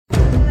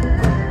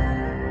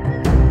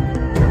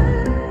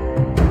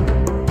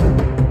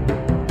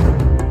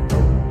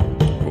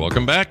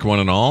back, one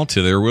and all,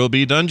 to There Will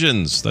Be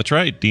Dungeons. That's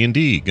right,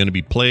 D&D, going to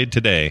be played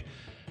today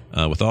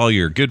with all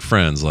your good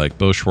friends like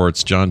Bo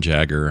Schwartz, John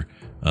Jagger,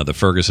 the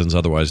Fergusons,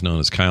 otherwise known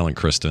as Kyle and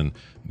Kristen,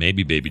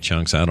 maybe Baby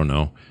Chunks, I don't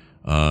know,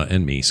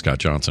 and me, Scott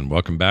Johnson.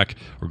 Welcome back.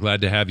 We're glad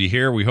to have you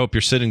here. We hope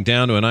you're sitting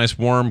down to a nice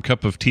warm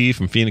cup of tea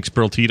from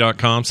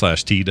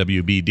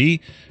phoenixpearltea.com/TWBD,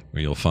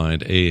 where you'll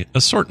find a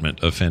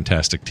assortment of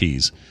fantastic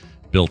teas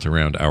built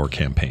around our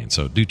campaign.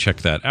 So do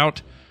check that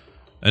out.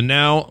 And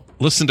now,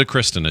 listen to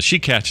Kristen as she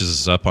catches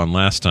us up on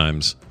last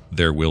time's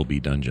There Will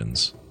Be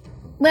Dungeons.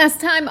 Last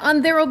time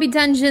on There Will Be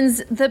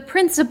Dungeons, the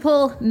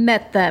principal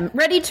met them,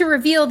 ready to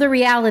reveal the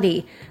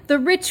reality. The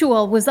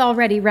ritual was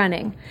already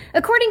running.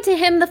 According to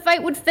him, the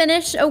fight would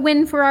finish, a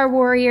win for our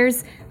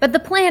warriors, but the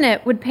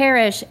planet would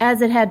perish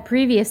as it had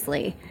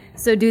previously.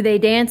 So do they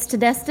dance to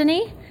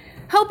destiny?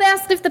 Hope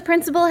asked if the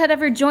principal had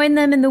ever joined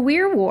them in the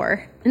Weir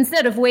War.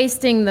 Instead of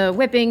wasting the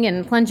whipping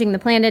and plunging the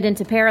planet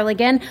into peril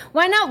again,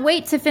 why not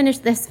wait to finish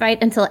this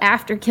fight until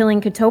after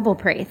killing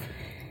TWBD?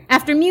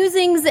 After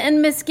musings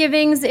and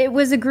misgivings, it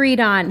was agreed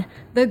on.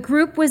 The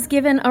group was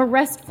given a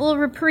restful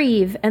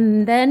reprieve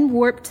and then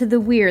warped to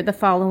the Weir the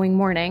following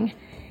morning.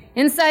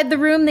 Inside the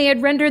room they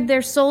had rendered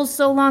their souls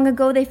so long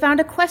ago they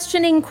found a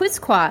questioning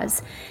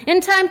quizquaz.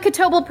 In time,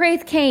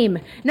 TWBD came.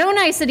 No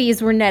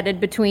niceties were netted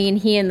between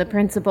he and the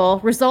principal,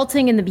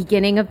 resulting in the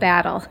beginning of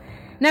battle.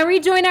 Now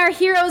rejoin our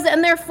heroes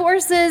and their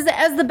forces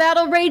as the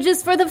battle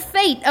rages for the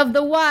fate of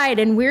the wide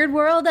and weird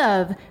world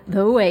of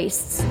the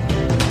Wastes.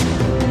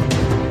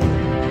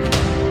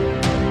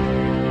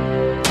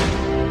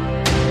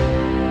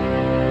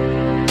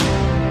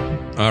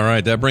 All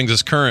right, that brings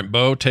us current.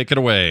 Bo, take it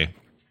away.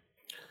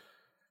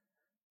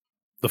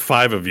 The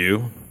five of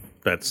you,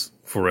 that's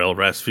Pharrell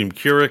Rasfim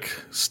Kurik,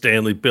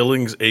 Stanley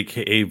Billings,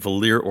 a.k.a.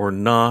 Valir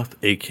Ornath,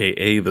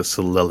 a.k.a. the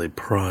Soleli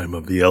Prime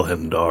of the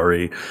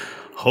Elhendari,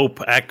 Hope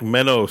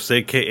Akmenos,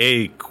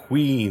 a.k.a.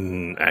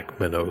 Queen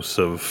Akmenos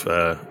of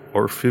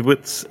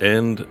Orphewitz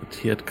and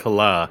Tiet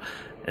Kala,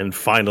 and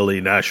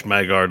finally Nash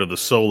Magard of the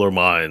Solar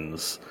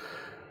Mines.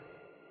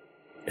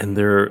 And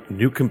their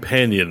new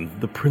companion,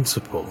 the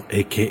Principal,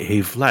 a.k.a.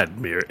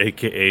 Vladimir,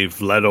 a.k.a.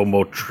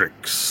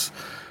 Vladomotrix,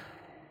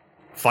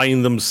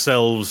 find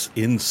themselves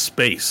in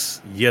space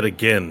yet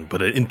again,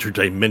 but an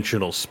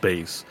interdimensional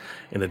space,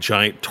 in a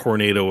giant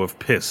tornado of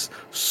piss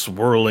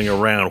swirling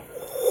around.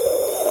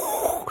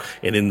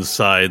 And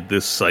inside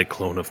this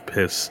cyclone of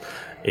piss,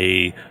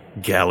 a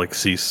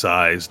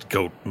galaxy-sized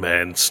goat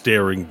man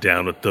staring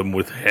down at them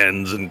with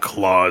hands and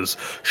claws,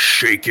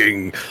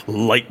 shaking,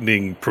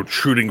 lightning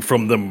protruding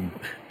from them,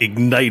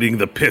 igniting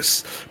the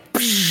piss.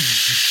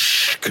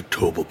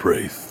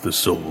 TWBD, the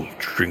soul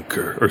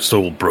drinker, or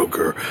soul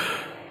broker,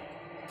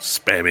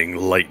 spamming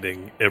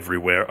lightning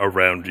everywhere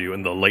around you,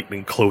 and the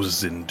lightning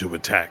closes in to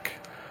attack.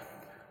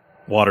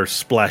 Water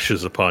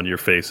splashes upon your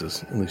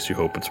faces. At least you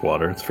hope it's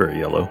water. It's very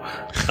yellow.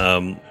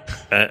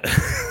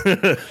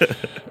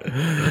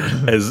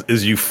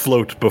 As you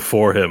float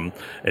before him,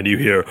 and you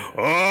hear,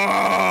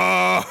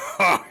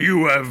 "Ah,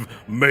 you have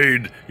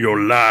made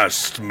your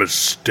last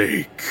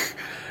mistake."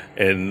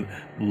 And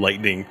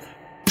lightning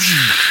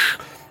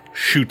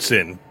shoots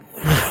in.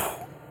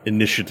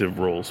 Initiative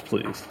rolls,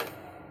 please.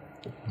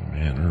 Oh,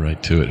 man, we're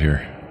right to it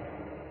here.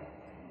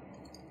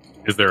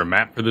 Is there a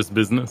map for this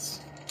business?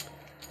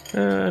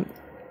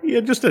 Yeah,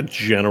 just a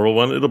general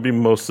one. It'll be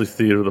mostly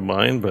theater of the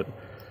mind, but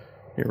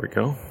here we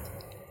go.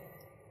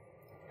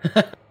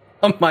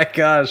 Oh my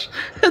gosh,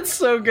 that's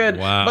so good.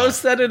 Wow. Mo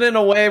said it in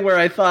a way where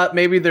I thought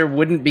maybe there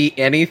wouldn't be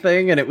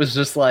anything, and it was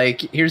just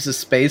like, here's a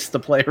space to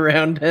play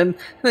around in. And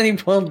then he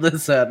pulled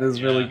this out. It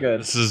was really good.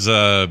 This is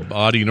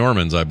Audie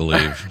Norman's, I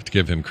believe, to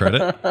give him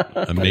credit.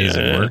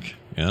 Amazing work.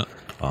 Yeah,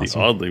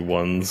 awesome. The Oddly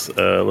Ones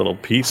little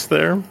piece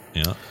there.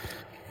 Yeah.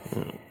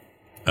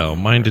 Oh,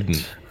 mine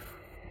didn't.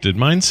 Did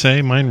mine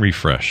say? Mine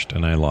refreshed,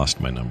 and I lost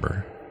my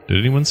number. Did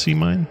anyone see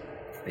mine?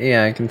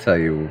 Yeah, I can tell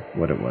you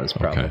what it was,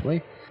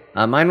 probably.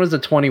 Okay. Mine was a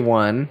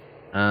 21.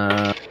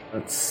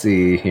 Let's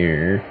see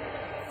here.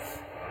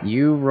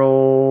 You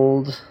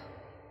rolled...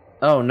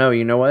 Oh, no,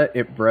 you know what?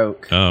 It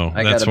broke. Oh,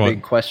 I got a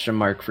big question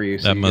mark for you.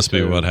 So that must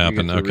be what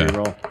happened. Okay.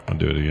 Reroll. I'll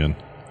do it again.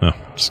 Oh,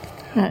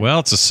 well,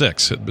 it's a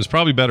 6. It was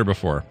probably better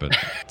before, but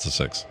it's a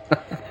 6.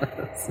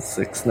 It's a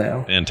 6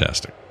 now.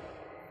 Fantastic.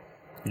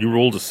 You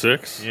rolled a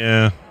 6?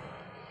 Yeah.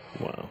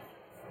 Wow.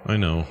 I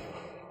know.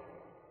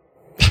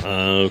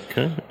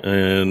 Okay.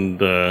 And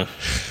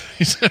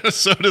he's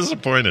so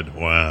disappointed.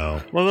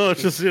 Wow. Well, no,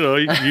 it's just,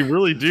 you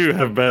really do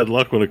have bad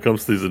luck when it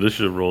comes to these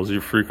initiative rolls.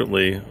 You're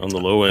frequently on the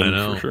low end,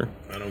 for sure.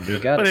 I don't get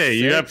it. But hey,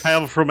 you have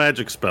powerful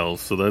magic spells,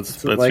 so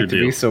that's like your deal.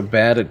 To be so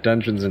bad at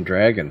Dungeons and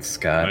Dragons,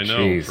 Scott. I know.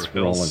 Jeez,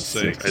 rolling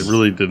 6. I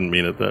really didn't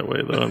mean it that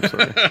way, though. I'm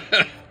sorry.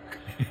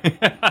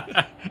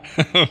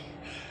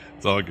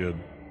 It's all good.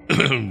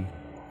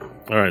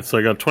 All right, so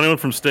I got 21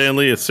 from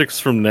Stanley, a 6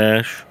 from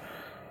Nash.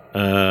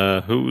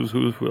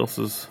 Who else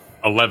is?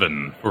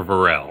 11 for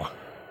Varel.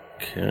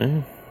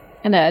 Okay.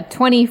 And a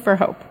 20 for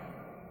Hope.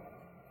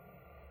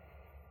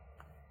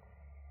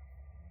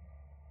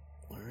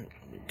 All right.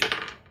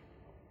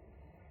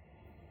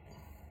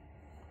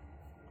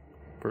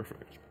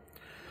 Perfect.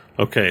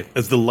 Okay,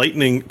 as the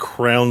lightning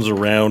crowns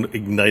around,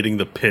 igniting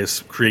the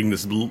piss, creating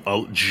this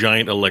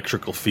giant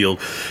electrical field,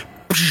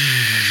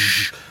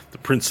 the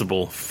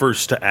principal,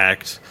 first to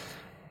act,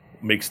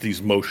 makes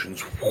these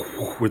motions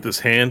with his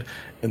hand,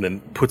 and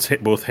then puts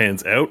both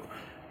hands out,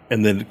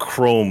 and then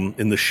chrome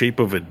in the shape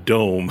of a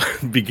dome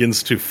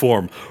begins to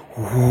form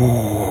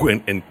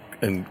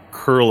and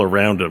curl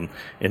around him,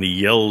 and he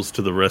yells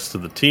to the rest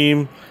of the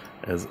team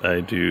as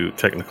I do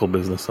technical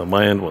business on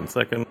my end. 1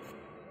 second.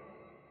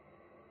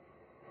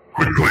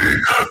 Quickly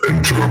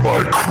enter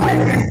my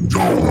chrome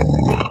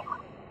dome.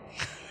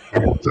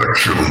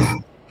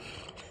 Protection.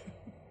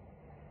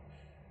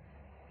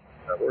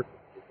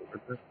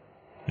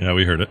 Yeah,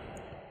 we heard it.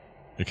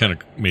 It kind of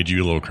made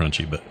you a little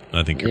crunchy, but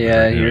I think you're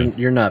Yeah, back.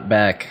 you're not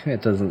back.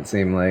 It doesn't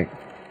seem like.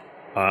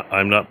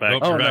 I'm not back.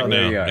 Oh, you're back now.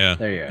 there you are. Yeah,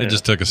 There you are. it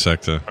just took a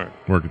sec to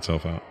work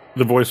itself out.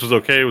 The voice was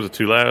okay. Was it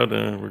too loud?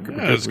 We're good.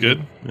 Yeah, it was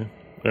good. Yeah.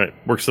 All right,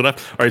 works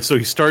enough. All right, so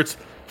he starts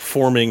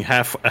forming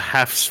a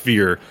half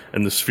sphere,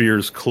 and the sphere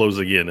is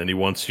closing in, and he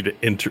wants you to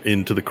enter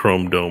into the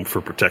chrome dome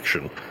for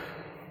protection.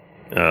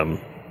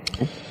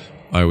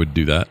 I would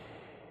do that.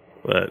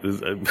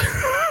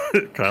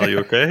 Kyle, you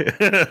okay?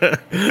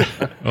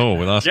 Oh,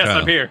 we lost Yes, Kyle.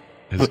 I'm here.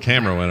 His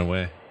camera went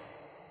away.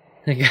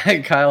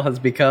 Kyle has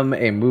become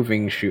a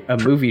movie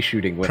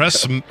shooting window.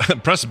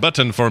 Press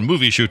button for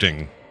movie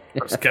shooting.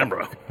 Press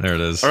camera. There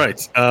it is. All right,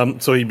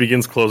 so he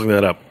begins closing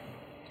that up.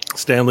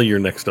 Stanley, you're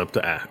next up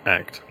to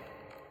act.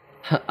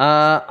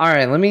 All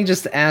right, let me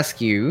just ask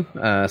you,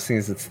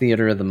 since it's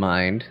theater of the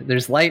mind,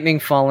 there's lightning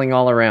falling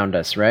all around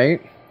us,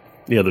 right?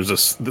 Yeah, there's a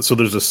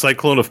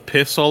cyclone of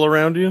piss all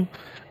around you,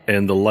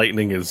 and the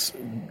lightning is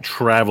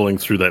traveling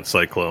through that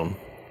cyclone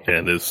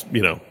and is,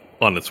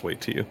 on its way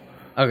to you.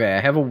 Okay,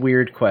 I have a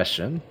weird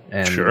question,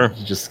 and Sure.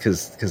 just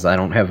because I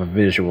don't have a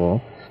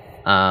visual.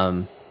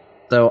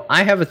 So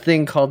I have a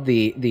thing called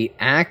the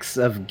Axe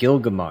of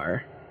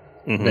Gilgamar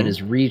that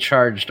is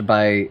recharged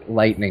by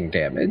lightning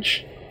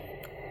damage.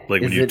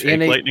 Like when Is you it take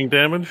in a- lightning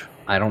damage?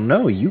 I don't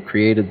know. You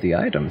created the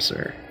item,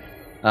 sir.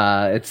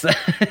 It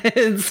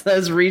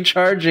says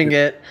recharging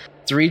it.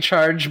 It's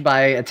recharged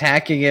by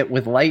attacking it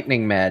with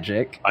lightning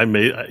magic.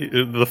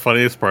 The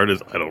funniest part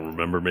is I don't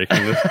remember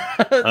making this.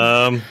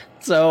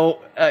 So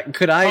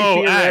could I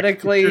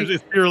theoretically? Axe.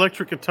 It's your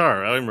electric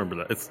guitar. I remember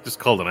that. It's just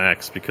called an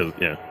axe because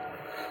it's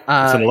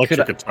an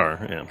electric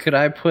guitar. Yeah. Could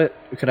I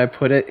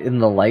put it in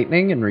the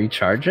lightning and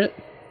recharge it?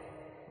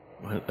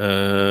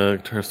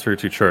 Guitar's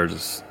 32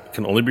 charges.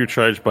 Can only be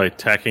recharged by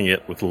attacking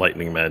it with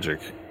lightning magic.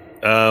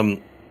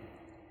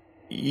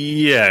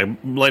 Yeah,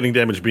 lightning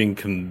damage being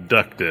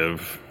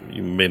conductive,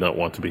 you may not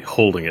want to be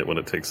holding it when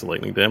it takes the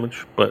lightning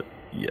damage, but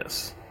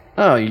yes.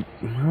 Oh,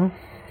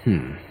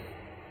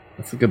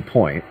 that's a good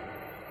point.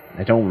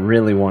 I don't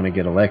really want to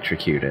get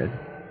electrocuted.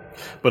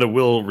 But it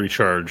will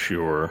recharge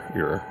your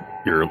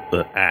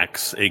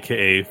axe,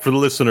 aka for the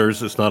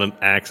listeners, it's not an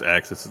axe,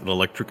 it's an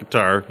electric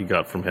guitar you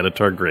got from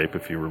Hennetar Grape,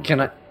 if you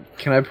remember.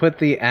 Can I put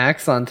the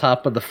axe on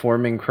top of the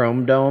forming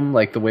chrome dome,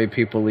 like the way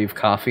people leave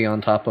coffee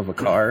on top of a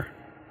car?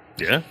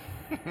 Yeah.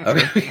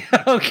 Okay.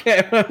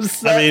 Okay.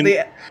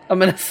 I'm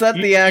gonna set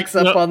the axe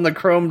up on the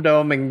chrome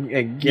dome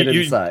and get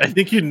inside. I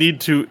think you need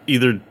to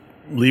either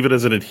leave it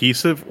as an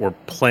adhesive or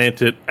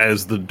plant it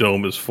as the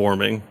dome is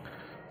forming,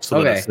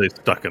 so that it stays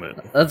stuck in it.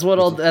 That's what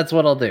I'll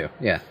do.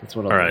 Yeah, that's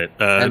what I'll do. All right.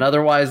 And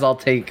otherwise, I'll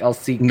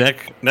seek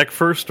neck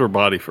first or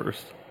body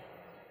first.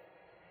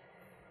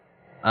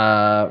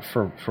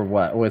 For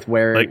what? With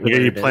where? Like, are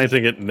you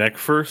planting it neck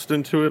first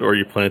into it, or are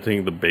you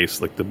planting the base,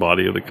 like the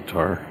body of the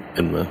guitar,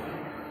 in the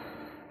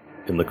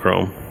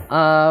chrome?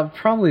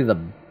 Probably the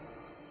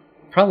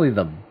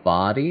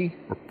body.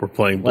 We're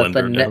playing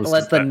Blender.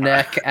 Let the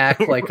neck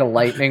act like a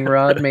lightning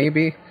rod,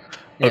 maybe.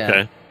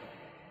 Yeah.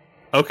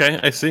 Okay,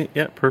 I see.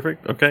 Yeah,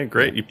 perfect. Okay,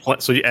 great.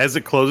 So as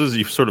it closes,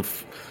 you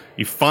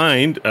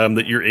find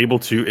that you're able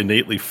to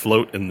innately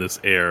float in this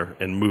air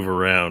and move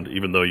around,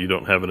 even though you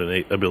don't have an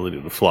innate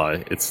ability to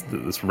fly.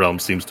 This realm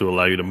seems to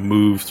allow you to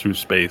move through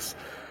space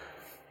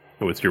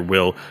with your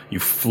will. You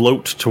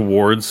float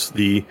towards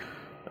the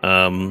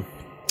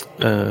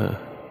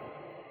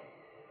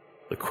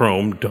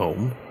chrome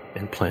dome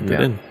and plant it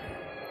in.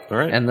 All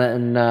right. And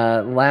then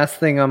last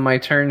thing on my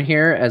turn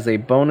here, as a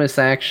bonus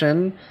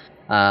action,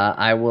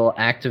 I will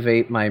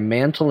activate my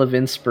Mantle of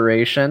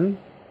Inspiration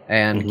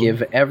and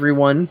give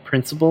everyone,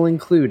 principal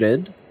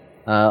included,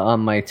 on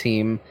my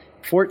team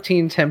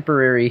 14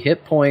 temporary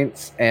hit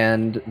points,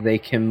 and they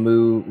can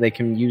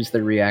use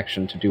their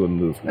reaction to do a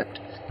movement.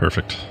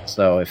 Perfect.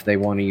 So if they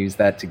want to use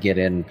that to get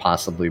in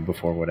possibly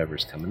before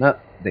whatever's coming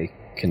up, they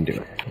can do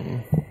it.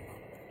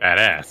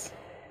 Badass.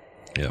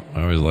 Yeah,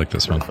 I always like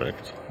this one.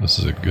 This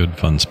is a good,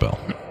 fun spell.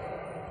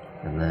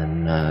 And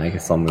then I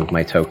guess I'll move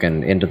my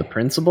token into the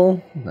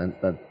principal.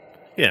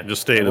 Yeah,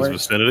 just stay in his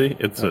vicinity.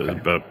 It's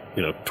about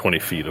 20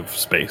 feet of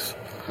space.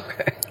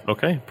 Okay.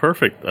 Okay,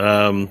 perfect.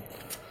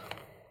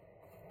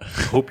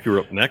 Hope you're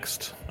up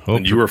next.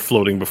 And you are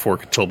floating before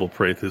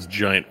Cthulhu, his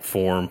giant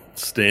form,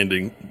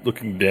 standing,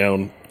 looking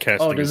down,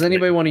 casting. Oh, does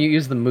anybody want to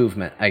use the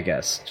movement, I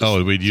guess?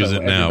 We'd use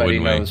it now, wouldn't we?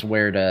 Everybody knows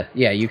where to...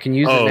 Yeah, you can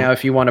use it now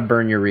if you want to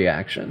burn your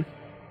reaction.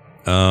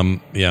 Yeah,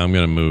 I'm going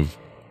to move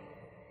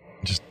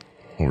just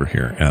over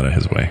here, out of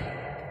his way.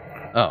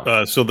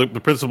 Oh. So the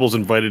principal's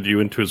invited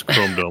you into his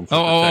chrome dome.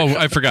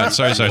 I forgot.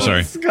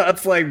 Sorry.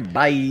 Scott's like,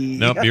 bye.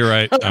 Nope, you're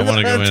right. I want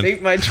to go in.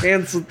 Take my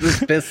chance with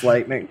this piss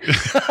lightning.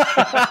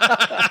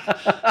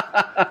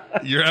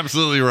 You're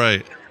absolutely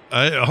right.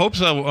 I hope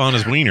so on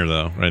his wiener,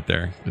 though, right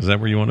there. Is that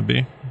where you want to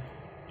be?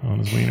 On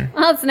his wiener?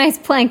 Well, it's a nice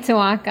plank to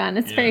walk on.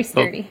 It's very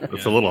sturdy.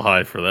 It's a little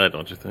high for that,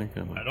 don't you think?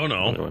 I don't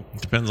know. Anyway.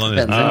 It depends on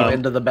his... Depends on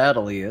into the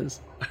battle he is.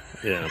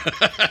 Yeah.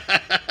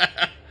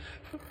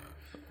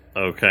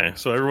 Okay,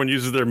 so everyone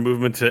uses their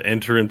movement to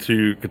enter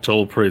into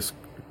Cthulhu's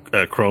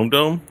chrome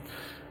dome.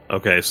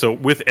 Okay, so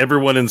with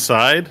everyone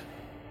inside,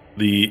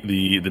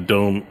 the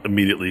dome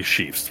immediately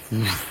sheaths.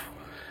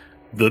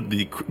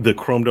 The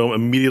chrome dome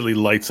immediately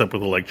lights up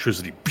with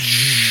electricity.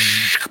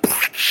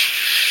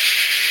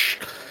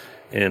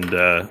 And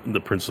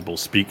the principal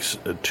speaks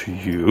to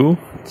you.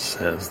 It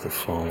says the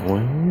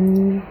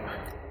following.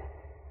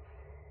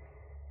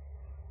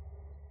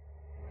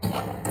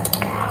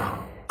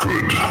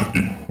 Good.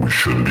 We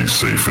should be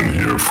safe in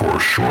here for a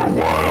short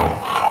while.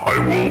 I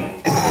will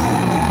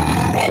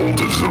hold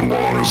it as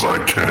long as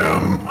I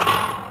can.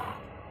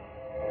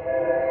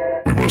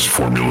 We must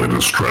formulate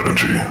a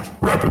strategy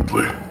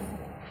rapidly.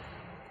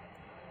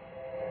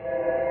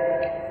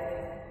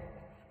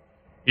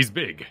 He's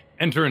big.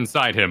 Enter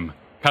inside him.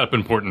 Cut up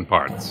important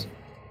parts.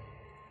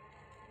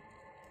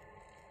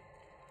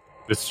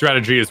 This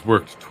strategy has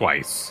worked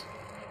twice.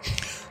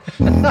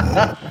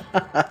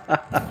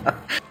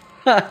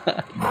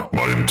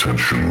 My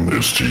intention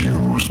is to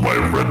use my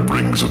red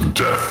rings of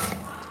death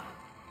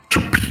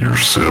to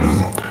pierce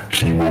him.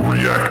 He will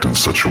react in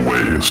such a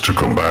way as to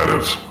combat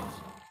it.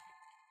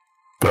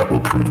 That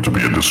will prove to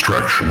be a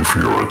distraction for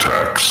your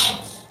attacks.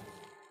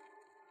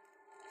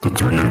 The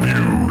three of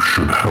you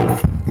should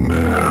help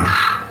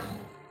Nash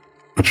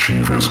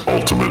achieve his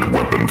ultimate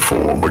weapon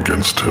form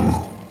against him.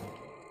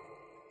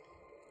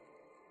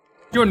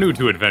 You're new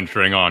to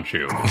adventuring, aren't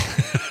you?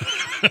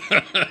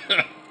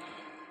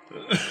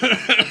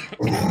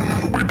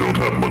 We don't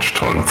have much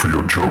time for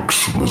your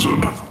jokes,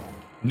 Lizard.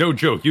 No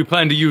joke, you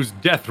plan to use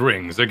death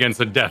rings against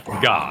a death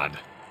god.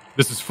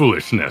 This is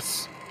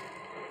foolishness.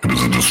 It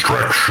is a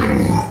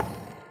distraction,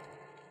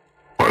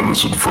 my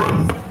lizard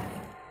friend.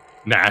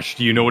 Nash,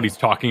 do you know what he's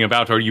talking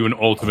about? Are you an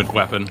ultimate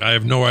weapon? I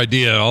have no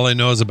idea. All I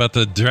know is about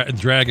the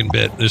dragon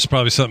bit. There's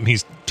probably something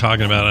he's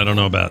talking about I don't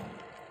know about.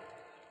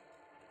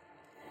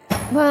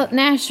 Well,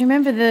 Nash,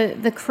 remember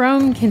the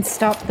chrome can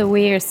stop the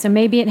weir, so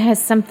maybe it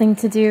has something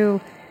to do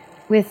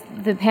with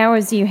the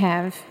powers you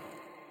have.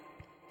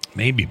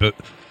 Maybe, but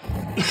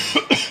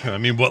I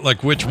mean, what?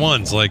 Like which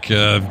ones? Like,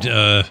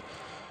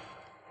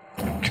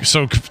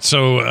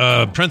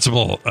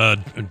 principal,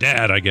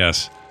 dad, I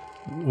guess.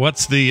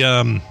 What's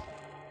the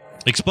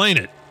explain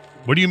it.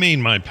 What do you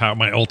mean my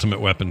ultimate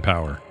weapon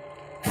power?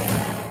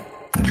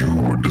 You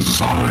were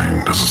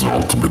designed as an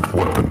ultimate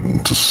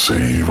weapon to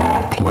save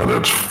our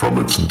planet from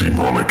its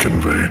demonic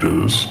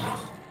invaders.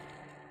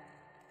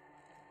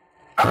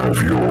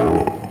 Have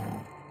your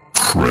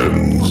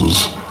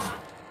friends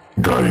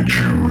guide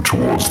you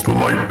towards the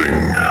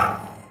lightning.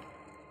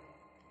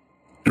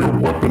 Your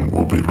weapon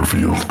will be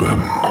revealed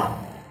then.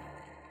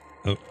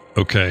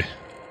 Okay.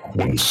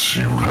 Once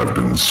you have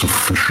been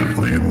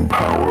sufficiently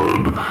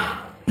empowered,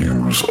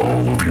 use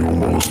all of your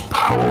most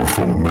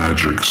powerful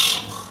magics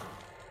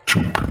to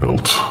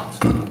melt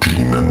the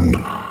demon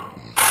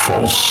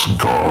false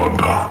god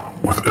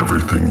with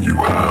everything you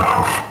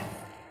have.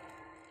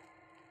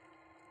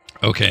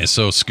 Okay,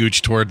 so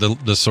scooch toward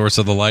the source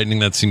of the lightning.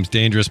 That seems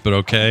dangerous, but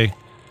okay.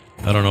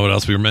 I don't know what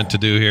else we were meant to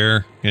do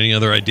here. Any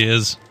other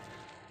ideas?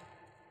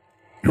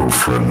 Your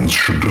friends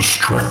should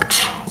distract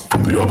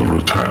from the other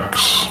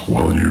attacks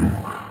while you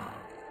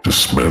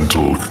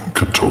dismantle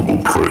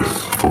Cthulhu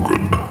for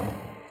good.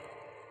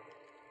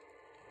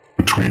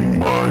 Between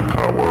my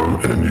power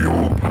and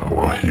your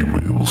power, he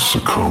will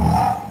succumb.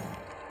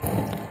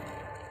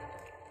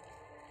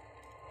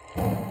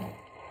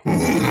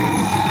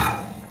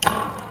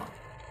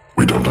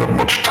 We don't have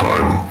much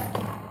time.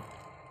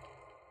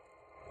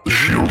 The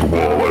shield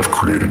wall I've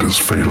created is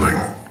failing.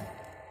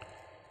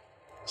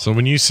 So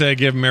when you say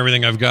give him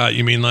everything I've got,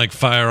 you mean like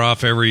fire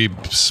off every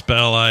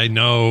spell I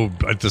know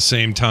at the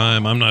same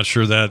time? I'm not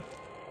sure that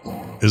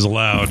is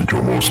allowed.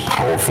 Your most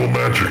powerful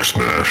magic,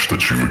 Nash,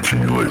 that you've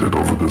accumulated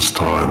over this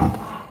time.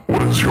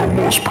 What is your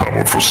most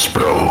powerful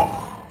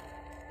spell?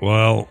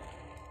 Well,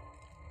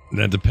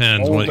 that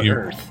depends. Hold what the you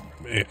earth.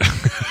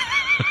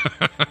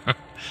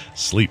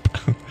 sleep.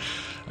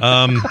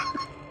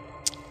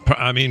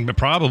 I mean,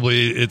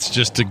 probably it's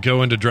just to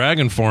go into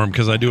dragon form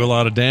because I do a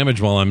lot of damage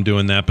while I'm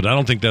doing that, but I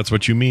don't think that's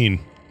what you mean.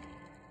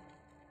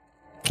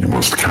 You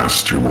must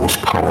cast your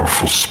most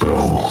powerful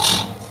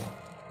spells.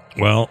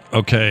 Well,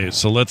 okay,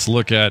 so let's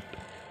look at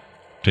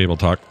table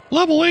talk.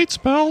 Level 8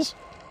 spells.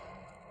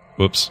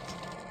 Whoops.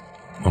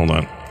 Hold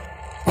on.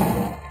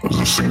 Is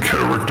this in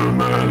character,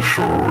 Nash,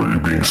 or are you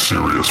being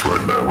serious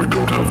right now? We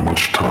don't have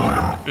much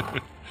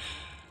time.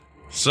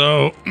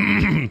 So,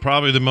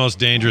 probably the most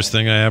dangerous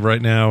thing I have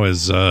right now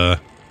is,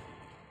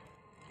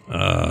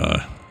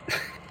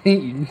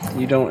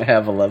 You don't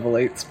have a level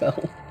 8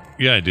 spell?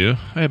 Yeah, I do.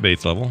 I have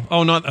 8th level.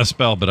 Oh, not a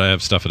spell, but I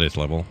have stuff at 8th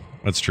level.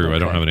 That's true. Okay. I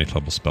don't have an 8th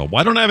level spell.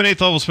 Why don't I have an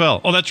 8th level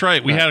spell? Oh, that's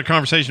right. We had a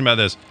conversation about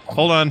this.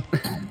 Hold on.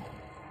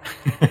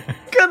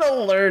 Gonna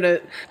learn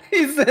it.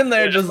 He's in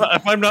there just...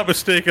 If I'm not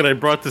mistaken, I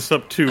brought this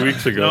up 2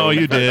 weeks ago. No,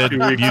 you did.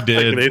 You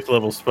did. An 8th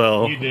level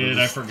spell. You did.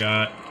 I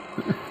forgot.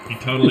 You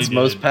totally Its did.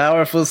 most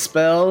powerful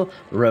spell,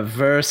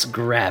 reverse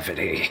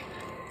gravity.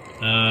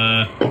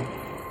 Hold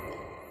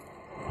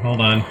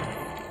on.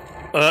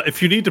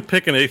 If you need to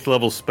pick an 8th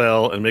level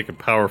spell and make it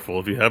powerful,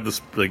 if you have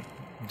this,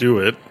 do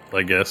it,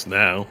 I guess,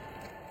 now.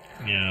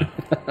 Yeah.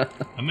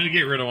 I'm going to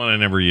get rid of one I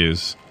never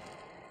use.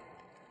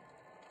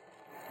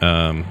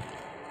 And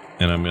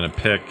I'm going to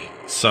pick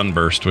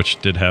Sunburst,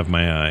 which did have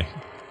my eye.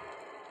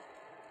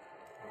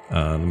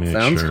 Let me make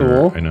Sounds sure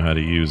cool. I know how to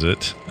use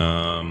it.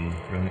 My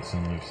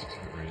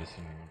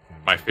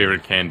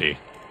favorite candy.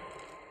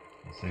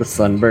 The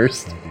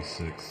Sunburst.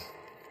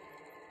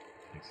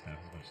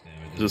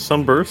 Is it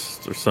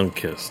Sunburst or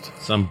Sunkissed?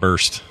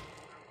 Sunburst.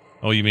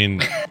 Oh, you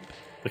mean...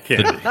 The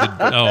candy.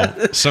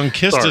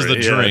 Sunkissed is the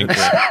drink.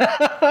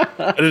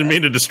 I didn't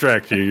mean to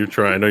distract you.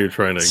 I know you're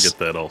trying to get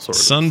that all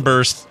sorted.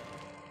 Sunburst.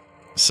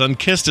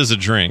 Sunkissed is a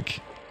drink.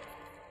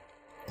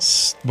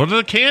 What are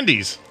the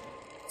candies?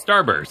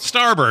 Starburst.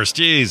 Starburst,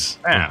 jeez.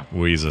 Yeah. Oh,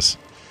 Weezus.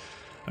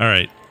 All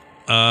right.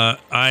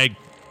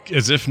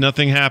 As if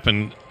nothing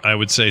happened, I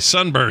would say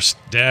Sunburst,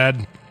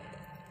 Dad.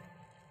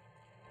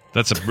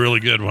 That's a really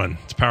good one.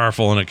 It's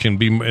powerful, and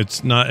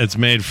it's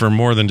made for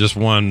more than just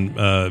one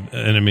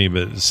enemy,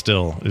 but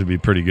still, it'd be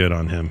pretty good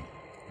on him.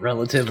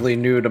 Relatively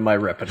new to my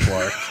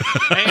repertoire.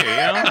 Hey,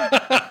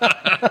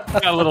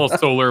 got a little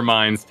Solar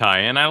Mines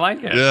tie-in. I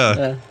like it.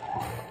 Yeah.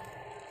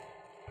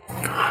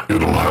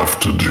 It'll have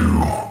to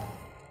do.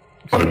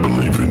 I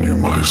believe in you,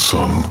 my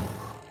son.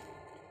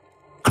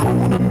 Go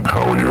and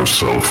empower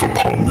yourself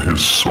upon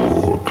his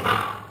sword.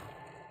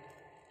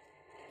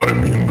 I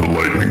mean the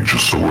lightning,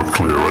 just so we're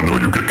clear. I know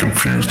you get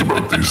confused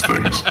about these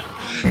things.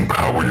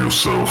 Empower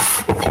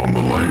yourself upon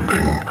the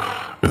lightning,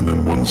 and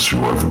then once you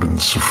have been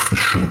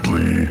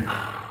sufficiently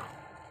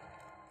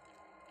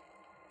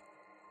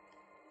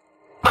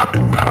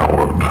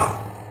empowered,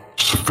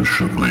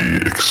 sufficiently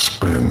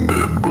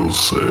expanded, we'll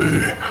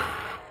say,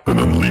 then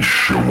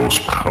unleash your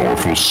most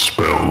powerful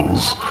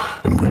spells,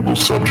 and we will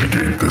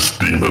subjugate this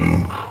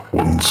demon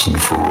once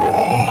and for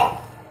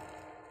all.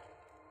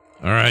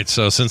 All right,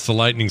 so since the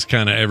lightning's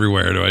kind of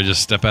everywhere, do I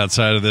just step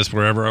outside of this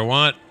wherever I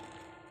want?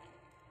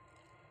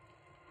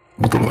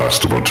 With the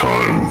last of our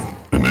time,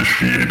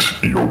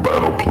 initiate your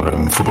battle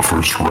plan for the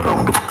first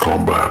round of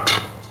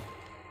combat.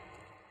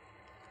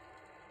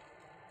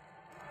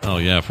 Oh,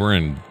 yeah, if we're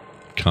in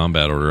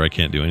combat order, I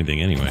can't do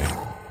anything anyway.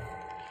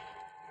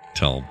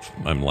 Till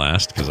I'm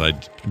last, because I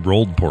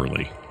rolled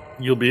poorly.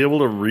 You'll be able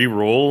to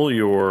re-roll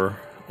your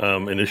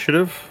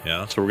initiative.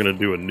 Yeah. So we're going to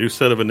do a new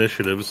set of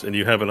initiatives, and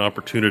you have an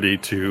opportunity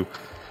to,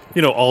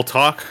 all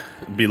talk.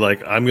 Be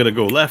like, I'm going to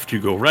go left, you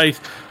go right.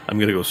 I'm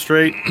going to go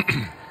straight.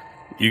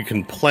 You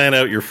can plan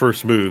out your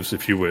first moves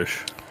if you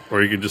wish,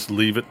 or you can just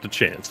leave it to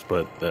chance.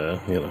 But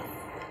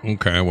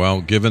Okay.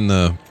 Well, given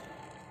the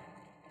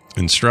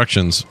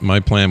instructions, my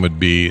plan would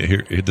be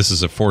here. This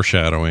is a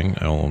foreshadowing.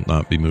 I will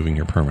not be moving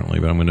here permanently,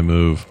 but I'm going to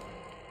move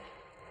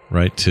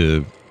right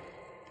to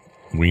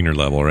wiener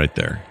level right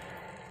there.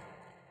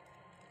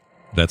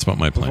 That's what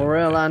my plan.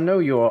 Vorel, I know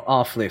you're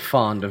awfully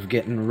fond of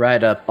getting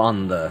right up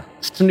on the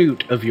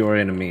snoot of your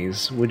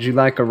enemies. Would you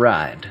like a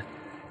ride?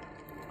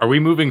 Are we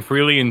moving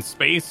freely in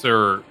space,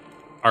 or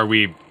are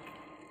we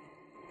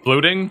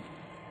floating?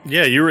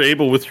 Yeah, you were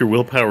able with your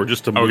willpower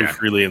just to move Okay.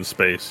 freely in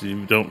space.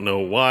 You don't know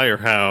why or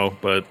how,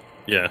 but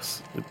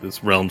yes,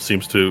 this realm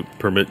seems to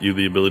permit you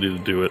the ability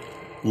to do it.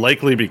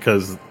 Likely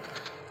because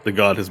the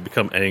god has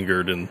become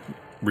angered and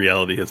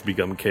reality has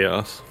become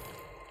chaos.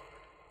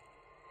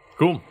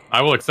 Cool.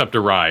 I will accept a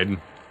ride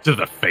to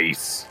the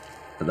face.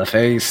 To the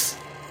face.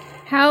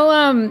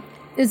 How,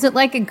 is it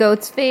like a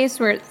goat's face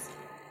where its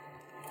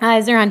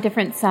eyes are on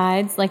different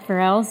sides, like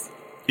Pharrell's?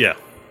 Yeah.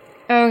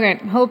 Okay,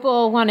 Hope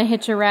will want to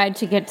hitch a ride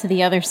to get to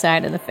the other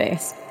side of the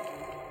face.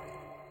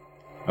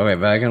 Okay,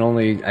 but I can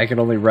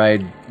only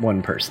ride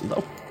one person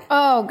though.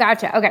 Oh,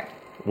 gotcha. Okay.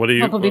 What are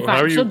you? Hope will be how fine.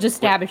 are you- She'll just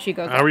stab as she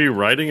goes. How are you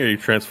riding? Are you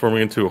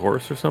transforming into a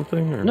horse or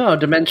something? Or? No,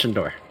 dimension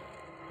door.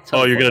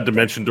 Oh, you're gonna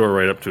dimension door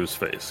right up to his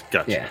face.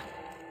 Gotcha. Yeah.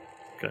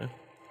 Okay.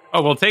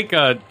 Oh, well, take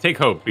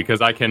Hope,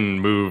 because I can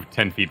move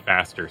 10 feet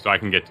faster, so I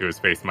can get to his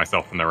face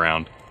myself in the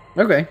round.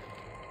 Okay.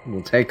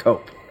 We'll take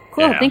Hope.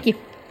 Cool, Yeah. thank you.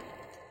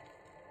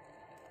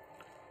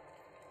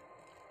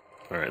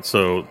 All right.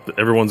 So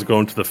everyone's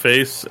going to the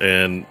face,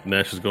 and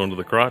Nash is going to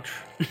the crotch.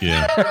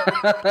 Yeah.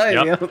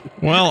 Yep.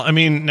 Well, I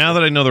mean, now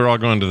that I know they're all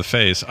going to the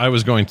face, I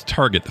was going to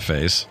target the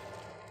face.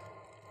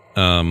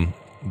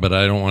 But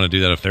I don't want to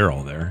do that if they're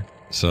all there.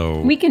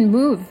 So We can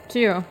move,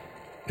 too.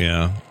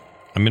 yeah.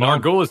 I mean, Our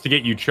goal is to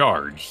get you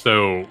charged,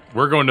 so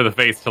we're going to the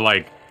face to,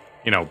 like,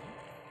 you know,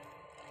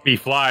 he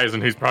flies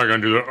and he's probably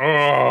going to do the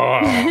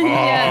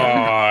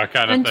Yeah.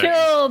 kind of thing.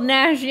 Until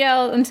Nash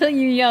yells, until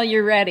you yell,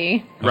 you're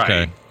ready.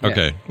 Okay. Right.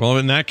 Okay. Well,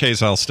 in that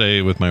case, I'll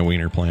stay with my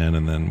wiener plan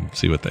and then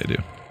see what they do.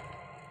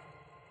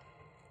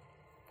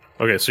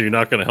 Okay, so you're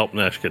not going to help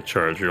Nash get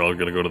charged. You're all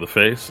going to go to the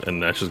face,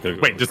 and Nash is going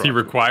to go. Wait, does he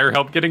require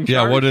help getting charged?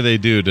 Yeah. What do they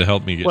do to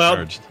help me get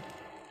charged?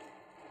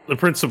 The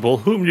principal,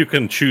 whom you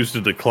can choose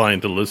to decline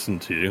to listen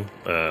to,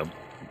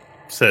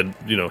 said,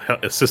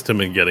 assist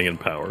him in getting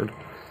empowered.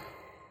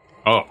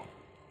 Oh.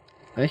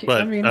 But,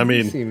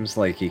 he seems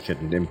like he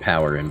could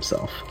empower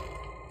himself.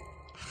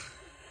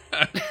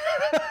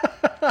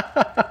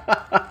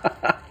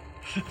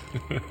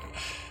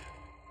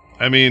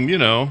 I mean,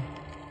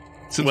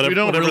 since we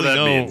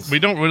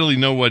don't really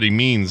know what he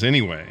means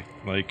anyway.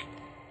 Like,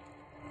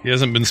 he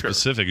hasn't been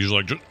specific. He's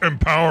like, just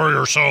empower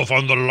yourself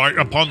upon the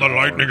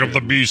lightning of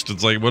the beast.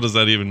 It's like, what does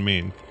that even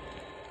mean?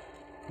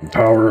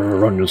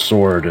 Power on the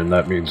sword, and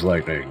that means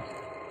lightning.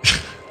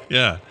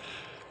 Yeah.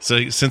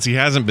 So since he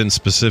hasn't been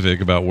specific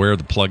about where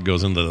the plug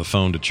goes into the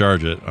phone to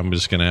charge it, I'm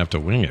just going to have to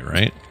wing it,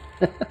 right?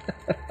 I'm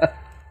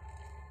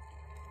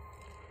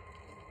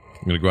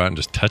going to go out and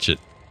just touch it.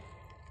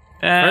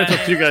 All right, it's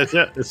up to you guys.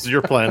 Yeah, this is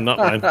your plan, not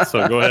mine.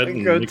 So go ahead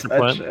and make your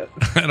plan.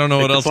 I don't know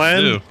what else to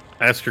do.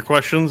 Ask your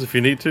questions if you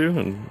need to,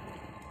 and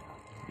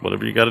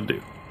whatever you got to do.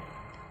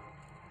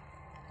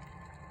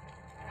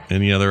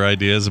 Any other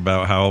ideas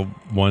about how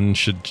one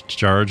should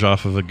charge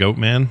off of a goat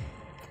man?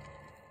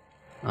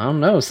 I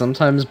don't know.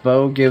 Sometimes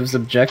Bo gives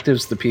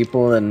objectives to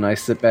people, and I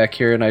sit back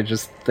here and I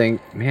just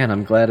think, man,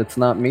 I'm glad it's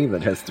not me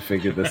that has to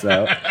figure this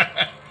out.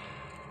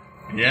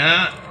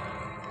 Yeah.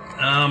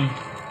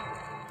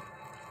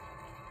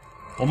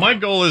 Well, my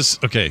goal is...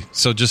 Okay,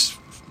 so just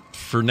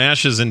for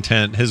Nash's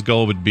intent, his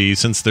goal would be,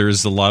 since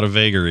there's a lot of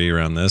vagary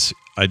around this,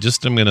 I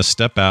just am going to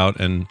step out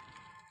and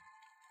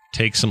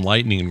take some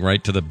lightning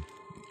right to the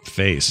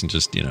face and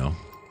just,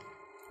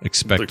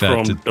 expect the that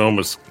chrome dome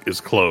is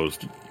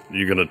closed.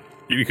 You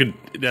can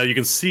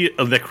see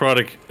a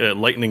necrotic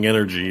lightning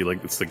energy,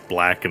 like it's like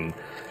black and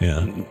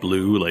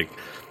blue. Like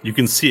you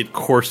can see it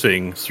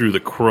coursing through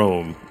the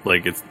chrome.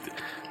 Like it's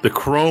the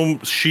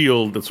chrome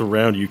shield that's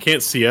around you. You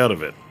can't see out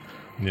of it.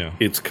 Yeah,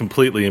 it's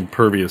completely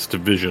impervious to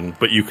vision,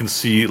 but you can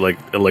see like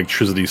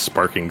electricity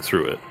sparking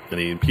through it.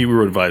 And he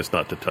were advised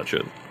not to touch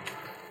it.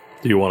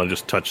 Do you want to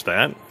just touch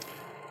that?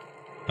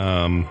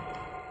 Well,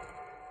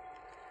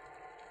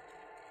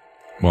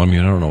 I mean,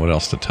 I don't know what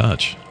else to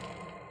touch.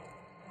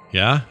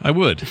 Yeah, I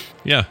would.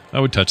 Yeah, I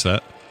would touch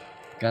that.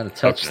 Gotta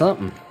touch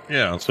something.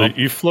 Yeah. So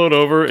you float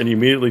over and you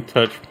immediately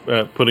touch,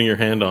 putting your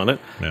hand on it.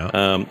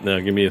 Yeah. Now,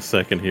 give me a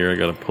second here. I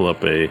got to pull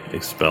up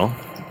a spell.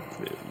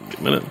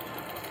 Give me a minute.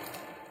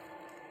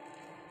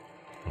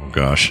 Oh,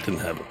 gosh. Didn't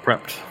have it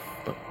prepped,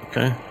 but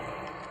okay.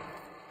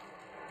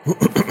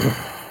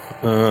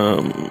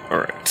 All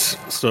right.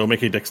 So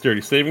make a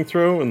dexterity saving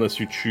throw unless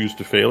you choose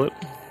to fail it.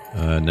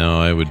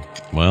 No, I would...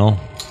 Well...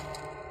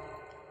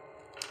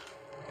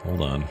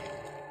 Hold on.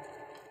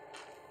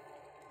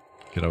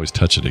 Could always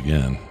touch it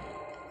again.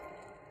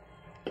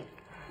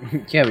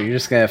 Yeah, but you're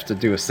just gonna have to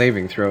do a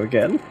saving throw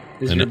again.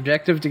 Is your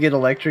objective to get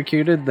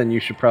electrocuted? Then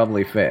you should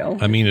probably fail.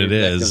 I mean, it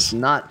is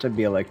not to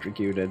be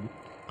electrocuted.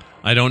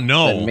 I don't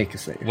know. Then make a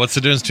save. What's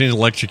the difference between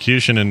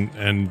electrocution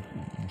and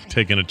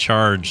taking a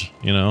charge?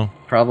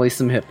 Probably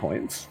some hit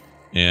points.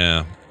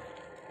 Yeah.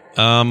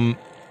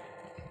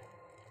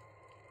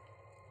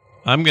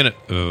 I'm gonna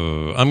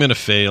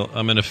fail.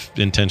 I'm gonna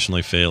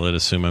intentionally fail it.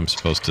 Assume I'm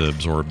supposed to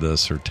absorb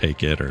this or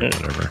take it or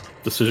whatever.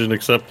 Decision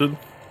accepted.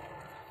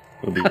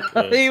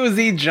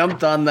 He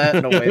jumped on that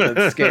in a way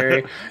that's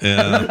scary.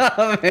 Yeah.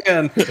 Oh,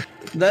 man,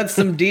 that's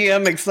some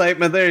DM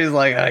excitement there. He's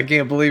like, I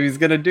can't believe he's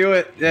gonna do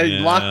it.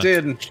 Yeah. Locked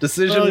in.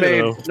 Decision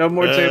made. No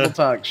more table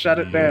talk. Shut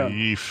it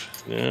down.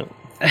 Yeah.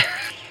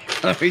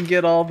 Let me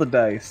get all the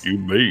dice. You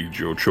made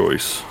your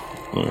choice.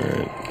 All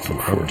right. So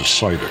have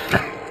decided.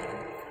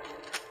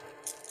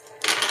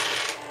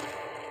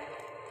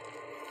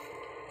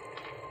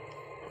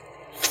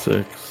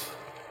 Six.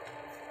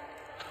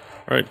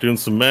 All right, doing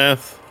some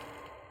math.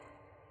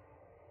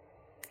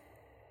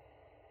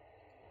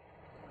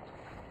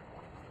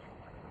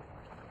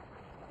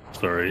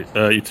 Sorry.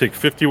 You take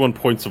 51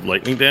 points of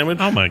lightning damage.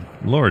 Oh my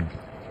lord.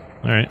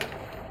 All right.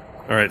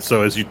 All right,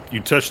 so as you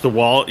touch the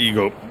wall, you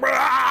go,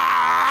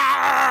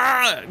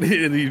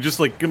 and you just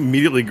like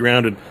immediately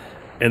grounded,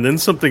 and then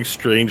something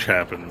strange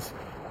happens.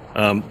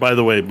 By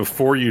the way,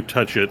 before you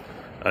touch it,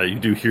 you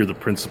do hear the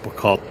principal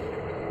call.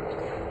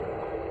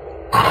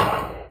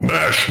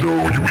 Nash,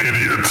 no, you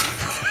idiot!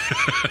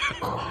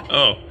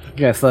 Oh.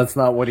 Guess that's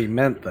not what he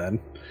meant then.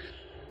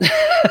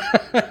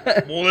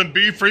 Well, then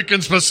be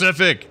freaking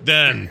specific,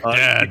 then,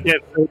 Dad. You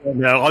can't say that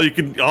now. You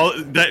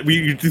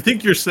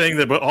think you're saying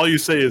that, but all you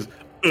say is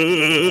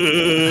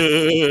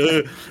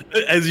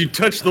as you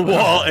touch the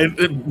wall and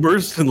it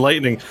bursts in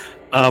lightning.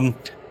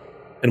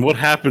 And what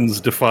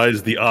happens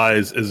defies the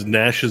eyes as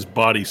Nash's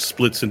body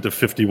splits into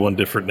 51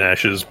 different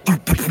Nashes.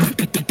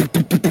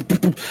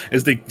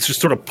 As they just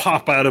sort of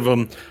pop out of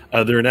him,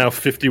 there are now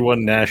 51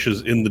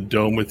 Nashes in the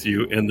dome with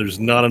you, and there's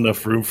not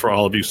enough room for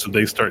all of you, so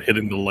they start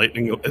hitting the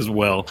lightning as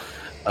well.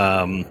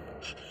 Oh,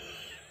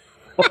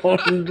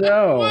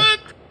 no. What?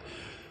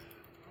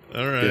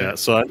 All right. Yeah,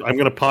 so I'm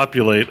going to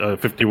populate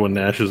 51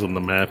 Nashes on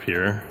the map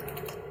here.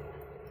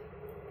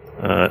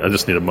 I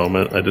just need a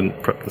moment. I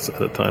didn't prep this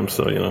ahead of time,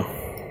 so, it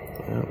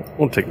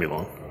won't take me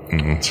long.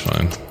 It's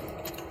fine.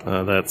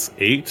 That's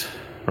 8,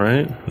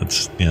 right?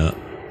 That's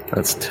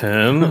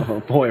 10.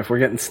 Oh, boy, if we're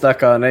getting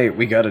stuck on 8,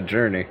 we got a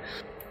journey.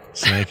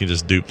 So now you can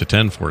just dupe the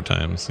 10 4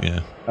 times.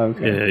 Yeah.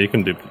 Okay. Yeah, you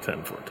can dupe the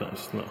 10 4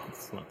 times. No,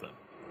 it's not that.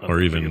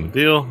 Or even big of a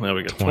deal. Now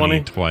we got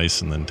 20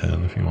 twice and then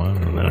 10 if you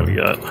want. Or Now we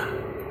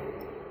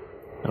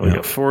whatever.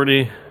 got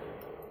 40.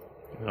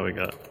 Now we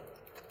got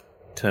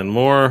 10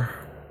 more.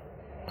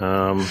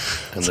 And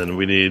then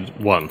we need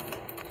 1. All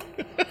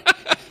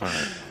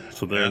right.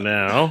 So there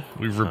now.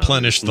 We've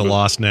replenished the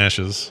lost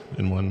Nashes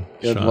in one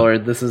Good shot.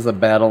 lord, this is a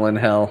battle in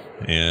hell.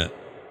 Yeah.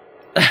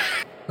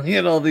 Look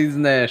at all these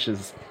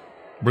Nashes.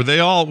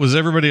 Was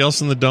everybody else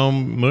in the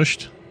dome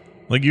mushed?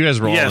 Like you guys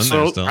were all in there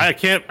still. I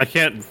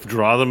can't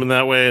draw them in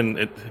that way, and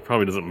it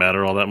probably doesn't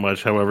matter all that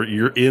much. However,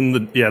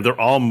 they're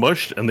all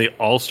mushed, and they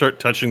all start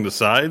touching the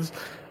sides,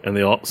 and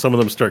some of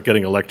them start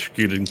getting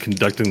electrocuted and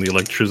conducting the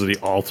electricity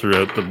all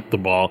throughout the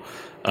ball.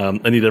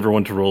 I need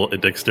everyone to roll a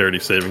dexterity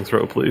saving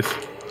throw, please.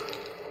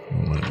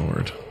 Oh my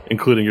lord.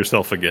 Including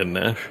yourself again,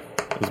 Nash,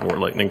 as more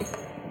lightning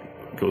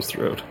goes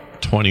throughout.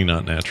 20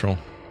 not natural.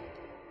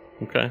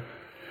 Okay.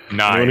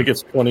 9. Anyone who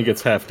gets 20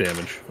 gets half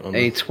damage.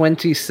 A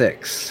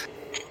 26.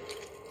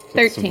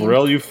 13. So,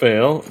 Varel, you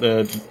fail.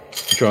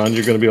 John,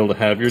 you're going to be able to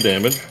have your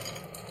damage.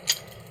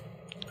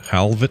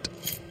 Halve it.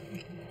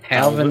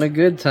 Having a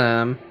good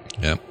time.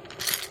 Yep.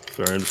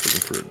 Sorry, I'm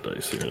just looking for a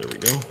dice here. There we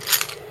go.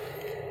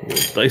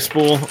 Little dice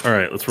bowl. All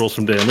right, let's roll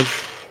some damage.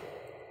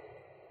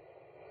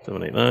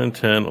 7, 8, 9,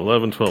 10,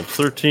 11, 12,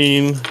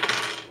 13,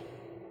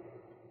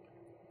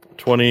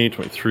 20,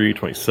 23,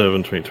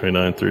 27, 28,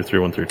 29, 30,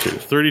 31, 32.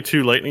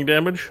 32 lightning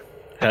damage.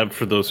 Halved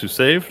for those who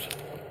saved.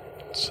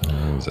 So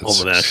All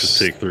the Nashes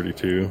take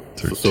 32.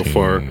 13, So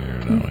far,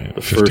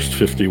 the first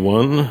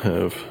 51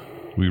 have...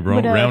 We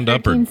Would a round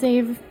up or 13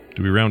 save?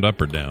 do we round up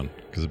or down?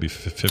 Because it'd be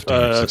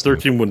 15.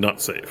 13 would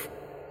not save.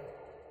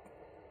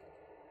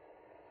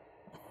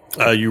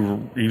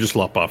 You just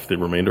lop off the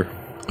remainder,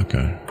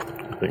 Okay.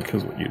 I think,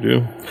 is what you do.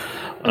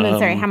 And then,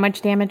 sorry, how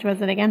much damage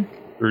was it again?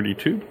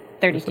 32?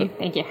 32.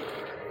 Thank you.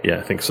 Yeah,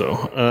 I think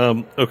so.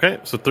 Okay,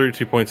 so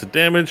 32 points of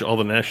damage. All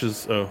the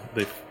Nashes,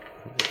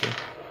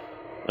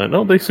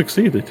 no, they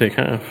succeed. They take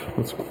half.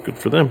 That's good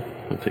for them.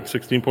 They take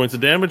 16 points of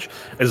damage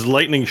as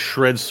lightning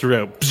shreds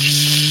throughout.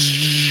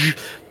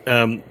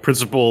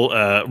 Principal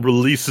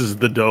releases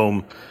the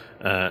dome,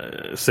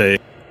 saying,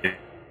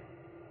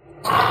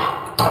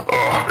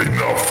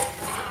 Enough.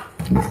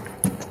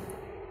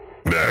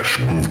 Nash,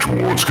 move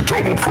towards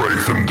Katobo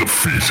Praith and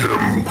defeat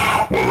him,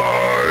 while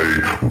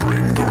I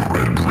bring the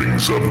red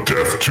rings of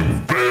death to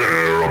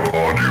bear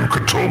upon you,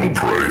 Katobo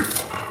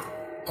Praith.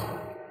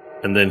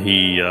 and then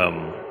he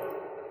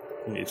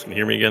can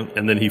hear me again.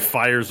 And then he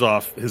fires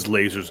off his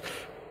lasers,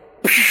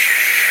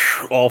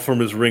 all from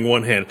his ring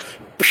one hand,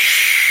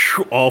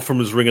 all from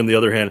his ring on the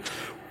other hand,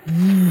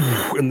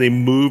 and they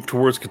move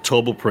towards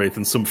Katobo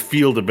in some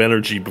field of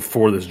energy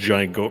before this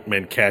giant goat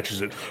man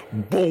catches it.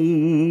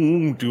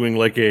 Boom! Doing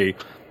like a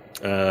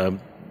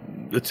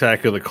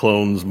Attack of the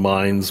Clones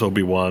Mines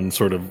Obi-Wan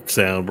sort of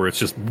sound where it's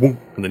just boom,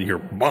 and then you hear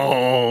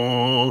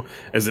bong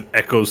as it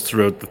echoes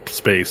throughout the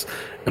space,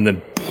 and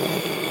then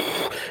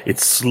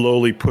it's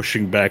slowly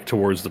pushing back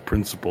towards the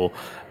principal.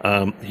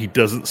 He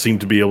doesn't seem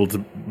to be able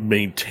to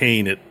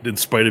maintain it in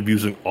spite of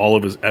using all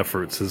of his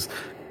efforts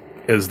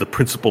as the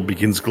principal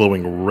begins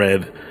glowing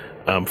red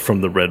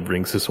from the red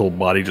rings. His whole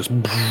body just...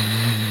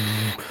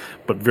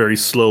 But very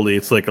slowly,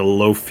 it's like a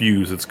low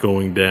fuse. It's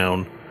going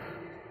down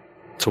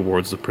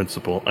towards the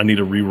principal. I need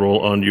a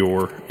reroll on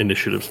your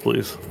initiatives,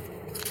 please.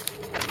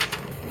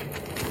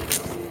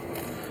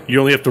 You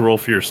only have to roll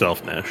for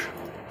yourself, Nash.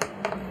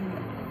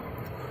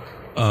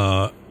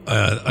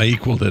 I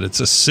equaled it.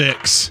 It's a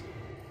 6.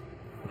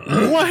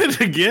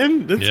 What?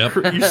 Again? Yep.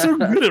 You're so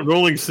good at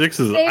rolling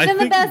sixes. Saving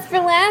the best for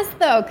last,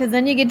 though, because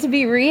then you get to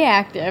be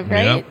reactive,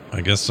 right? Yep,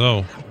 I guess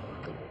so.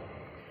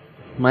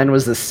 Mine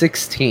was a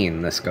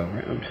 16 this go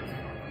round.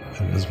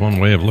 There's one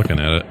way of looking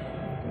at it.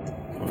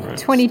 Right,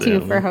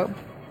 22 for Hope.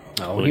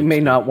 Oh, he may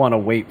not want to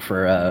wait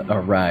for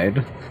a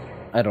ride.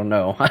 I don't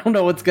know. I don't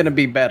know what's going to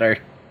be better.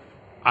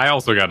 I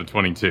also got a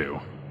 22.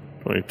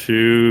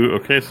 22.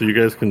 Okay, so you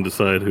guys can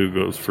decide who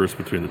goes first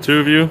between the two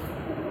of you.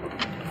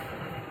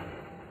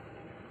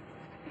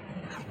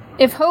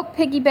 If Hope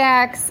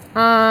piggybacks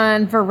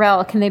on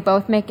Varel, can they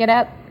both make it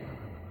up?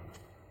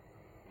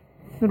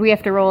 Would we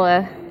have to roll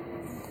a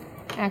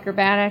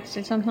acrobatics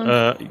or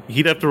something?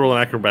 He'd have to roll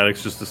an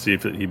acrobatics just to see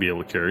if he'd be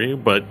able to carry you,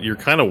 but you're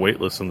kind of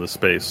weightless in this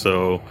space,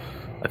 so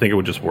I think it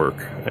would just work,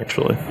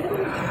 actually.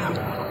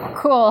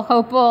 Cool.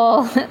 Hope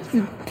will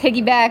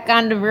piggyback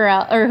onto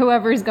Varel, or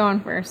whoever's going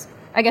first.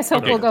 I guess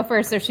Hope will go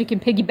first so she can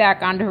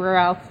piggyback onto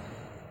Varel.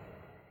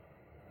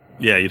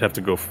 Yeah, you'd have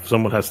to go.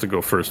 Someone has to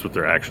go first with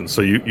their action.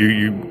 So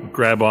you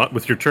grab on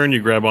with your turn.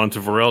 You grab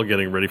onto Varel,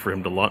 getting ready for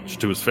him to launch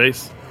to his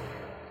face.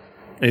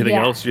 Anything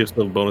else? You just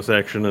have a bonus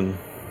action and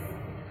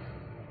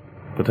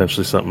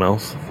potentially something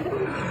else.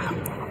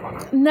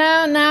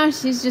 No,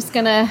 she's just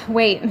gonna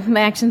wait.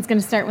 My action's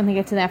gonna start when they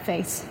get to that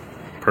face.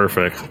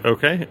 Perfect.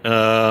 Okay.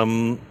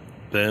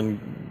 Then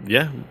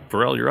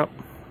Varel, you're up.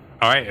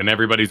 All right, and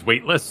everybody's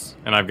weightless,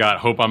 and I've got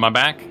Hope on my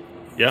back.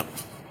 Yep.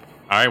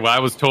 All right, well, I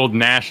was told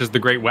Nash is the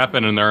great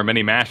weapon, and there are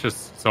many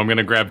Nashes, so I'm going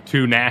to grab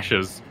 2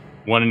 Nashes,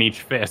 one in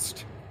each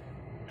fist,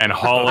 and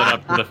haul it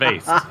up to the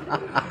face.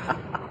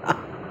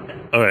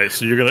 All right,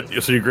 so you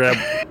grab.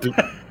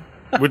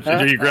 Which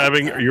are you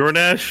grabbing? Your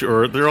Nash,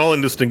 or they're all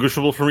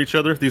indistinguishable from each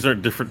other? These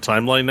aren't different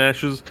timeline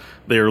Nashes.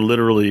 They are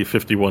literally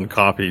 51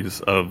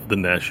 copies of the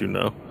Nash you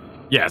know.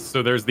 Yes,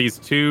 so there's these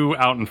 2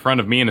 out in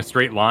front of me in a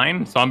straight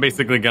line. So I'm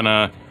basically going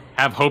to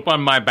have Hope on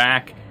my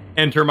back,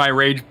 enter my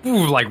rage,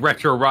 like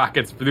retro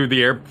rockets through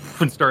the air,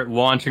 and start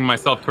launching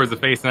myself towards the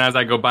face. And as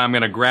I go by, I'm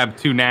going to grab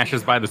 2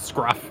 Nashes by the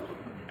scruff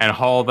and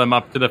haul them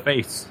up to the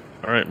face.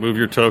 All right, move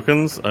your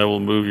tokens. I will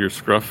move your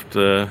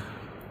scruffed...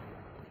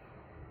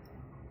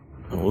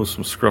 I'll move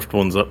some scruffed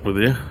ones up with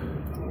you.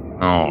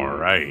 All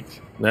right.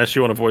 Nash,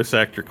 you want to voice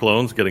act your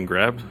clones getting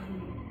grabbed?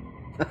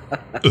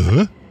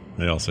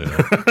 They all say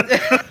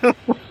that.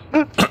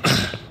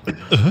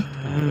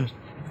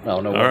 I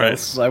don't know what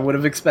else I would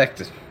have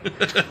expected.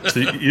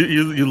 So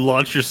you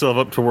launch yourself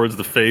up towards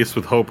the face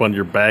with Hope on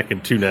your back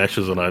and 2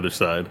 Nashes on either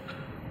side.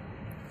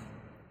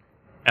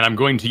 And I'm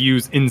going to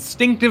use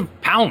Instinctive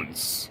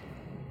Pounce,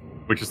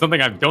 which is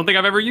something I don't think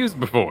I've ever used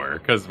before,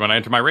 because when I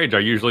enter my rage, I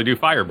usually do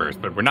Fire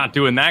Burst, but we're not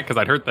doing that because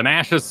I'd hurt the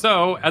Nashes.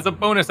 So, as a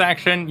bonus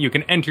action, you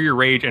can enter your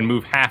rage and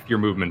move half your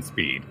movement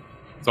speed.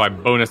 So I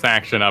bonus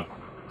action up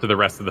to the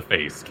rest of the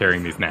face,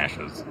 carrying these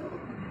Nashes.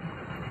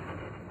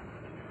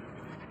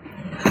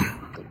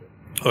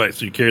 All right,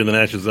 so you carry the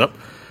Nashes up,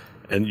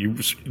 and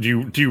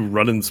do you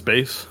run in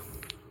space?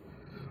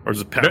 Or is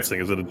it pouncing?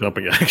 Is it a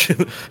jumping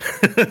action?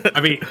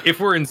 I mean, if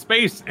we're in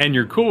space and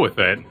you're cool with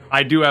it,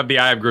 I do have the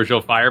Eye of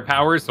Grigil fire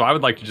powers, so I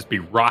would like to just be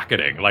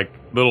rocketing, like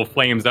little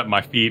flames up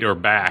my feet or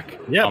back.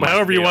 Yeah, but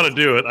however you want to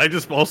do it. I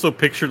just also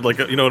pictured like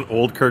an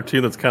old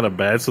cartoon that's kind of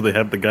bad, so they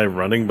have the guy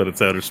running, but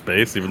it's outer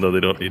space, even though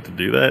they don't need to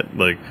do that.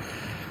 Like,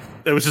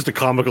 it was just a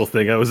comical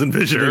thing I was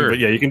envisioning. Sure. But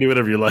yeah, you can do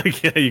whatever you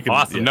like. Yeah, you can.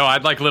 Awesome. Yeah. No,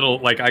 I'd like little,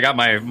 like I got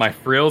my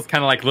frills,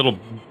 kind of like little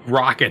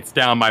rockets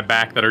down my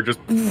back that are just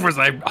as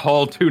I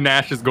haul 2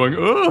 Nashes going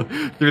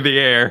through the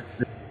air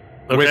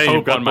with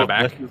Hope on my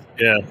back. Nashes.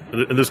 Yeah,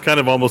 and there's kind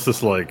of almost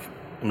this like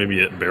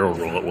maybe a barrel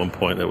roll at one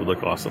point that would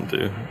look awesome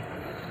too.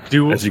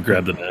 As you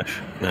grab the Nash.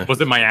 Yeah. Was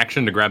it my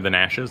action to grab the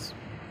Nashes?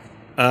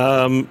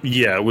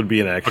 Yeah, it would be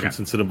an action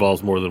since it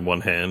involves more than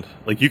one hand.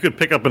 Like, you could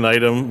pick up an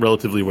item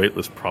relatively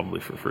weightless probably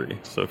for free.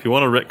 So if you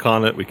want to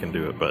retcon it, we can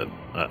do it, but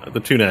the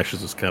 2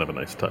 Nashes is kind of a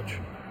nice touch.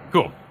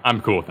 Cool. I'm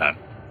cool with that.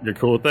 You're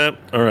cool with that?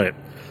 All right.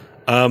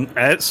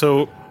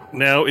 So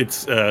now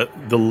it's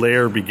the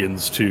lair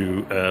begins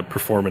to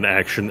perform an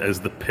action as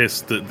the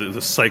piss,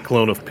 the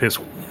cyclone of piss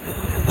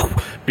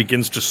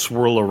begins to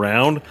swirl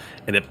around,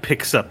 and it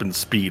picks up in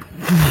speed,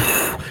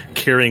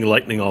 carrying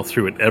lightning all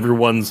through it.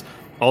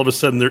 All of a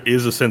sudden, there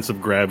is a sense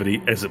of gravity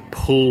as it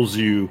pulls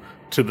you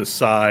to the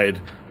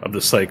side of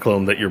the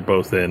cyclone that you're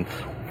both in.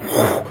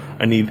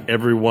 I need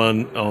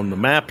everyone on the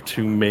map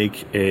to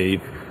make a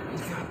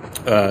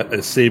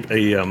save.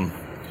 You're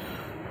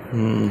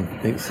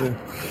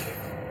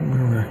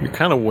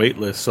kind of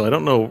weightless, so I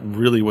don't know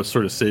really what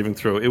sort of saving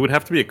throw. It would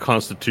have to be a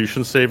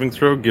Constitution saving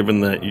throw, given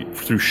that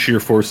through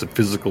sheer force of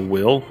physical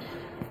will,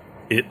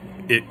 it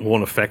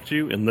won't affect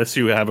you unless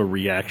you have a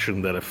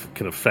reaction that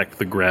can affect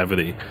the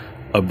gravity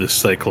of this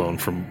cyclone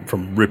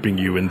from ripping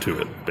you into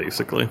it,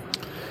 basically.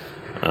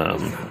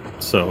 But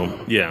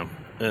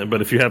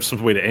if you have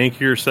some way to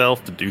anchor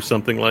yourself to do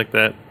something like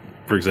that,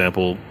 for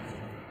example,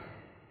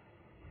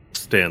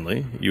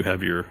 Stanley, you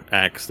have your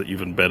axe that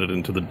you've embedded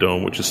into the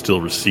dome, which is still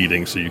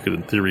receding, so you could,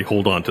 in theory,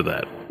 hold on to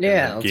that.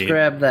 Yeah, let's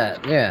grab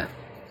that. Yeah.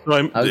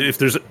 So if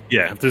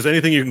there's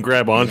anything you can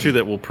grab onto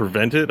that will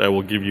prevent it, I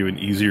will give you an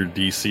easier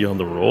DC on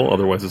the roll.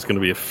 Otherwise, it's going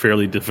to be a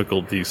fairly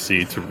difficult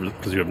DC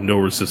because you have no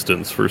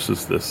resistance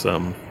versus this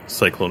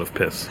cyclone of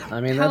piss. I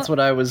mean, that's what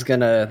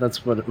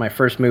my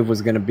first move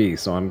was gonna be.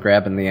 So I'm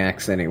grabbing the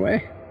axe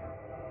anyway.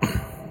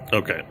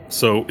 Okay,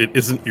 so it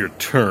isn't your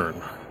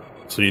turn,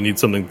 so you need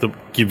something to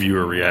give you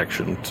a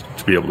reaction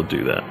to be able to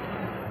do that.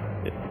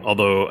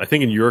 Although I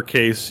think in your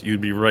case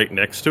you'd be right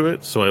next to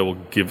it, so I will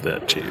give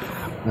that to you.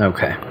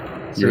 Okay.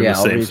 So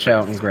I'll reach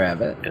out and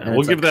grab it. Yeah,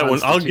 we'll give that one.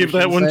 I'll give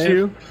that one to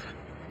you.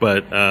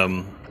 But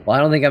well, I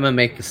don't think I'm gonna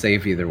make the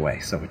save either way,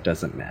 so it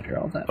doesn't matter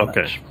all that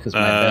much. Because my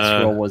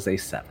best roll was a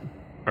 7.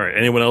 All right.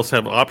 Anyone else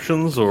have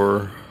options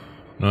or?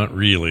 Not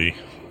really.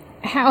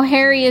 How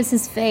hairy is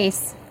his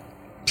face?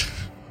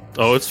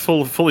 Oh, it's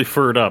fully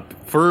furred up.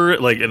 Fur,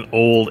 like an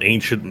old,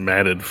 ancient,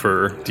 matted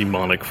fur,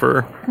 demonic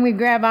fur. Can we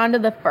grab onto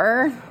the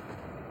fur?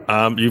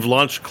 You've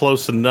launched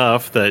close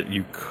enough that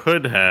you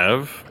could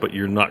have, but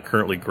you're not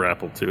currently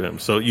grappled to him.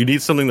 So you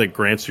need something that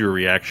grants you a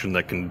reaction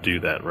that can do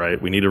that,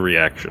 right? We need a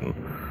reaction.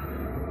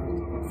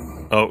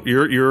 Oh,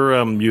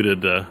 you're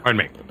muted. Pardon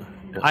me.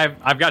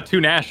 I've got 2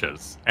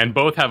 Nashes, and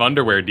both have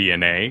underwear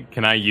DNA.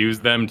 Can I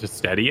use them to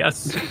steady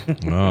us?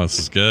 Oh, this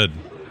is good.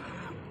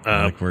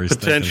 I like where he's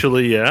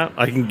potentially,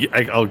 thinking.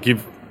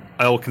 Yeah.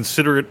 I'll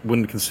consider it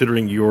when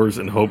considering yours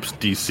and Hope's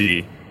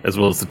DC, as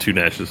well as the 2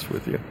 Nashes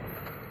with you.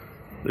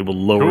 They will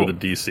lower the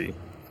DC.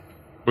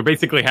 We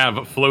basically have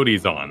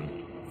floaties on.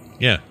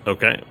 Yeah.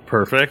 Okay,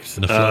 perfect.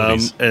 The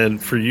floaties.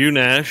 And for you,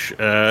 Nash,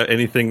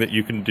 anything that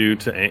you can do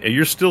to...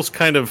 You're still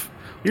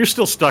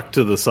stuck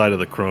to the side of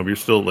the chrome. You're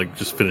still like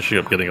just finishing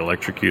up getting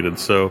electrocuted.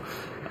 So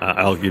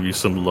I'll give you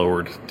some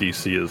lowered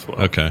DC as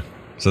well. Okay.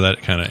 So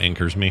that kind of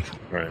anchors me.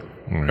 All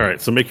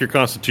right. So make your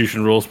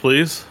Constitution rolls,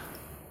 please.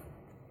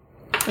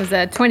 Was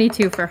that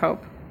 22 for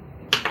Hope?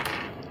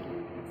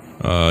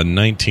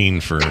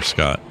 19 for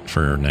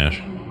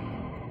Nash.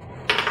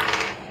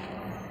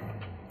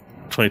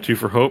 22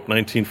 for Hope,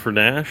 19 for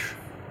Nash.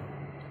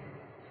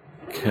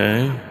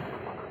 Okay.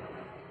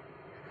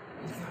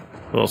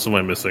 What else am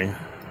I missing?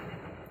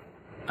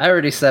 I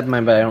already said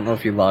mine, but I don't know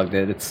if you logged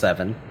it. It's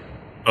 7.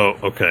 Oh,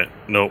 okay.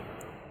 Nope.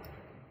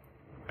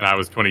 And I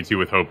was 22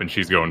 with Hope, and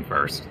she's going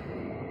first.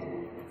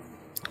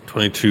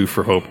 22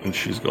 for Hope, and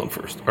she's going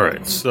first. All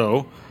right,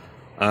 so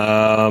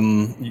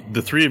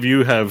the 3 of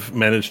you have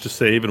managed to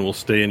save and will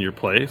stay in your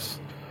place.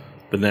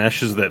 The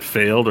Nashes that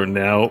failed are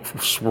now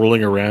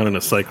swirling around in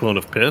a cyclone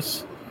of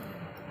piss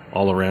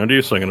all around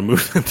you, so I'm going to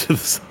move them to the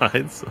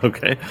sides.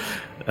 Okay.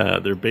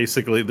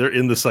 They're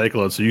in the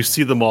cyclone, so you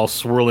see them all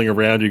swirling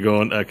around you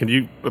going, can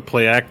you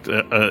play act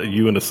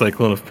you in a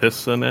cyclone of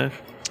piss, Nash?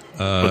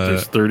 But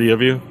there's 30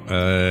 of you?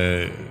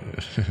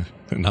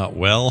 Not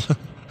well.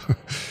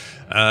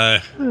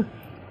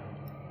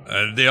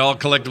 They all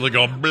collectively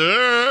go,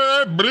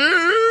 blur,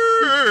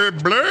 blur,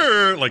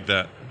 blur, like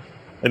that.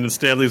 And then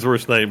Stanley's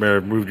worst nightmare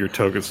moved your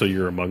token so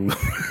you're among them.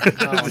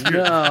 Oh,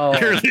 no.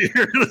 You're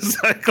in the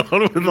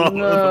cyclone with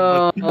all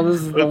of them. Oh, this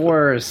is the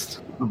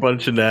worst. A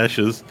bunch of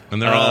Nashes. And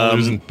they're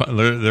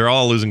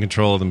all losing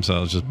control of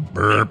themselves. Just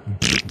burp.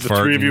 The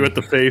 3 of you at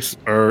the face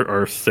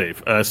are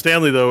safe.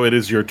 Stanley, though, it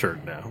is your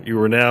turn now. You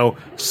are now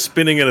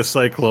spinning in a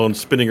cyclone,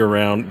 spinning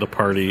around the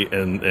party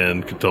and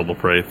Ketobel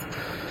Praith.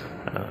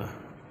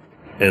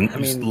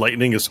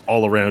 Lightning is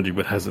all around you,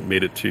 but hasn't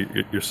made it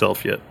to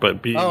yourself yet.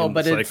 But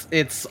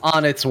it's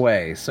on its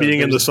way. So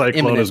being in the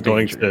cyclone is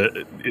going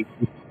to a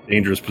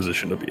dangerous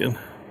position to be in.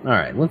 All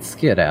right, let's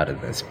get out of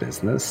this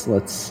business.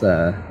 Let's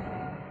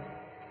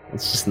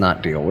just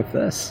not deal with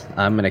this.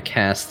 I'm going to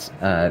cast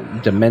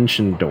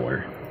Dimension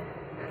Door.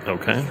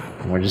 Okay.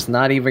 We're just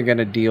not even going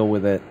to deal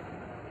with it.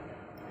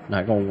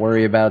 Not going to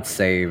worry about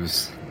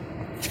saves.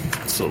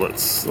 So let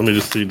me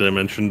just see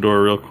Dimension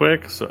Door real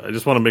quick. So I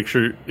just want to make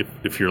sure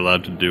if you're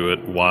allowed to do it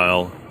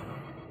while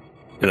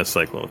in a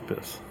cyclone of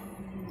piss.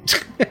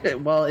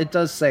 Well, it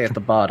does say at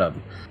the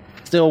bottom.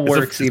 Still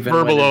works even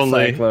verbal when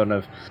only. cyclone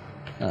of.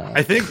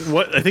 I think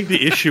the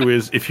issue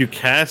is if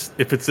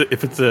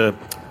it's a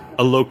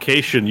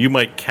location, you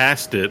might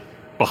cast it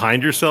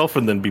behind yourself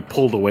and then be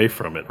pulled away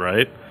from it,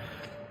 right?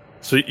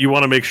 So you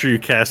want to make sure you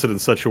cast it in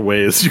such a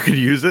way as you could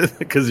use it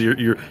because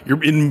you're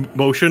in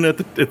motion at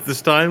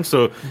this time.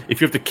 So if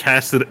you have to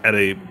cast it at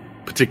a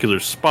particular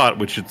spot,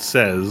 which it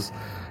says,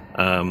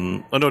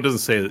 no, it doesn't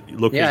say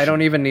location. Yeah, I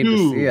don't even need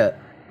to see it.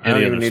 I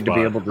don't even need to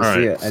be able to see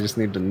right. it. I just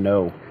need to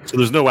know. So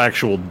there's no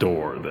actual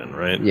door then,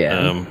 right?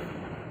 Yeah.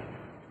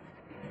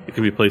 It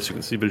can be a place you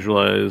can see,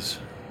 visualize.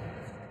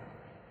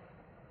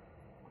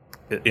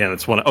 Yeah,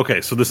 it's one.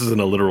 Okay, so this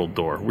isn't a literal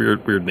door.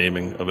 Weird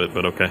naming of it,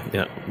 but okay.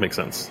 Yeah, makes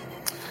sense.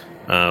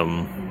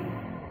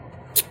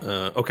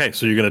 Okay,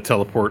 so you're going to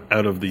teleport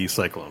out of the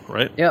cyclone,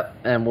 right? Yep,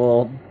 and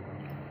we'll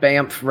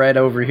bamf right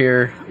over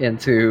here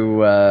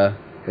into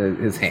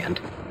his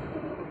hand.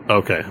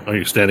 Okay. Oh,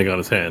 you're standing on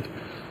his hand.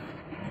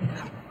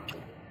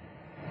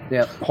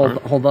 Yep,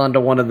 hold on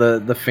to one of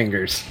the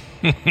fingers.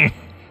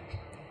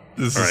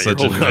 This All is right, such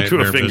you're a holding onto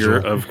a nightmare finger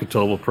visual. of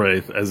Ketobel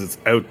Praith as it's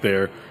out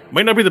there.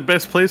 Might not be the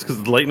best place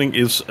because the lightning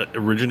is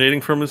originating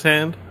from his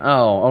hand.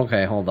 Oh,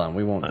 okay. Hold on.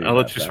 We won't. I'll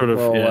let you sort of.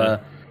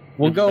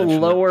 We'll go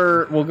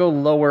lower. We'll go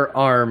lower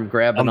arm,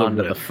 grabbing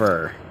onto the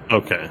fur.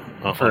 Okay.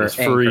 On For his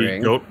furry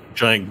anchoring.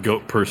 giant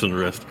goat person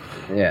wrist.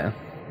 Yeah.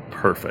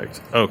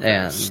 Perfect. Okay.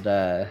 And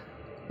so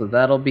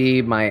that'll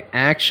be my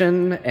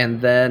action,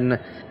 and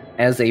then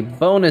as a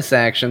bonus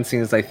action,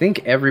 since I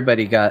think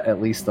everybody got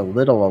at least a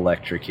little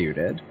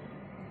electrocuted,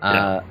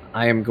 I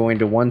am going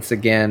to once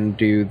again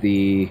do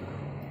the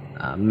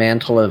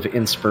Mantle of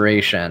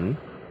Inspiration,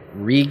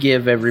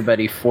 re-give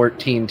everybody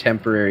 14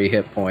 temporary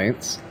hit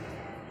points,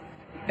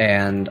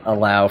 and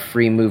allow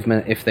free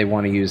movement if they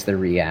want to use their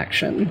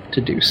reaction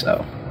to do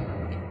so.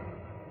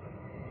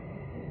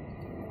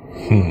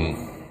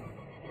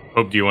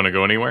 Hope, do you want to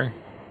go anywhere?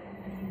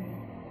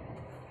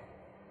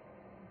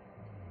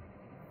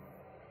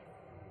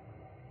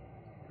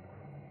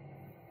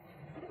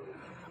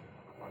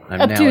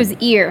 I'm Up now to his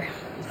ear.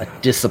 a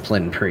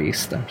disciplined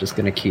priest. I'm just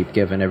going to keep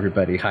giving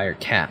everybody higher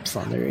caps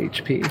on their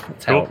HP.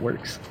 That's how Cool. it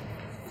works.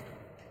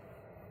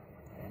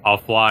 I'll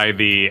fly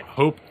the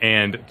Hope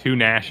and 2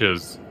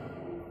 Nashes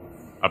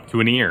up to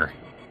an ear.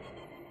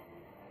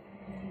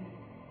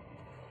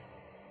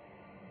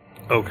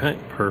 Okay,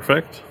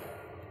 perfect.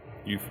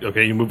 You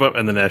move up,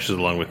 and the Nash is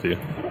along with you.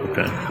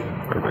 Okay,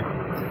 perfect.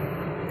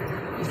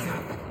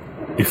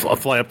 You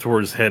fly up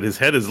towards his head. His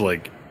head is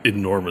like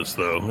enormous,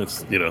 though.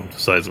 It's the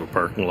size of a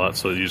parking lot.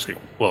 So you just get,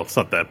 well, it's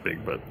not that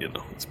big, but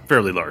it's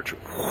fairly large.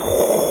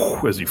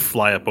 As you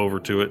fly up over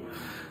to it.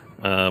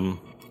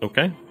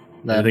 Okay.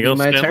 That'd Anything be else,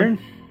 my Stanley? turn?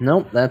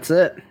 Nope, that's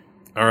it.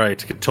 All right.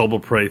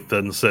 TWBD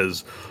then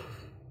says,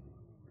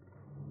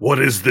 "What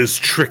is this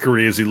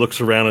trickery?" As he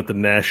looks around at the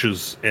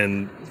Nashes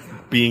and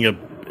being a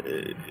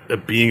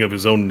being of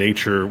his own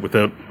nature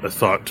without a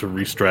thought to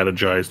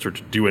re-strategize or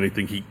to do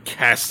anything, he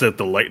casts out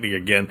the lightning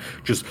again,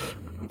 just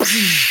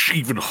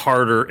even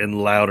harder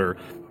and louder.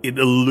 It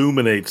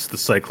illuminates the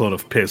cyclone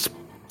of piss.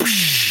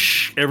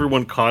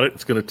 Everyone caught it.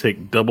 It's going to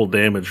take double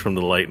damage from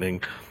the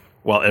lightning,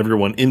 while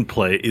everyone in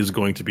play is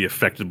going to be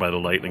affected by the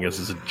lightning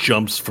as it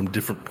jumps from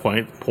different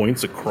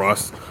points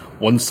across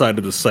one side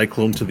of the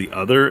cyclone to the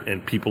other,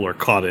 and people are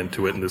caught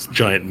into it in this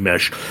giant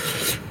mesh.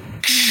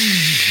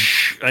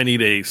 I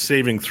need a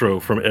saving throw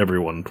from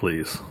everyone,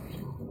 please.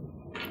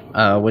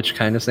 Which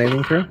kind of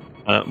saving throw?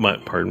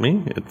 Pardon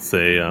me. It's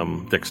a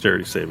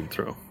dexterity saving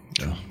throw.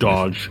 Oh,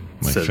 Dodge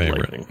my said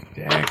favorite. lightning.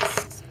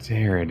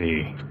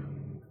 Dexterity.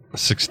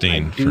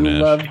 16 Do for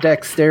Nash. love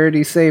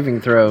dexterity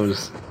saving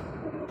throws.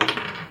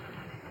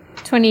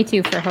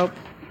 22 for Hope.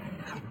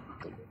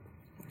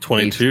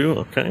 22.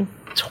 Okay.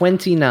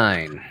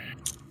 29.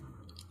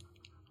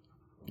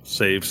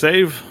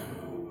 Save.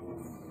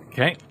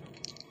 Okay.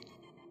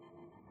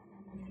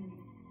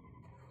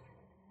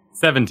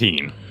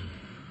 17.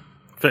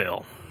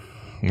 Fail.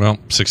 Well,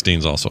 16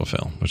 is also a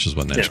fail, which is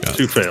what Nash got.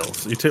 2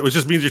 fails. Which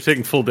just means you're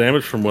taking full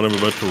damage from what I'm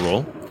about to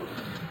roll.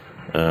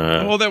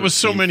 Oh, that was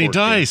so 15, many 14,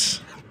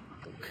 dice.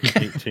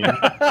 18.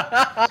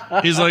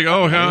 He's like,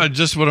 oh,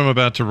 just what I'm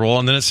about to roll.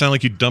 And then it sounded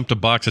like you dumped a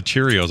box of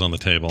Cheerios on the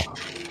table.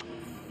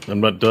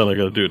 I'm not done. I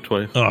got to do it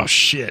twice. Oh,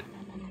 shit.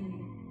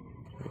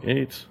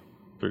 8,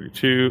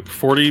 32,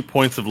 40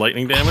 points of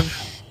lightning damage.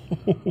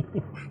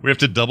 We have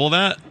to double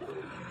that?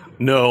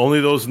 No,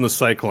 only those in the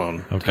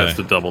cyclone Okay. has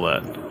to double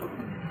that.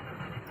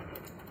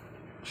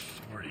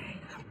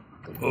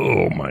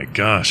 Oh, my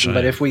gosh.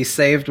 But if we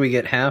saved, we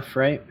get half,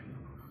 right?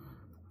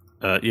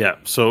 Yeah.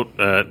 So,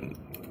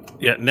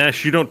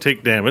 Nash, you don't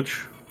take damage.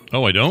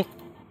 Oh, I don't?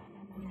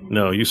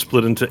 No, you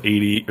split into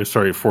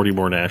 40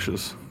 more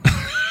Nashes.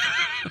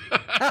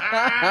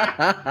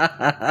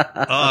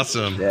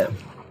 Awesome. Yeah.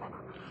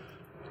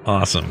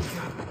 Awesome.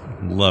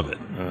 Love it.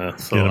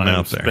 So Get 'em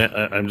out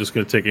there. I'm just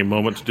going to take a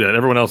moment to do that.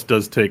 Everyone else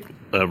does take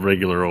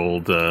regular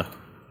old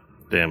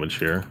damage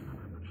here.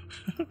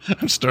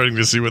 I'm starting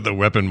to see what the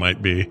weapon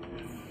might be.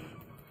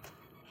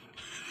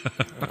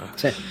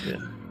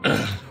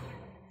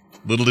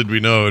 Little did we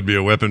know it would be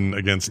a weapon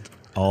against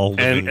all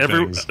living And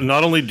things.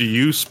 not only do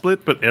you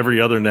split, but every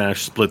other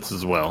Nash splits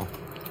as well.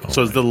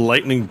 So as the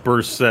lightning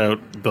bursts out,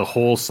 the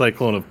whole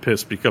cyclone of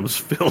piss becomes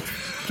filled.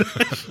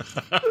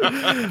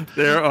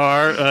 There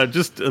are,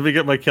 let me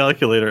get my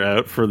calculator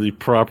out for the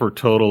proper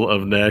total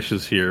of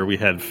Nashes here. We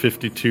had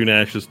 52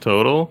 Nashes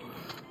total.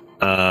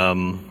 We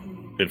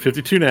had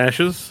 52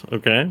 Nashes,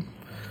 okay.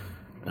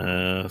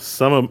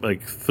 Some of,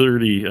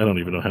 30, I don't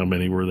even know how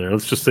many were there.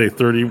 Let's just say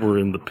 30 were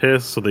in the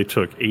piss, so they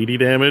took 80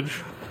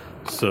 damage.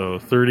 So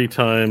 30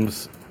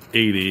 times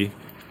 80.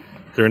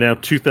 There are now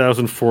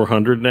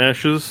 2,400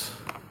 Nashes.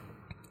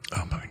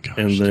 Oh my gosh.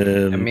 And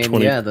then I mean,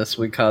 20, this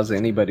would cause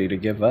anybody to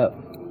give up.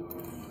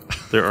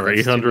 there are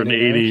That's too many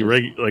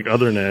 880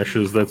 other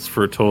Nashes. That's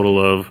for a total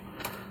of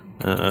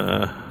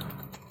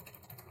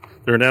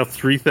there are now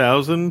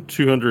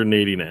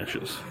 3,280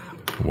 Nashes.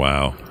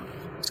 Wow.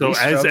 So We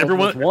struggled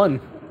with one.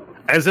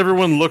 as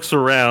everyone looks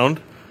around,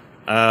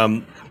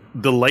 the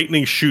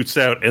lightning shoots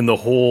out and the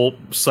whole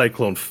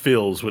cyclone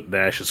fills with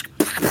Nashes.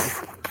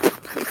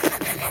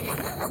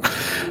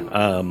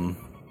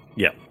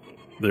 Yeah.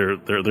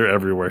 They're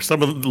everywhere.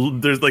 Some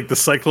of there's the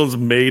cyclone's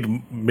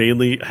made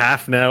mainly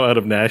half now out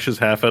of Nashes,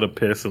 half out of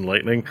piss and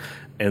lightning,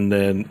 and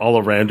then all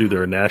around you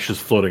there are Nashes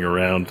floating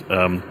around.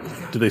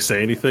 Do they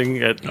say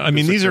anything? I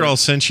mean, these are all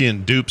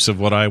sentient dupes of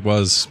what I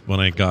was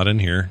when I got in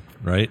here,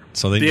 right?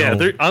 So they know.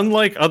 they're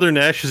unlike other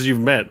Nashes you've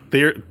met.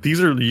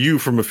 These are you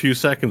from a few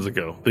seconds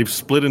ago. They've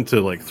split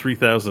into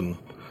 3,000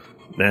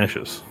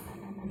 Nashes.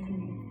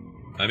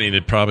 I mean,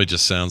 it probably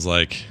just sounds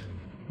like.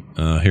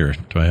 Here,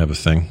 do I have a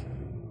thing?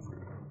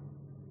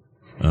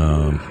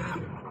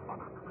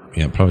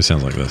 Yeah, it probably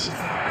sounds like this.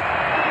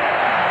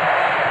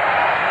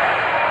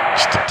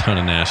 Just a ton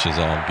of Nashes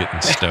all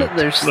getting stoked.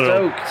 They're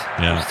stoked.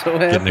 Yeah, They're so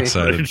getting happy.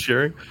 excited.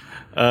 Sharing.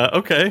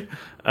 Okay.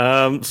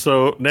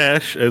 So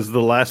Nash, as the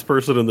last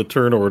person in the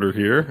turn order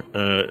here,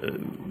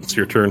 it's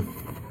your turn.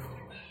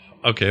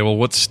 Okay, well,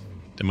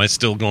 am I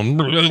still going?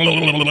 What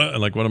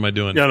am I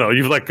doing? No,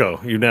 you've let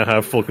go. You now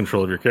have full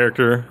control of your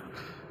character.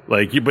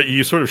 Like but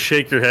you sort of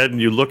shake your head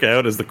and you look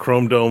out as the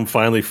chrome dome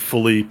finally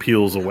fully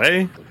peels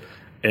away,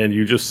 and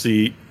you just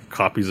see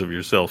copies of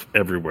yourself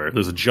everywhere.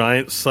 There's a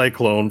giant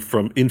cyclone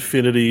from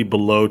infinity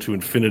below to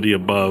infinity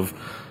above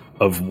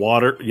of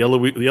water,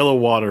 yellow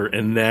water,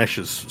 and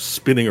Nashes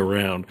spinning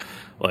around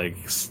like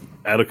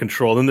out of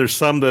control. And there's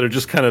some that are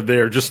just kind of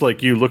there, just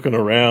like you, looking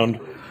around,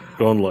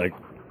 going like,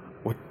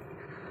 "What?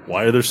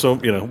 Why are there so?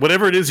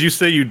 Whatever it is you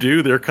say you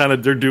do, they're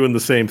doing the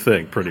same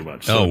thing, pretty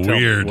much." So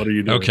weird. What are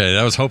you doing? Okay,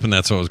 I was hoping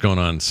that's what was going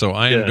on. So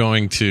I am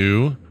going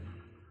to,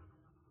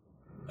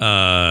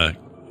 I'm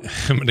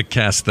going to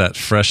cast that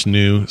fresh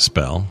new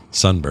spell,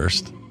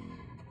 Sunburst.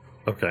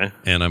 Okay,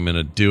 and I'm going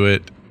to do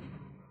it.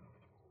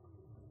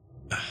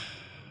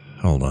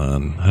 Hold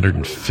on,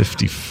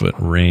 150-foot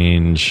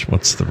range.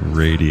 What's the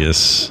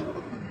radius?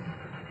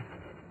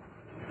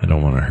 I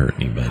don't want to hurt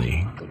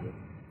anybody.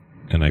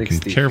 And I can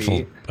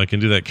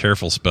do that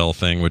careful spell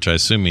thing, which I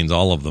assume means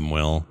all of them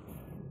will.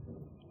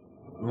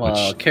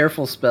 Well,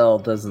 careful spell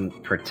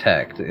doesn't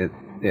protect. It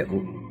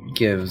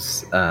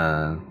gives,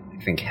 I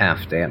think,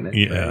 half damage.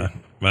 Yeah, right?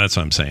 Well, that's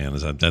what I'm saying.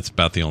 Is that's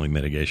about the only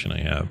mitigation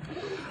I have.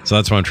 So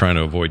that's why I'm trying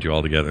to avoid you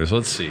altogether. So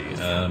let's see.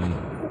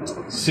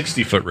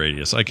 60-foot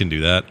radius. I can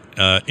do that.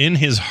 In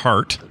his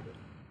heart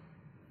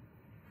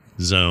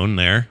zone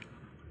there,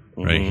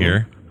 right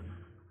here,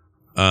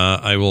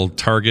 I will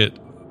target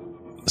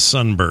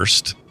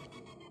Sunburst.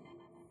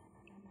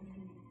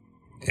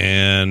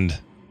 And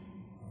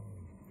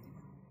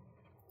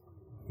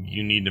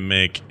you need to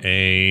make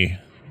a...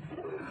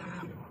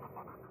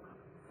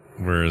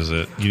 Where is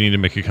it? You need to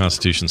make a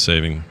Constitution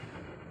saving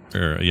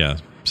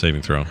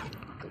throw.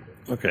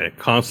 Okay,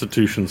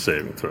 Constitution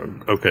saving throw.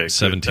 Okay,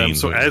 17.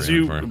 So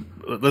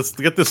let's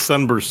get this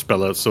Sunburst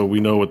spell out so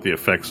we know what the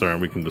effects are and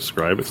we can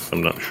describe it.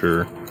 I'm not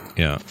sure.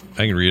 Yeah,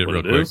 I can read it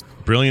real quick.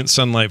 Brilliant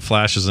sunlight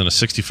flashes in a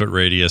 60-foot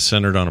radius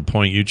centered on a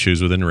point you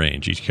choose within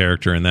range. Each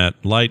character in that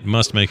light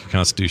must make a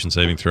Constitution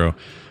saving throw.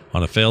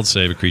 On a failed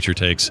save, a creature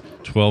takes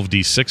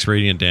 12d6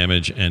 radiant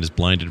damage and is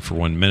blinded for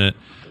 1 minute.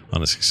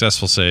 On a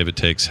successful save, it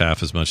takes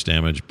half as much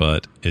damage,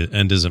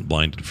 and isn't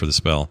blinded for the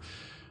spell.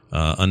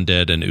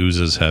 Undead and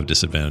oozes have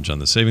disadvantage on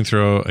the saving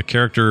throw. A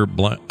creature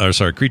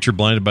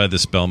blinded by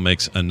this spell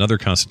makes another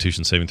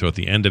Constitution saving throw at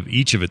the end of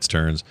each of its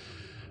turns.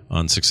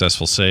 On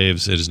successful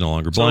saves, it is no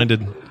longer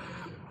blinded.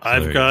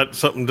 I've got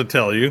something to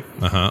tell you.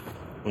 You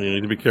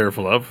need to be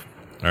careful of.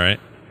 All right.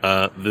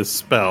 This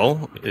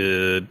spell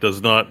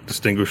does not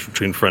distinguish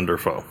between friend or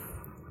foe.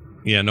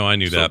 Yeah, no, I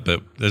knew that,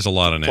 but there's a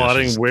lot of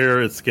plotting Nashes.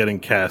 where it's getting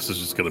cast is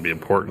just going to be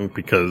important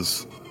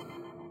because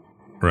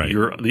right.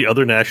 The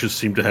other Nashes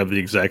seem to have the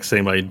exact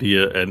same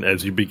idea, and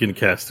as you begin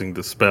casting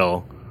the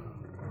spell,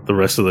 the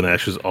rest of the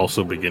Nashes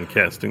also begin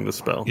casting the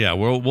spell. Yeah,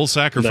 we'll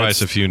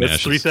sacrifice a few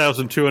Nashes. That's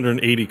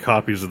 3,280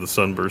 copies of the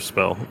Sunburst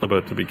spell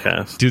about to be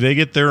cast. Do they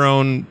get their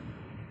own...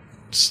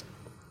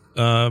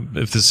 do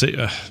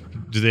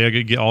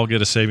they all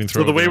get a saving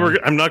throw? So the way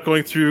I'm not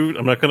going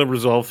to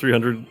resolve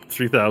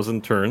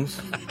 3,000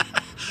 turns.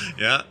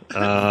 Yeah.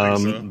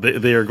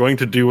 They are going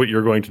to do what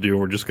you're going to do, and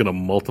we're just going to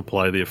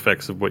multiply the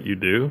effects of what you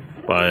do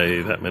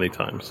by that many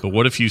times. But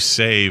what if you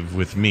save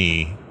with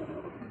me?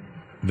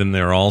 Then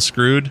they're all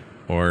screwed,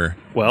 or?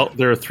 Well,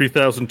 there are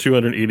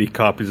 3,280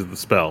 copies of the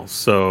spell,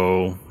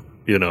 so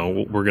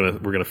we're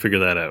gonna figure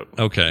that out.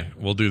 Okay,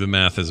 we'll do the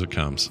math as it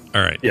comes.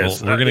 All right.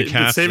 Yes, we're gonna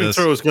cast the saving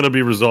throw is going to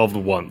be resolved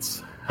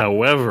once.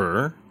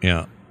 However,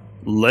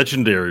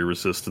 legendary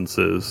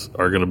resistances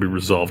are going to be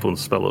resolved one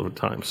spell at a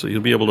time, so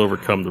you'll be able to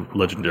overcome the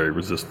legendary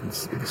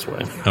resistance this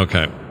way.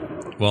 Okay.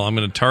 Well, I'm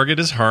going to target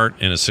his heart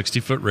in a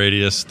 60-foot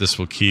radius. This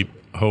will keep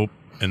Hope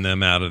and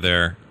them out of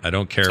there. I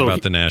don't care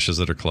about the Nashes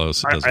that are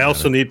close. I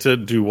also need to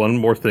do one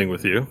more thing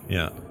with you.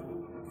 Yeah.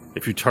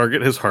 If you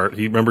target his heart,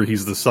 remember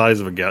he's the size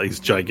of a gal. He's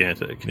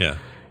gigantic. Yeah.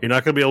 You're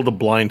not going to be able to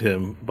blind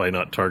him by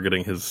not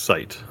targeting his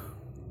sight.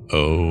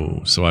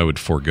 Oh, so I would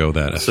forego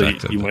that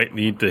effect. So you might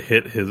need to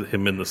hit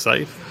him in the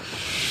sight.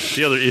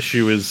 The other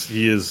issue is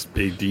he is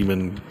a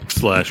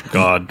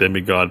demon/god,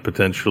 demigod,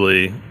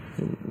 potentially.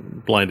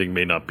 Blinding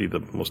may not be the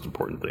most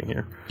important thing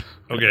here.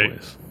 Okay.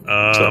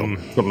 So,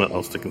 something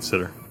else to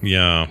consider.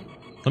 Yeah.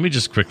 Let me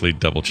just quickly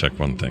double check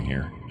one thing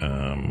here.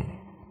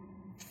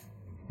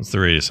 What's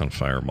the radius on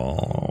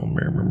Fireball?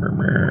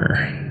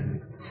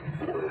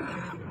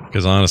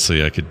 Because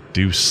honestly, I could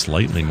do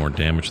slightly more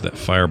damage with that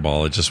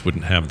Fireball. It just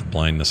wouldn't have the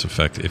blindness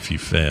effect if you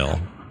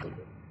fail.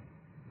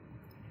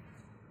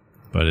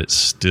 But it's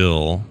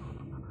still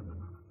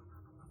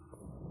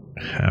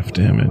half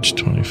damage,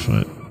 20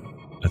 foot.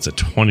 That's a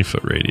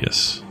 20-foot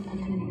radius.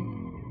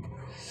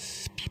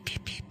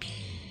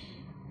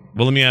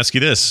 Well, let me ask you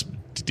this,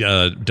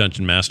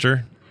 Dungeon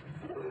Master.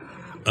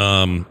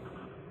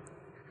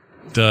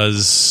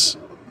 Does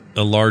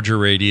a larger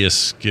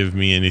radius give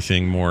me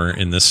anything more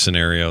in this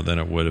scenario than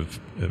it would have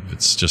if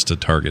it's just a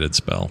targeted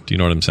spell? Do you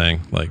know what I'm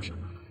saying? Like,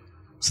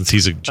 since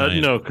he's a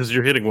giant... no, because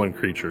you're hitting one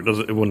creature.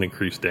 It wouldn't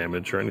increase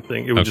damage or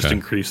anything. It would just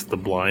increase the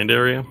blind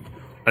area.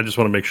 I just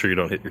want to make sure you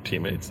don't hit your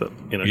teammates.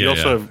 You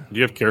also have... Do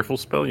you have Careful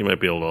spell? You might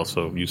be able to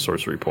also use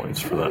sorcery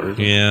points for that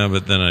reason. Yeah,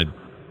 but then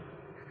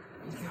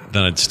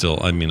then I'd still.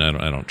 I mean,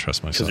 I don't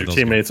trust myself. Because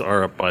your teammates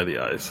are up by the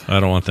eyes. I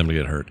don't want them to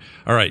get hurt.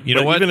 All right, you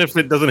know what? Even if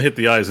it doesn't hit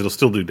the eyes, it'll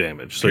still do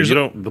damage. So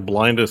the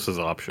blindness is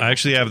optional. I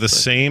actually have the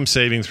same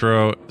saving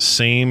throw,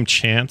 same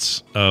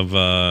chance of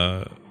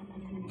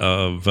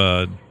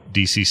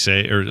DC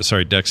save, or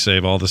sorry, Dex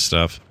save, all this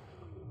stuff.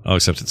 Oh,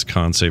 except it's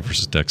con save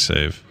versus Dex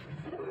save.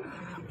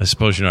 I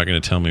suppose you're not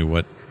going to tell me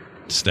what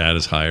stat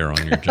is higher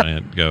on your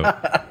giant goat.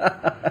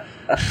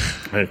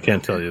 I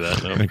can't tell you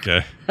that. No.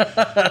 Okay.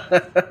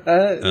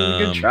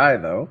 Good try,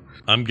 though.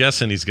 I'm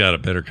guessing he's got a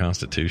better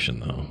constitution,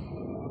 though.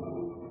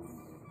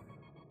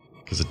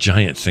 Because a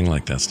giant thing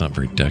like that's not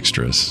very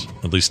dexterous.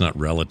 At least not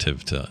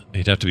relative to.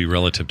 He'd have to be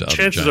relative to other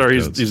giant Chances are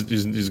goats.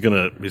 he's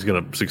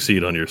gonna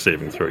succeed on your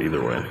saving throw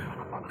either way.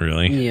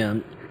 Really? Yeah.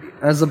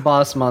 As a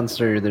boss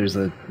monster, there's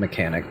a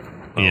mechanic.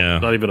 Yeah.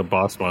 Not even a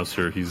boss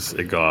monster. He's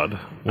a god.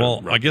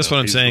 Well, I guess what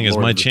I'm saying is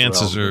my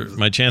chances are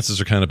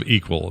kind of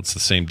equal. It's the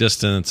same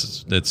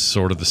distance. It's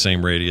sort of the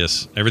same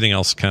radius. Everything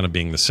else kind of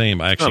being the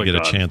same. I actually get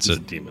a chance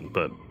at demon,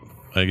 but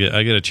I get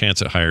a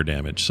chance at higher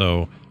damage.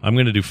 So I'm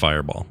going to do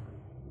fireball,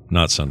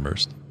 not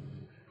sunburst,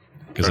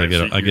 because I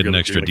get an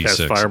extra D6.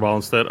 Cast fireball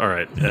instead. All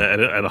right.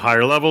 Yeah. At a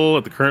higher level,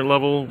 at the current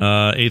level.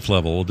 8th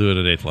level. We'll do it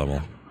at 8th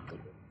level.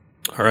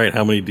 All right.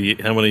 How much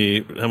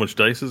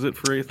dice is it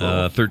for 8th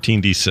level?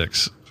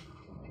 13d6.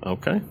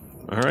 Okay.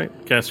 All right.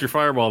 Cast your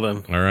fireball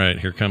then. All right.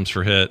 Here comes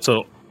for hit.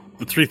 So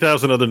the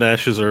 3,000 other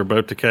Nashes are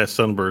about to cast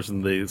Sunburst,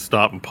 and they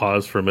stop and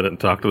pause for a minute and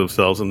talk to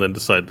themselves, and then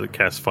decide to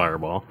cast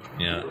fireball.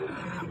 Yeah.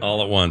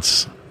 All at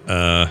once.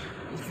 Hold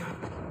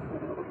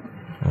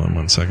on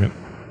 1 second.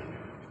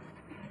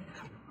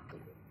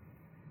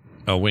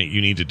 Oh, wait.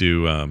 You need to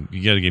do...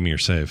 you got to give me your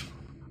save.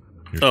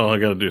 I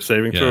got to do a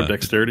saving throw,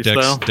 dexterity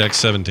style? Dex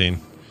 17.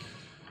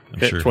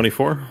 Okay, sure.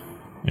 24.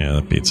 Yeah,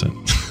 that beats it.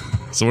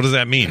 So what does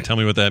that mean? Tell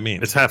me what that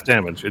means. It's half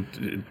damage.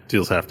 It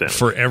deals half damage.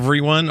 For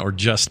everyone or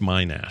just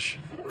my Nash?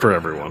 For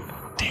everyone.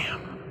 Damn.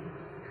 All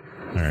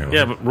right. Well,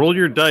 yeah, but roll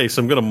your dice.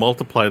 I'm going to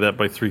multiply that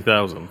by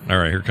 3,000. All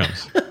right, here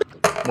comes.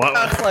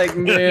 That's like,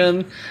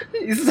 man,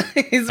 he's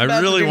about I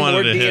really to do wanted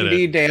more to hit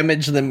D&D it.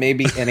 damage than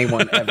maybe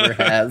anyone ever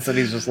has, and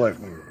he's just like...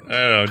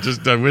 I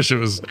don't know. I wish it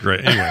was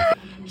great. Anyway,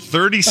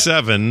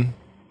 37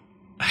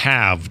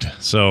 halved.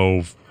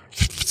 So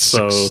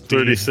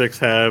 36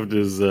 halved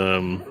is...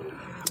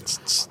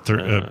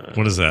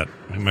 what is that?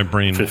 My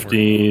brain.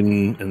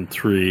 15 and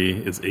 3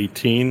 is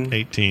 18.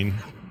 18.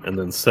 And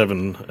then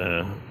 7,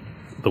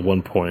 the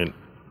 1 point.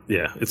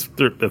 Yeah, that's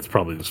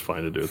probably just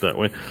fine to do it that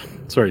way.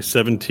 Sorry,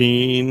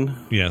 17.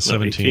 Yeah,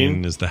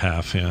 17 is the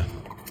half, yeah.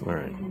 All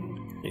right.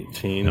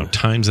 18. No,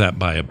 times that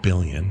by 1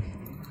 billion.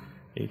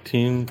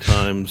 18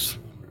 times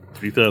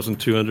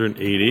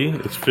 3,280.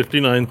 It's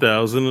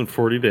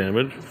 59,040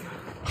 damage.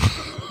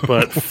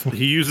 But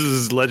he uses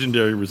his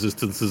legendary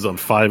resistances on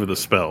 5 of the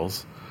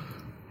spells.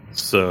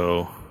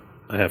 So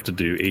I have to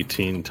do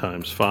 18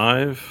 times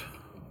 5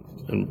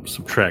 and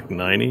subtract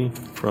 90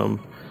 from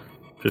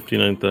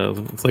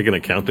 59,000. It's like an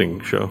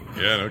accounting show.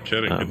 Yeah, no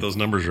kidding. Get those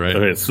numbers right.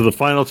 Okay, so the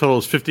final total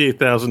is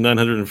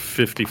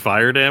 58,950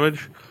 fire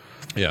damage.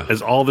 Yeah.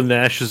 As all the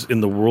Nashes in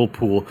the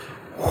whirlpool,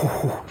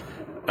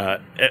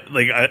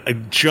 like a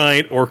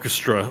giant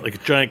orchestra, like a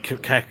giant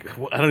I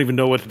don't even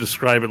know what to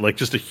describe it, like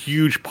just a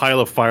huge pile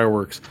of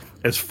fireworks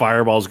as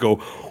fireballs go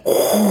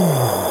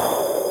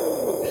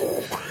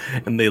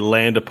and they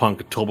land upon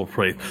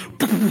TWBD.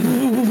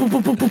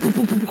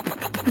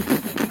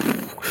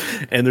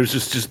 And there's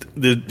just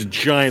the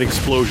giant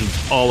explosions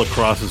all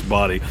across his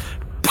body.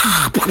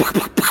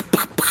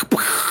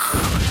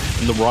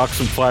 And the rocks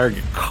and fire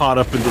get caught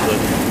up into the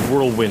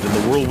whirlwind, and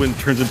the whirlwind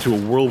turns into a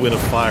whirlwind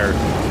of fire.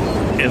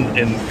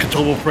 And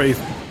TWBD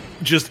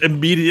just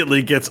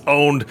immediately gets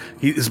owned.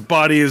 His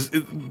body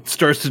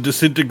starts to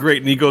disintegrate,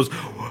 and he goes,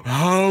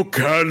 "How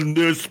can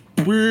this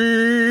be?"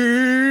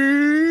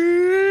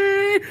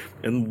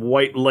 And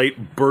white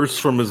light bursts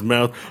from his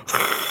mouth.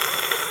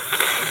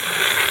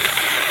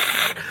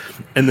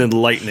 And then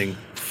lightning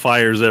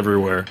fires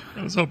everywhere.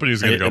 I was hoping he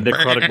was going to go.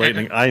 Necrotic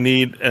lightning. I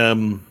need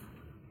a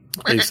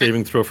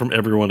saving throw from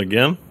everyone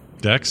again.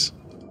 Dex?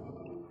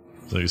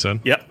 Is that what you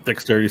said? Yep,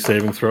 dexterity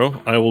saving throw.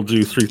 I will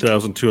do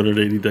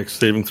 3,280 dex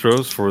saving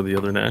throws for the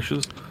other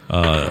Nashes.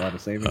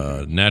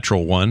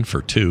 Natural 1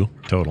 for 2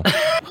 total.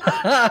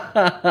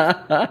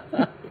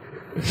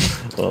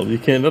 Well, you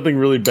can't. Nothing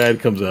really bad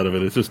comes out of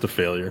it. It's just a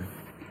failure.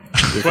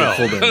 Well,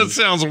 that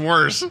sounds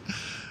worse.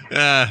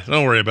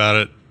 Don't worry about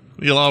it.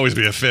 You'll always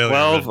be a failure.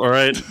 12, all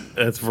right.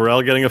 That's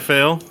Varel getting a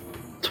fail.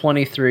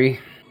 23.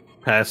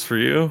 Pass for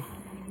you.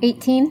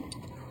 18.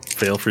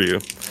 Fail for you.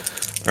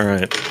 All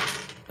right.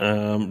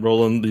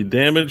 Rolling the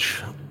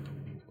damage.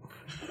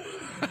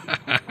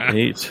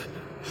 8,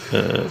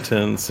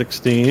 10,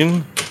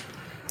 16.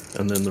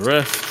 And then the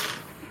rest.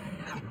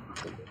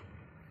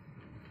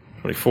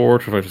 24,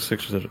 25,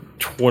 26,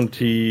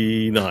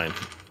 29.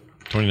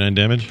 29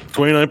 damage?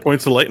 29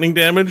 points of lightning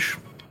damage.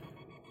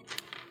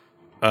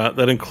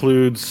 That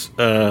includes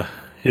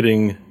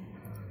hitting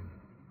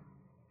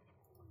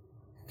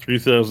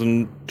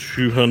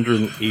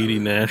 3,280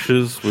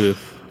 Nashes with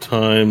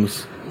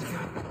times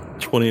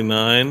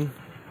 29.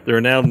 There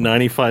are now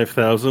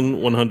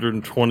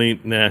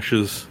 95,120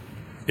 Nashes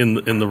in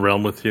the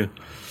realm with you.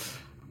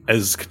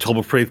 As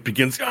Cthulhu Praith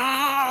begins,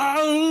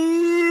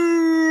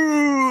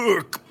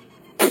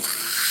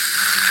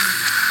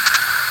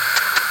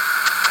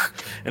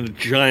 and a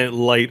giant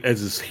light as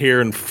his hair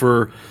and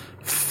fur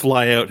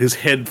fly out. His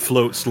head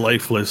floats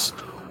lifeless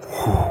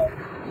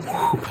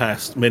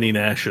past many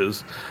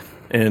Nashes,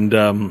 and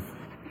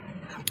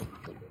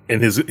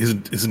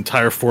his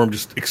entire form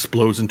just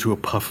explodes into a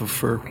puff of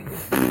fur.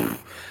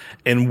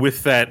 And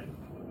with that,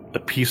 a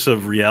piece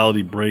of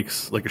reality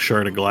breaks like a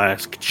shard of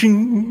glass,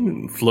 ka-ching,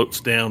 and floats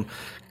down,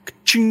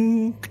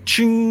 ka-ching,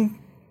 ka-ching,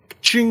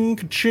 ka-ching,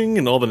 ka-ching,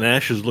 and all the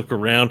Nashes look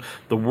around.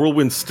 The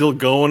whirlwind's still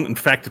going. In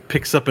fact, it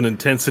picks up in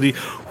intensity.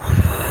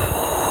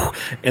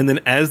 And then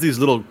as these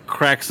little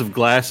cracks of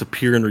glass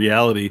appear in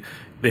reality,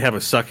 they have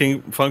a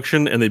sucking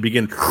function, and they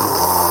begin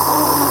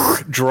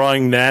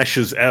drawing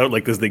Nashes out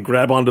like this. They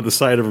grab onto the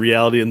side of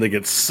reality, and they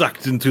get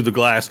sucked into the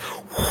glass.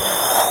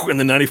 And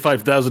the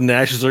 95,000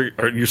 Nashes are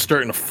you're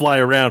starting to fly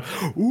around.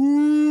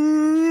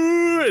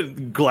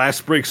 And glass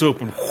breaks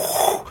open.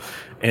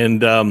 And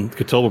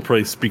Cthulhu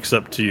Praith speaks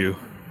up to you.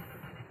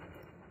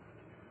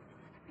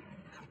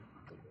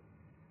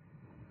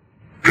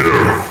 Here,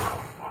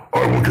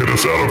 I will get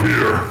us out of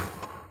here.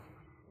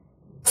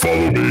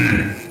 Follow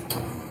me.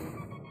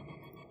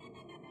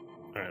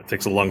 All right, it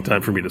takes a long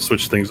time for me to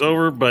switch things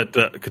over, but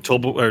not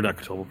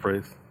Cthulhu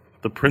Praith,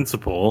 the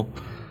principal.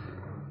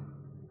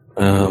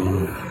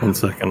 1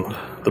 second.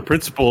 The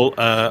principal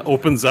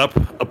opens up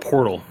a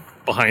portal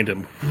behind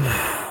him,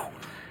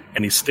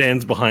 and he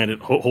stands behind it,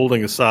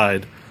 holding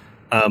aside.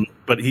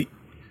 But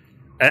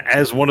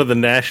as one of the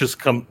Nashes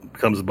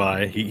comes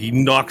by, he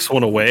knocks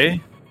one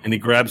away, and he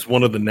grabs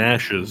one of the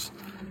Nashes.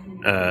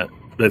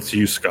 That's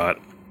you, Scott,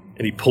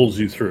 and he pulls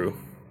you through.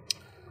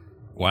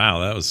 Wow,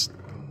 that was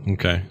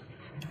okay.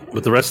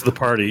 With the rest of the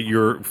party,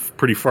 you're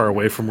pretty far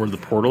away from where the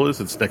portal is.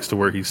 It's next to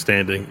where he's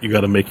standing. You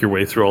got to make your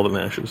way through all the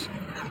Nashes.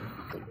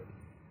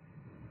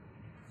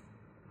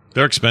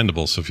 They're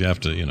expendable, so if you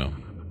have to,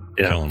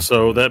 kill them.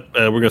 So that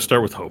we're going to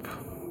start with Hope.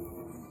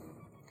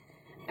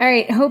 All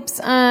right, Hope's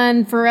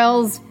on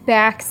Varel's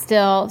back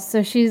still,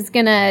 so she's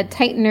going to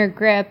tighten her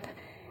grip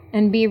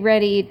and be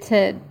ready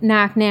to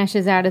knock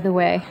Nashes out of the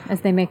way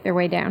as they make their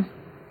way down.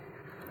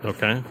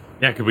 Okay.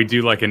 Yeah, could we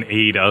do like an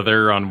aid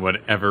other on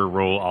whatever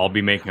roll I'll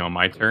be making on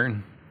my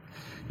turn?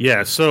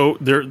 Yeah, so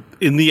there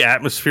in the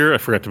atmosphere, I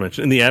forgot to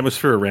mention, in the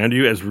atmosphere around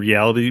you, as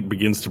reality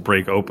begins to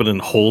break open and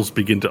holes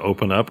begin to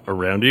open up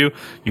around you,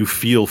 you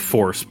feel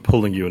force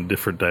pulling you in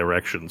different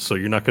directions. So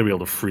you're not going to be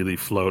able to freely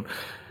float.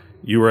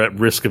 You are at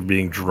risk of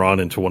being drawn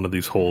into one of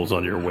these holes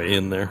on your way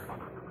in there.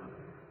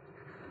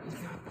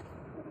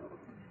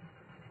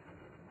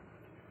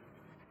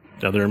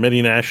 Now, there are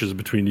many Nashes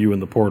between you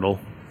and the portal,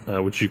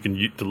 which you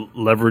can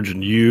leverage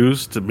and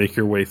use to make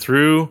your way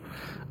through.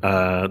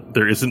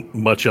 There isn't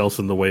much else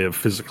in the way of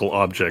physical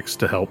objects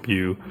to help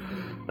you,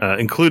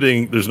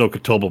 including there's no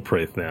Cthulhu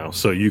Praith now,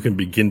 so you can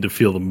begin to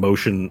feel the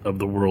motion of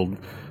the world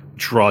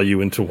draw you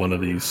into one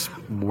of these,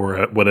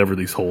 whatever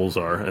these holes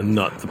are, and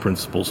not the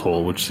principal's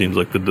hole, which seems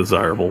like the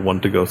desirable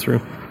one to go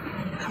through.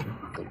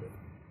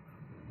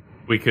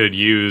 We could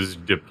use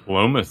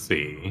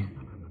diplomacy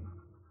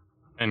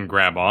and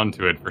grab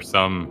onto it for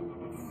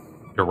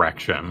some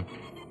direction.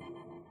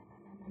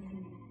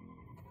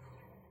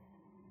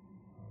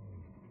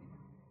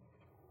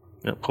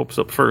 Yep, Hope's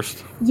up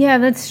first. Yeah,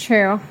 that's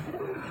true.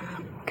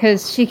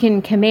 Because she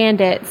can command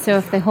it, so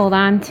if they hold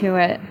on to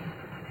it.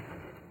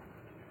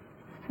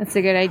 That's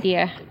a good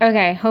idea.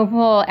 Okay, Hope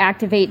will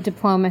activate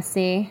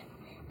diplomacy.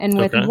 And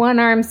with one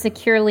arm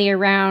securely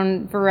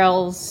around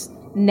Varel's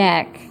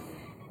neck,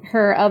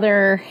 her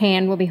other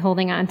hand will be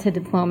holding on to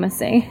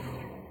diplomacy.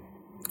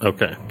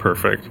 Okay,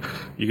 perfect.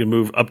 You can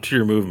move up to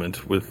your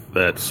movement with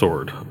that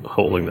sword,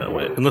 holding that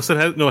way. Unless it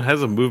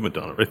has a movement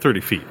on it, right?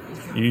 30 feet.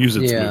 You use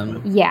its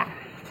movement. Yeah.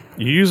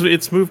 You use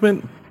its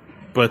movement,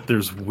 but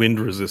there's wind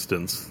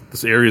resistance.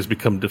 This area has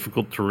become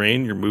difficult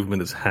terrain. Your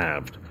movement is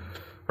halved,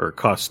 or it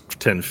costs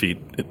 10 feet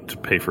to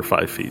pay for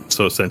 5 feet.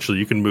 So essentially,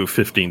 you can move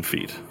 15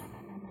 feet.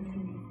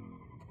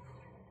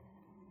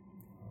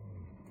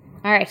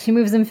 All right, she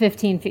moves them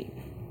 15 feet.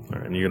 All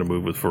right, and you're going to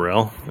move with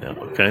Varel. Yeah,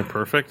 okay,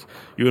 perfect.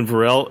 You and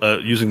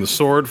Varel, using the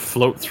sword,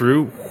 float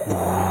through.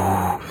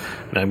 Now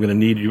I'm going to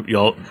need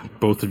y'all,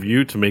 both of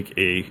you, to make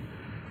a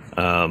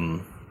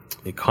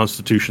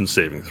Constitution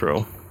saving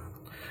throw.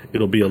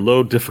 It'll be a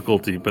low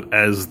difficulty, but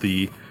as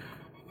the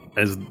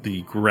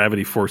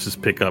gravity forces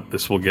pick up,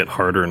 this will get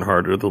harder and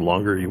harder the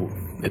longer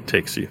it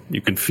takes you.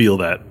 You can feel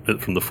that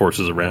from the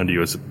forces around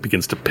you as it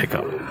begins to pick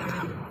up.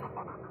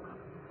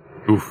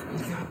 Oof.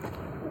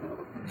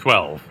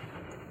 12.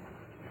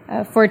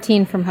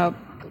 14 from Hope.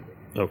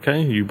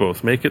 Okay, you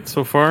both make it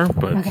so far,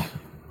 but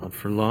not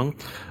for long.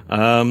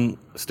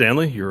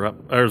 Stanley, you're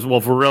up.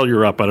 Varel,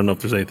 you're up. I don't know if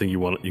there's anything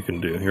you can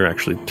do. You're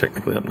actually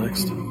technically up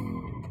next.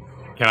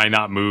 Can I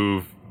not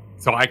move?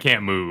 So I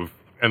can't move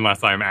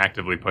unless I'm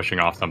actively pushing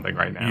off something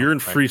right now. You're in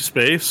free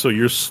space, so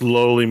you're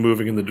slowly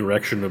moving in the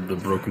direction of the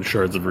broken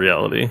shards of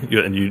reality.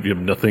 You have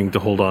nothing to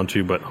hold on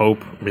to but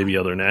hope, maybe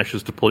other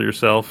Nashes to pull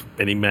yourself,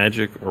 any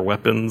magic or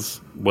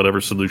weapons,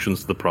 whatever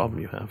solutions to the problem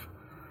you have.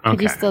 Could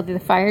Okay. you still do the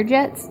fire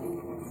jets?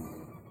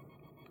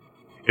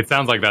 It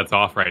sounds like that's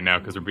off right now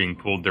because we're being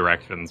pulled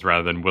directions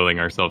rather than willing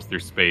ourselves through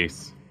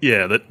space.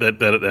 Yeah,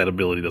 that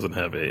ability doesn't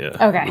have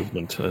a Okay.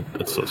 movement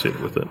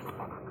associated with it.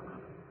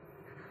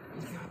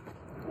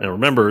 Now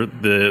remember,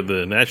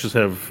 the Nashes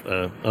have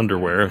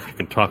underwear. If you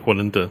can talk one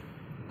into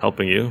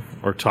helping you,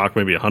 or talk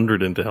maybe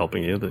 100 into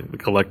helping you, the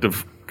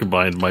collective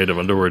combined might of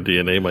underwear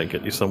DNA might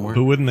get you somewhere.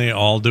 But wouldn't they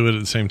all do it at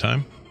the same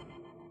time?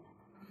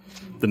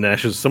 The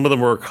Nashes, some of them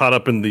were caught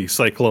up in the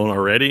cyclone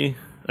already.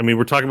 I mean,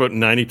 we're talking about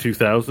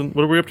 92,000.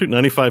 What are we up to?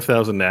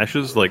 95,000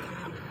 Nashes? Like,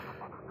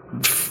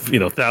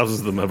 thousands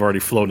of them have already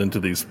flown into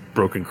these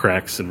broken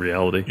cracks in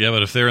reality. Yeah,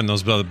 but if they're in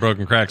those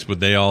broken cracks, would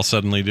they all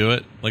suddenly do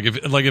it? Like if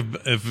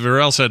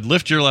Varel said,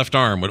 lift your left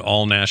arm, would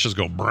all Nashes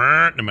go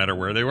brrrt, no matter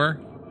where they were?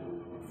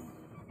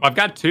 I've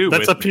got two.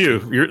 That's up to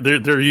you.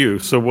 They're you.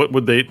 So what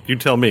would they? You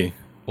tell me.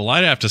 Well,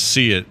 I'd have to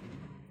see it.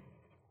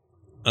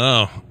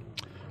 Oh.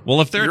 Well,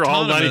 if they're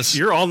autonomous...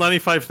 You're all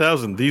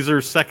 95,000. These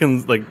are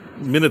seconds, like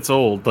minutes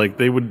old. Like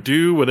they would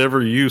do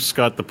whatever you,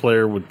 Scott, the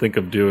player, would think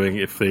of doing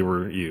if they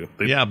were you.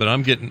 Yeah, but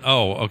I'm getting...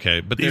 Oh, okay.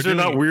 But these are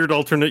not weird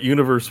alternate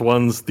universe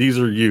ones. These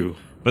are you.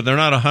 But they're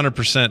not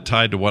 100%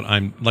 tied to what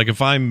I'm... Like,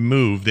 if I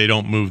move, they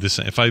don't move the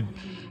same. If I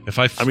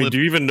flip... I mean, do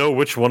you even know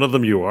which one of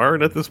them you are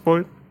at this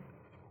point?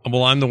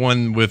 Well, I'm the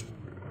one with...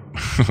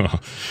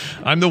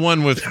 I'm the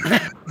one with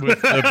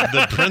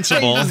the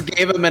principal. You just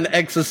gave him an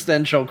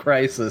existential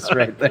crisis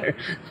right there.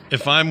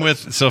 If I'm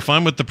with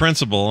the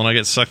principal and I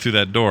get sucked through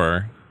that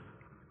door,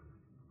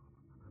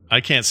 I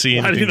can't see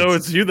anything. How do you know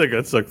it's you that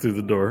got sucked through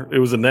the door? It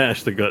was a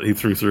Nash that he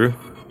threw through.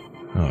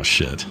 Oh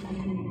shit!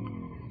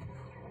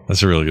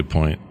 That's a really good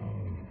point.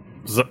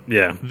 So,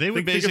 yeah, they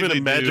would think of it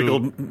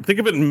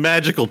in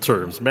magical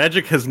terms.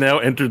 Magic has now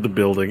entered the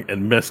building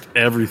and messed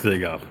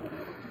everything up.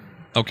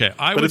 Okay,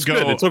 but it's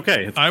good. It's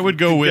okay. I would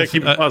go with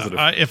keep it positive.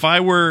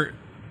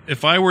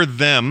 if I were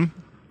them,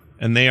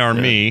 and they are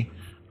me.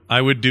 I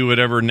would do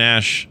whatever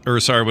whatever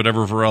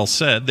Varel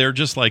said. They're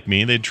just like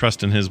me. They'd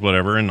trust in his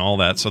whatever and all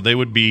that, so they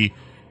would be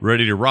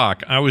ready to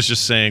rock. I was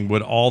just saying,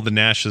 would all the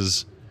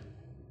Nashes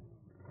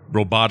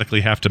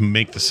robotically have to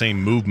make the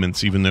same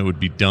movements, even though it would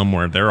be dumb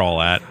where they're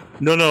all at?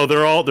 No, they're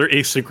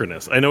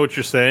asynchronous. I know what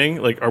you're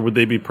saying. Like, would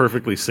they be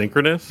perfectly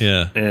synchronous?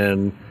 Yeah,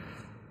 and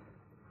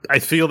I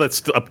feel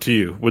that's up to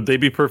you. Would they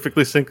be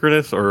perfectly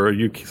synchronous, or are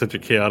you such a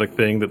chaotic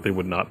thing that they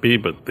would not be?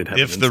 But they'd have.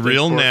 If the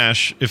real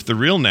Nash,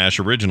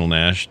 original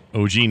Nash,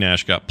 OG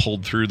Nash, got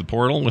pulled through the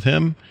portal with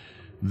him,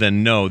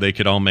 then no, they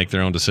could all make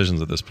their own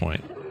decisions at this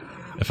point.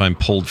 If I'm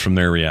pulled from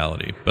their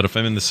reality, but if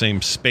I'm in the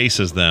same space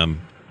as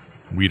them,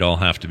 we'd all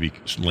have to be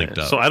linked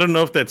up. So I don't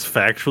know if that's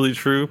factually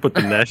true, but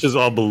the Nashes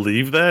all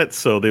believe that,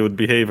 so they would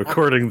behave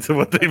according to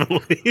what they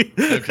believe.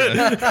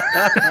 Okay.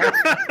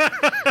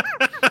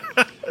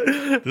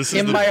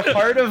 In my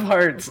heart of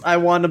hearts, I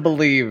want to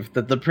believe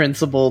that the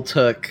principal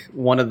took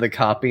one of the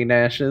copy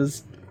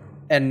Nashes,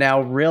 and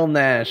now real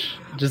Nash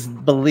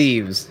just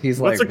believes. He's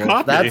What's like, a well,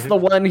 copy? That's the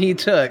one he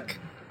took.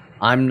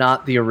 I'm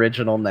not the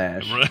original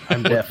Nash.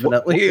 I'm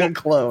definitely a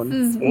clone.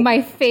 This is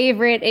my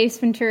favorite Ace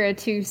Ventura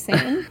 2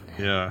 scene.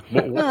 Yeah.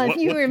 Well, if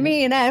you were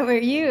me and I were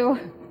you,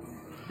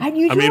 I'd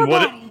use your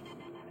body.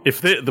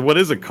 What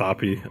is a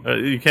copy?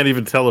 You can't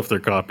even tell if they're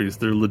copies.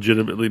 They're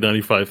legitimately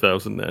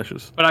 95,000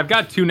 Nashes. But I've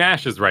got two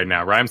Nashes right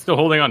now, right? I'm still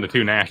holding on to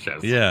two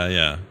Nashes.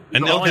 Yeah.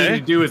 And all I need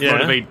to do is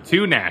motivate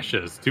two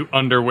Nashes to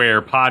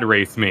underwear pod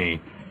race me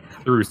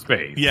through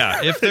space.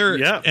 Yeah, if they're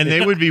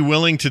they would be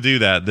willing to do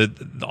that.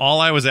 All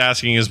I was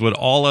asking is, would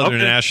all other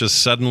Nashes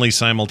suddenly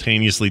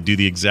simultaneously do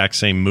the exact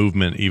same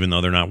movement, even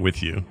though they're not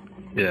with you?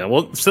 Yeah,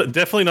 well,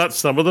 definitely not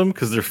some of them,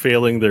 because they're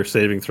failing their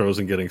saving throws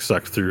and getting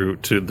sucked through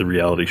to the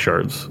reality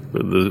shards,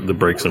 the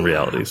breaks in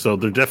reality. So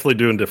they're definitely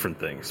doing different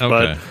things. Okay.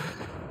 But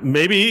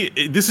maybe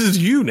this is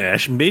you,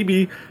 Nash.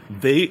 Maybe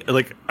they,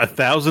 like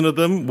 1,000 of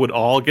them, would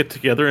all get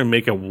together and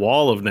make a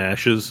wall of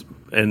Nashes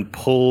and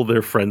pull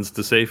their friends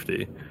to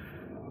safety.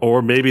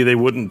 Or maybe they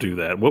wouldn't do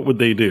that. What would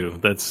they do?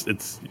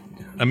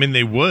 I mean,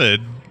 they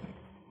would.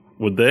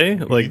 Would they?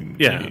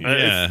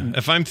 Yeah.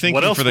 If I'm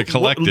thinking for the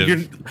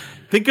collective,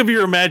 think of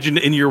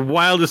in your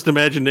wildest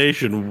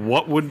imagination,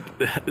 what would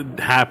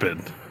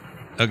happen?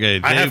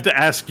 Okay, I have to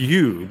ask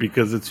you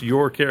because it's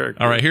your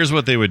character. All right, here's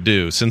what they would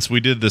do. Since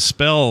we did the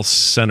spell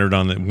centered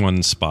on that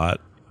one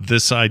spot,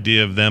 this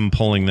idea of them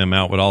pulling them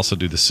out would also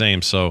do the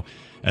same. So,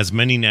 as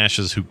many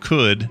Nashes who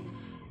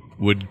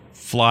would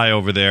fly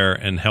over there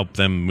and help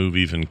them move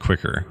even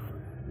quicker.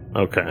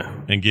 Okay.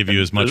 And give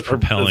you as much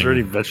propelling. Is there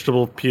any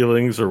vegetable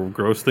peelings or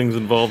gross things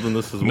involved in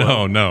this as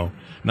well? No.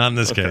 Not in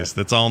this case.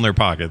 That's all in their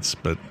pockets.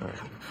 But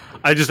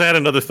I just had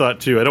another thought,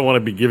 too. I don't want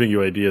to be giving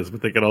you ideas,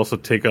 but they could also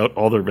take out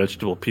all their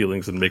vegetable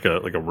peelings and make a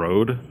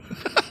road.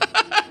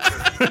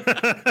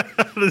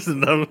 This is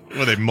not.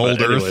 Well, they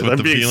mold Earth with I'm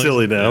the being feelings?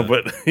 silly now, Yeah.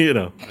 but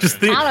just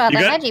think. Out of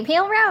the Veggie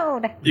Peel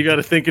Road. You got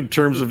to think in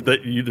terms of that.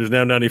 There's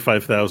now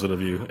 95,000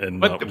 of you, and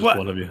But not just what-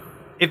 one of you.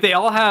 If they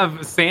all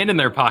have sand in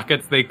their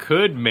pockets, they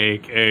could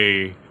make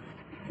a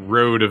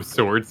road of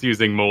sorts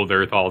using mold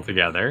earth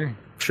altogether.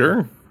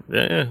 Sure.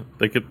 Yeah.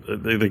 They could.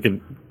 They could.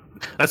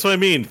 That's what I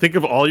mean. Think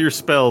of all your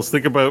spells.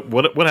 Think about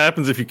what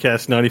happens if you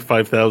cast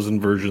 95,000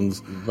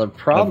 versions. The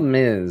problem a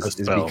is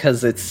spell.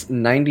 because it's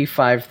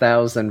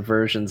 95,000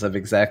 versions of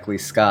exactly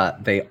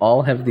Scott, they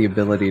all have the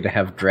ability to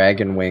have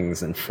dragon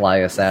wings and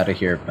fly us out of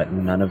here, but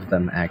none of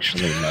them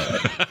actually know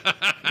it.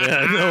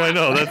 Yeah, I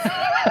know.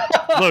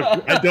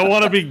 Look, I don't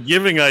want to be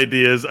giving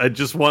ideas. I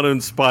just want to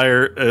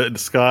inspire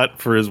Scott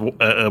for his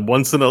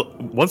once in a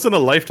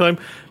lifetime.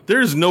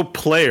 There is no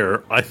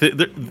player I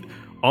think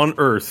on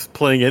Earth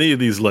playing any of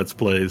these Let's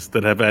Plays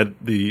that have had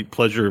the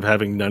pleasure of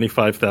having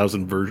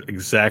 95,000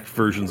 exact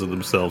versions of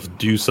themselves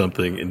do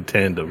something in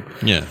tandem.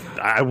 Yeah.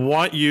 I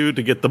want you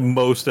to get the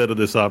most out of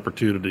this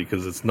opportunity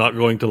because it's not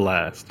going to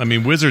last. I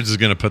mean, Wizards is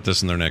going to put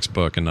this in their next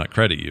book and not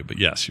credit you, but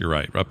yes, you're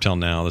right. Up till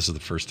now, this is the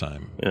first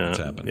time it's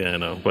happened. Yeah, I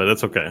know, but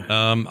that's okay.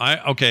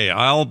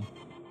 I'll.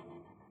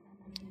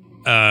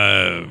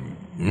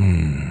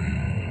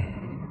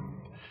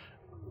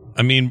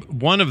 I mean,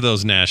 one of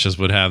those Nashes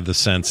would have the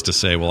sense to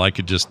say, well, I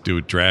could just do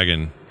a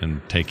dragon and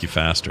take you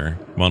faster.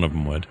 One of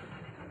them would.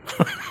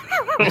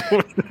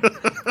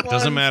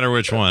 Doesn't matter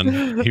which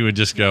one. He would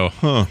just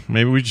go,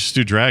 maybe we just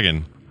do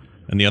dragon.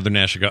 And the other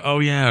Nash would go, oh,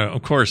 yeah,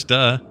 of course,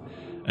 duh.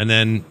 And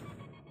then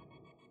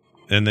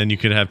you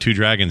could have 2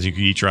 dragons. You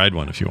could each ride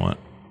one if you want.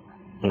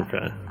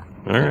 Okay.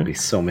 All There'd right. be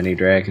so many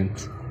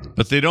dragons.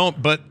 But they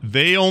don't. But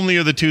they only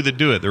are the 2 that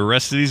do it. The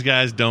rest of these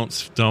guys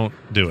don't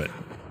do it.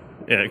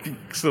 Yeah,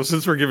 so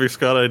since we're giving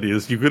Scott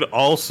ideas, you could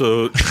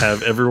also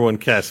have everyone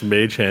cast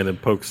Mage Hand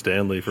and poke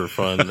Stanley for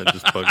fun and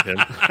just bug him.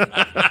 And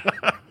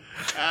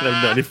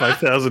have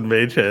 95,000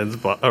 Mage Hands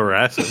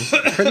harass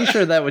him. Pretty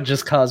sure that would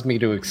just cause me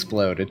to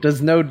explode. It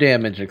does no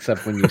damage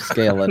except when you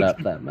scale it up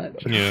that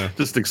much. Yeah.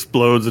 Just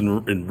explodes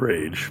in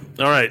rage.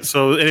 All right,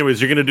 so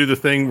anyways, you're going to do the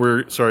thing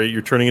where,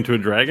 you're turning into a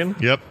dragon?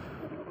 Yep.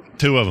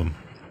 2 of them.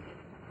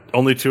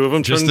 Only 2 of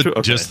them Just turn the into?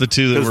 Okay. just the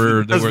 2 that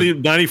were. Because the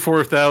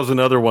 94,000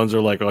 other ones are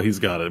like, oh, he's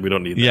got it. We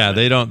don't need that. Yeah,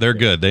 they don't. They're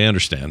good. They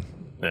understand.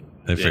 Yeah.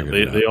 They figured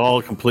they, it out. they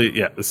all complete.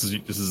 Yeah, this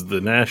is the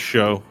Nash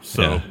show,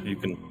 so you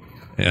can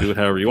do it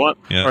however you want.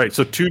 Yeah. All right,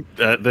 so 2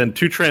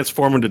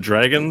 transform into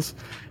dragons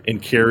and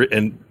carry,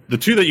 and the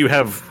 2 that you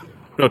have,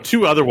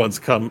 2 other ones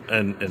come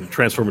and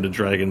transform into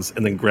dragons,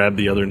 and then grab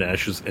the other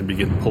Nashes and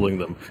begin pulling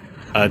them.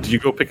 Did you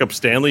go pick up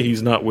Stanley?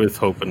 He's not with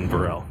Hope and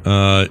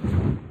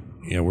Varel.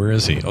 Yeah, where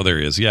is he? Oh, there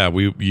he is. Yeah,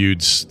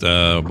 you'd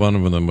one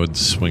of them would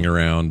swing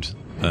around,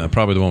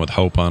 probably the one with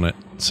Hope on it,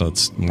 so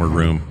it's more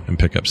room, and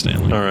pick up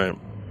Stanley. All right,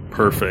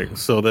 perfect.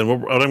 So then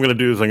what I'm going to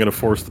do is I'm going to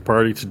force the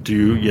party to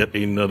do yet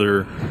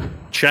another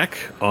check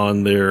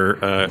on their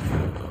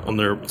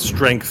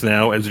strength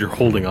now as you're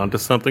holding onto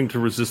something to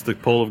resist the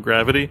pull of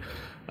gravity.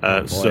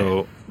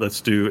 So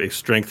let's do a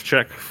strength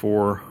check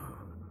for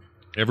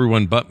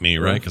Everyone but me,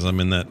 right? Because I'm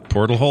in that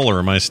portal hole, or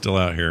am I still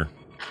out here?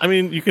 I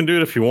mean, you can do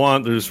it if you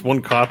want. There's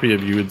one copy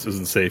of you is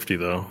in safety,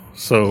 though.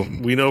 So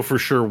we know for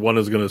sure one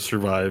is going to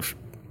survive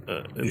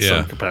in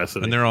some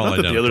capacity. And they're all not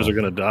that the identical. others are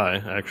going to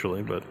die,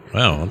 actually. But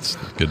Wow, that's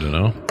good to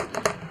know.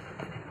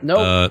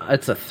 Nope,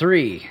 it's a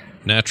 3.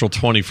 Natural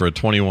 20 for a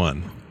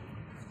 21.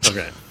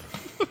 okay,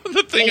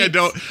 The thing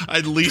I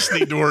least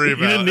need to worry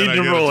about. you didn't need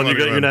to roll, and you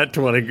got your nat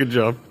 20. Good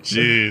job.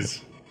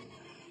 Jeez.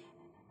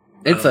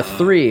 It's a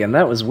 3, and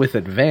that was with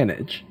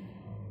advantage.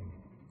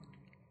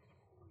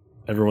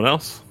 Everyone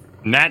else?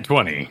 Nat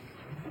 20.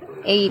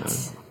 8.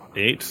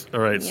 8. All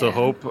right. So Yeah.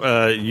 Hope,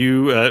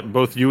 you,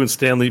 both you and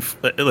Stanley,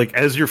 like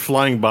as you're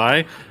flying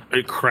by,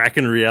 a crack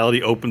in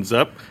reality opens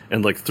up,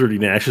 and like 30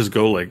 Nashes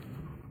go like,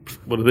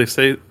 what do they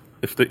say?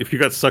 If you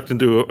got sucked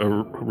into a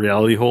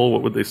reality hole,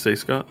 what would they say,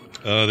 Scott?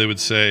 They would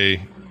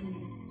say,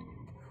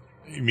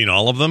 you mean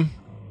all of them?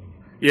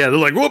 Yeah, they're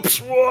like, whoops,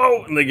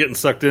 whoa, and they getting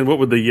sucked in. What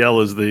would they yell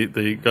as they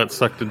got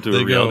sucked into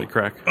a reality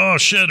crack? Oh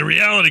shit, a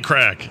reality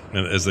crack!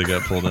 And as they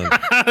got pulled in.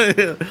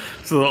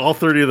 So all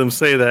 30 of them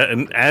say that,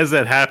 and as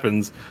that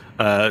happens,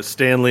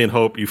 Stanley and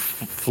Hope, you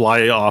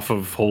fly off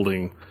of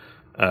holding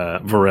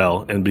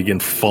Varel and begin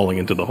falling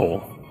into the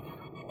hole.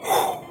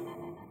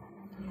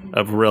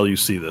 Varel, you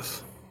see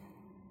this.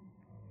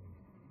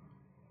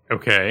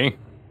 Okay.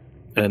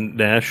 And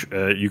Nash,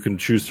 you can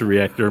choose to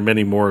react. There are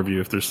many more of you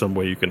if there's some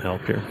way you can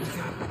help here.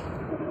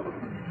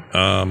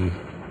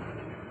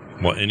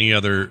 Well,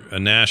 a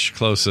Nash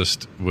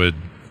closest would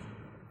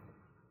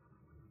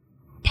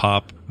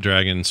pop,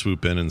 dragon,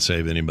 swoop in, and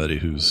save anybody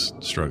who's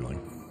struggling.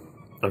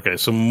 Okay,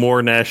 so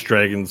more Nash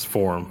dragons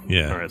form.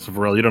 Yeah. All right, so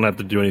Varel, you don't have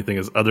to do anything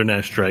as other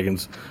Nash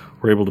dragons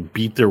were able to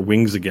beat their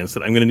wings against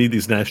it. I'm going to need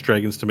these Nash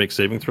dragons to make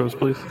saving throws,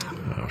 please.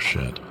 Oh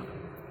shit.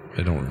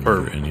 I don't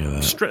remember any of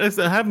that.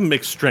 Have them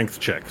make strength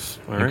checks.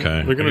 All right?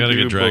 Okay, They're going I gotta to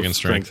do get dragon both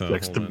strength, though.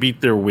 checks to Hold on.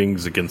 beat their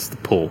wings against the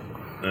pull.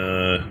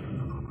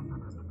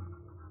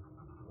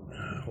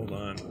 Hold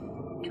on.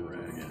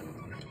 Dragon.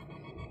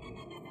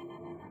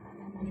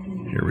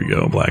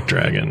 black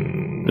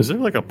dragon. Is there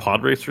like a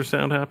pod racer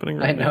sound happening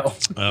right now?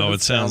 I know. Oh,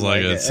 it sounds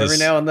like it's every this,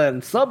 now and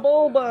then.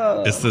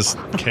 Subulba. it's this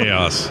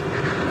chaos.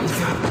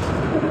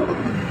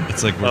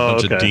 It's like we're a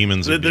bunch of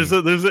demons. There's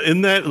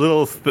in that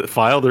little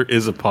file. There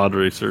is a pod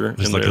racer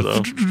in like there,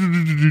 though.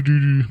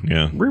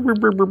 Yeah.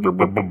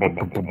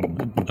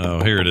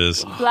 Oh, here it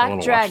is.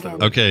 Black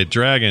dragon. Okay,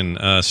 dragon,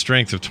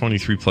 strength of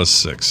 23 plus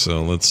 6.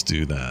 So let's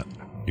do that.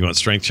 You want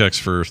strength checks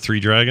for 3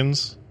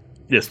 dragons?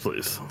 Yes,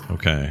 please.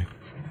 Okay.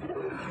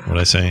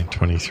 What'd I say?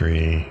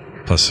 23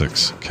 plus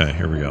 6. Okay,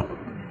 here we go.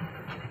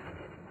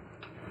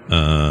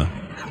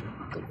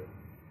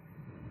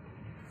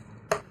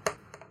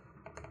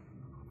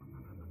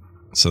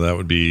 So that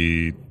would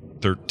be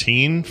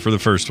 13 for the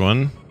first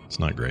one. It's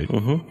not great.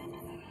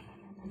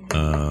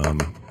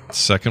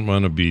 Second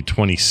one would be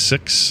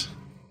 26.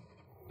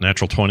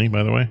 Natural 20,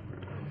 by the way.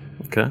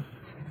 Okay.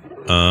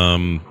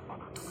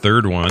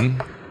 Third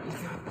one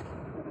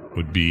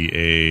would be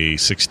a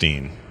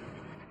 16.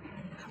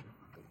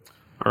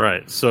 All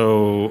right.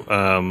 So,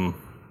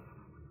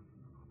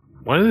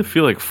 why do they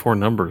feel like 4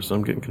 numbers?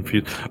 I'm getting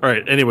confused. All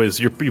right. Anyways,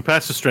 you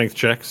passed the strength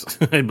checks,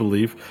 I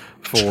believe,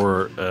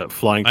 for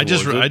flying. I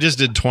just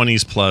did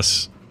 20s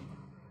plus.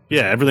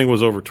 Yeah, everything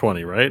was over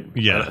 20, right?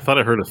 Yeah. I thought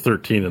I heard a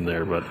 13 in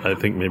there, but I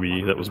think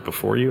maybe that was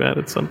before you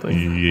added something.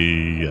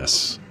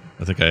 Yes,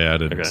 I think I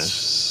added. Okay.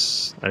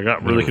 I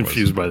got really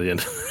confused by the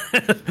end.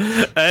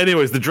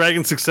 Anyways, the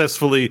dragons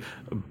successfully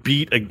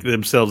beat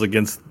themselves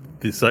against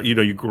this.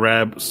 You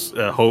grab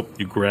Hope,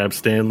 you grab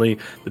Stanley.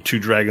 The 2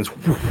 dragons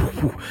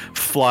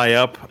fly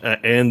up,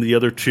 and the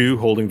other 2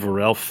 holding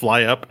Varel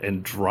fly up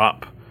and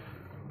drop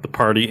the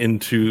party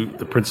into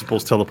the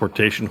principal's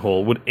teleportation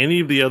hole. Would any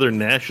of the other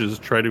Nashes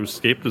try to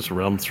escape this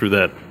realm through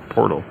that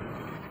portal?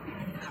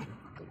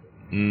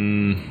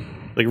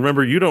 Like,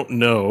 remember, you don't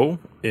know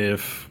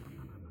if...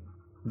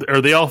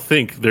 Or they all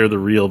think they're the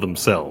real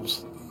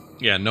themselves.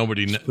 Yeah,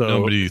 nobody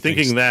Thinking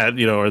thinks that,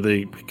 are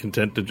they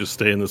content to just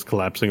stay in this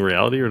collapsing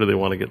reality, or do they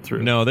want to get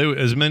through? No,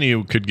 as many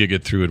who could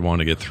get through would want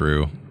to get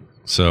through.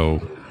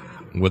 So,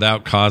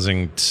 without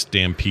causing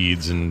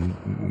stampedes and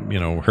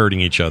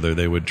hurting each other,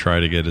 they would try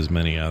to get as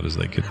many out as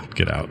they could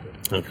get out.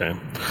 Okay.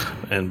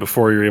 And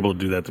before you're able to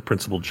do that, the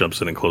principal jumps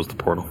in and closes the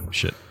portal.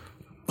 Shit.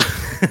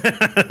 Well,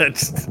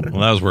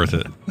 that was worth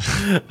it.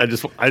 I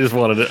just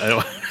wanted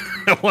to.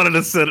 I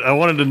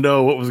wanted to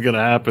know what was going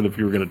to happen if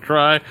you were going to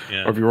try,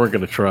 or if you weren't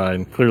going to try,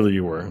 and clearly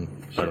you were. I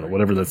don't know,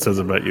 whatever that says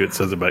about you, it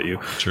says about you.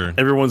 Sure.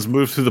 Everyone's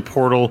moved through the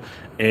portal,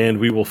 and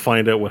we will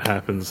find out what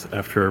happens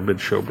after our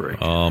mid-show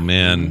break. Oh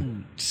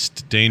man,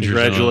 danger!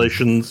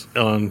 Congratulations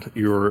on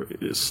your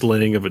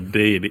slaying of a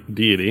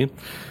deity.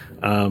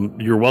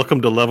 You're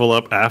welcome to level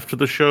up after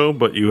the show,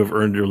 but you have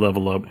earned your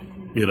level up.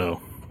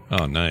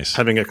 Oh, nice.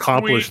 Having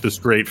accomplished this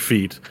great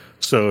feat.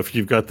 So if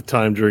you've got the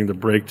time during the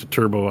break to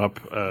turbo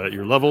up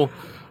your level,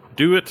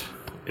 do it.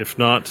 If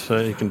not,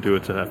 you can do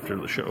it after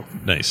the show.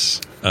 Nice.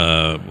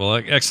 Well,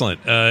 excellent.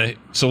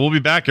 So we'll be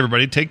back,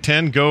 everybody. Take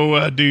 10,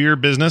 go do your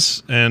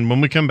business, and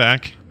when we come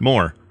back,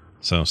 more.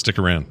 So stick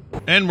around.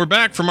 And we're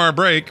back from our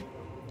break.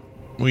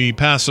 We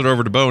pass it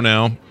over to Bo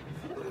now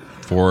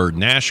for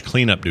Nash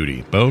cleanup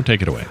duty. Bo,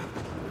 take it away.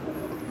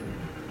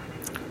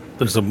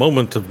 There's a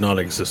moment of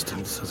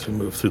non-existence as we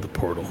move through the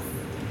portal.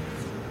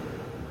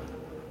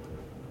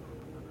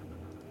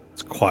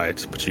 It's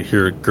quiet, but you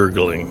hear it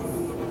gurgling.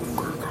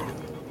 Gurgle.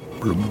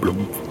 Blub,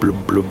 blub,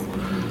 blub, blub.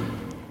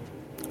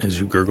 As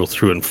you gurgle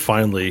through, and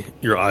finally,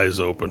 your eyes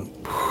open.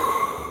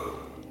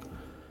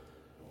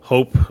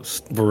 Hope,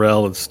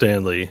 Varel, and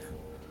Stanley,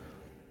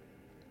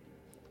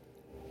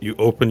 you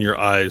open your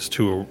eyes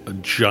to a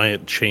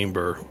giant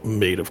chamber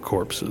made of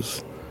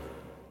corpses.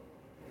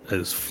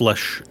 As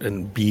flesh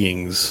and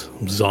beings,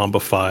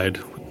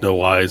 zombified, with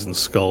no eyes and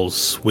skulls,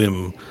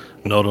 swim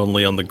not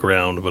only on the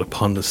ground, but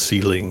upon the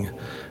ceiling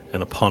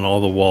and upon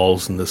all the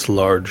walls in this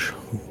large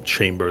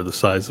chamber the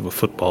size of a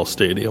football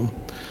stadium.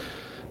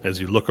 As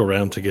you look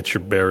around to get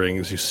your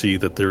bearings, you see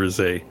that there is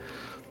a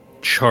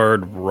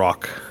charred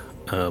rock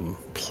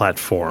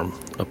platform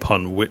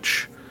upon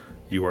which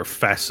you are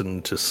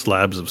fastened to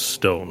slabs of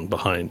stone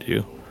behind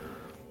you.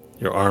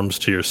 Your arms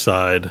to your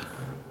side,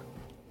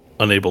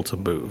 unable to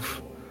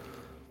move.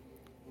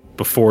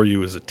 Before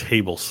you is a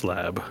table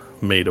slab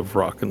made of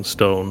rock and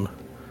stone,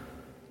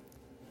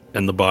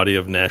 and the body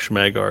of Nash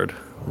Magard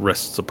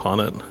rests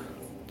upon it.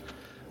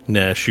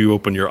 Nash, you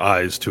open your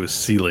eyes to a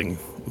ceiling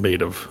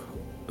made of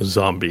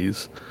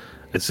zombies,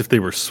 as if they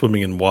were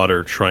swimming in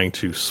water, trying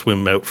to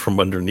swim out from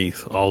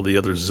underneath all the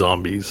other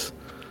zombies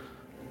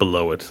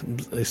below it.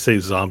 They say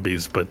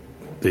zombies, but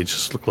they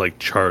just look like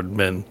charred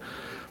men.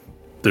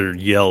 Their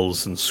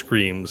yells and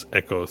screams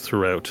echo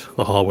throughout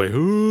the hallway.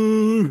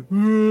 Ooh,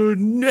 ooh,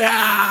 no!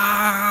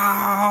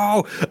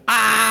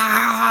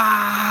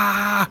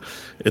 Ah!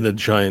 In a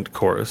giant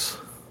chorus.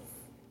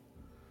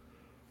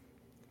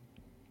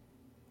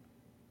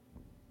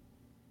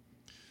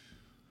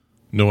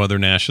 No other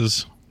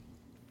Nashes?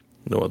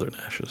 No other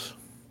Nashes.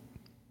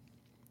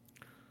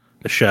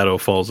 A shadow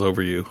falls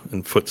over you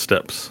in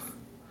footsteps,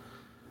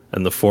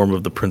 and the form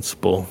of the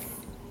principal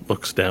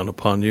looks down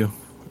upon you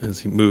as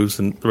he moves,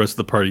 and the rest of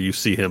the party, you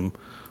see him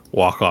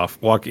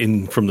walk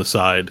in from the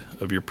side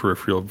of your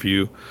peripheral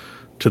view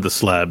to the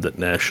slab that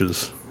Nash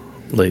is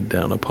laid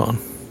down upon.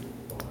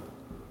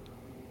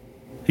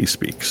 He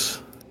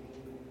speaks.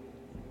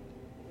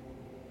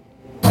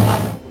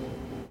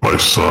 My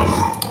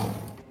son,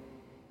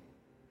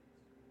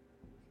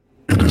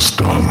 it is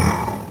done,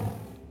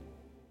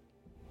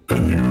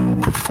 and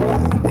you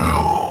performed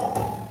well.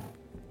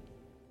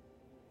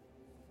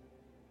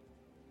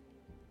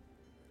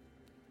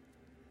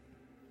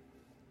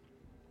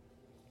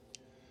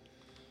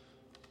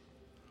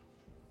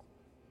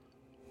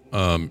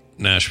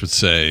 Nash would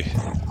say,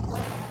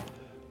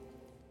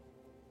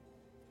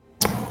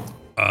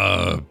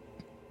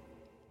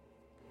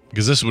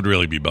 because this would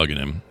really be bugging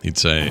him. He'd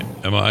say,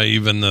 am I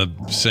even the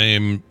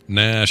same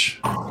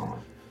Nash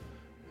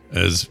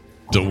as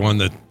the one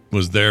that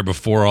was there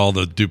before all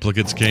the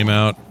duplicates came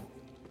out?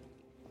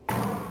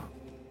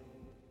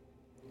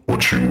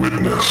 What you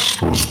witnessed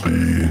was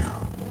the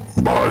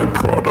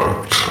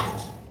byproduct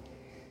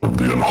of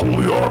the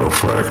unholy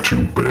artifact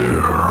you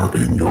bear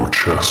in your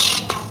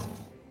chest.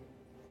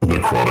 The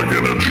necrotic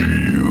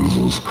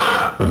energies,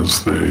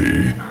 as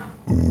they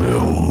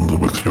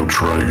meld with your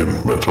dragon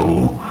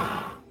metal,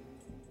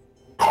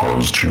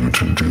 caused you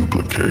to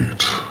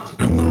duplicate,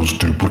 and those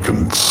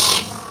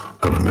duplicates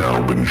have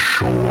now been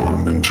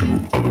shorn into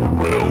other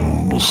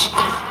realms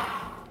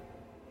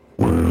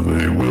where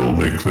they will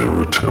make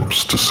their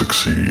attempts to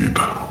succeed.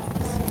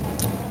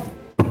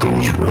 But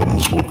those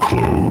realms will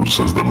close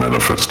as the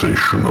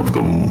manifestation of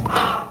them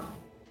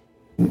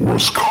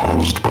was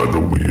caused by the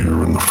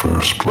Weir in the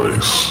first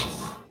place.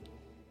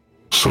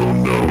 So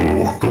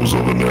no, those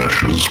other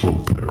Nashes will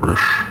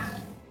perish.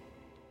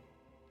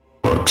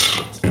 But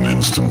in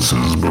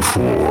instances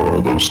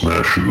before those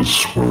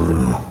Nashes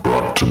were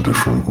brought to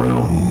different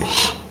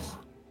realms,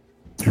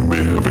 you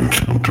may have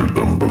encountered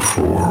them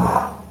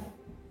before.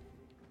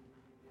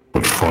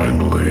 But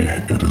finally,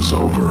 it is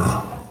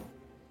over,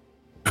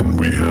 and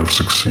we have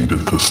succeeded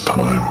this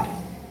time.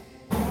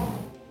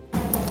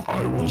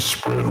 I will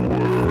spread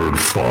word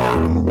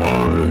far and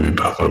wide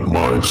that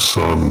my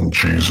son,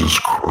 Jesus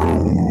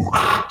Chrome,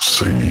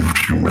 saved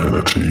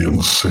humanity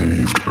and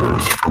saved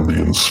Earth from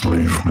the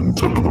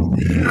enslavement of the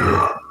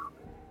Weir.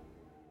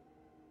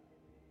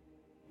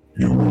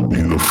 You will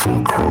be the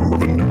fulcrum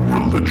of a new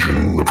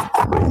religion of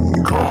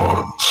Chrome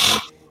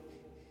gods.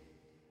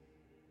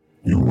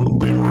 You will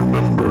be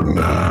remembered,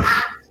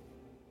 Nash.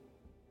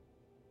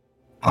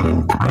 I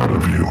am proud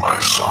of you, my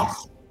son.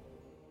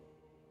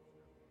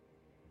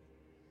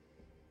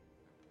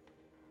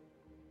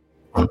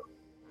 But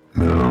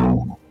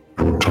now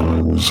your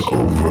time is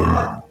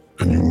over,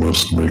 and you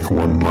must make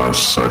one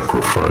last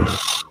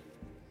sacrifice.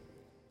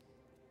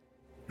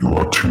 You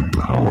are too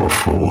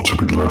powerful to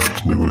be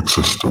left new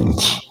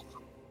existence,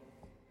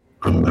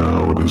 and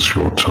now it is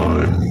your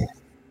time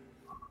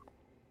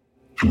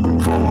to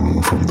move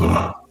on from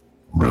the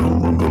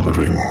realm of the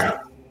living.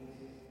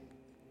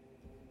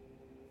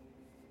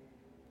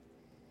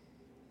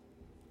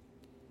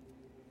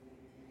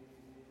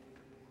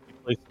 He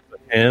places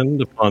a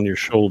hand upon your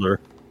shoulder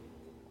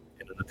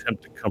in an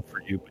attempt to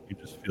comfort you, but you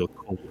just feel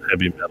cold,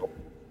 heavy metal.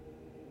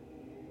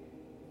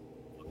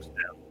 Looks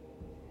down.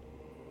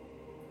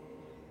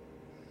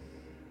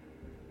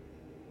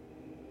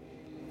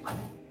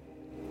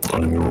 I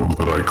know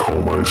that I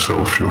call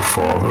myself your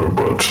father,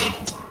 but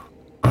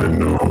I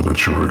know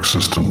that your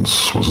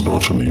existence was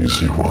not an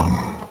easy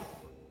one.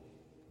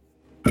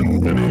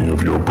 And many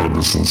of your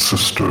brothers and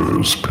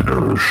sisters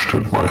perished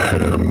at my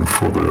hand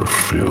for their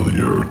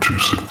failure to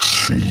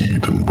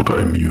succeed in what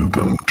I needed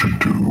them to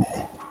do.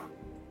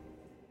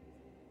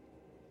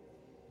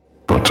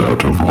 But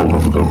out of all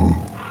of them,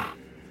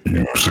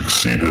 you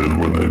succeeded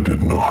when I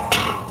did not.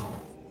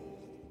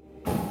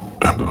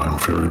 And I'm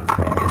very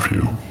proud of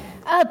you.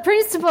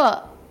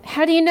 Principal,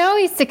 how do you know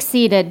he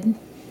succeeded?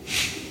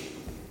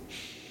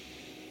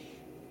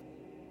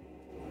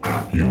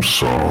 You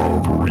saw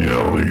the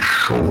reality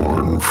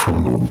shorn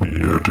from the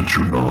Weir, did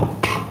you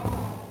not?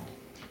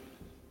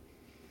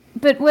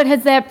 But what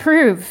does that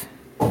prove?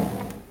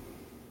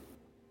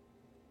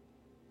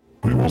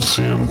 We will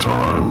see in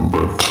time,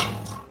 but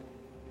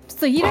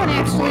So you don't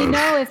actually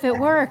know if it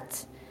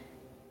worked.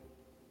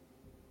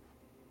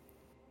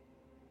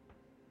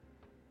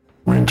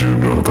 we do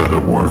know that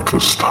it worked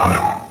this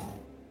time.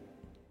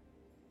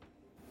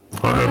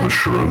 I have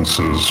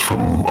assurances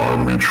from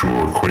our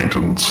mutual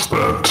acquaintance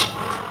that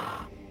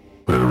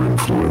their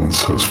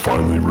influence has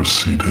finally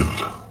receded.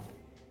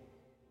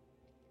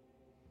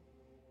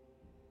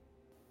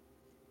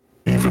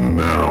 Even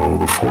now,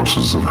 the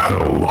forces of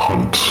hell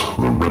hunt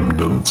the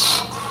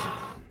remnants,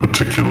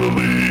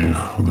 particularly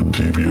the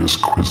devious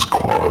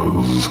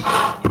Quizquaz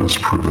that has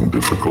proven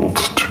difficult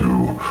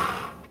to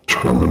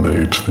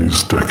terminate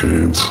these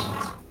decades.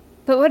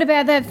 But what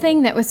about that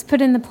thing that was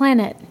put in the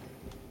planet?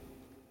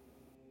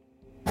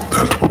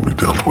 That's what we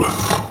dealt with.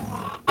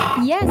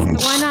 Yes,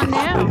 but why not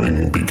now?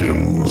 Cloning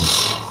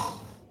begins.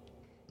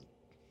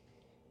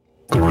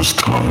 There is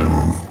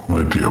time,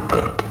 my dear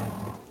pet.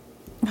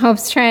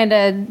 Hope's trying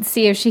to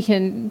see if she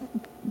can,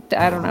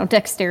 I don't know,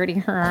 dexterity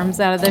her arms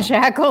out of the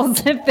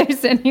shackles if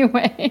there's any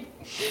way.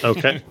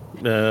 Okay.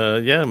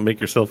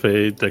 Make yourself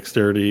a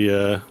dexterity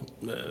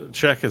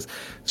check. As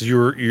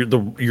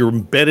you're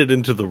embedded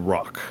into the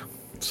rock.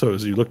 So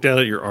as you look down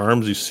at your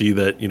arms, you see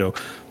that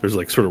there's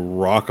like sort of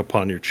rock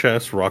upon your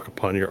chest, rock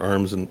upon your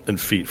arms and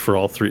feet for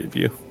all three of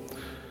you.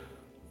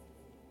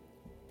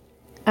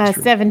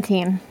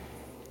 17.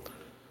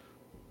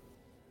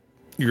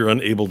 You're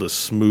unable to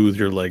smooth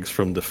your legs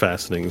from the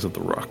fastenings of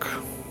the rock.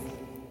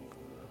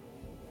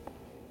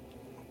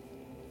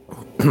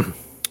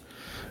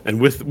 And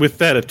with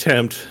that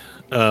attempt,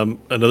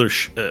 another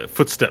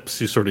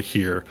footsteps you sort of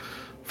hear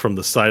from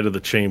the side of the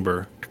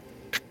chamber.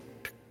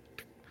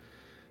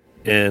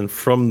 And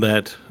from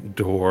that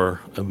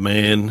door, a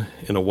man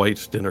in a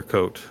white dinner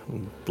coat,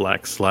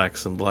 black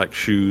slacks and black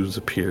shoes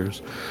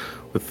appears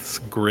with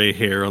gray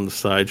hair on the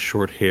side,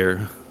 short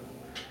hair.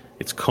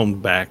 It's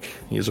combed back.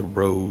 He has a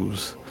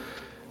rose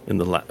in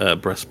the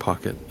breast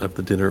pocket of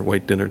the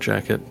white dinner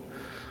jacket.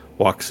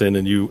 Walks in,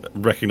 and you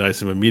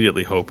recognize him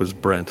immediately, Hope, as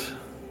Brent.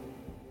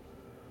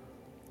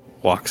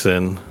 Walks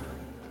in,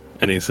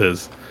 and he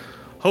says,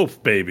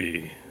 "Hope,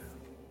 baby,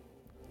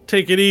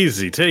 take it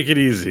easy, take it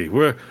easy.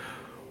 We're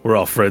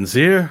all friends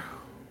here,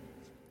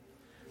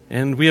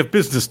 and we have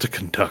business to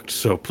conduct,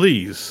 so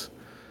please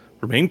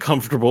remain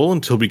comfortable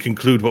until we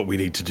conclude what we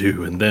need to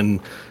do, and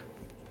then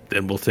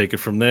we'll take it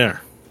from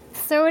there."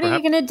 So what are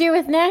you going to do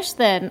with Nash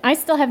then? I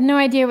still have no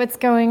idea what's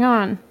going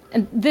on.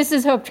 And this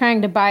is Hope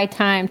trying to buy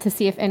time to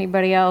see if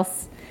anybody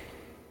else...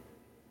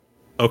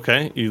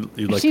 Okay, you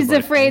like She's to buy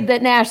afraid time.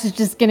 that Nash is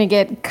just going to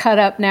get cut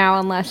up now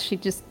unless she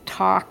just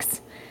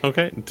talks.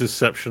 Okay,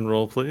 deception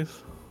roll,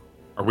 please.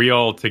 Are we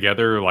all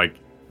together, like,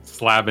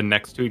 slabbing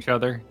next to each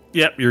other?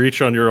 Yep, you're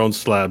each on your own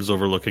slabs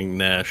overlooking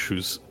Nash,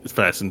 who's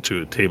fastened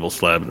to a table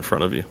slab in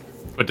front of you.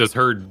 But does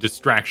her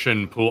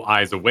distraction pull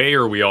eyes away,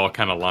 or are we all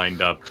kind of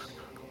lined up?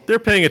 They're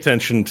paying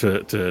attention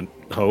to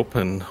Hope,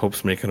 and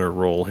Hope's making her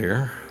roll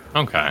here.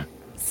 Okay.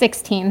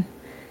 16.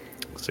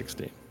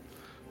 16.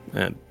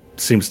 And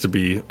seems to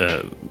be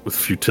with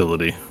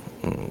futility.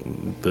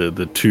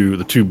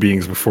 The two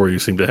beings before you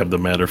seem to have the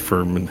matter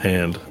firm in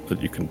hand,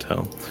 that you can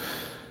tell.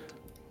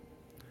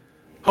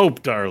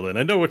 Hope, darling,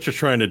 I know what you're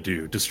trying to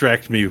do.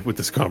 Distract me with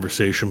this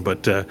conversation,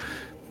 but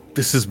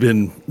this has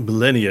been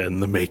millennia in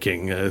the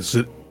making. As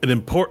an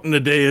important a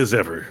day as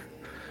ever.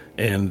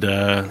 And,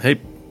 hey,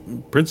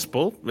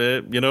 Principal,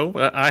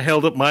 I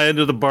held up my end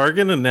of the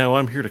bargain, and now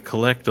I'm here to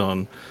collect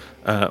on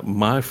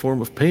my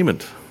form of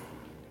payment.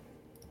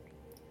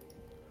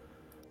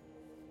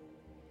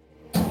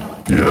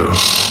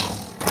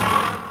 Yes.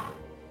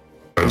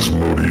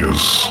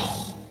 Asmodeus,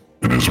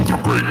 it is with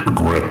great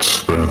regret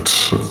that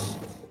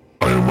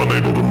I am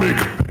unable to make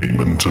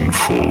payment in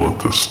full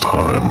at this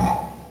time.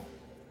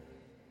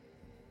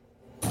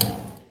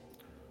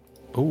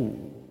 Oh,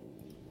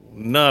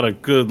 not a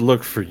good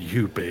look for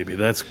you, baby.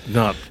 That's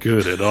not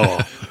good at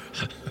all.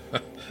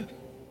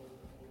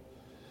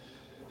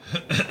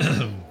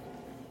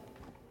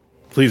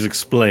 Please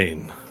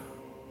explain,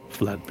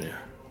 Flatbear.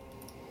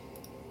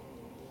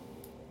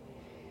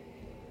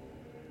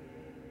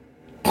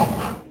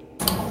 I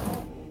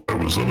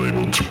was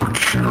unable to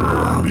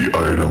procure the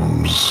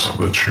items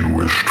that you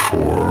wished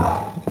for.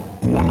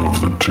 One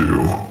of the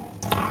two.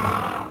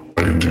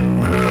 I do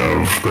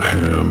have the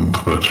hand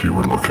that you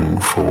were looking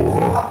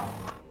for,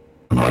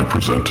 and I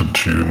present it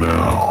to you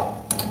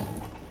now.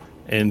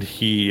 And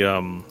he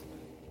opens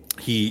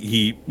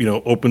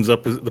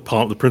up the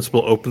palm. The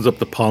principal opens up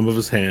the palm of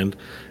his hand,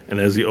 and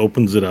as he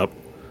opens it up,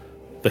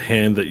 the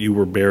hand that you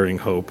were bearing,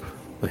 Hope,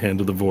 the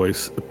hand of the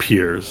voice,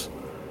 appears,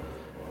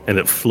 and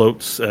it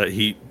floats.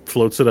 He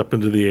floats it up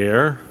into the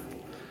air,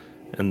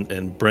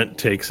 and Brent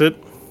takes it.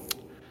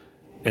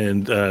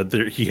 And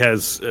he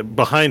has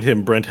behind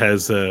him. Brent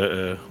has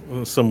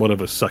somewhat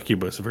of a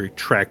succubus, a very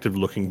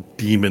attractive-looking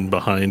demon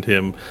behind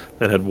him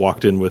that had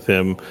walked in with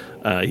him.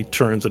 He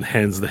turns and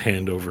hands the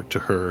hand over to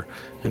her,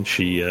 and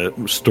she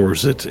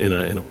stores it in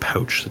a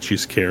pouch that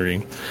she's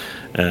carrying.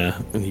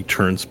 And he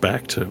turns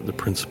back to the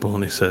principal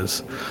and he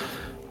says,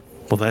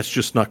 "Well, that's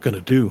just not going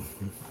to do.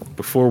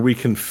 Before we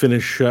can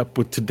finish up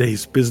with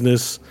today's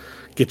business,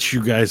 get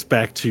you guys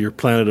back to your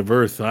planet of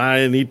Earth,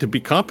 I need to be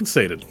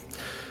compensated."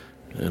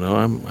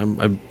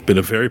 I've been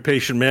a very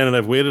patient man, and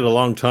I've waited a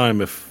long time.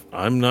 If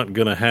I'm not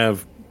going to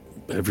have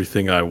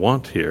everything I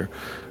want here,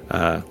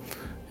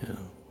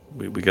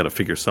 we got to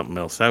figure something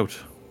else out.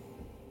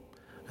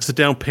 It's a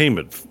down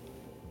payment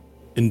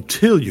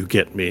until you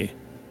get me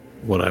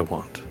what I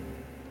want.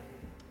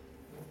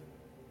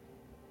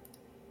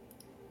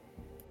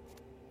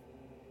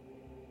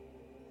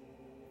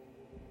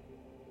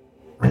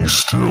 We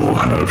still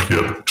have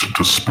yet to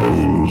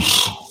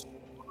dispose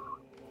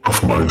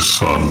of my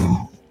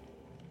son.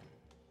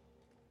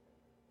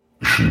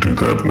 We should do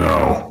that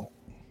now.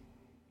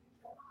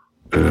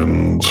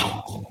 And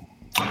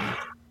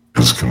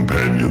his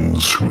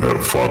companions who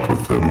have fought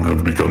with them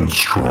have begun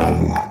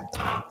strong.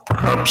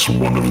 Perhaps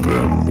one of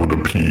them would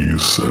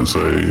appease as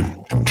a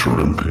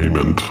interim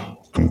payment.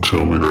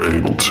 until we are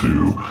able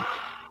to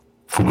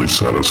fully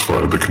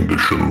satisfy the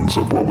conditions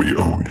of what we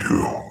owe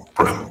you,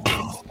 Brent.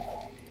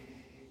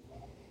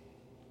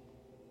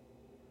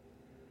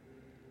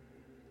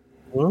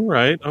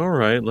 All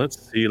right.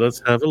 Let's see.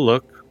 Let's have a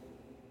look.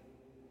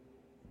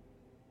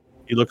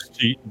 He looks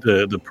to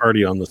the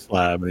party on the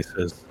slab and he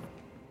says,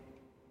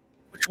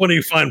 "Which one of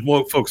you fine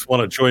folks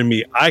want to join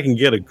me? I can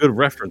get a good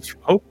reference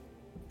from Hope.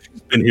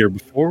 She's been here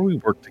before. We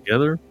worked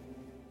together."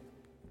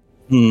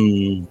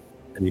 And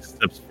he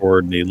steps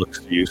forward and he looks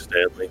to you,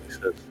 Stanley. He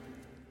says,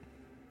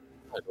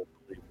 "I don't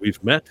believe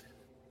we've met.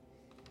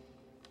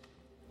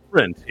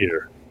 Brent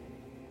here,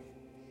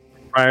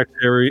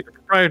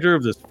 proprietor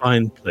of this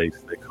fine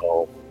place they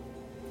call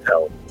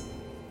Hell."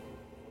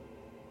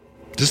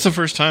 Is this the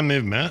first time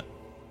they've met?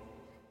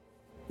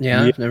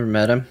 Yeah, I've never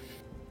met him.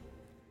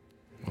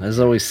 I was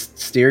always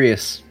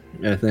mysterious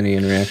with any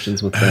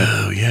interactions with that.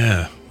 Oh,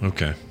 yeah.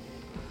 Okay.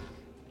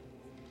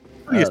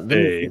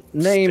 The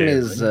name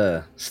is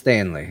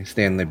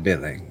Stanley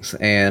Billings.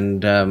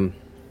 And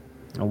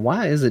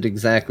why is it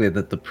exactly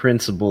that the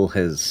principal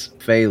has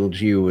failed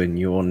you and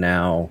you're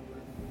now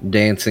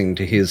dancing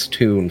to his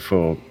tune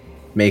for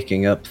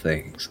making up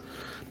things?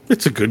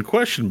 It's a good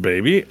question,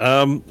 baby.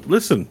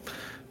 Listen,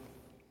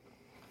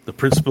 the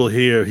principal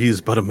here,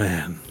 he's but a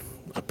man,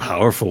 a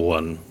powerful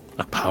one,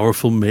 a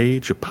powerful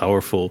mage, a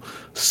powerful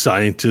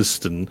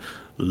scientist and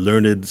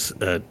learned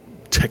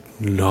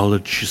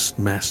technologist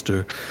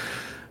master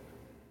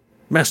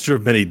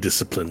of many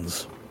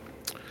disciplines.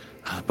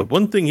 But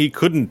one thing he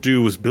couldn't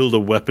do was build a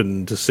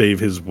weapon to save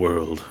his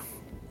world.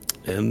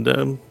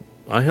 And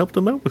I helped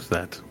him out with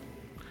that.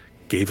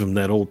 Gave him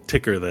that old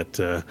ticker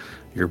that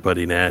your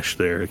buddy Nash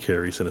there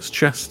carries in his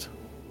chest.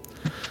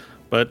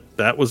 But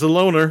that was a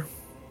loner.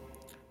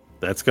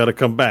 That's got to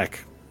come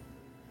back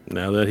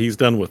now that he's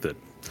done with it.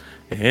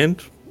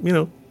 And,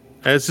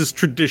 as is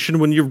tradition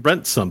when you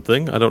rent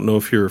something, I don't know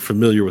if you're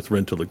familiar with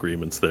rental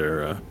agreements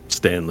there,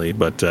 Stanley,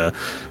 but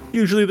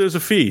usually there's a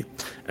fee.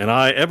 And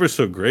I ever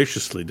so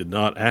graciously did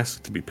not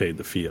ask to be paid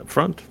the fee up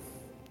front.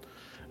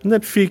 And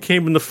that fee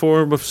came in the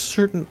form of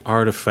certain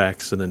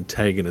artifacts an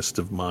antagonist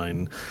of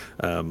mine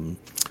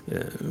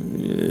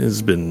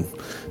has been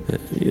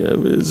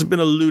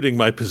eluding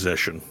my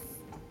possession.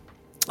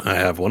 I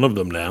have one of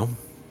them now.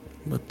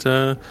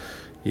 But,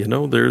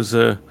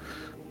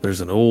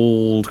 there's an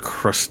old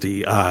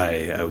crusty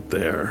eye out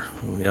there.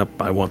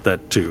 Yep, I want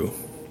that too.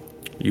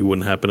 You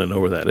wouldn't happen to know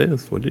where that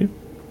is, would you?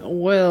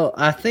 Well,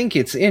 I think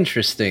it's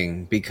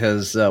interesting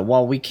because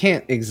while we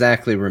can't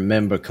exactly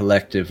remember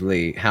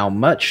collectively how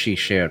much she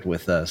shared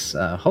with us,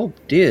 Hope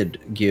did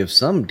give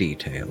some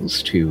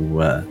details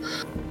to a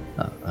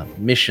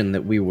mission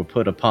that we were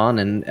put upon,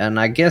 and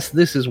I guess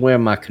this is where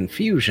my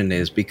confusion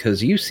is,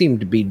 because you seem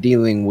to be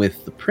dealing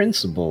with the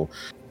principal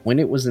when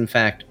it was in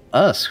fact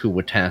us who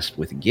were tasked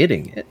with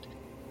getting it.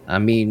 I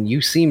mean,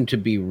 you seem to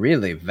be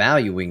really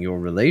valuing your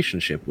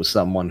relationship with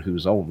someone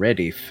who's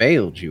already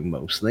failed you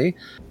mostly,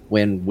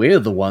 when we're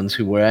the ones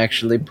who were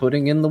actually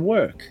putting in the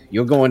work.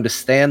 You're going to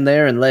stand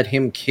there and let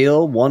him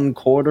kill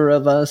 1/4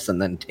 of us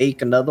and then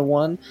take another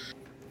one?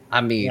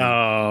 I mean,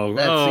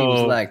 that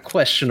seems like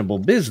questionable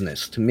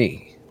business to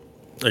me.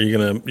 Are you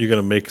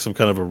gonna make some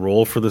kind of a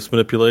roll for this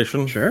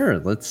manipulation? Sure,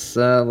 let's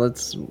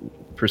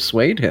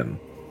persuade him.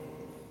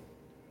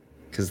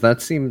 Because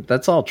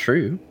that's all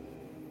true.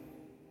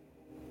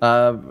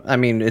 I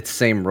mean, it's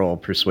same role,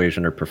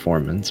 persuasion or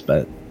performance,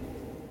 but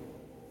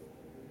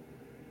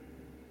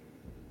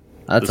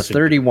that's a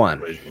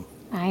 31.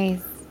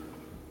 Nice.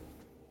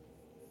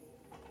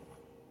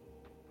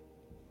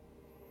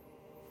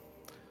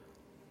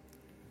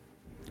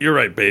 You're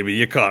right, baby.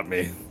 You caught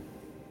me.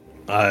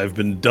 I've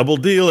been double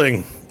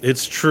dealing.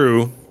 It's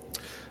true.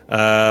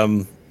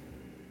 Mr.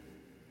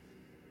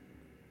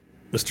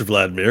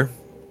 Vladimir,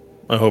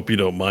 I hope you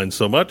don't mind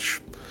so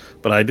much,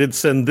 but I did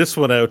send this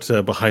one out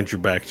behind your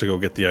back to go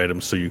get the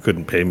items so you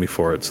couldn't pay me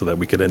for it so that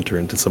we could enter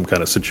into some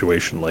kind of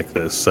situation like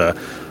this.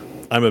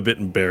 I'm a bit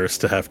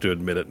embarrassed to have to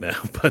admit it now,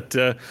 but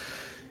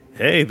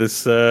hey,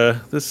 this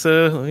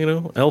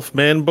elf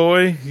man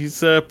boy,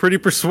 he's pretty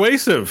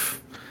persuasive.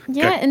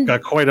 Yeah,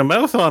 got quite a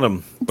mouth on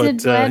him. But,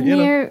 did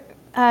Vladimir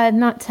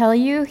not tell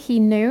you he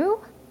knew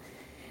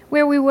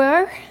where we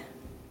were?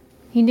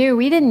 He knew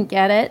we didn't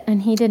get it,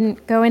 and he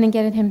didn't go in and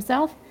get it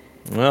himself?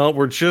 Well,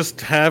 we're just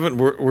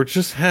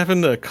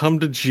having a come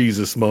to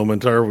Jesus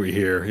moment, are we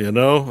here? I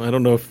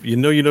don't know if you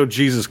know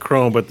Jesus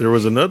Chrome, but there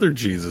was another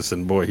Jesus,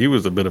 and boy, he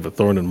was a bit of a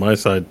thorn in my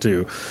side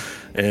too.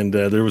 And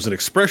there was an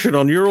expression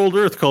on your old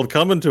earth called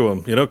 "coming to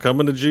him."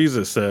 Coming to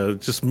Jesus.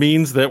 It just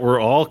means that we're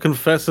all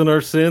confessing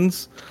our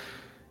sins.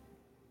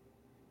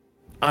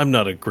 I'm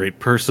not a great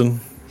person.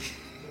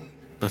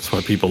 That's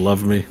why people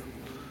love me.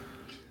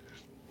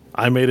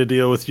 I made a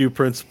deal with you,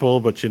 Principal,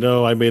 but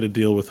I made a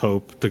deal with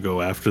Hope to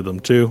go after them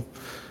too.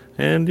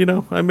 And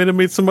I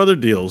made some other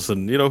deals,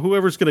 and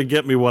whoever's going to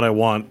get me what I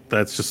want,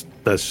 that's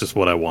just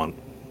what I want.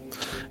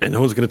 And no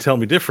one's going to tell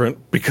me different,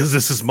 because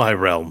this is my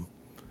realm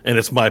and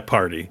it's my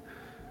party,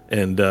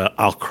 and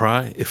I'll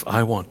cry if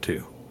I want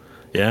to.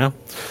 Yeah.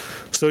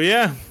 So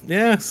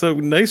yeah. So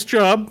nice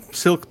job,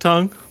 Silk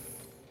Tongue.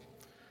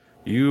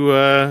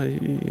 You're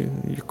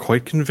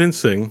quite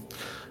convincing.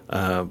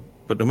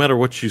 But no matter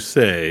what you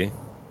say,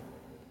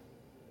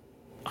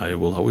 I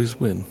will always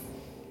win.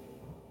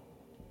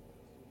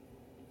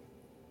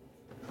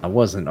 I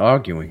wasn't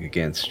arguing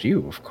against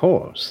you, of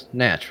course,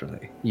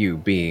 naturally. You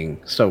being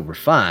so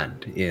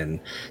refined in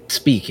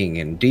speaking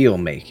and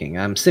deal-making.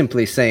 I'm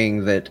simply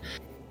saying that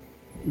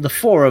the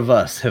four of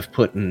us have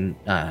put the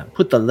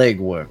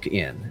legwork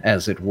in,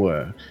 as it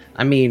were.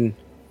 I mean,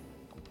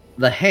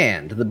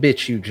 the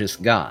bit you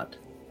just got,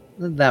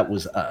 that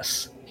was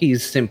us.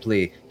 He's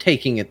simply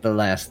taking it the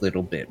last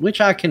little bit,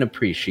 which I can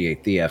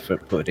appreciate the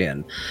effort put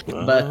in.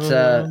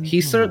 But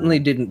he certainly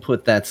didn't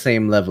put that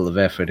same level of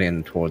effort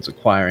in towards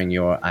acquiring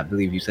I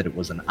believe you said it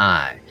was an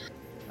eye.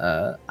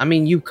 I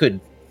mean, you could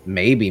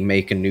maybe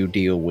make a new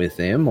deal with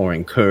him or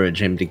encourage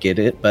him to get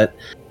it, but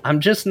I'm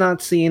just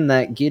not seeing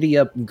that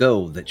giddy-up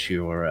go that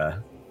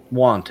you're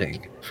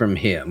wanting from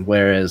him.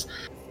 Whereas,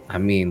 I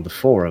mean, the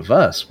four of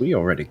us, we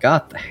already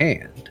got the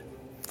hand.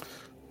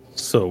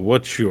 So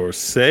what you're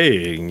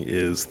saying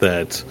is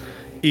that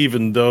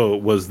even though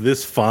it was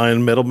this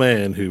fine metal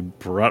man who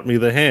brought me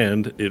the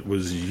hand, it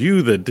was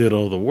you that did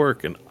all the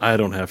work, and I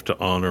don't have to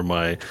honor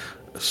my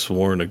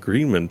sworn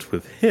agreement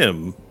with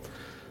him.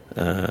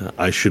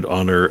 I should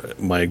honor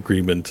my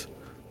agreement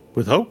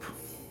with Hope.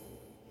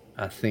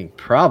 I think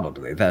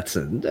probably that's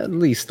at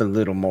least a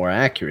little more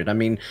accurate. I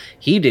mean,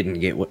 he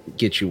didn't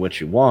get you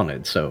what you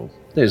wanted, so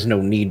there's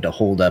no need to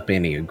hold up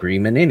any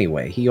agreement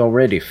anyway. He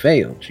already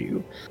failed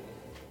you.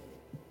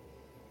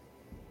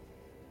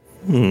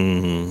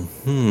 And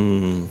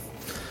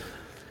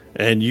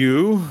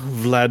you,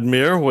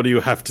 Vladimir, what do you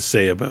have to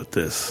say about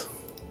this?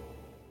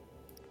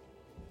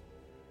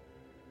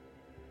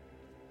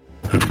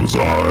 It was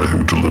I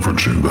who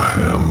delivered you the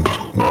hand,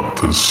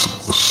 not this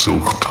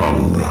Silk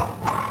Tongue.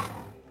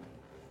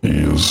 He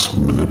is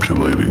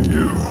manipulating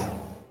you.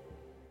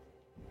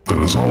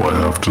 That is all I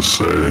have to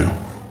say.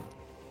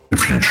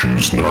 If you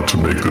choose not to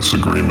make this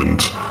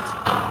agreement,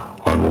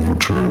 I will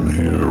return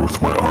here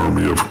with my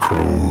army of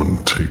chrome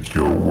and take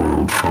your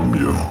world from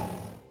you.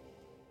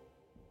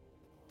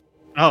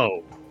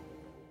 Oh.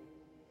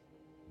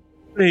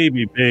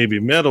 Baby,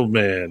 Metal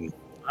Man.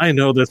 I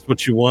know that's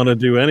what you want to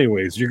do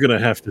anyways. You're going to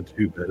have to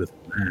do better than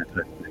that,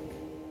 I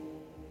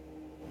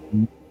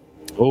think.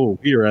 Oh,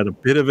 we are at a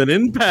bit of an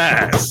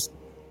impasse.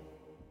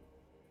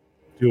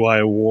 Do I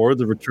award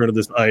the return of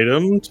this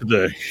item to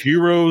the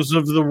heroes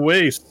of the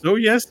waste? Oh,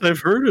 yes, I've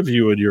heard of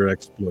you and your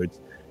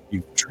exploits.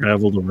 You've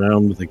traveled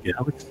around the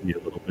galaxy a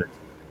little bit.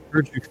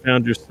 Heard you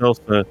found yourself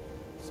some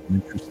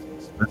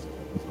interesting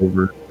specimens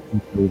over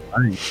in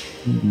ice.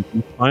 You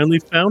finally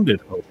found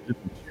it, Hope,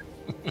 didn't you?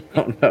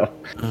 Oh, no.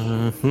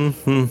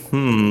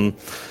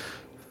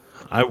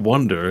 I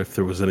wonder if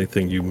there was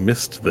anything you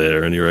missed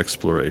there in your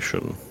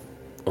exploration.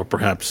 Or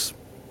perhaps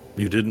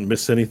you didn't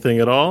miss anything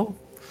at all?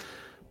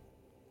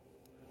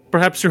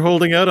 Perhaps you're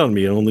holding out on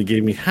me and only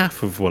gave me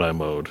half of what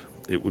I'm owed.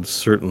 It would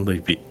certainly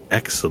be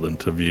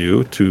excellent of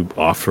you to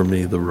offer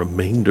me the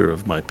remainder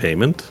of my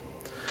payment.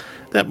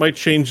 That might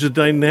change the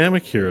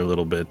dynamic here a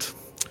little bit.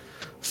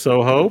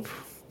 So, Hope,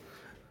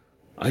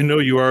 I know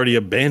you already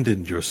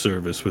abandoned your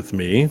service with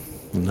me,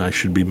 and I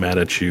should be mad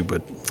at you,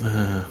 but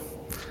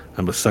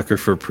I'm a sucker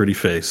for a pretty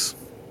face.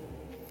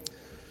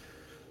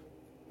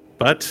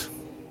 But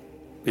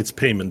it's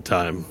payment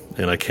time,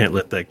 and I can't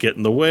let that get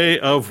in the way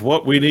of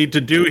what we need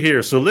to do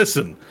here. So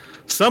listen,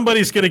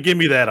 somebody's going to give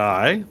me that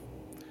eye,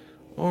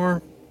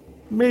 or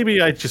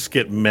maybe I just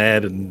get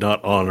mad and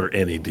not honor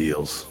any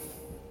deals.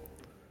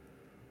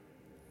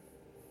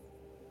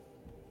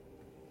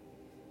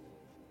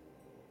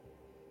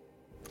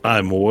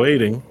 I'm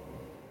waiting.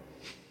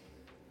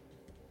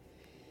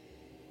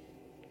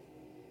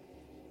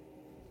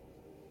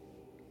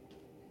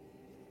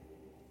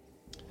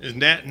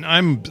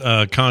 I'm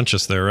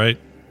conscious there, right?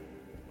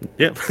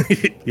 Yep.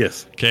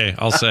 Yes. Okay,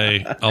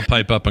 I'll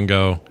pipe up and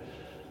go,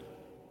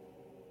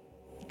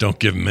 don't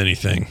give him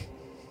anything.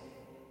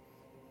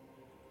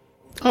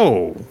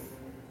 Oh,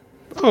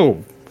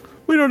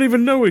 we don't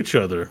even know each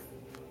other.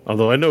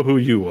 Although I know who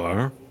you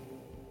are.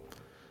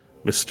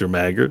 Mr.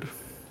 Maggard.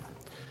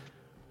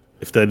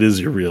 If that is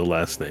your real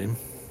last name.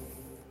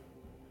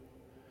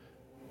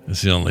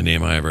 It's the only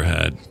name I ever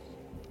had.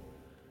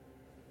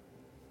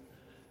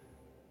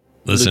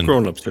 Listen. The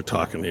grown-ups are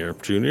talking here,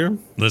 Junior.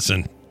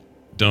 Listen,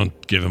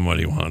 don't give him what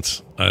he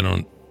wants. I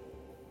don't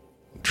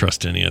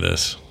trust any of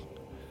this.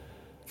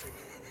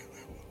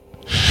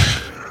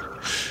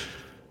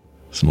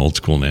 Some old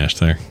school Nash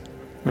there.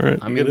 All right.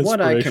 I mean,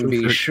 what I can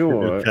be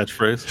sure...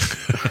 Catchphrase.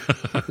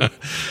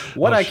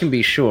 What I can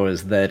be sure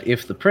is that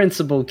if the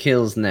principal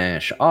kills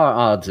Nash, our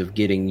odds of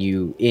getting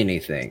you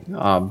anything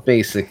are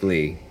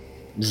basically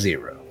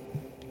zero.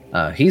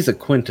 He's a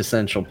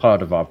quintessential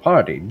part of our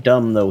party,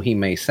 dumb though he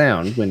may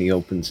sound when he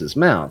opens his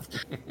mouth.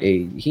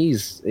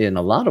 He's, in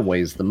a lot of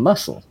ways, the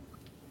muscle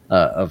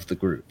of the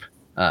group.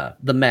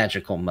 The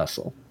magical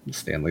muscle.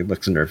 Stanley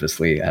looks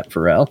nervously at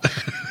Pharrell.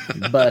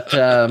 But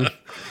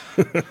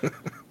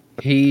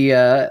He,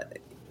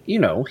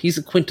 he's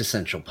a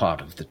quintessential part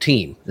of the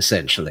team,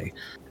 essentially.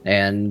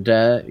 And,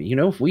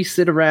 if we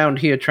sit around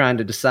here trying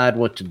to decide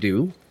what to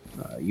do,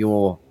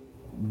 your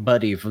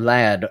buddy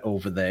Vlad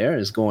over there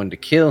is going to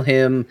kill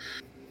him.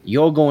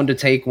 You're going to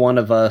take one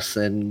of us,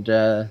 and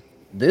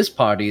this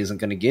party isn't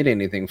going to get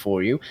anything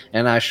for you.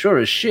 And I sure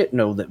as shit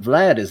know that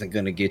Vlad isn't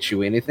going to get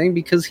you anything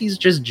because he's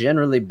just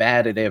generally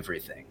bad at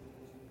everything.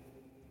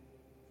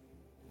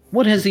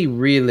 What has he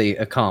really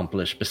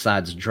accomplished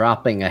besides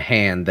dropping a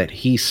hand that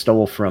he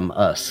stole from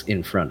us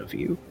in front of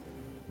you?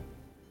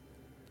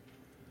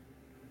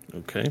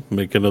 Okay,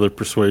 make another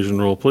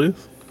persuasion roll,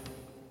 please.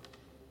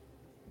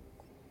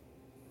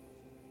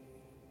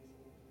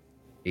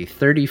 A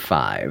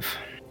 35.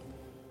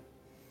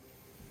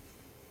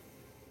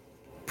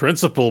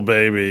 Principal,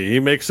 baby,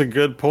 he makes a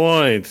good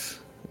point.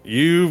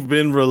 You've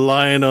been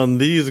relying on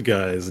these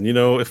guys. And,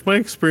 if my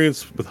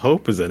experience with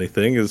Hope is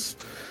anything, is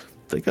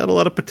they got a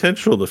lot of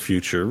potential in the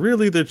future.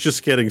 Really, they're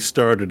just getting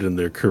started in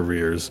their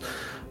careers.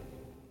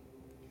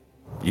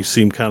 You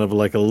seem kind of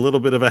like a little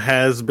bit of a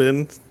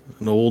has-been,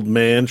 an old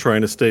man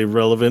trying to stay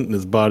relevant in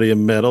his body of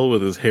metal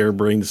with his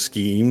harebrained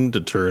scheme to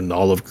turn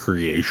all of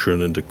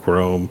creation into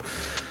chrome.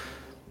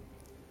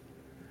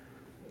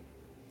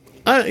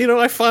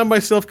 I find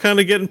myself kind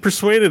of getting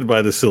persuaded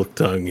by the Silk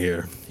Tongue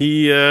here.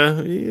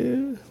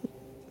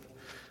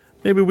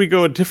 Maybe we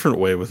go a different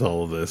way with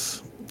all of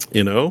this,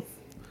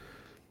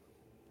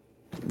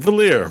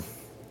 Valir,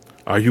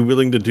 are you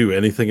willing to do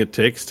anything it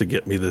takes to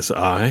get me this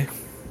eye?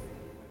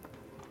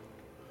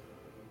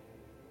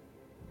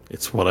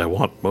 It's what I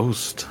want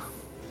most.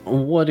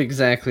 What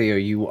exactly are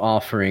you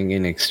offering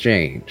in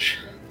exchange?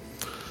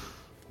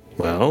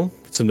 Well,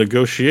 it's a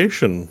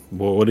negotiation.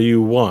 What do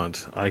you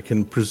want? I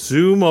can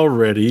presume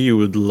already you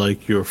would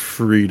like your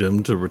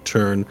freedom to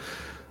return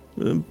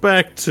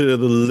back to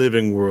the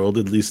living world,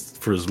 at least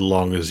for as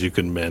long as you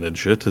can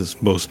manage it,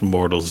 as most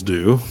mortals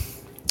do.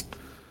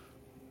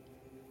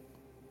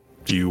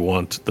 Do you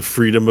want the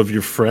freedom of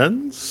your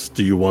friends?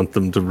 Do you want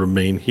them to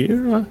remain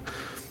here?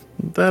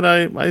 That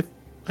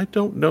I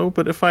don't know,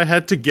 but if I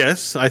had to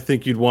guess, I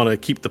think you'd want to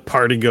keep the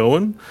party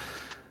going.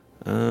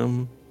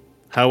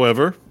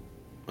 However,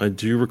 I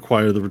do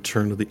require the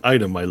return of the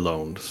item I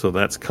loaned, so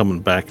that's coming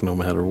back no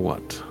matter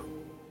what.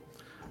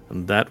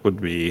 And that would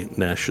be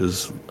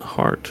Nash's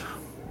heart.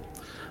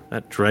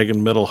 That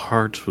dragon metal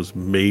heart was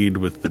made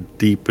with the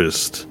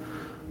deepest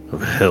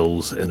of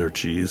hell's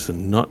energies,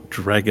 and not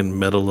dragon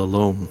metal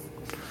alone.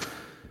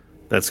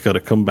 That's got to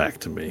come back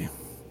to me.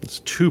 It's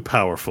too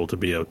powerful to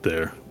be out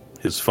there.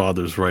 His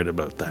father's right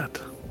about that.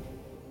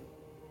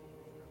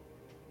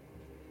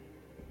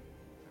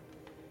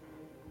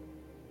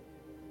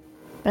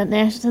 But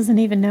Nash doesn't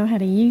even know how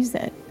to use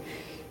it.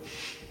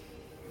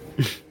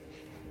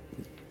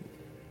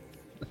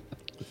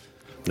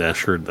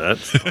 Nash heard that.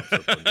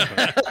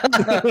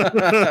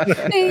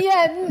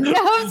 Yeah,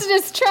 Hope's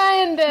just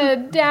trying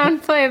to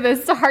downplay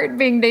this heart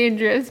being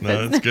dangerous.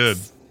 No, it's good.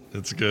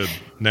 It's good.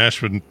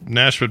 Nash would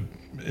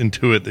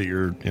intuit that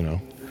you're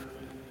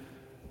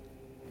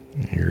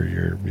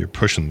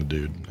pushing the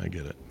dude. I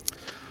get it.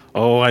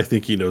 Oh, I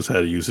think he knows how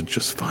to use it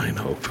just fine,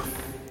 Hope.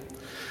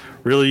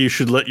 Really, you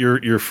should let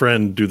your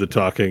friend do the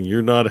talking.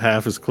 You're not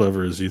half as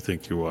clever as you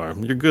think you are.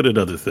 You're good at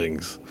other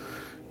things.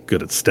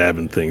 Good at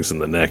stabbing things in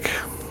the neck.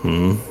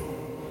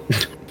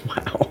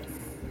 Wow.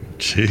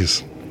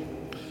 Jeez.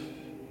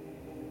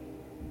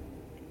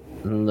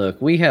 Look,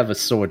 we have a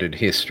sordid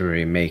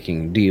history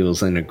making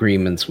deals and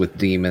agreements with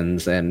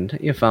demons, and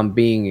if I'm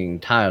being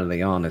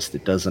entirely honest,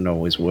 it doesn't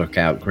always work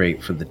out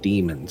great for the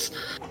demons.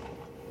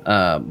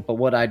 But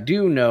what I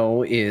do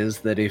know is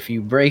that if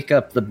you break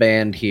up the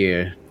band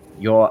here,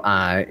 your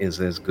eye is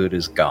as good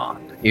as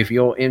gone. If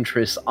your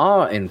interests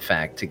are, in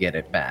fact, to get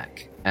it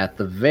back, at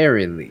the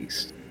very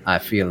least, I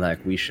feel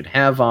like we should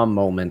have our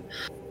moment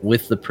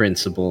with the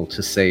principal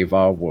to save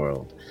our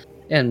world,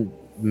 and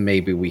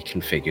maybe we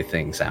can figure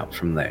things out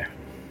from there.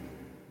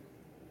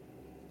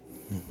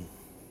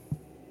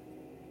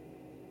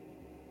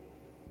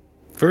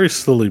 Very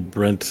slowly,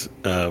 Brent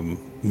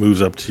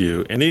moves up to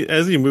you, and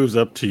as he moves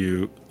up to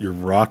you, your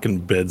rock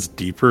embeds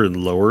deeper and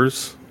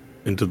lowers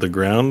into the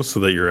ground so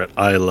that you're at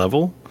eye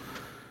level.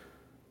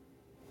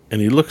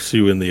 And he looks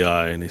you in the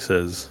eye and he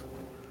says,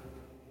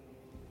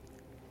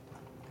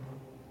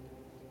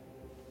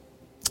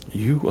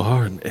 "You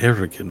are an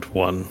arrogant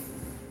one.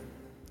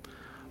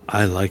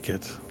 I like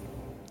it.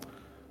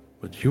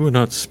 But you are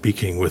not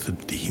speaking with a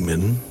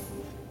demon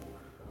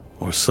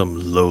or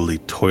some lowly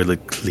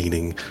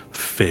toilet-cleaning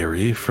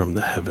fairy from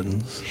the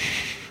heavens.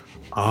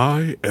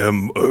 I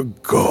am a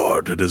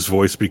god." And his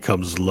voice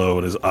becomes low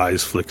and his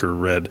eyes flicker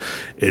red.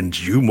 "And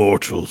you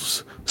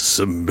mortals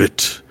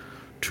submit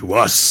to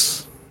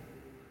us.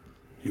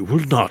 You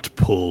will not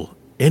pull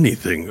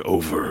anything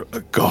over a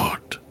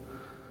god.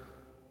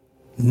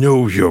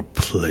 Know your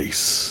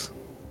place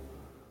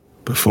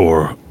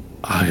before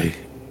I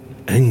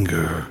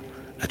anger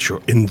at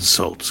your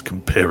insults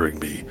comparing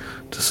me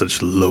to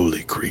such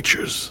lowly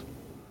creatures."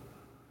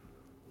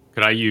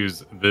 Could I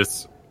use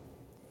this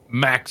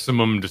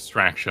maximum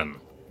distraction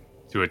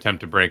to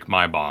attempt to break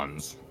my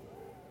bonds.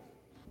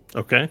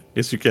 Okay.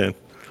 Yes, you can.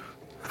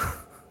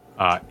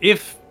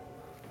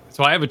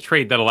 So I have a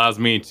trait that allows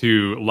me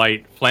to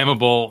light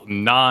flammable,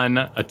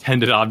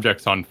 non-attended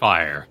objects on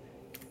fire.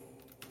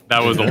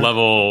 That was a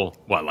level,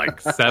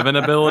 7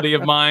 ability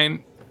of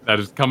mine that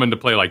has come into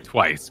play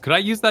twice. Could I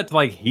use that to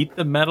heat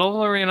the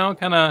metal, or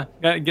kind of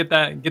get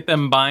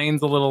them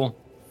binds a little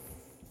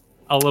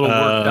worked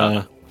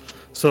up?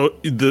 So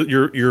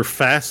you're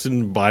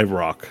fastened by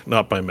rock,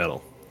 not by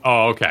metal.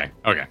 Oh, okay.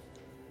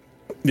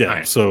 Yeah.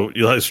 Right. So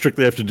you'll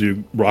strictly have to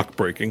do rock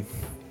breaking.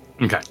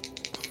 Okay.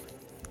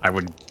 I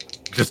would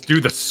just do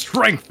the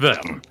strength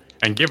then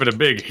and give it a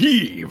big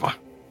heave.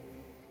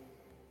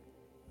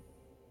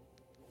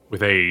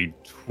 With a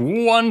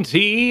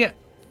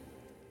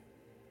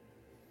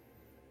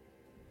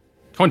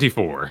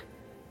 24.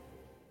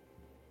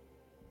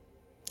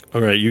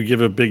 All right, you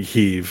give a big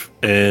heave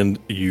and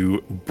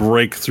you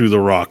break through the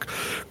rock.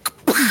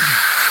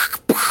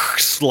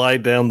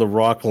 Slide down the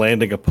rock,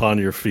 landing upon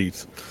your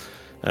feet.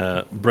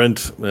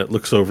 Brent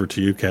looks over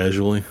to you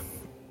casually.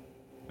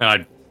 And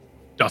I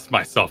dust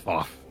myself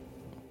off.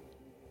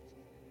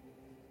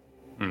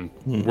 And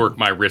work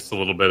my wrists a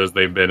little bit as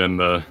they've been in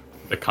the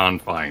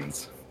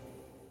confines.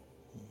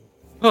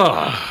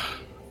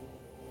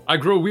 I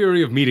grow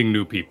weary of meeting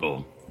new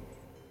people.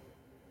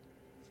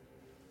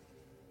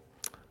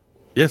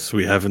 Yes,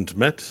 we haven't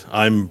met.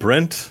 I'm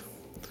Brent.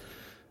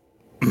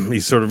 He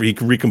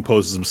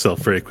recomposes himself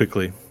very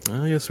quickly.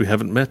 Yes, we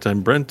haven't met.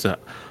 I'm Brent.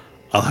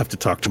 I'll have to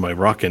talk to my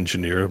rock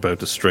engineer about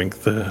the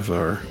strength of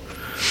our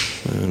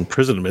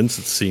imprisonments.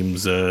 It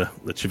seems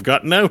that you've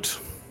gotten out.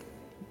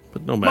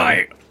 But no matter.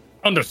 My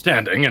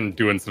understanding and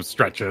doing some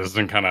stretches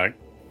and kind of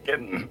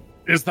getting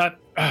is that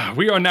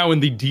we are now in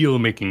the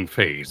deal-making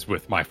phase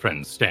with my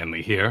friend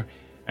Stanley here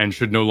and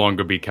should no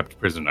longer be kept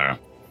prisoner.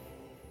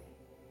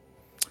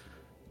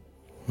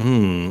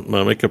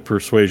 Make a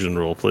persuasion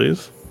roll,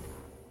 please.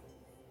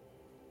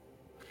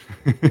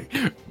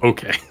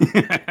 Okay.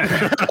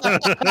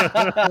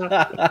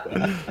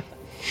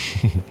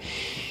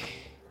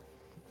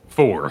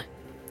 Four.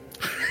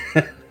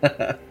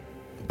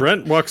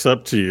 Brent walks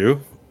up to you,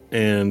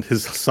 and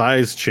his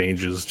size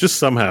changes just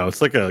somehow.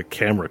 It's like a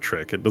camera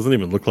trick. It doesn't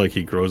even look like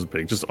he grows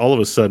big. Just all of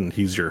a sudden,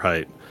 he's your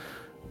height.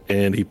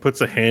 And he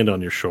puts a hand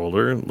on your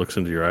shoulder and looks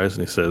into your eyes,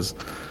 and he says,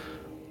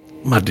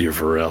 "My dear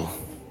Varel,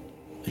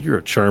 you're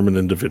a charming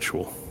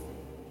individual.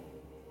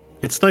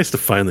 It's nice to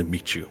finally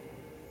meet you.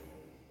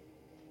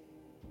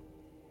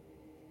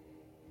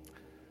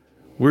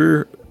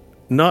 We're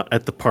not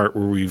at the part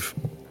where we've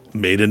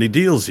made any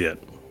deals yet.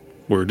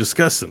 We're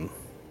discussing.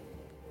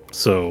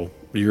 So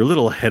you're a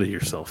little ahead of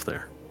yourself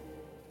there.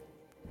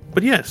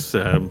 But yes,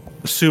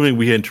 assuming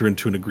we enter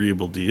into an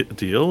agreeable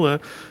deal,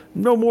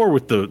 no more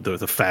with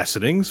the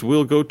fastenings.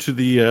 We'll go to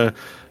the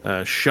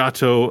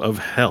Chateau of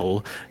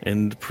Hell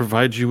and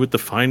provide you with the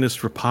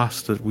finest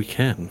repast that we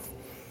can.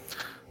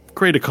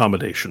 Great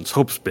accommodations.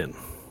 Hope's been."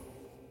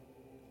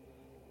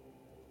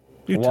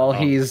 While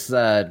he's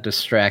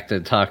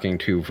distracted talking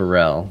to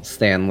Varel,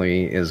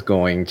 Stanley is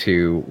going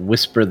to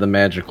whisper the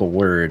magical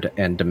word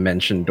and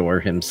dimension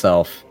door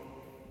himself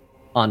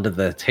onto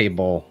the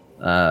table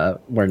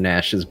where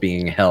Nash is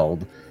being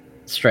held,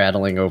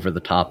 straddling over the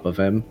top of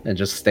him, and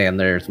just stand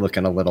there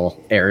looking a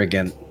little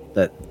arrogant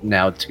that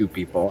now two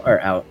people are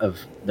out of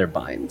their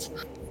binds.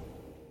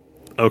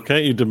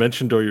 Okay, you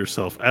dimension door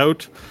yourself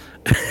out.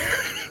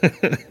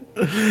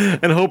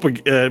 And Hope,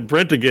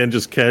 Brent again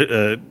just...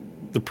 the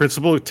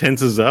principal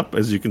tenses up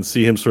as you can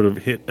see him sort of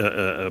hit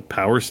a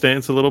power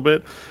stance a little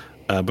bit.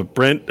 But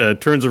Brent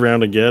turns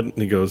around again and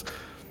he goes,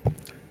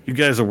 "You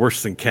guys are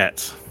worse than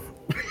cats."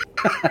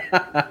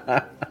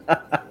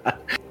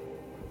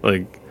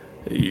 Hey,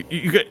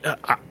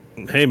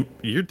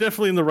 you're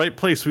definitely in the right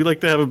place. We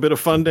like to have a bit of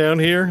fun down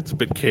here. It's a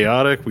bit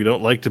chaotic. We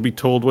don't like to be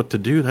told what to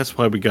do. That's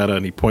why we got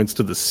and he points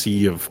to the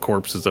sea of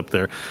corpses up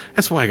there.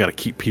 That's why I got to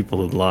keep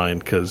people in line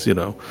because,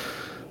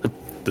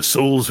 the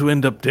souls who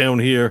end up down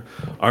here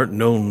aren't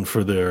known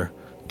for their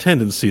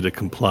tendency to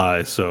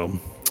comply, so...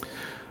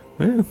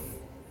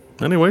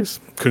 Anyways,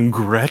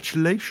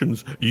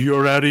 congratulations.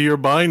 You're out of your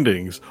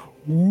bindings.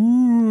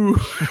 Woo!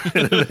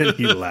 And then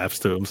he laughs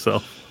to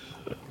himself.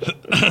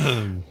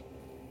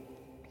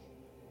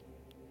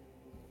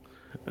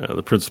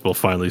 The principal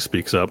finally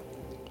speaks up.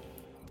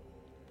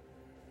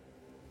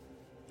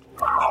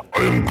 I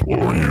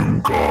implore you,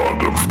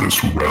 God of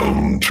this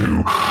realm,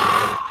 to...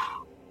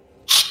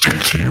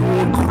 stick to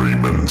your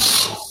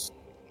agreements.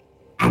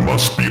 There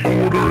must be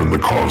order in the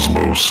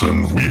cosmos,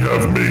 and we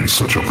have made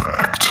such a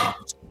pact.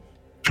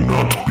 Do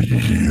not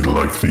be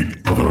like the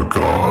other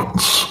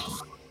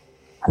gods,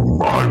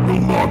 whom I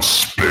will not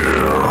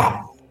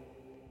spare.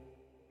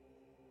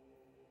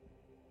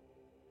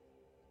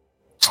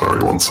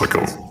 Sorry, 1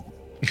 second.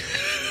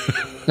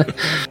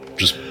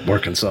 Just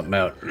working something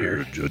out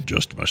here.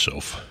 Adjust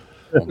myself.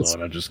 Hold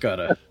on, I just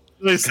gotta...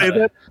 Did I say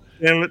that?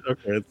 Damn it.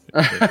 Okay.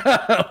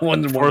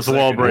 Fourth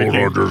wall breaking.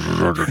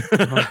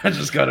 I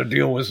just gotta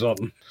deal with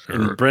something.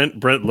 And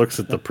Brent looks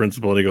at the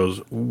principal and he goes,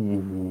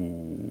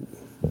 "Ooh.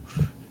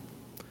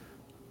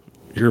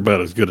 You're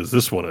about as good as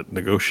this one at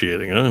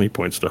negotiating, huh? And he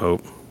points to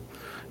Hope.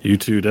 You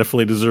two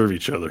definitely deserve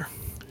each other.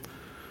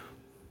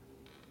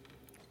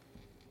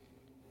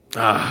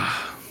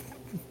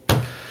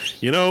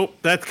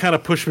 That kind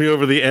of pushed me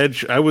over the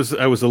edge. I was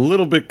a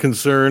little bit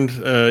concerned.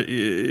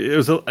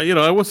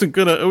 I wasn't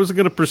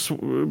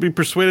gonna be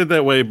persuaded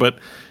that way. But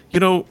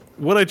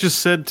what I just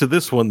said to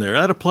this one there,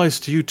 that applies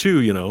to you too.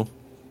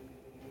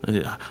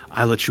 And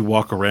I let you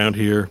walk around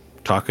here,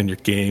 talking your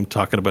game,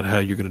 talking about how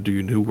you're gonna do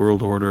your new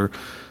world order,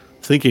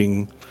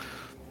 thinking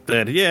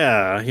that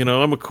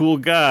I'm a cool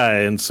guy,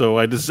 and so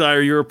I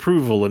desire your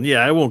approval. And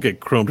I won't get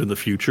chromed in the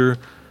future.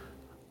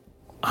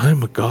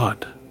 I'm a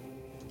god.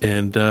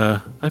 And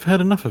I've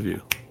had enough of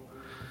you.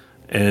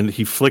 And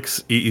he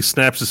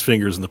snaps his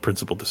fingers and the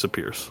principal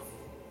disappears.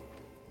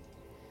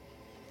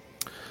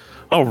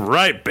 All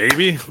right,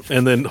 baby.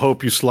 And then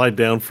Hope, you slide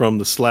down from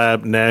the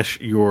slab. Nash,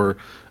 you're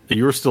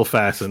still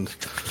fastened,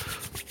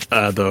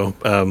 though.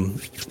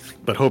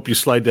 But Hope, you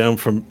slide down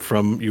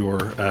from your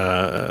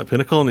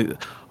pinnacle. And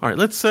all right,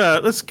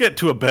 let's get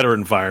to a better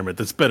environment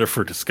that's better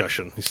for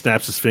discussion. He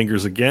snaps his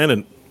fingers again,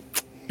 and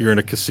you're in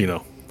a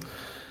casino.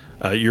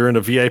 You're in a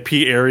VIP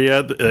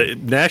area.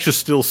 Nash is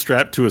still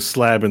strapped to a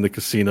slab in the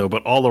casino,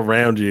 but all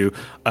around you,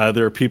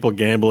 there are people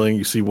gambling.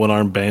 You see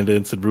one-armed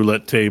bandits and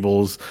roulette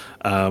tables.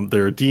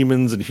 There are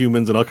demons and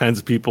humans and all kinds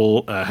of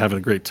people having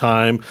a great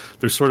time.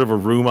 There's sort of a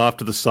room off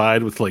to the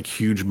side with like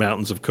huge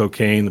mountains of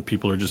cocaine, and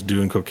people are just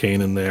doing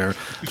cocaine in there.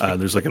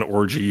 There's like an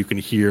orgy you can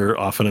hear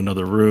off in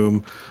another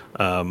room.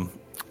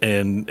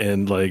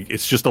 And like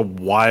it's just the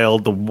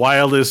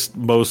wildest,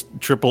 most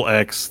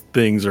XXX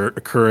things are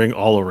occurring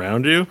all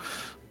around you.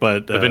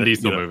 But the Vin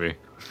Diesel movie.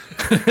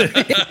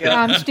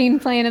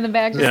 Rammstein playing in the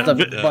background.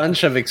 Just a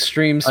bunch of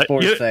extreme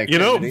sports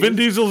activities. Vin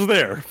Diesel's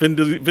there. Vin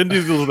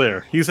Diesel's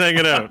there. He's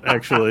hanging out,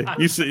 actually.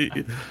 You see,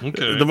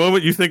 the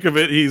moment you think of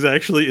it, he's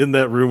actually in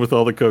that room with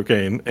all the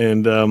cocaine.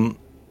 And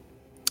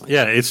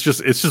it's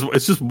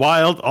just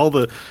wild. All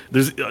the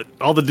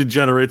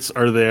degenerates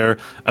are there.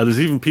 There's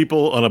even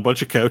people on a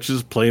bunch of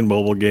couches playing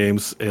mobile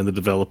games, and the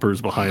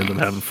developers behind them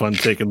having fun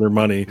taking their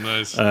money.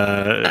 Nice.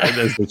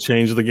 As they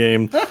change the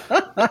game.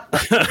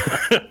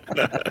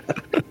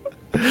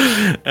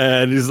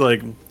 And he's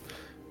like,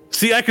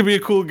 see, I could be a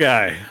cool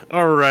guy.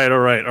 All right.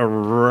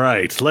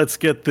 Let's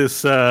get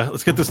this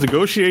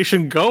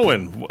negotiation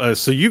going.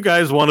 So you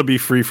guys want to be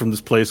free from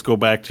this place, go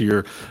back to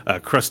your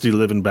crusty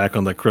living back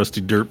on that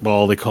crusty dirt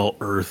ball they call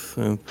Earth.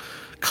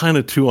 Kind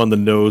of too on the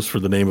nose for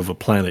the name of a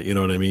planet, you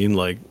know what I mean?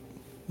 Like,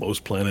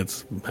 most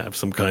planets have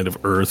some kind of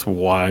Earth.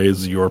 Why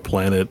is your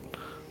planet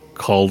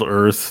called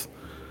Earth?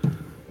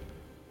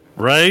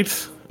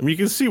 Right? I mean, you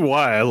can see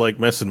why I like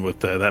messing with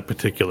that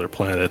particular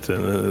planet,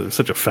 and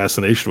such a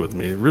fascination with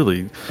me.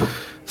 Really,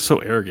 so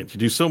arrogant.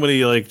 You do so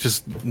many like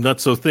just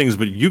nutso things,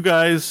 but you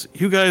guys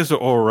are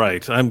all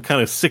right. I'm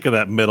kind of sick of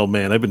that metal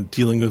man. I've been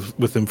dealing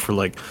with him for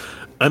like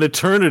an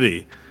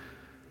eternity,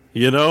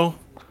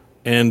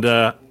 and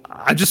I'm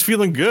just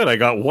feeling good. I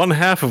got one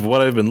half of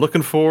what I've been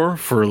looking for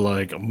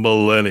like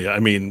millennia. I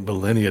mean,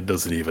 millennia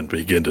doesn't even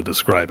begin to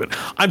describe it.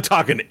 I'm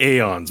talking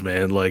aeons,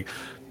 man. Like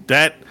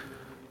that.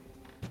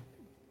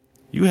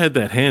 You had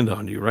that hand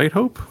on you, right,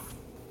 Hope?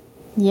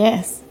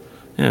 Yes.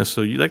 Yeah,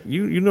 so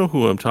you know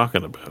who I'm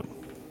talking about.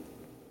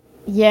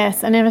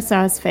 Yes, I never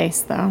saw his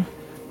face, though.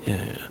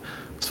 Yeah.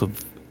 So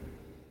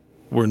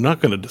we're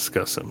not going to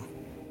discuss him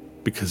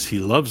because he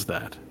loves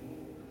that.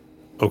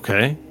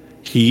 Okay?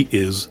 He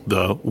is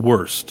the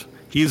worst.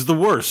 He's the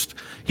worst.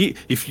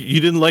 If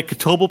you didn't like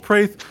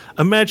Ketobelpraith,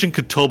 imagine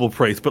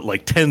Ketobelpraith, but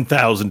like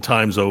 10,000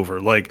 times over.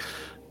 Like,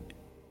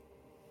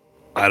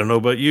 I don't know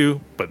about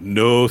you, but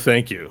no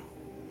thank you.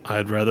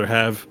 I'd rather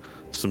have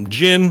some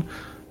gin,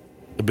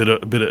 a bit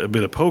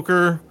of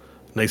poker,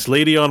 nice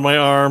lady on my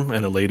arm,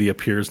 and a lady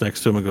appears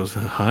next to him and goes,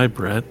 "Hi,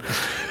 Brett,"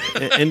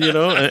 and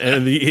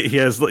he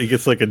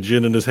gets like a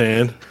gin in his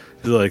hand.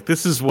 He's like,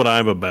 "This is what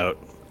I'm about,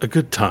 a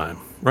good time,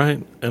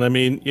 right?" And I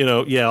mean,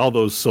 all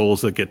those souls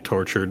that get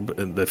tortured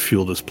and that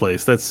fuel this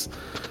place.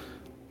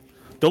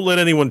 Don't let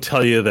anyone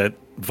tell you that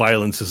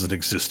violence doesn't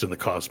exist in the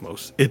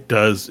cosmos. It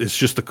does. It's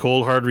just the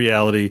cold hard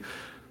reality.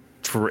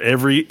 For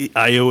every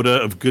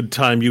iota of good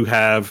time you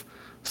have,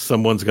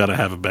 someone's got to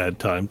have a bad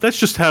time. That's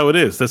just how it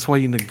is. That's why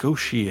you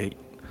negotiate.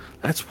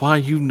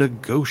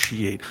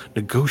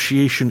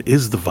 Negotiation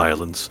is the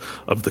violence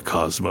of the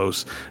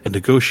cosmos, and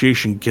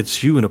negotiation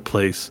gets you in a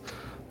place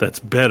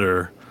that's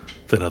better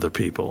than other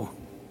people.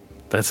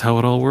 That's how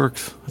it all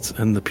works.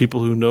 And the people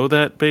who know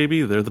that,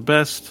 baby, they're the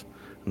best,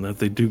 and that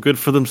they do good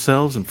for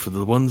themselves and for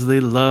the ones they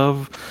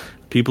love.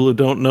 People who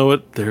don't know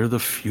it, they're the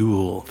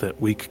fuel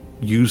that we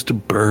use to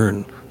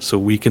burn so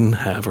we can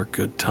have our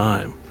good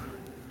time.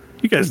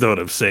 You guys know what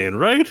I'm saying,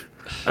 right?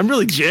 I'm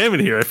really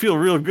jamming here. I feel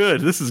real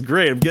good. This is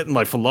great. I'm getting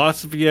my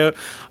philosophy out.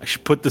 I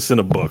should put this in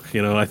a book.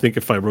 I think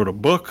if I wrote a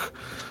book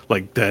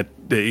like that,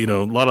 a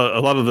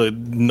lot of the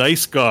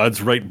nice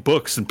gods write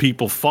books and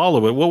people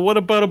follow it. Well, what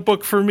about a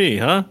book for me,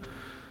 huh?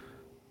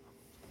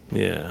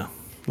 Yeah,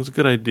 that's a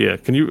good idea.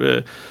 Can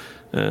you...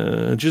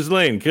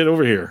 Ghislaine, get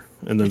over here.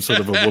 And then sort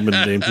of a woman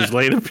named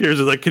Ghislaine appears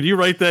and like, could you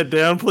write that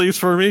down, please,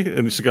 for me?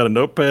 And she's got a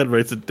notepad,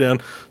 writes it down.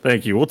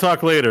 Thank you. We'll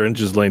talk later. And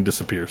Ghislaine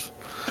disappears.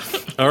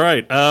 All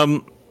right.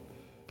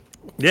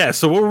 Yeah,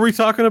 so what were we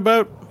talking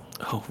about?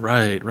 Oh,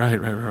 right.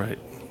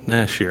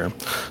 Nash here.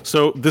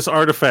 So this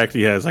artifact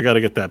he has, I got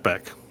to get that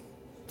back.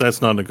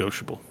 That's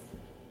non-negotiable.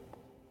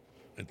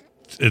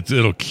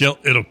 It'll kill.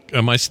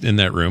 Am I in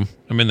that room?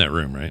 I'm in that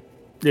room, right?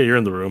 Yeah, you're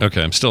in the room.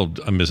 Okay, I'm still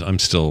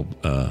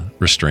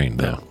restrained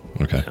though. Yeah.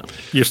 Okay, yeah.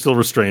 You're still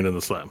restrained in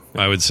the slab.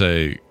 I would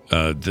say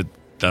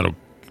that'll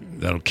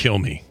kill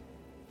me.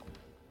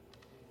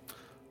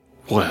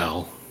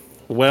 Well,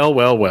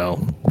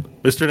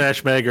 Mr.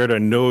 Nash Maggard, I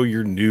know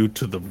you're new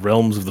to the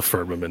realms of the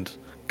firmament,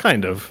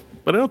 kind of,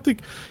 but I don't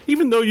think,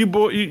 even though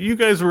you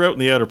guys were out in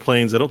the outer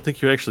planes, I don't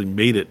think you actually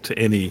made it to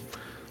any,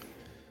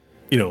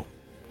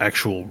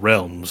 actual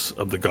realms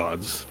of the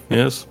gods.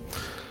 Yes,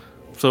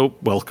 so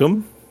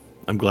welcome.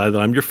 I'm glad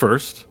that I'm your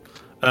first.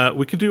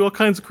 We can do all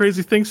kinds of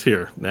crazy things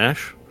here,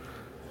 Nash.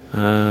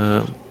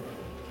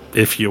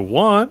 If you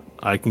want,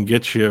 I can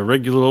get you a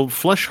regular old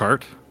flesh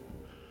heart.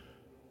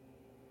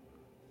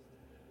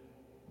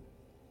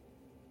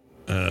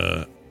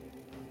 But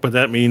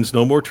that means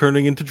no more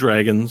turning into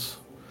dragons.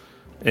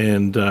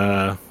 And,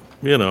 you'll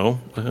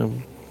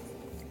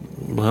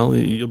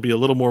be a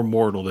little more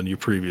mortal than you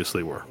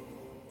previously were.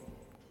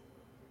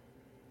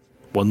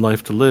 One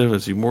life to live,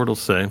 as you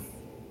mortals say.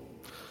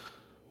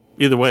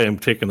 Either way, I'm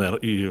taking that.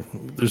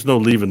 There's no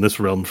leaving this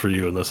realm for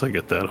you unless I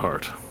get that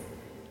heart.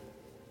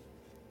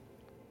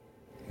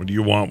 What do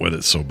you want with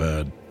it so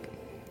bad?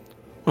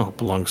 Well, it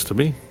belongs to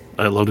me.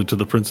 I loaned it to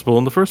the principal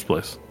in the first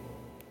place.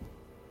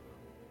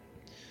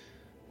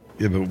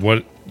 Yeah,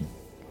 but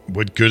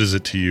what good is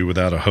it to you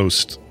without a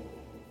host?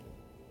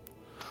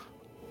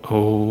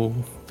 Oh,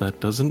 that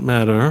doesn't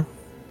matter.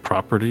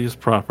 Property is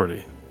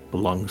property.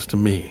 Belongs to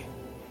me.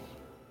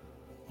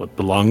 What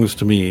belongs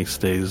to me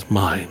stays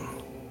mine.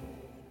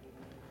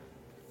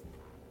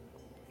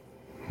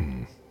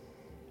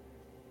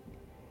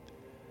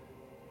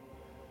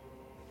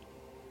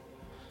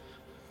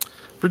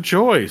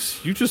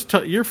 Rejoice. You just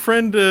your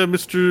friend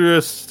Mr.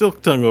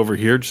 Stilktongue over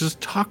here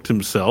just talked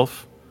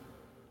himself,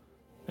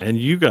 and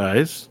you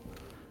guys,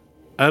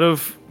 out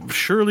of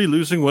surely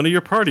losing one of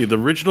your party. The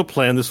original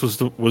plan, this was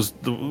the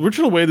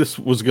original way this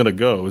was going to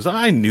go. Is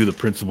I knew the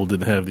principal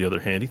didn't have the other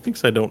hand. He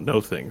thinks I don't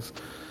know things.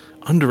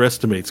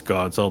 Underestimates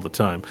gods all the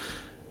time.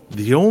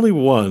 The only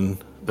one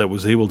that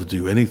was able to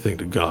do anything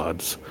to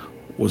gods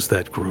was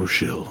that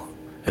Groshil.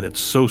 And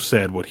it's so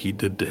sad what he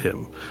did to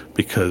him,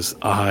 because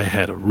I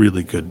had a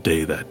really good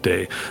day that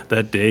day.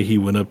 That day he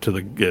went up to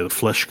the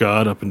flesh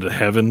god, up into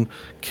heaven,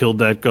 killed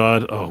that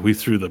god. Oh, we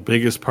threw the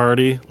biggest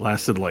party,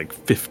 lasted like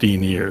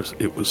 15 years.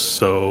 It was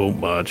so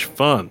much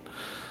fun.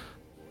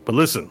 But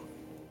listen,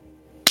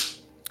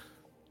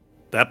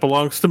 that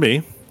belongs to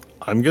me.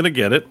 I'm going to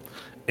get it.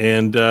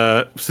 And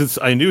since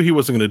I knew he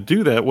wasn't going to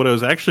do that, what I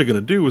was actually going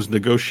to do was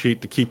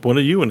negotiate to keep one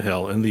of you in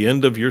hell. And the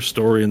end of your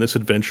story in this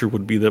adventure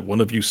would be that one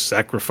of you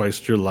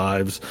sacrificed your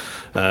lives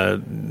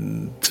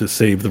to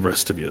save the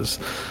rest of yous.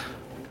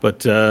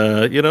 But,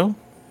 I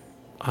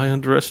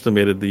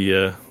underestimated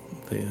the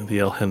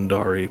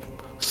Elhendari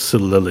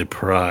Silili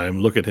Prime.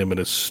 Look at him in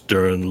his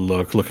stern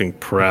look, looking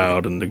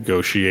proud and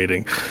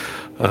negotiating.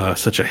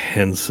 Such a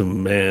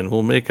handsome man.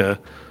 Will make a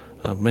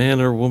man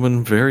or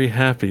woman very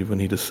happy when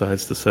he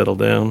decides to settle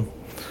down.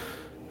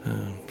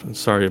 I'm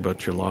sorry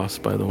about your loss,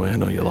 by the way. I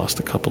know you lost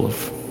a couple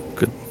of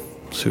good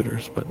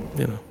suitors, but,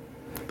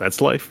 that's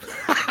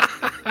life.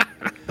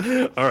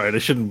 All right, I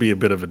shouldn't be a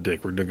bit of a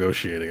dick. We're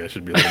negotiating. I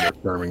should be a little more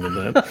charming than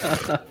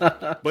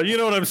that. But you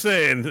know what I'm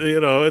saying.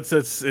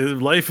 It's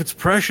life, it's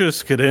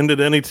precious. Could end at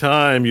any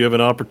time. You have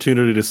an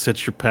opportunity to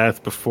set your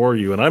path before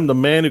you, and I'm the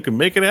man who can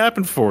make it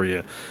happen for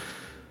you.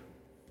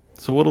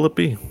 So what'll it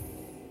be?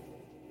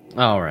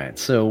 All right,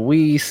 so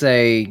we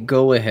say,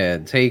 go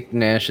ahead, take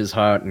Nash's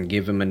heart and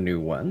give him a new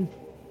one.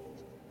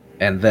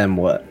 And then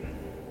what?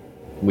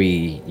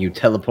 You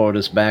teleport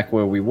us back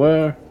where we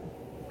were?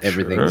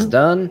 Everything's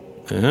done?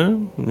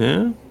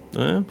 Yeah.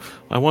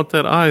 I want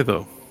that eye,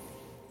 though.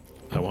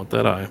 I want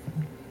that eye.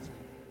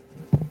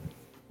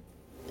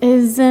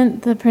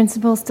 Isn't the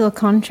principal still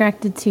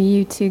contracted to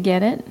you to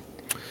get it?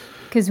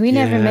 Because we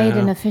never made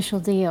an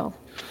official deal.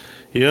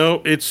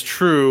 It's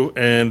true,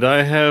 and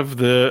I have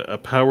the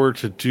power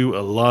to do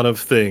a lot of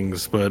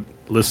things, but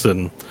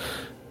listen,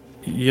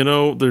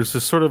 there's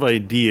this sort of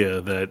idea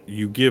that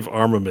you give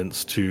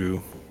armaments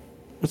to,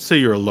 let's say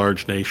you're a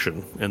large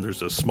nation, and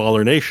there's a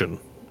smaller nation,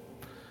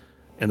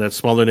 and that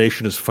smaller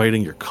nation is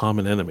fighting your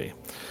common enemy.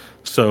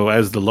 So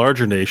as the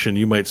larger nation,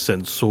 you might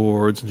send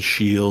swords and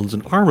shields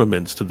and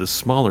armaments to this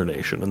smaller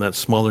nation, and that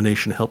smaller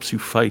nation helps you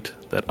fight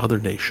that other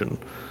nation.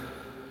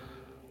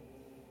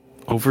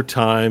 Over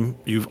time,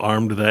 you've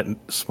armed that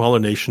smaller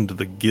nation to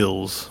the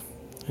gills,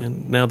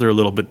 and now they're a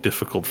little bit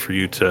difficult for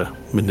you to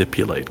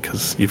manipulate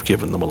because you've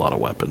given them a lot of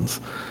weapons.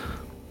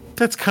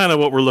 that's kind of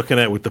what we're looking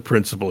at with the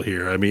principal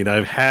here. I mean,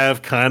 I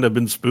have kind of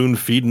been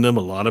spoon-feeding him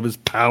a lot of his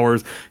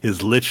powers,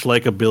 his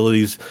lich-like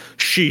abilities,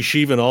 sheesh,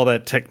 even all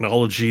that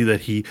technology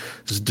that he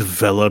has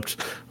developed.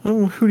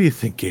 Oh, who do you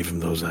think gave him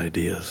those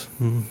ideas?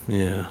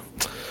 Yeah.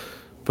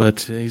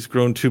 But he's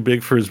grown too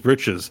big for his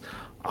britches.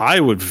 I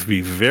would be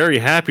very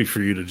happy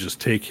for you to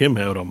just take him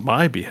out on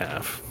my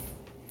behalf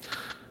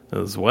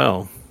as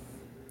well.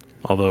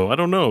 Although, I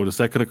don't know, is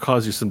that going to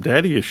cause you some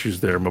daddy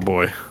issues there, my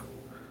boy?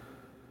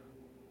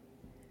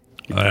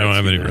 I don't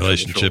have any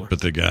relationship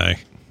with the guy.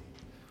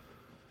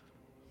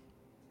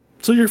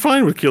 So you're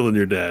fine with killing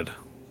your dad?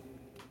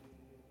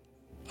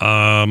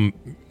 I'm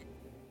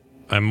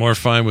more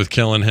fine with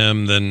killing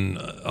him than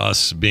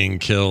us being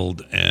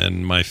killed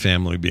and my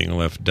family being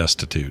left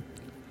destitute.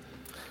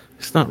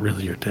 He's not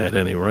really your dad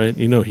anyway, right?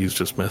 You know he's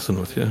just messing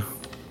with you.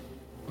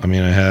 I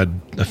mean, I had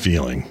a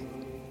feeling.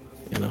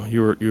 You know,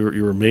 you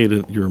were made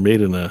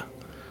in a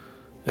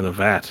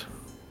vat.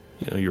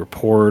 You know, you were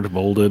poured,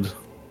 molded,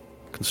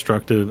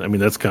 constructed. I mean,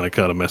 that's kind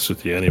of mess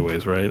with you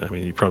anyways, right? I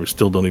mean, you probably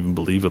still don't even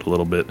believe it a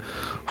little bit.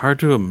 Hard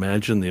to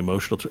imagine the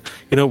emotional...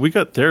 You know, we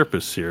got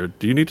therapists here.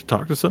 Do you need to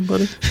talk to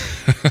somebody?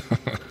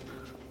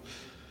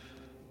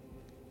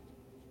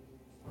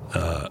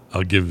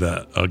 I'll give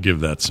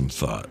that some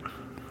thought.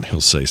 He'll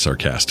say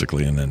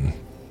sarcastically, and then...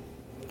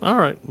 All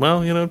right.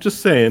 Well, you know, just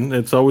saying.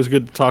 It's always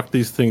good to talk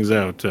these things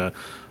out.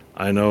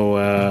 I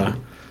know...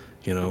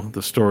 you know,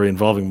 the story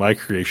involving my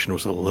creation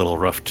was a little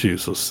rough too,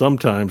 so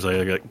sometimes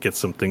I get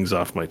some things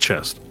off my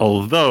chest.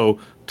 Although,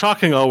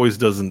 talking always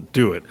doesn't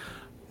do it.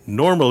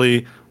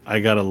 Normally, I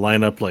gotta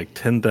line up like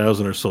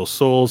 10,000 or so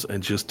souls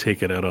and just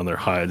take it out on their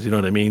hides. You know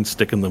what I mean?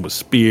 Sticking them with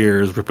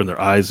spears, ripping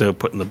their eyes out,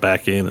 putting them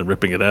back in, and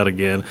ripping it out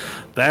again.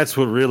 That's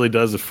what really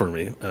does it for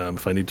me,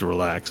 if I need to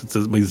relax. It's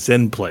my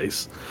zen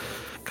place.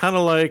 Kind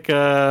of like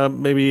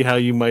maybe how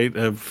you might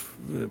have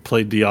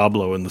played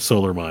Diablo in the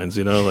Solar Mines,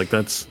 you know? Like,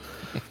 that's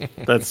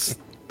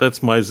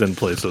my zen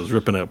place. I was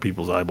ripping out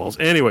people's eyeballs.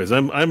 Anyways,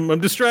 I'm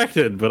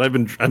distracted, but I've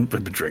been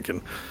drinking.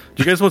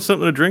 Do you guys want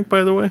something to drink,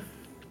 by the way?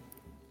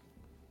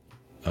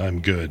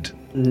 I'm good.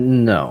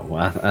 No,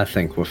 I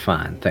think we're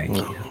fine. Thank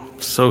you.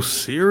 So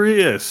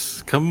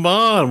serious. Come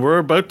on, we're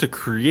about to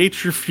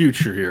create your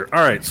future here.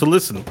 All right, so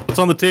listen, what's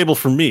on the table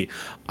for me?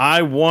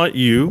 I want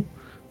you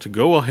to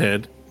go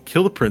ahead,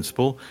 kill the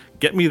principal,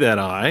 get me that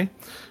eye,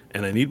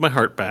 and I need my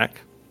heart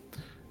back.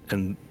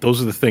 And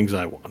those are the things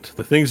I want.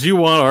 The things you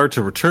want are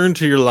to return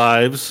to your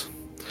lives.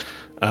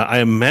 I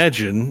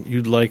imagine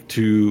you'd like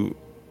to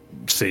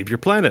save your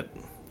planet.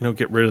 You know,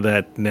 get rid of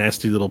that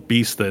nasty little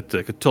beast that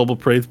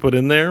TWBD put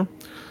in there.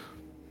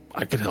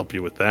 I could help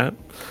you with that.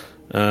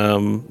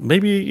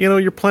 Maybe, you know,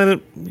 your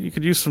planet, you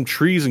could use some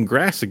trees and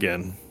grass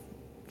again.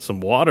 Some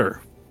water.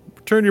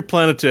 Return your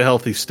planet to a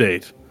healthy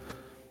state.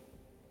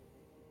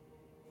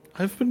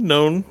 I've been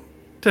known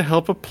to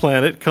help a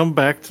planet come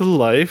back to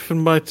life in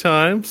my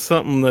time.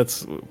 Something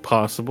that's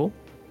possible.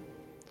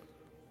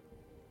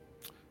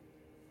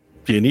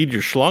 Do you need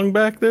your schlong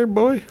back there,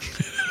 boy?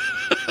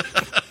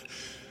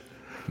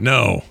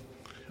 No,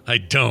 I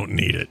don't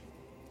need it.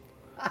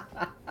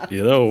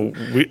 You know,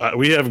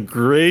 we have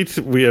great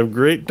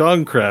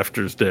dog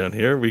crafters down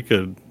here. We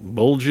could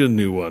mold you a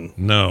new one.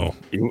 No.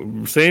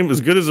 Same,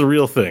 as good as a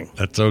real thing.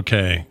 That's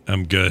okay.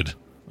 I'm good.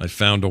 I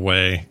found a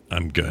way.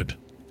 I'm good.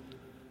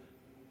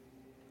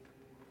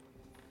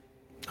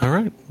 All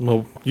right.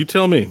 Well, you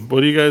tell me.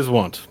 What do you guys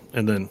want?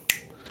 And then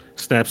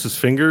snaps his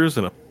fingers,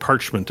 and a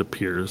parchment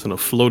appears, and a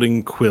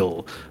floating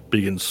quill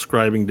begins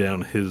scribing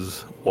down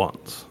his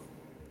wants.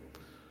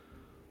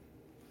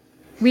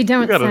 We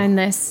don't sign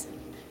this.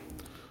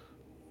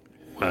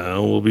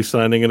 Well, we'll be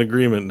signing an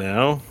agreement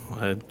now.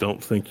 I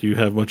don't think you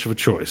have much of a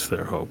choice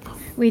there, Hope.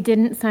 We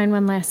didn't sign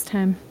one last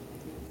time.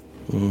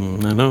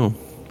 I know.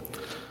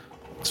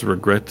 It's a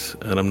regret,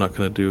 and I'm not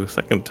going to do a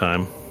second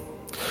time.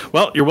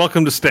 Well, you're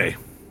welcome to stay,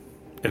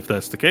 if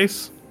that's the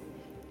case.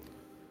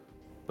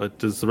 But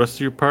does the rest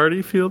of your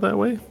party feel that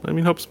way? I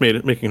mean, Hope's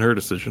making her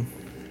decision.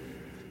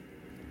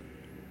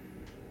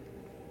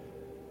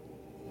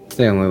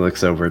 Stanley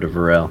looks over to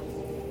Varel.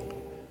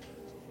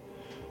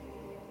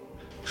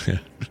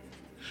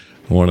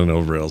 I want to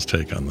know Varel's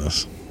take on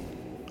this.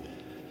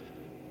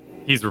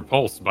 He's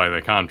repulsed by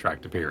the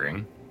contract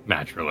appearing,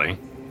 naturally.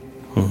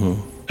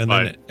 And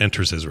then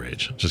enters his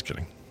rage. Just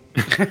kidding.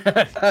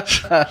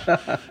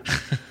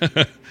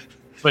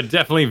 But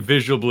definitely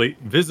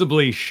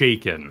visibly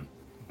shaken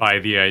by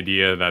the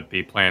idea that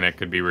the planet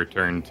could be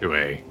returned to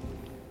a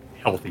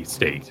healthy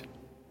state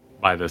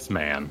by this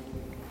man.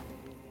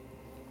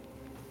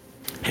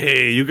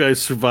 Hey, you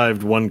guys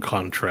survived one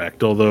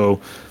contract,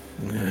 although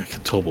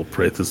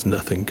TWBD is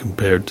nothing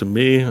compared to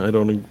me. I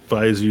don't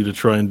advise you to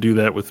try and do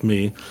that with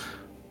me.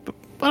 But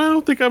I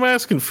don't think I'm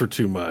asking for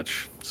too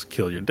much. Just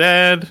kill your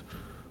dad,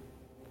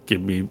 give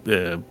me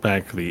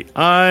back the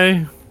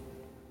eye,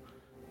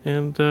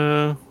 and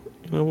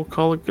we'll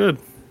call it good.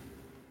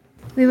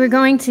 We were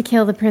going to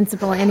kill the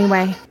principal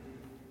anyway.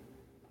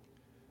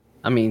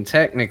 I mean,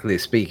 technically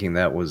speaking,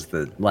 that was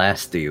the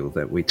last deal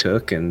that we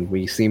took, and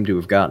we seem to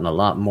have gotten a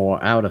lot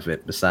more out of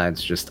it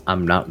besides just,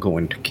 I'm not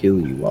going to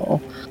kill you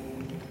all.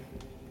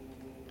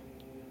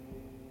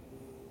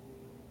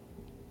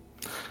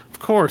 Of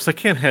course, I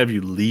can't have you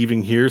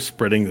leaving here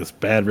spreading this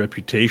bad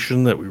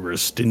reputation that we were a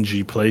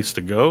stingy place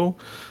to go.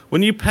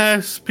 When you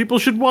pass, people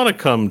should want to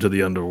come to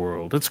the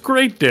underworld. It's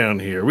great down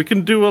here. We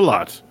can do a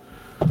lot.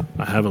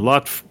 I have a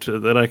lot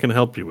that I can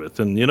help you with,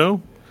 and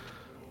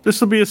this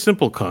will be a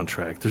simple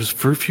contract. This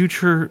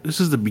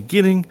is the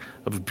beginning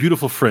of a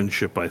beautiful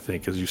friendship, I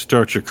think, as you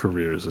start your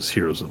careers as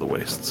heroes of the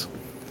wastes.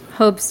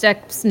 Hope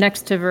steps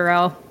next to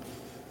Varel.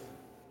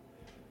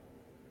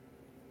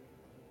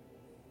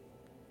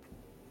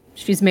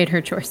 She's made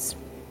her choice.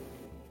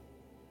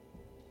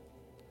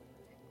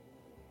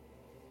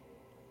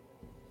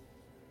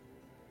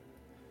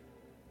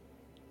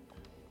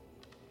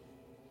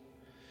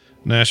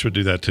 Nash would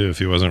do that too if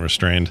he wasn't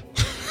restrained.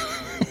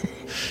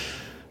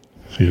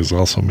 He has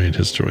also made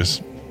his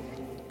choice.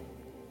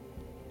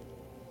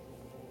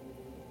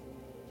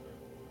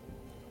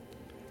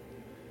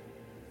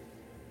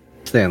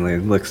 Stanley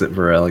looks at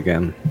Varel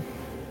again.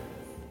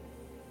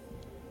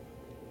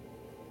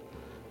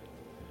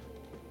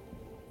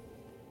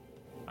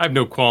 I have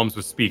no qualms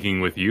with speaking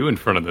with you in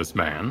front of this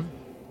man.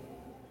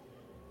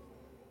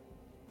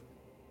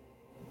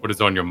 What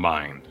is on your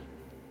mind?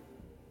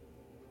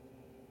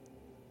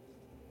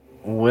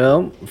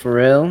 Well,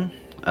 Varel,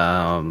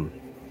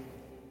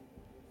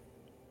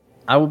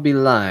 I would be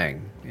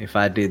lying if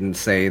I didn't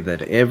say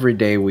that every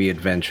day we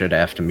adventured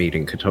after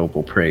meeting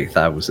Katobal Praith,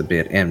 I was a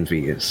bit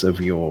envious of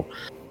your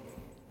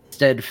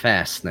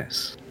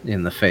steadfastness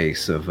in the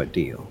face of a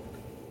deal.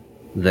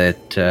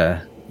 That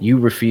you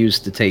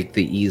refused to take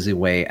the easy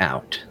way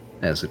out,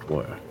 as it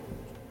were.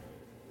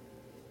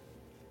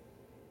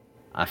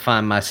 I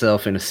find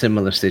myself in a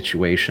similar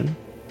situation,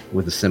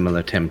 with a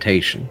similar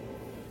temptation.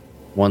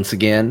 Once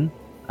again,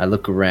 I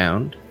look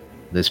around.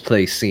 This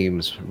place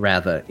seems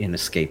rather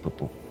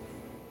inescapable.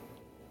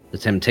 The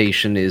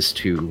temptation is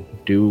to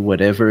do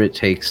whatever it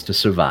takes to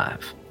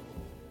survive.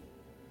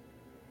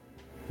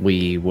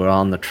 We were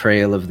on the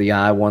trail of the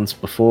eye once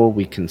before.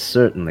 We can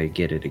certainly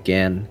get it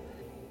again.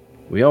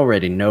 We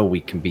already know we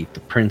can beat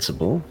the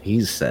principal.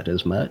 He's said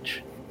as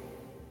much.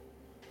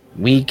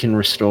 We can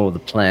restore the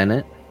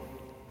planet.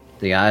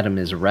 The item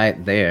is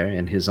right there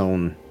in his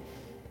own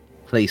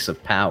place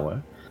of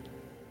power.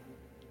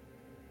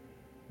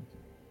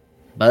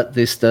 But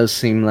this does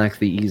seem like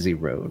the easy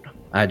road.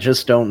 I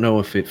just don't know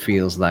if it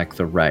feels like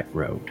the right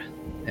road.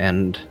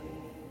 And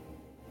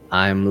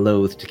I'm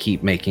loath to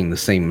keep making the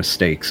same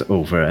mistakes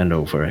over and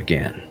over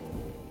again.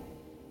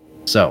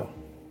 So,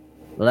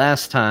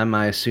 last time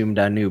I assumed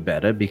I knew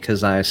better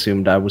because I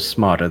assumed I was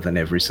smarter than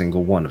every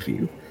single one of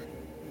you.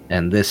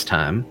 And this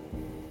time,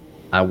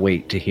 I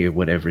wait to hear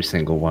what every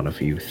single one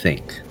of you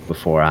think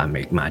before I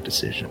make my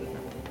decision.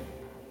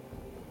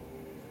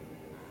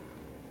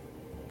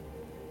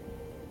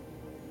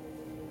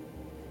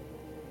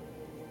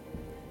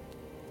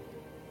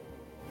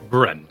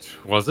 Brent,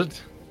 was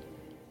it?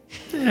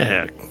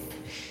 Yeah.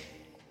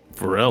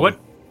 Varel.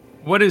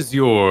 What is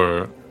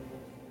your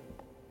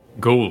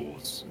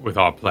goals with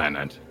our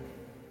planet?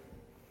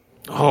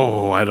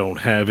 Oh, I don't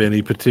have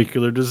any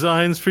particular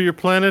designs for your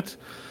planet.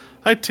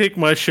 I take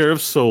my share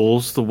of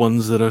souls, the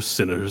ones that are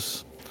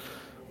sinners,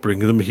 bring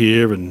them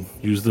here and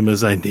use them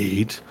as I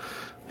need.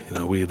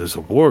 There's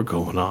a war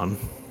going on.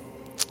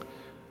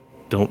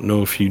 Don't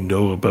know if you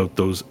know about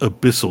those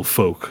abyssal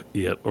folk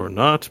yet or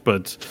not,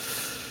 but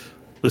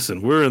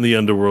listen, we're in the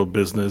underworld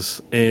business,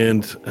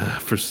 and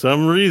for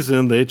some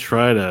reason they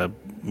try to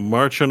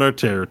march on our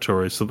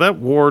territory. So that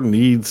war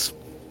needs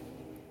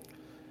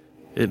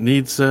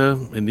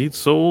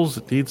souls,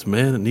 it needs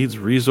men, it needs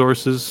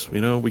resources.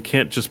 We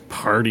can't just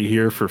party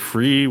here for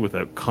free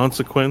without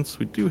consequence.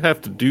 We do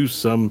have to do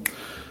some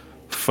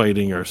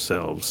fighting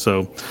ourselves.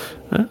 So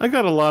I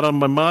got a lot on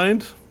my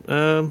mind,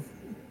 but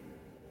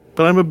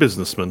I'm a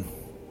businessman,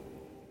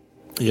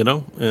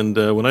 and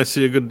when I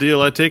see a good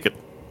deal, I take it.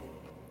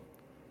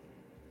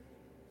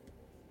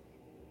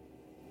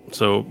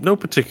 So, no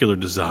particular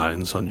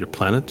designs on your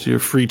planet. You're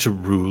free to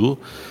rule.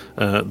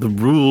 The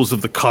rules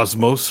of the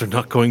cosmos are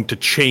not going to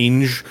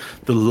change.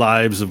 The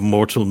lives of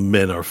mortal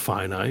men are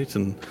finite,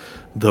 and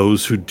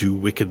those who do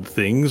wicked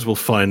things will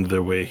find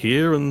their way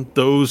here, and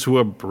those who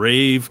are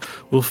brave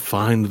will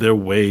find their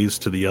ways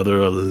to the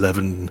other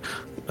 11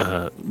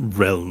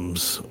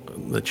 realms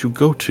that you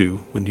go to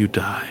when you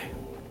die.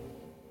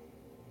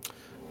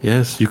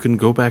 Yes, you can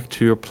go back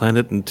to your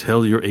planet and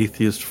tell your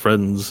atheist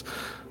friends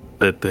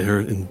that there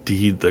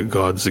indeed the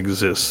gods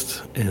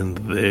exist, and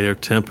their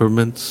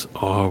temperaments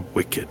are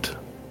wicked.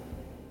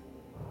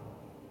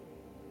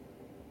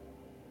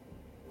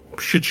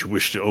 Should you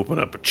wish to open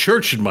up a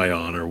church in my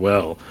honor,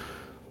 well,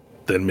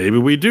 then maybe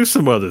we do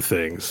some other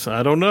things.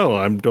 I don't know,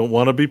 I don't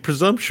want to be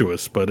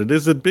presumptuous, but it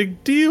is a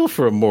big deal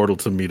for a mortal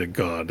to meet a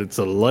god. It's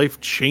a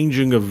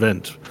life-changing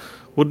event,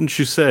 wouldn't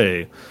you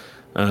say?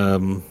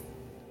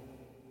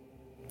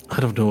 I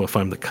don't know if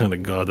I'm the kind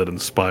of god that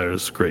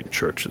inspires great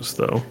churches,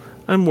 though.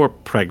 I'm more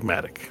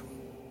pragmatic.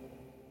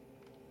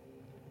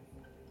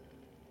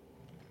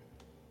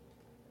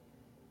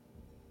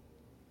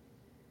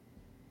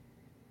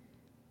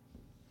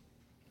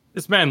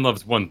 This man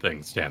loves one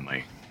thing,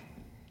 Stanley.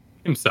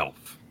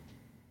 Himself.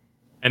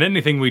 And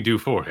anything we do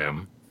for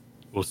him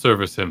will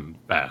service him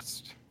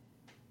best.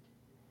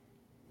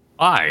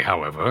 I,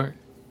 however,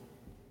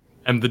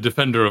 am the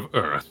defender of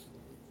Earth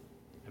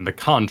and the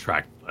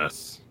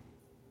contractless.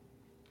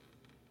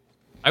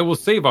 I will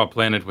save our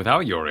planet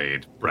without your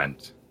aid,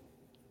 Brent.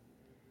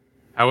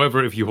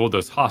 However, if you hold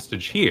us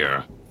hostage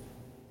here,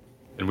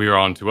 then we are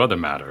on to other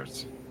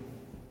matters.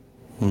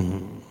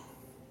 Well,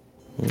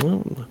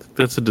 I think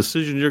that's a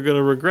decision you're going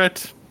to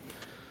regret.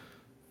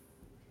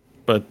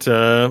 But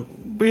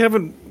we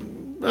haven't...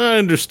 I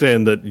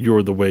understand that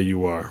you're the way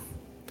you are.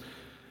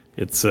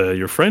 It's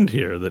your friend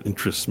here that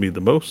interests me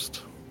the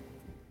most.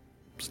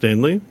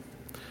 Stanley,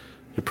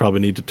 you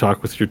probably need to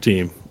talk with your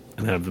team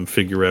and have them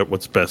figure out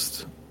what's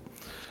best.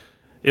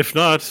 If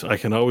not, I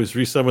can always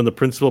resummon the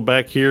principal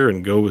back here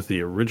and go with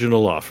the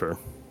original offer.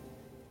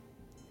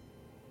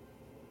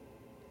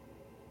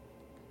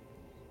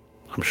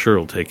 I'm sure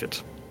he'll take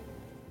it.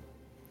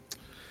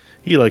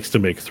 He likes to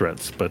make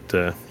threats, but,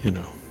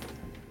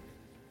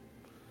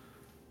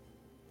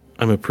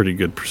 I'm a pretty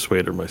good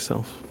persuader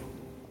myself.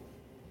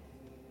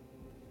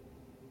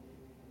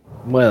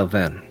 Well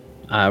then,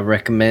 I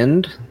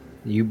recommend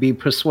you be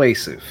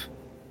persuasive.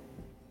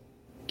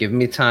 Give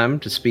me time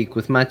to speak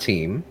with my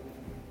team.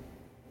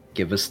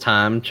 Give us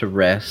time to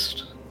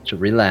rest, to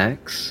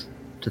relax,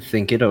 to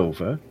think it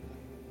over.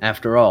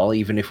 After all,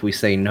 even if we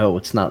say no,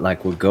 it's not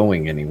like we're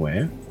going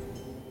anywhere.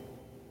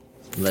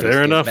 Let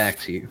us get back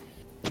to you.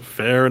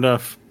 Fair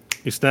enough.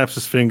 He snaps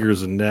his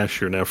fingers and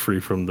Nash, you're now free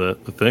from the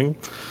thing.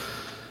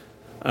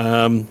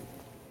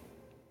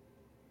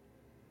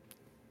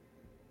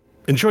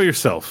 Enjoy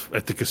yourself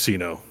at the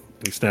casino.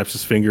 He snaps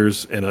his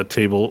fingers and a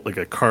table, like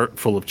a cart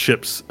full of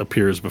chips,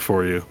 appears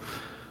before you.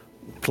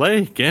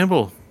 Play,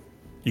 gamble.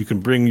 You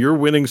can bring your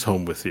winnings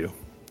home with you.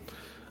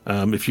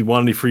 If you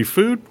want any free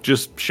food,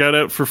 just shout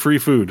out for free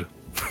food.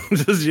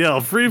 Just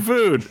yell, free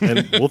food,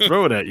 and we'll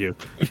throw it at you.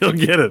 You'll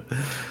get it.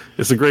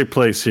 It's a great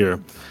place here.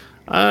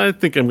 I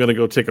think I'm going to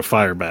go take a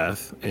fire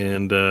bath,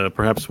 and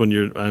perhaps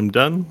when I'm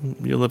done,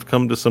 you'll have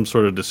come to some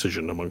sort of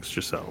decision amongst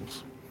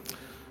yourselves.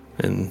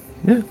 And,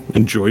 yeah,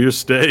 enjoy your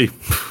stay.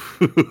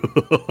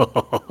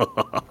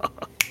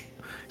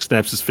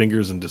 Snaps his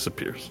fingers and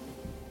disappears.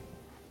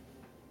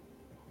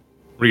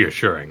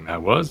 Reassuring,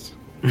 that was.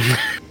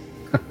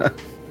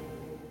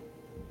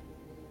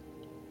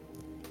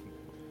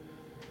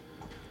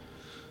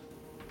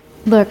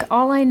 Look,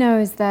 all I know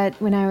is that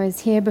when I was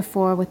here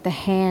before with the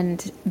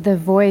hand, the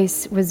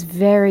voice was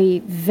very,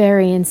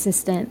 very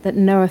insistent that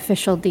no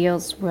official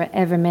deals were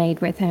ever made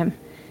with him.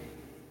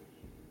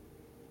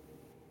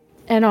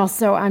 And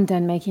also, I'm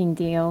done making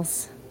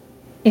deals.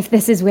 If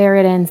this is where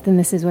it ends, then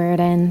this is where it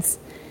ends.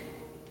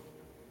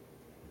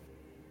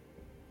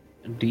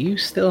 Do you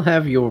still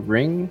have your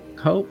ring,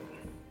 Hope?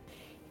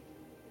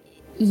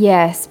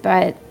 Yes,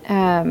 but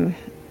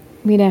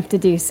we'd have to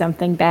do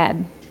something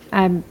bad.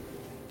 I'm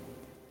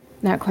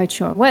not quite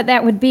sure what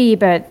that would be,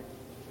 but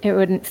it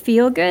wouldn't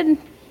feel good.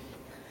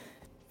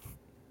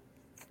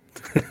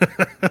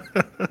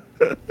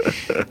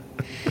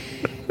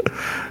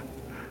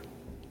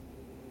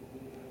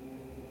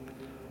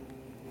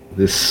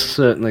 This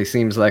certainly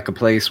seems like a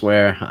place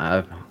where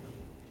I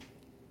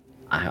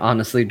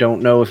honestly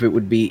don't know if it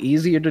would be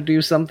easier to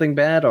do something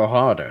bad or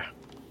harder.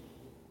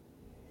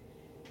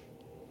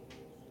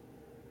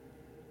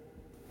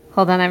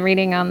 Hold on, I'm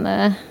reading on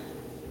the...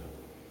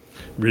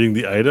 Reading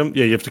the item?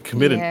 Yeah, you have to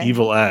commit an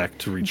evil act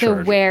to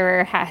recharge. The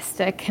wearer has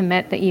to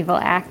commit the evil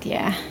act,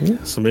 yeah.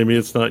 So maybe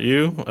it's not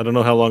you. I don't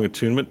know how long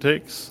attunement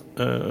takes.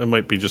 It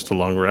might be just a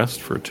long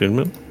rest for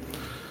attunement.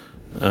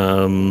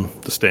 The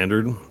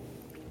standard.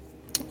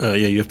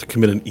 You have to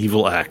commit an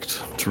evil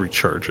act to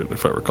recharge it,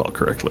 if I recall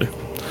correctly.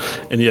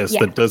 And yes,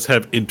 that does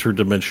have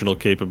interdimensional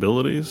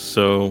capabilities,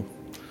 so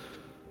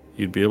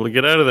you'd be able to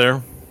get out of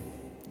there.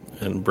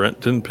 And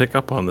Brent didn't pick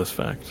up on this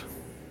fact.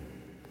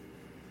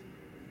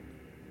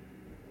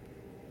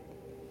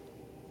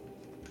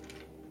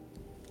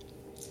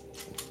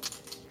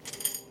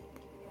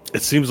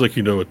 It seems like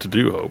you know what to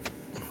do, Hope.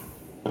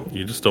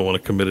 You just don't want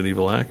to commit an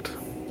evil act.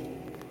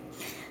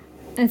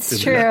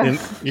 It's true.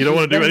 You don't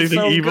want to do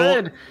anything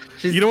evil?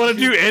 You don't want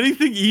to do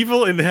anything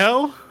evil in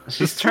hell?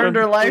 She's turned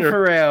her life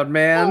around,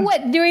 man. Well,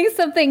 what, doing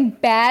something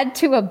bad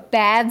to a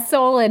bad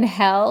soul in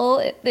hell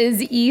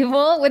is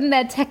evil? Wouldn't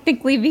that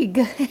technically be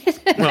good?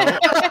 Well,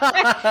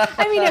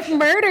 I mean, if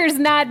murder's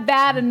not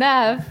bad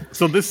enough.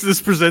 So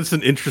this presents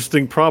an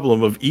interesting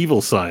problem of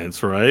evil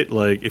science, right?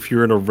 Like, if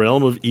you're in a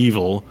realm of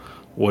evil,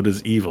 what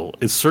is evil?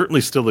 It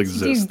certainly still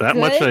exists. That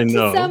much I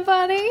know.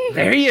 Somebody?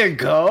 There you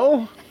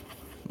go.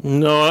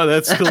 No,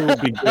 that still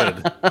would be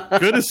good.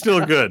 Good is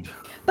still good.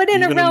 But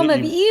in a realm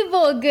of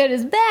evil, good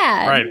is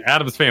bad. Right,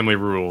 Adam's family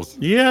rules.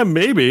 Yeah,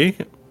 maybe.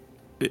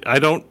 I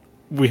don't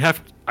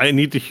I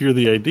need to hear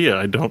the idea.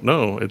 I don't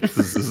know.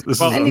 This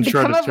is I need to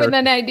come up with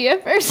an idea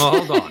first.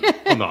 Well,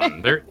 hold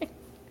on.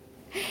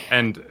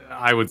 And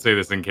I would say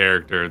this in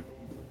character.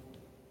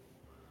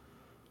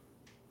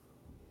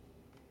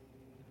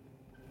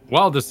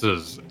 While this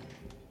is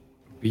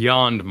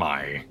beyond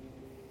my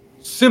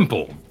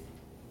simple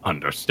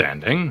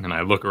understanding, and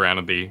I look around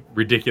at the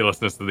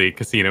ridiculousness of the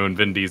casino and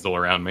Vin Diesel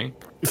around me,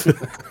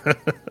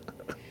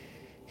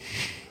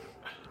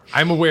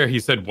 I'm aware he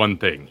said one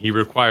thing. He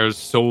requires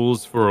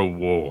souls for a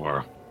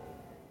war.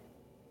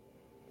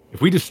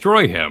 If we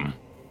destroy him,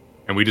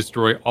 and we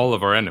destroy all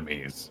of our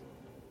enemies,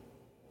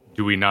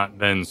 do we not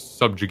then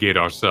subjugate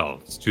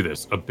ourselves to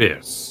this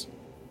abyss?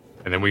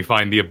 And then we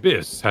find the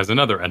abyss has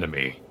another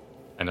enemy,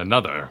 and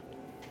another,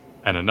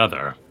 and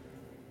another.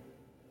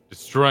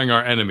 Destroying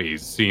our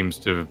enemies seems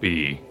to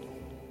be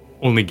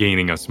only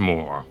gaining us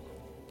more.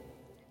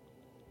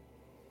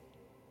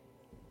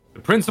 The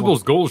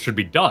principal's goal should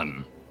be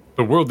done.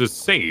 The world is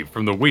saved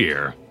from the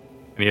weir,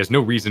 and he has no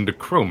reason to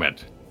chrome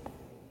it.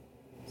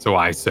 So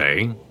I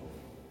say,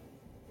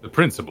 the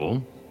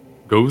principal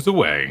goes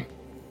away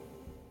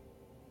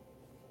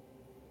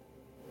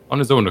on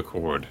his own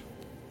accord.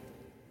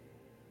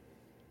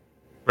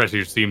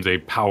 Bretish seems a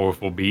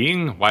powerful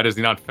being. Why does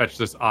he not fetch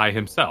this eye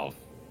himself?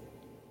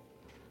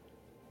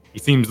 He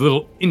seems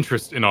little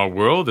interest in our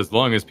world as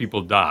long as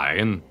people die,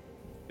 and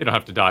they don't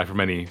have to die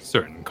from any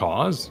certain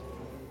cause.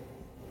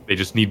 They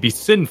just need be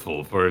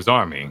sinful for his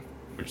army,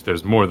 which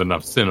there's more than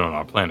enough sin on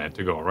our planet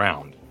to go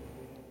around.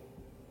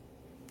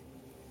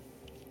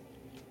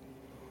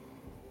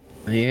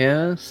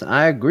 Yes,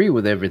 I agree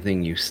with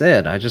everything you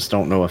said. I just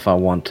don't know if I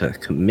want to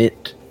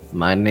commit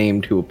my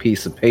name to a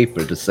piece of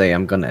paper to say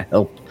I'm going to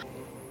help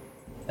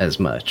as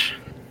much.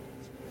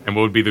 And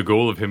what would be the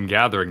goal of him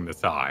gathering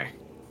this eye?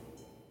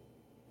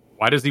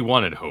 Why does he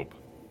want it, Hope?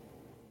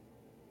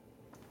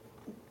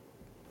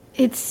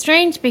 It's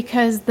strange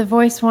because the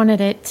voice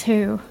wanted it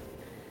too.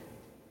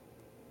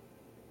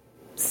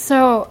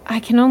 So I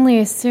can only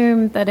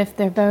assume that if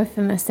they're both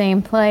in the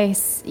same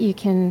place, you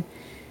can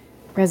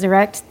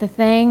resurrect the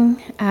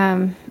thing.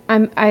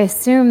 I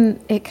assume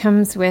it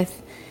comes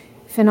with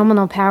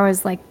phenomenal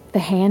powers like the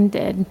hand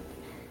did.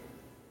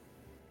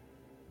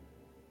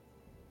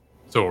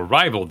 So a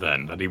rival,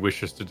 then, that he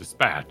wishes to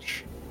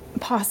dispatch.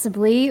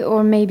 Possibly,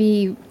 or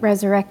maybe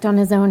resurrect on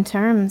his own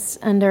terms,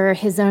 under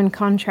his own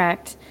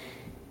contract.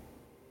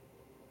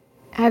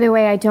 Either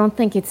way, I don't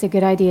think it's a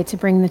good idea to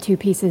bring the two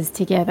pieces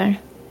together.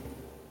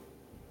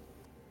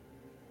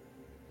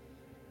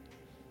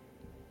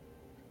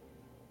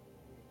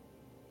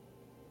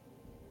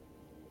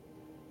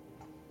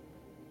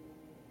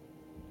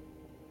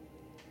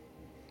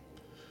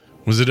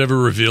 Was it ever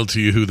revealed to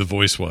you who the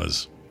voice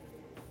was?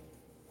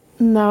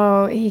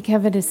 No, he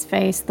covered his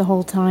face the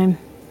whole time.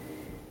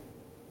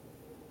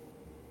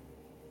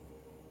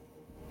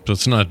 So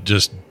it's not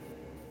just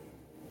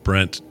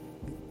Brett,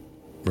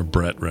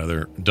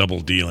 double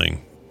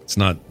dealing. It's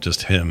not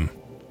just him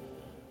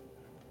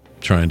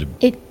trying to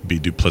be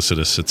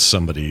duplicitous. It's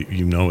somebody,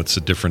 it's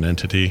a different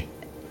entity.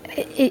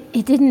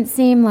 It didn't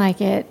seem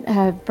like it.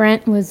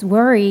 Brent was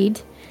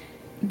worried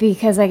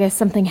because I guess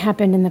something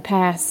happened in the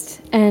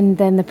past, and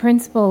then the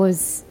principal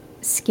was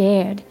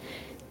scared.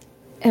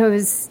 It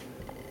was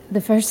the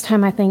first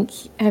time I think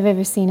I've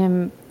ever seen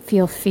him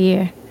feel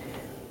fear.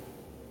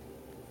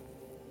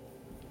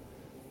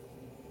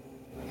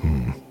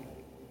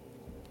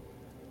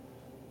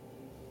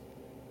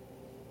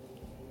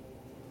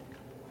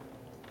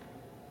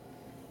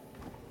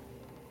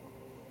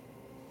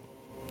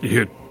 You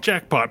hear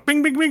jackpot,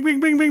 bing, bing, bing, bing,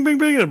 bing, bing, bing,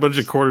 bing, and a bunch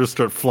of quarters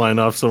start flying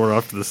off somewhere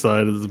off to the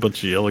side. There's a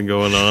bunch of yelling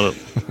going on.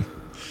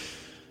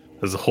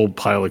 There's a whole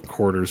pile of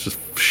quarters just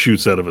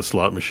shoots out of a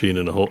slot machine,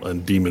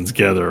 and demons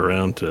gather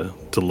around to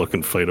look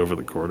and fight over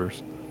the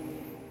quarters.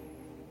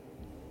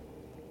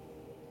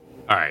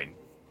 All right.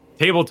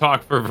 Table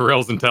talk for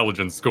Varel's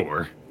intelligence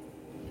score.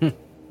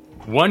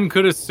 One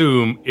could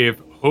assume if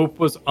Hope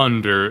was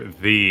under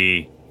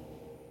the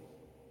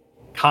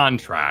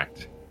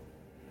contract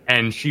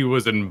and she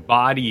was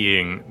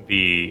embodying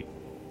the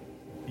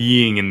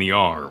being in the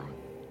arm,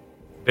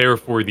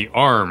 therefore the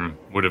arm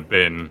would have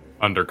been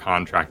under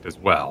contract as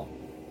well,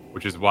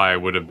 which is why I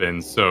would have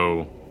been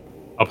so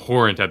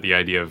abhorrent at the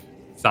idea of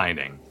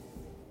signing.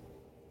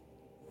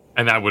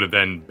 And that would have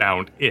then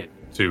bound it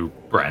to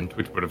Brent,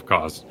 which would have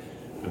caused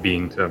the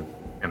being to,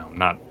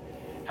 not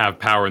have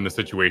power in the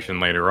situation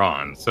later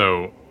on.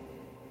 So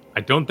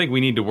I don't think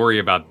we need to worry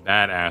about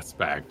that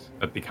aspect,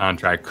 that the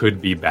contract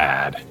could be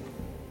bad,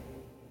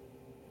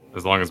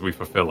 as long as we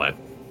fulfill it.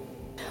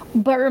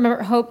 But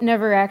remember, Hope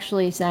never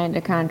actually signed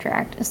a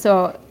contract.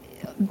 So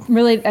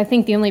really, I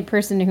think the only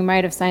person who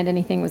might have signed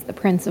anything was the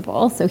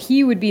principal. So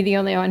he would be the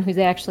only one who's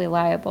actually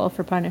liable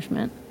for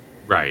punishment.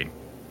 Right.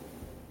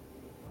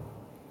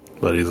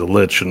 But he's a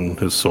lich, and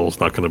his soul's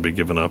not going to be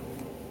given up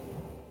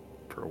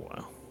for a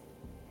while.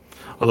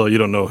 Although you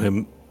don't know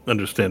him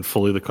understand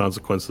fully the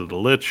consequences of the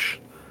lich.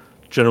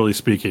 Generally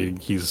speaking,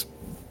 he's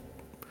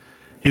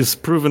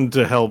proven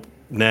to help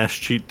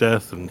Nash cheat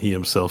death, and he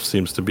himself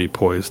seems to be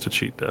poised to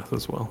cheat death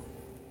as well.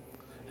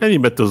 And you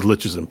met those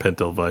liches in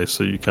Pentelweiss,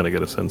 so you kind of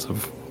get a sense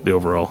of the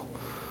overall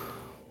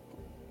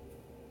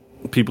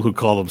people who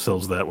call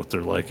themselves that, what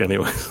they're like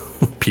anyway.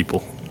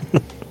 People.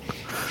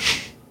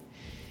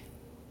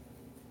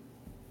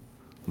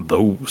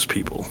 Those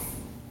people.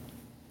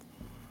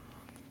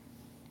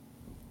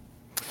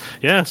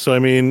 Yeah, so I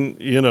mean,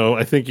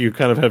 I think you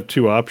kind of have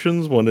two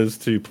options. One is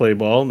to play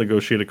ball,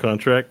 negotiate a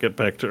contract, get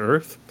back to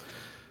Earth.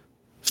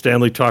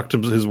 Stanley talked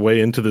his way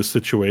into this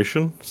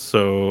situation,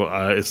 so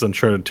it's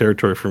uncharted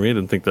territory for me. I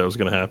didn't think that was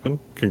going to happen.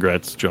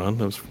 Congrats, John.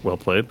 That was well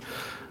played.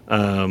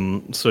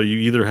 So you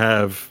either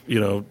have,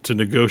 to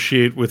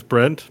negotiate with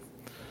Brent,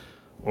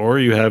 or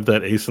you have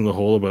that ace in the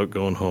hole about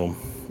going home.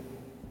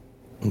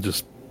 And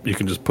you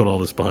can just put all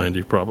this behind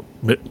you,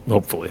 probably,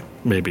 hopefully,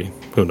 maybe.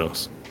 Who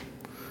knows?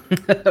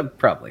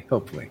 Probably,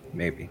 hopefully,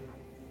 maybe.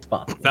 It's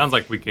possible. Sounds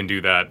like we can do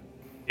that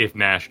if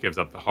Nash gives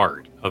up the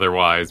heart.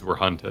 Otherwise, we're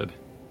hunted.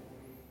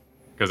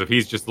 Because if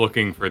he's just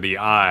looking for the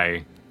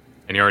eye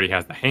and he already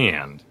has the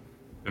hand,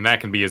 then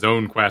that can be his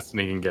own quest, and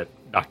he can get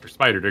Dr.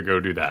 Spider to go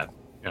do that,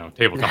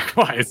 table talk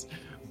wise.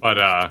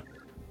 But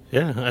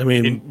yeah, I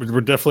mean,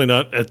 we're definitely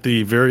not at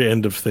the very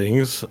end of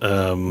things.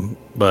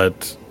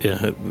 But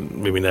yeah,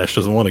 maybe Nash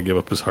doesn't want to give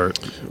up his heart.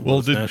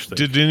 Well, did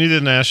any of the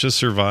Nashes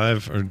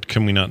survive, or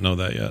can we not know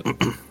that yet?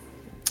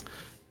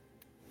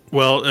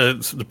 Well,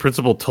 the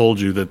principal told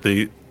you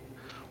that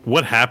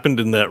what happened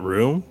in that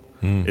room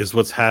is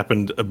what's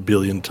happened a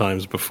billion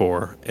times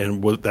before,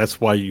 and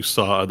that's why you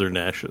saw other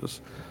Nashes.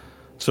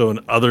 So in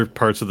other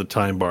parts of the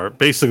time bar,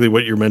 basically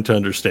what you're meant to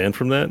understand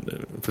from that,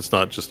 if it's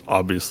not just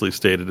obviously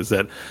stated, is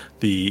that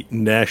the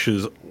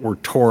Nashes were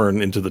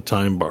torn into the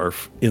time bar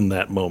in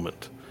that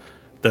moment.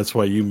 That's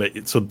why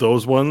so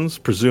those ones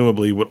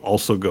presumably would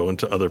also go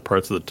into other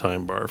parts of the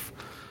time barf.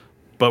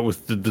 But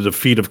with the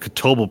defeat of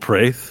Ketobel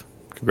Praith,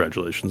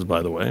 congratulations,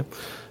 by the way,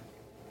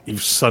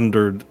 you've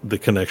sundered the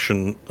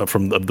connection of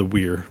the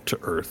Weir to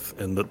Earth,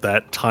 and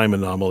that time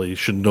anomaly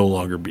should no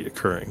longer be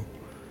occurring.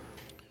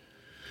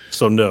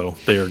 So no,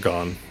 they are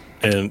gone.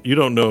 And you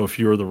don't know if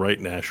you're the right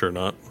Nash or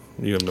not.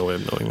 You have no way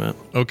of knowing that.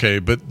 Okay,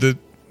 but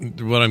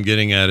what I'm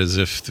getting at is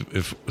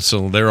if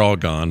so they're all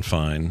gone,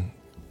 fine.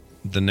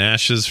 The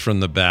Nashes from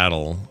the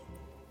battle,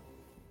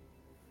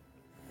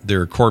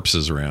 there are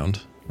corpses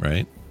around,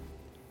 right?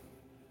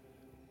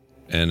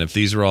 And if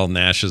these are all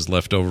Nashes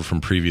left over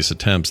from previous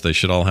attempts, they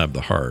should all have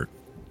the heart.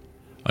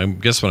 I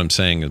guess what I'm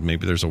saying is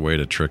maybe there's a way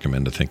to trick him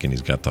into thinking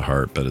he's got the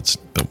heart, but it's...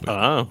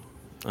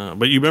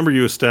 but you remember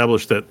you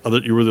established that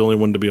you were the only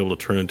one to be able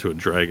to turn into a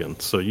dragon,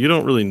 so you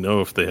don't really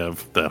know if they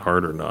have that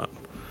heart or not.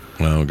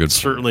 Well, good.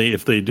 Certainly,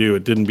 if they do,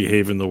 it didn't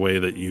behave in the way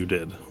that you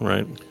did,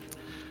 right?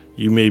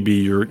 You may be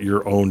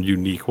your own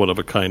unique,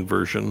 one-of-a-kind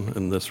version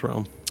in this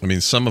realm. I mean,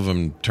 some of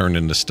them turn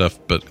into stuff,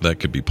 but that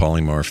could be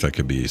polymorph, that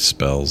could be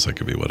spells, that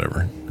could be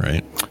whatever,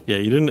 right? Yeah,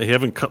 you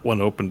haven't cut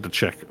one open to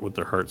check with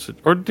their hearts,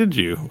 or did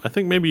you? I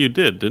think maybe you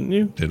did, didn't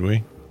you? Did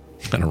we?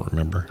 I don't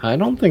remember. I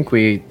don't think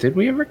did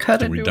we ever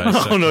cut it?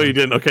 Oh, no, you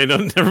didn't. Okay, no,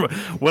 never mind.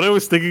 What I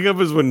was thinking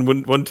of is when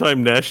one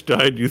time Nash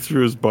died, you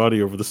threw his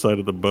body over the side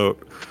of the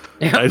boat.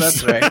 Yeah,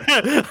 that's right.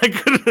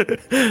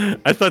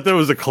 I thought that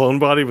was a clone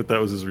body, but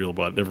that was his real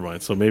body. Never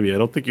mind. So maybe I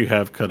don't think you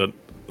have cut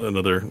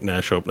another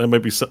Nash open. That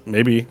might be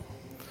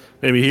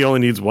maybe he only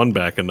needs one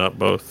back and not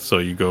both. So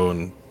you go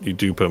and you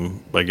dupe him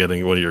by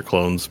getting one of your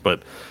clones,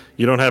 but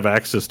you don't have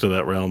access to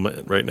that realm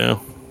right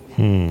now.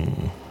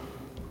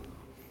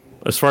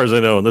 As far as I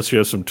know, unless you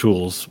have some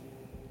tools.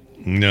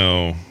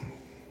 No.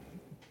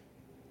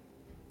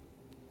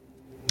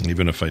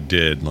 Even if I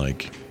did,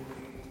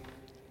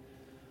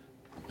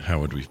 how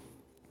would we...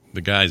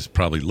 The guy's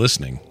probably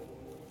listening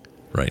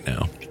right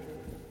now.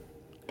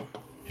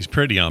 He's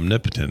pretty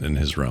omnipotent in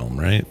his realm,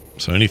 right?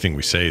 So anything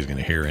we say he's going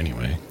to hear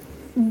anyway.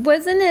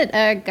 Wasn't it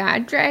a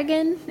god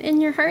dragon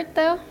in your heart,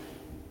 though?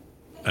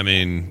 I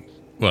mean,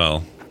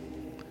 well...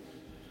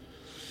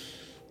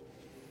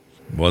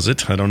 Was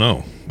it? I don't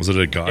know. Was it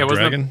a god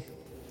dragon?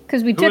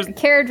 Because we took a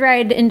carriage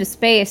ride into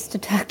space to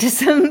talk to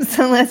some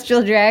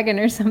celestial dragon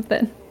or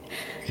something.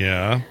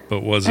 Yeah,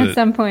 but was it... At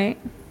some point.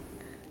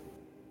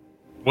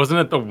 Wasn't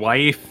it the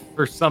wife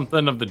or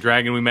something of the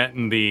dragon we met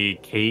in the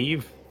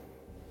cave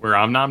where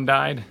Omnom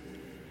died?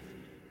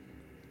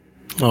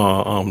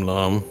 Oh,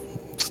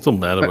 Omnom. Still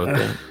mad about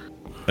that.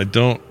 I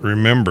don't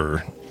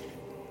remember.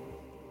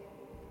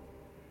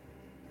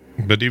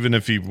 But even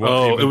if he...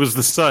 it was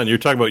the son. You're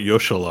talking about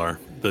Yoshalar.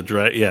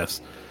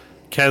 Yes.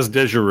 Kaz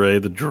Desiree,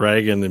 the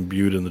dragon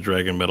imbued in the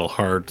dragon metal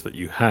heart that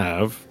you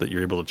have, that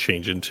you're able to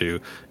change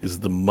into, is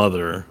the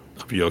mother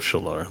of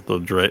Yoshalar,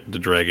 the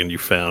dragon you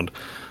found.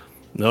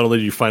 Not only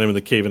did you find him in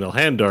the cave in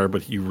Elhandar,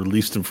 but you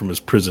released him from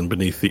his prison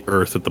beneath the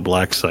earth at the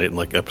Black Site in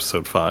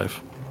episode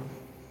 5.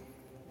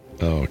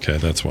 Oh, okay.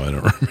 That's why I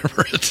don't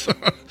remember it.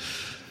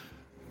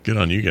 Good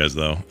on you guys,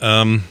 though.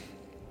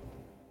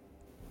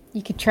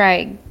 You could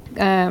try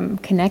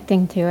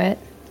connecting to it.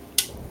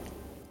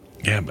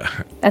 Yeah, but...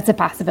 That's a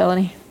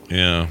possibility.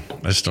 Yeah,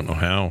 I just don't know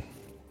how.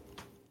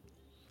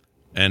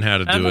 And how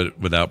to do it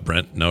without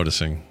Brent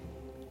noticing.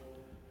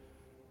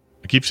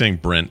 I keep saying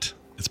Brent.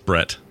 It's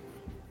Brett.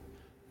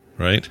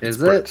 Right?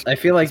 Is it? I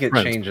feel like it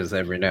changes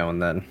every now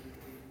and then.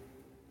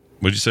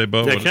 What'd you say,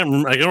 Bo? Yeah,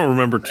 I don't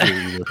remember too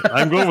either.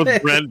 I'm going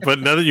with Brent,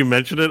 but now that you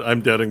mention it,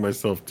 I'm doubting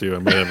myself too. I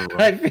might have it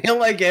wrong. I feel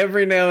like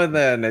every now and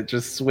then it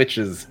just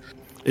switches.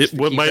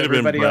 What might have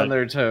been Brett. On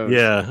their toes.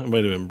 Yeah, it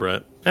might have been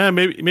Brett.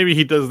 Maybe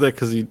he does that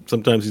because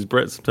sometimes he's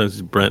Brett, sometimes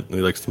he's Brent, and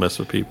he likes to mess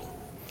with people.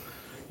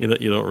 You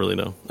don't really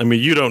know. I mean,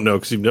 you don't know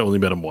because you've only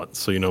met him once,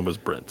 so you know him as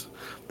Brent.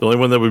 The only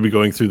one that would be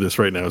going through this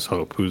right now is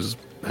Hope, who's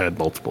had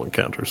multiple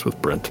encounters with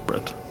Brent.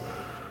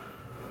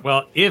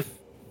 Well, if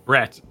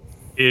Brett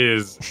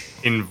is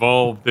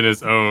involved in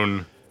his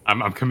own,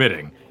 I'm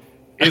committing,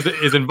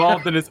 is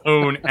involved in his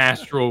own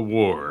astral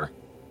war,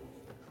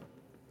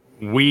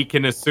 we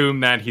can assume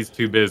that he's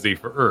too busy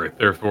for Earth.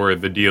 Therefore,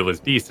 the deal is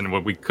decent.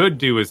 What we could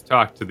do is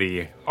talk to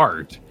the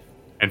heart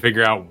and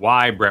figure out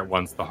why Brett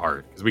wants the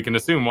heart. Because we can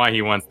assume why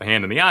he wants the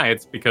hand and the eye.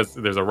 It's because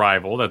there's a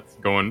rival that's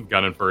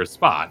gunning for his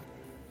spot.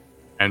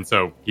 And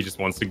so he just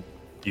wants to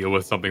deal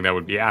with something that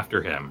would be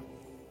after him.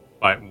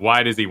 But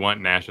why does he want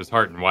Nash's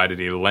heart, and why did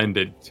he lend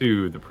it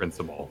to the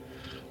principal?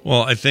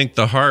 Well, I think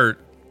the heart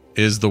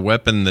is the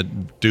weapon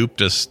that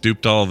duped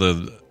all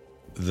the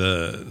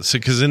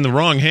because in the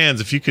wrong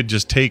hands, if you could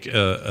just take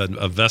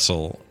a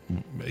vessel,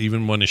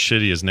 even one as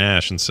shitty as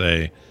Nash, and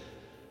say,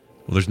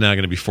 well, there's now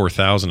going to be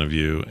 4,000 of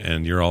you,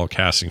 and you're all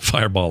casting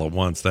fireball at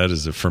once, that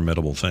is a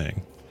formidable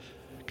thing.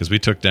 Because we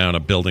took down a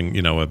building,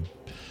 a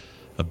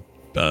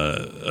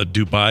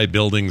Dubai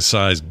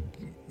building-sized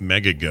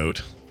mega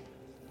goat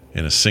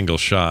in a single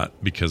shot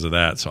because of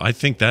that. So I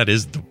think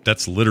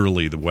that's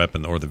literally the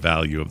weapon or the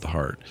value of the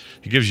heart.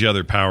 It gives you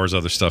other powers,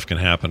 other stuff can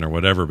happen or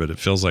whatever, but it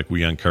feels like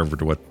we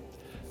uncovered what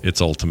its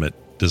ultimate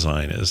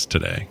design is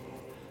today.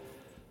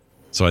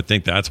 So I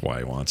think that's why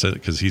he wants it,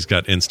 because he's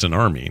got instant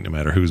army no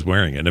matter who's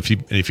wearing it. And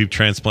if he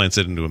transplants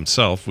it into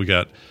himself, we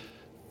got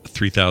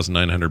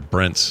 3,900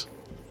 Brents.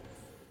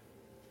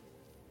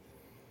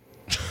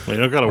 You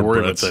don't got to worry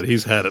about that.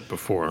 He's had it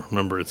before.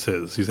 Remember, it's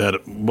his. He's had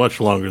it much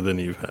longer than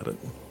you've had it.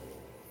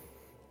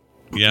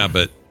 Yeah,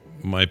 but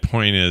my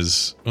point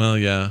is, well,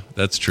 yeah,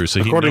 that's true. So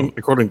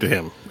according to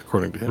him,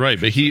 right?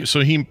 But he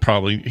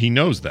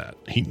knows that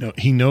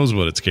he knows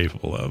what it's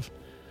capable of,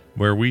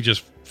 where we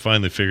just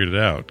finally figured it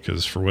out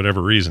because for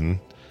whatever reason,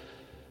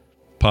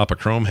 Papa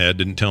Chromehead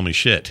didn't tell me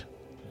shit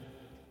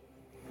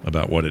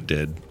about what it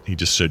did. He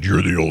just said,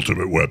 "You're the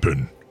ultimate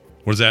weapon."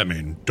 What does that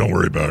mean? Don't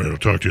worry about it. I'll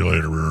talk to you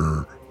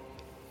later.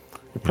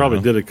 He probably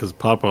did it because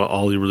Papa,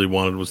 all he really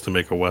wanted was to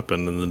make a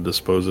weapon and then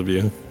dispose of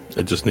you.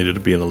 It just needed to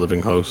be in a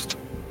living host.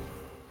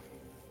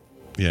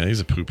 Yeah,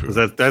 he's a poo-poo.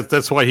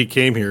 That's why he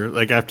came here.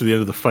 Like, after the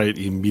end of the fight,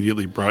 he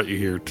immediately brought you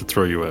here to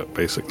throw you out,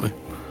 basically.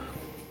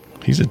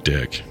 He's a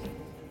dick.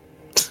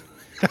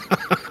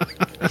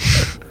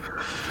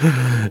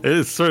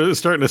 It's sort of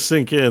starting to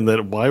sink in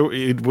that why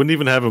he wouldn't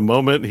even have a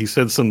moment. He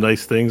said some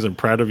nice things. I'm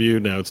proud of you.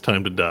 Now it's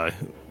time to die.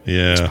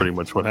 Yeah. That's pretty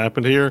much what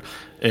happened here.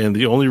 And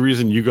the only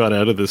reason you got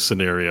out of this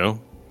scenario,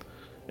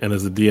 and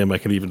as a DM I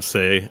can even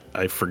say,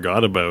 I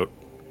forgot about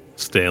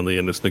Stanley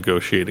and his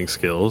negotiating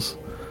skills,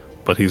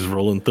 but he's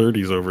rolling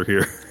 30s over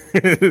here.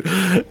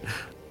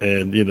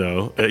 And,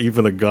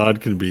 even a god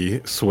can be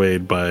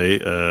swayed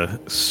by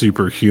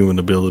superhuman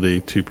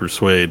ability to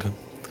persuade.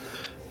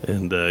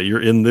 And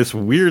you're in this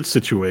weird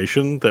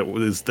situation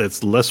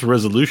that's less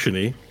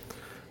resolution-y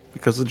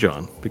because of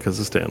John, because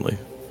of Stanley.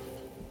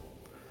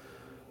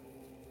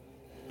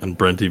 And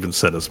Brent even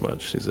said as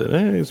much. He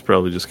said, he's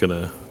probably just going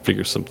to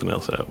figure something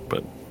else out.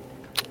 But,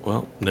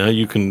 well, now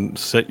you can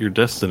set your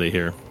destiny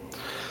here.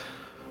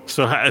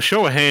 So, a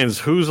show of hands,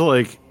 who's,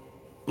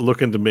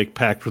 looking to make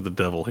pact with the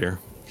devil here?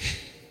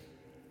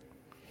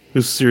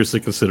 Who's seriously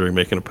considering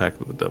making a pact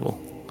with the devil?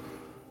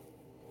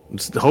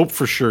 Hope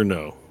for sure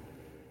no.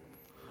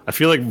 I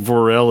feel like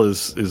Vorel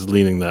is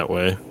leaning that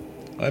way.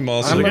 I'm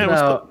also...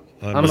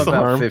 I'm about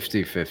harm?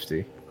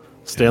 50-50.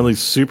 Stanley's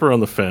super on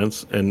the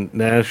fence, and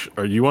Nash,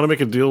 you want to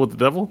make a deal with the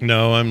devil?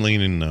 No, I'm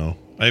leaning no.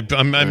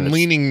 I'm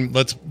leaning.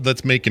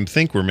 Let's make him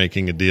think we're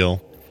making a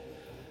deal,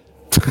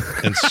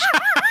 and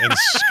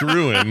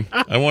screw him.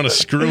 I want to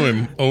screw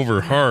him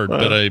over hard,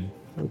 but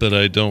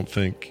I don't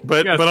think.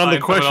 But on the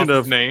question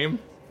of name,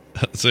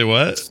 say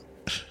what?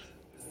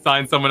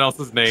 Sign someone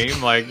else's name,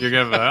 like you're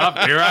gonna up.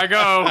 Here I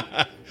go.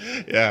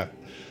 Yeah.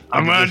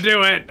 I'm gonna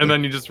do it, and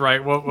then you just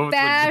write what was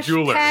Bash the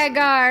jeweler?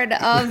 Taggart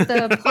of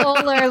the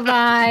polar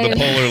line. The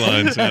polar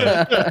lines,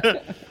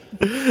 yeah.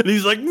 And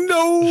he's like,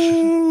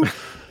 no.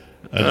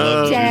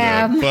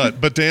 Damn.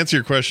 But to answer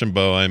your question,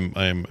 Bo,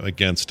 I'm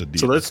against a deal.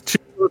 So that's 2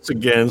 votes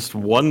against,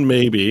 1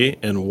 maybe,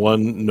 and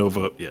 1 no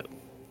vote yet.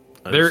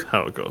 That's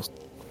how it goes.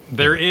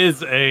 There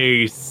is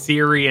a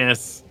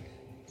serious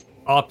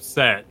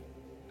upset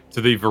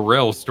to the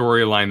Varel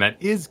storyline that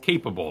is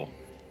capable,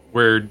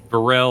 where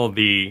Varel,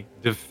 the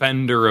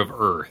defender of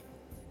Earth,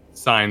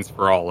 signs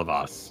for all of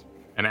us,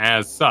 and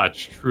as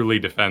such, truly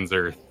defends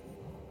Earth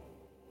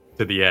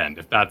to the end,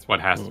 if that's what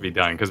has to be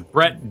done. Because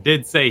Brett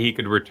did say he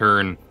could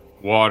return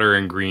water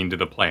and green to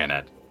the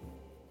planet.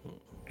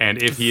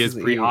 And if he is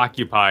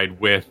preoccupied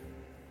with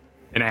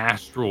an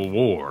astral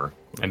war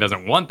and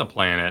doesn't want the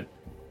planet,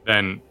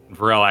 then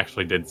Varel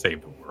actually did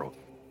save the world.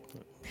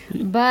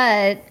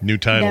 But New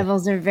title.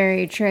 devils are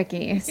very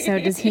tricky. So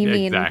does he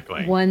mean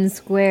Exactly. 1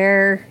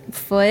 square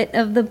foot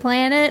of the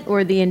planet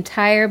or the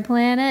entire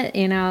planet?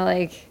 You know,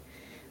 like,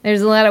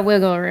 there's a lot of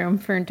wiggle room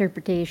for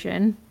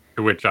interpretation.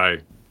 To which I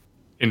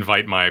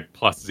invite my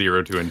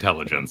 +0 to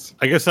intelligence.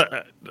 I guess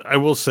I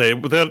will say,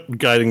 without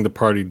guiding the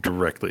party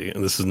directly,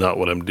 and this is not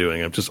what I'm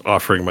doing, I'm just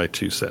offering my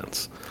 2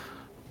 cents.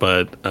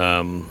 But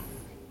I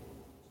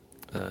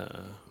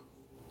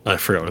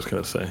forgot what I was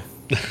going to say.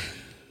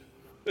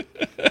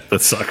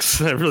 That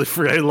sucks. I really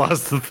forgot. I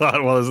lost the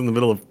thought while I was in the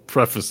middle of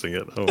prefacing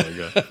it. Oh my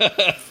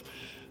god.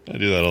 I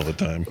do that all the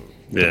time.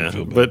 Yeah,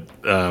 but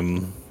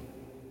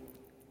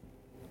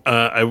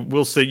I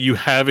will say you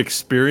have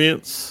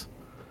experience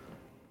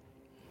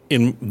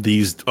in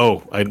these.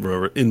 Oh, I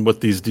remember in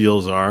what these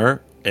deals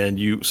are, and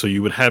you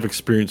would have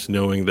experience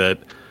knowing that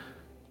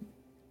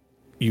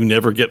you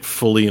never get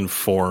fully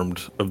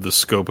informed of the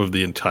scope of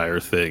the entire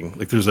thing.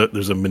 Like there's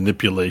a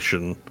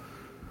manipulation.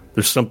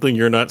 There's something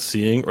you're not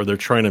seeing, or they're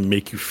trying to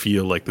make you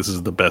feel like this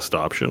is the best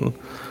option.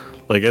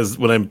 Like as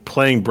when I'm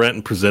playing Brent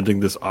and presenting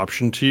this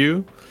option to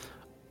you,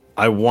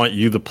 I want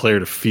you, the player,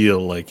 to feel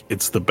like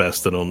it's the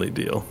best and only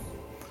deal.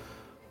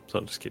 So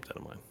I'll just keep that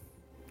in mind.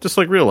 Just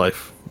like real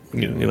life.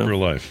 You know? Real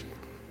life.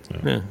 So.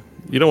 Yeah.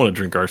 You don't want to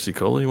drink RC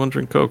Cola. You want to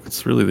drink Coke.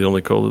 It's really the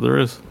only cola there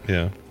is.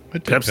 Yeah.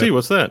 Pepsi?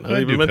 What's that? I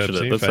didn't even mention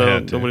Pepsi it. That's if I how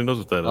had to. nobody knows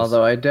what that is.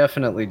 Although I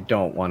definitely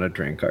don't want to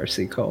drink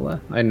RC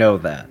Cola. I know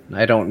that.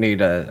 I don't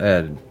need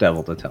a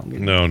devil to tell me.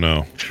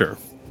 No. Sure.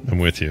 I'm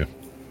with you.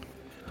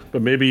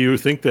 But maybe you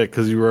think that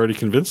because you were already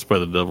convinced by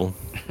the devil.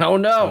 Oh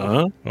no!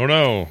 Uh-huh. Oh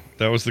no,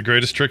 that was the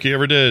greatest trick he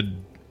ever did.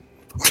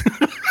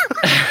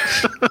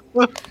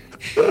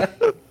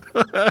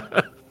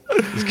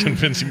 He's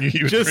convincing you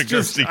would drink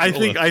RC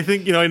Cola. I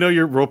think I know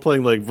you're role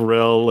playing like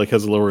Varel like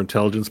has a lower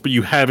intelligence, but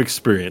you have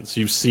experience.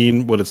 You've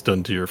seen what it's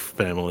done to your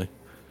family.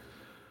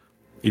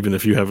 Even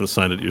if you haven't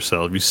signed it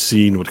yourself, you've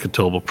seen what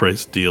Cthulhu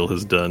Price deal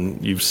has done.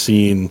 You've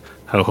seen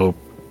how Hope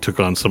took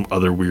on some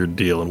other weird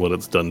deal and what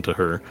it's done to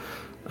her.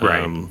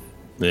 Right.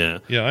 Yeah.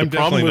 Yeah, I'm the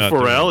problem with definitely not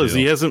doing Varel the is deal.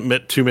 he hasn't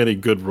met too many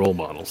good role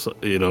models.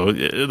 You know,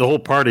 the whole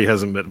party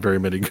hasn't met very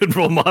many good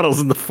role models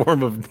in the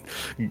form of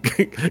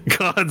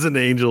gods and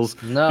angels.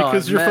 No,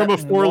 because I've you're from a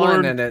met forlorn.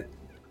 one and it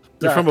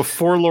You're from a sucks.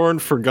 forlorn,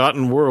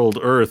 forgotten world,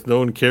 Earth. No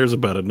one cares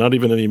about it. Not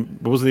even any.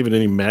 There wasn't even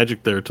any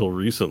magic there till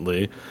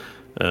recently.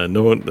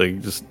 No one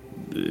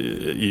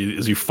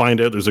as you find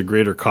out there's a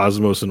greater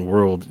cosmos and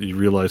world, you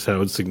realize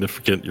how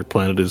insignificant your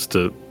planet is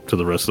to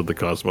the rest of the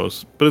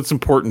cosmos. But it's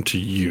important to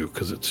you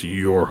because it's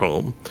your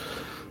home.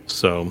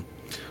 So,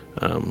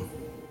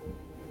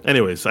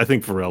 anyways, I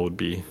think Varel would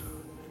be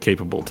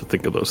capable to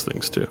think of those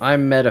things too. I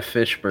met a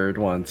fish bird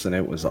once and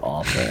it was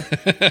awful.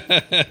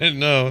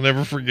 No,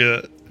 never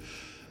forget.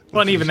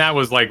 Well, and even that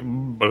was like,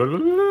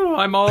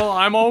 I'm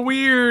all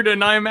weird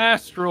and I'm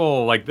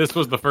astral. Like this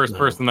was the first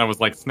person that was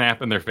like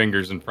snapping their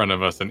fingers in front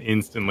of us and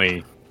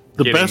instantly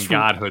getting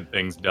godhood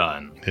things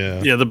done.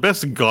 Yeah. The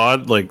best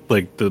god, like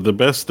the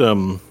best,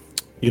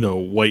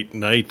 white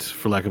knight,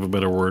 for lack of a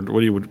better word.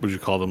 What would you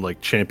call them?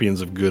 Like champions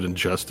of good and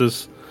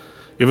justice.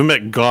 You haven't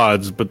met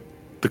gods, but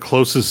the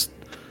closest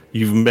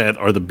you've met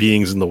are the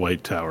beings in the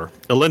White Tower.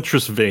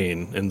 Elentris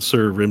Vane and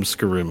Sir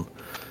Rimskarim.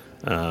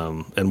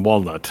 And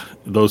Walnut,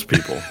 those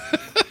people.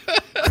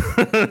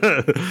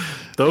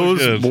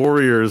 Those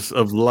warriors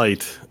of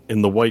light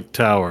in the White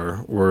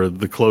Tower were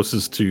the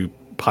closest to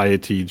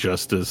piety,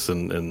 justice,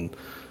 and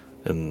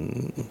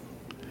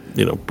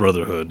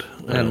brotherhood.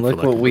 And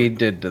look what we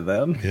did to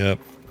them. Yep.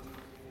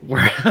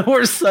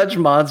 We're such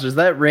monsters.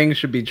 That ring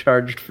should be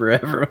charged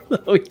forever.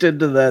 What we did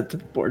to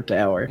that poor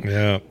tower.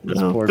 Yeah.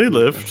 Poor They people.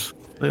 lived.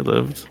 They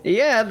lived.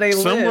 Yeah, they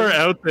Somewhere lived.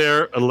 out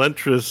there,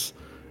 Elentris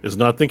is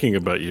not thinking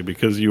about you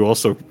because you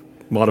also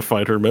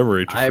modified her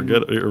memory to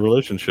forget your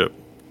relationship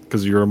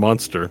because you're a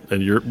monster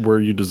and you're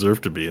where you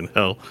deserve to be in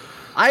hell.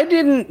 I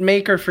didn't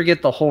make her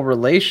forget the whole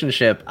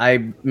relationship.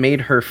 I made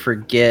her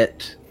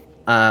forget.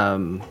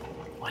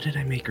 What did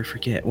I make her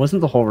forget? It wasn't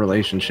the whole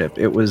relationship.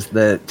 It was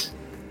that.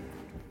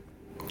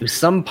 It was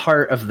some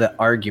part of the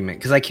argument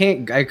because I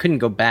couldn't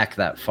go back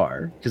that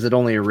far because it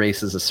only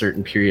erases a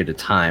certain period of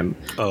time.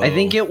 Oh. I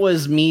think it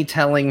was me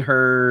telling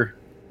her.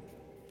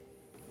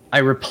 I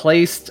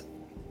replaced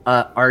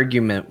an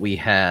argument we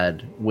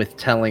had with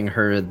telling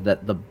her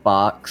that the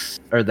box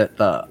or that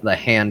the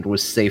hand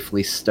was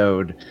safely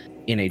stowed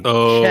in a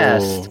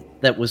chest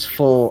that was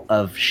full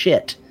of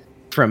shit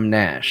from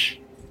Nash.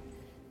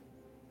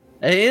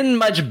 It isn't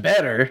much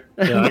better.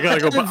 Yeah, I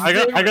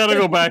gotta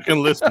go back and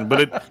listen.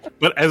 But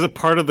as a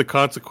part of the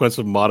consequence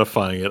of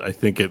modifying it, I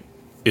think it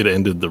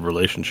ended the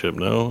relationship.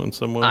 No, in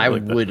some way. I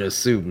like that? would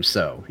assume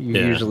so. You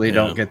Yeah, usually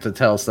don't get to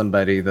tell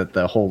somebody that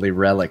the holy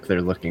relic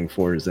they're looking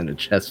for is in a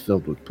chest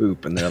filled with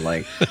poop, and they're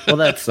like, "Well,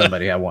 that's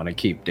somebody I want to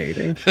keep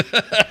dating."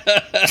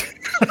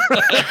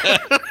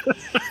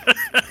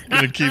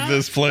 Gonna keep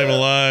this flame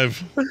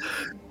alive.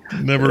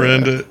 Never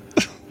end it.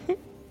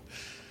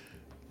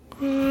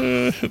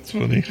 It's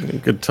funny.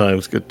 Good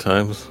times, good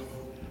times.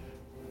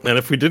 And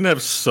if we didn't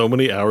have so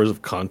many hours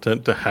of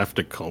content to have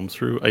to comb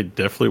through, I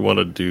definitely want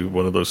to do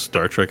one of those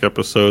Star Trek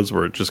episodes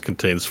where it just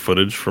contains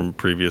footage from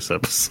previous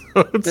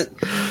episodes.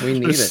 We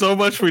need There's so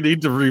much we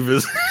need to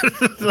revisit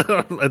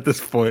at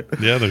this point.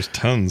 Yeah, there's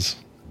tons.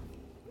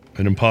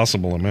 An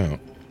impossible amount.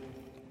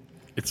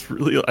 It's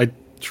really, I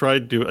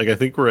tried doing, like, I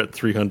think we're at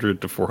 300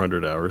 to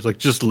 400 hours. Like,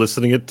 just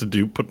listening it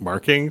to put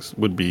markings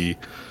would be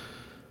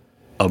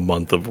a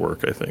month of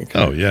work, I think.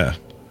 Oh, yeah.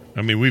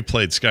 I mean, we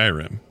played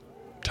Skyrim.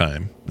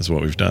 Time is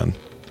what we've done.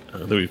 I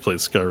think we've played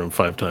Skyrim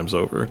 5 times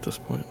over at this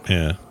point.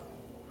 Yeah.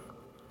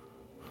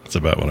 That's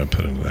about what I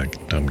put into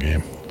that dumb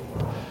game.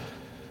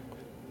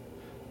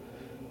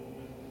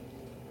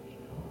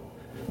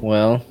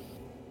 Well,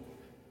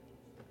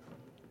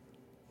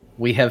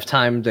 we have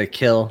time to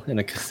kill in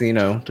a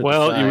casino.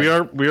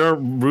 Decide. we are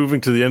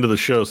moving to the end of the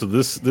show, so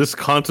this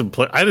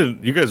contemplate.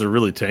 You guys are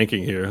really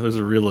tanking here. There's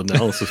a real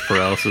analysis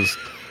paralysis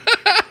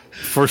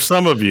for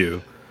some of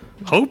you.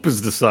 Hope is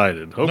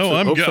decided.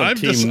 I've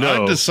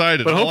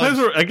decided. But Hope has.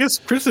 I guess,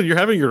 Kristen, you're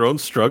having your own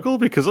struggle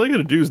because all you got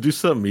to do is do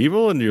something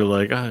evil, and you're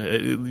like,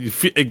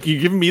 you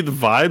give me the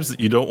vibes that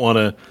you don't want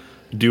to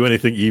do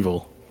anything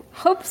evil.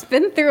 Hope's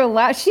been through a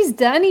lot. She's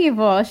done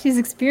evil. She's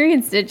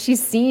experienced it.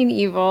 She's seen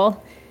evil.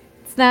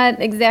 It's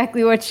not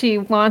exactly what she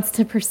wants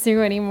to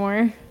pursue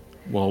anymore.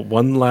 Well,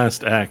 one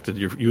last act, and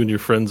you and your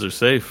friends are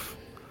safe.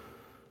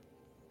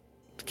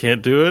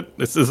 Can't do it.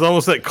 It's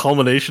almost that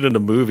culmination in a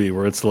movie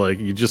where it's like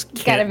you just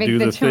can't do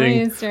the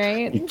choice, thing.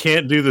 Right? You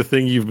can't do the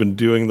thing you've been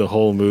doing the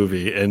whole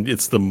movie, and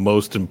it's the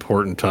most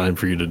important time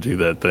for you to do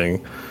that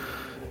thing.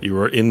 You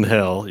are in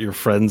hell. Your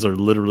friends are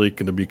literally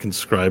going to be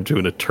conscribed to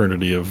an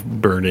eternity of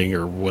burning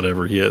or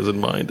whatever he has in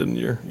mind, and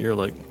you're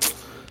like,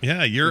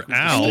 yeah, you're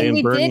Al. I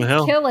mean, we did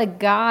kill a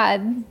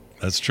god.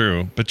 That's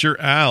true, but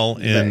you're Al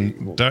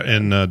in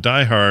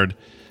Die Hard,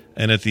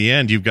 and at the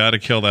end you've got to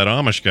kill that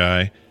Amish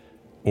guy,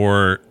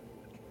 or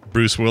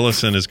Bruce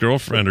Willis and his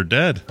girlfriend are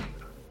dead.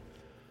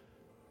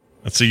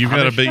 And so you've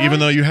got to be, even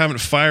though you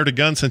haven't fired a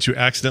gun since you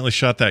accidentally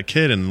shot that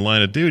kid in the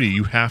line of duty,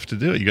 you have to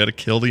do it. You got to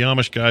kill the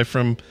Amish guy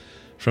from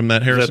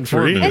that Harrison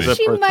Ford movie. And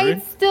she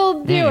might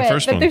still do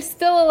it, but there's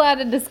still a lot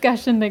of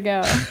discussion to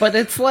go. But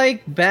it's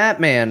like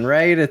Batman,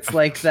 right? It's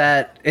like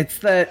that. It's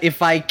that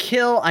if I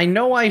kill, I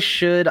know I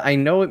should. I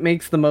know it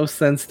makes the most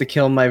sense to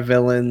kill my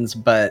villains,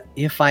 but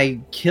if I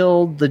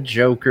killed the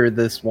Joker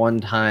this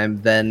one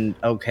time, then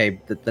okay,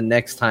 the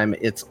next time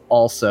it's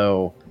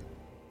also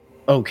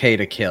okay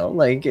to kill.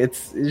 Like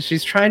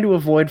she's trying to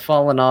avoid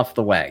falling off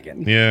the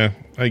wagon. Yeah,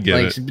 I get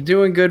it. She's been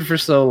doing good for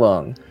so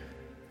long.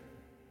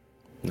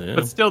 Yeah.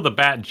 But still, the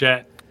Bat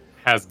Jet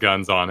has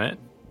guns on it.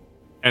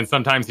 And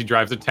sometimes he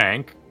drives a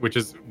tank, which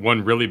is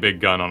one really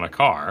big gun on a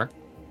car.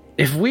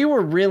 If we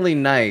were really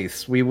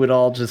nice, we would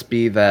all just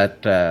be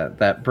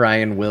that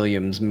Brian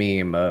Williams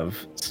meme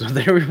of, so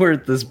there we were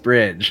at this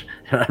bridge,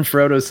 and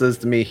Frodo says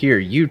to me, here,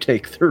 you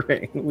take the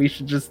ring. We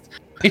should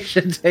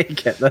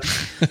take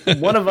it.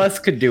 One of us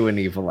could do an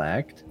evil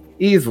act.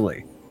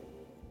 Easily.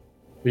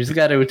 We just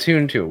got to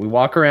attune to it. We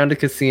walk around a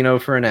casino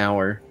for an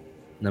hour.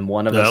 And then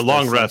one of us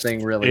long does rest.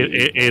 Something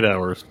really 8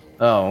 hours.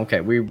 Oh, okay.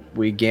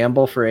 We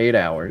gamble for 8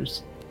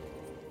 hours.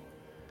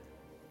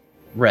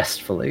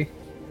 Restfully.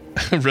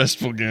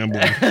 Restful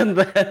gambling. And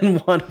then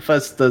one of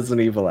us does an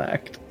evil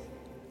act.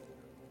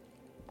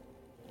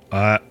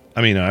 I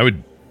mean, I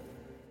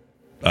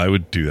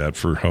would do that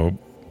for Hope.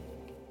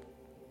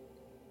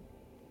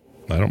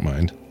 I don't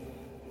mind.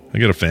 I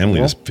got a family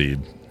to feed.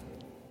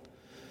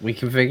 We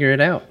can figure it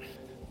out.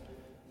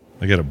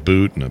 I got a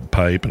boot and a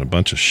pipe and a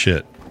bunch of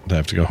shit I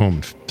have to go home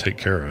and take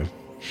care of.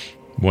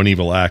 One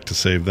evil act to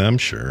save them,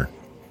 sure.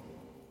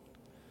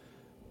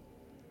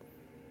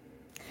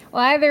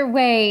 Well, either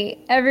way,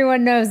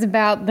 everyone knows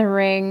about the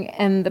ring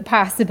and the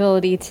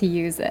possibility to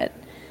use it.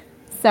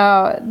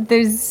 So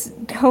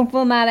Hope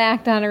will not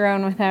act on her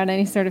own without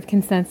any sort of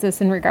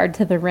consensus in regard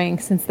to the ring,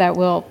 since that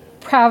will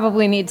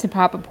probably need to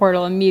pop a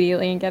portal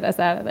immediately and get us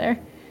out of there.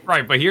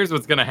 Right, but here's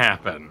what's going to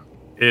happen,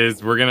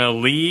 is we're going to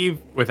leave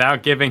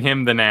without giving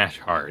him the Nash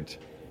heart.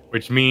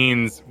 Which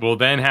means we'll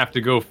then have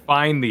to go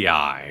find the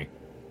eye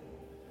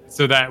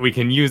so that we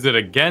can use it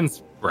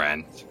against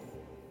Brett.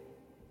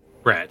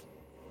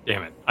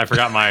 Damn it. I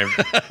forgot my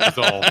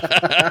result.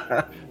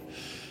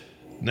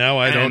 Now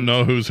I don't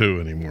know who's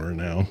who anymore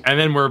now. And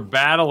then we're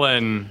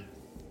battling.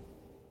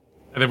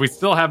 And then we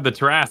still have the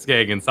Trask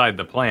egg inside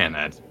the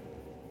planet.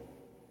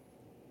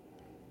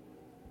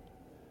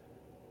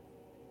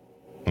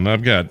 And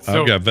I've got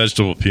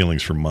vegetable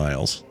peelings for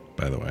miles.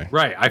 By the way,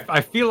 right?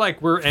 I feel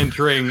like we're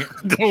entering.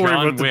 Don't worry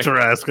about the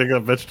Trask. I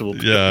got vegetable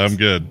peelings. Yeah, I'm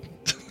good.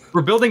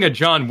 We're building a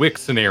John Wick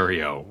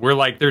scenario where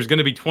like there's going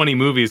to be 20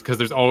 movies because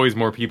there's always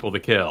more people to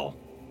kill.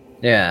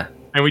 Yeah,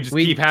 and we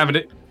keep having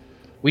it.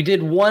 We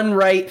did one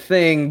right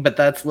thing, but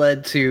that's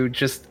led to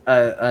just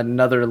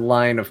another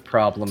line of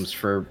problems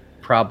for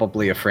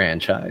probably a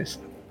franchise.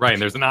 Right,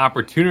 and there's an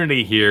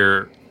opportunity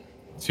here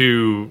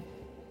to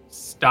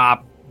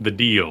stop the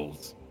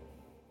deals.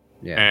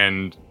 Yeah,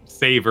 and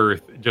save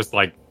Earth. Just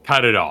like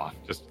cut it off.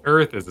 Just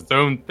Earth is its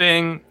own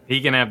thing.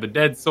 He can have the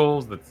dead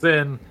souls that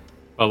sin,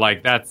 But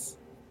like that's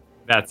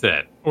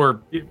it.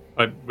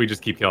 But we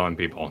just keep killing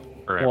people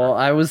forever. Well,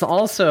 I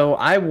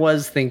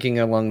was thinking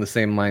along the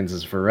same lines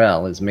as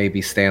Varel, is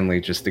maybe Stanley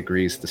just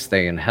agrees to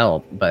stay and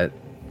help, but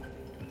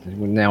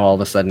now all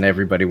of a sudden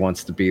everybody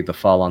wants to be the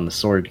Fall on the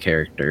Sword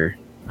character.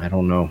 I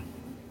don't know.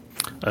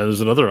 There's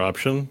another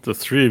option. The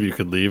three of you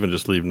could leave and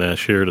just leave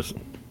Nash here to...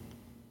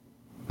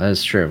 That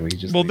is true.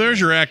 There's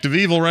your act of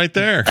evil right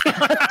there.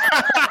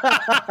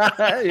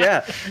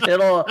 Yeah,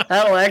 that'll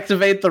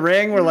activate the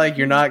ring. We're like,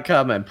 you're not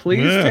coming.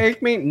 Please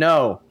take me.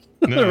 No.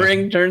 The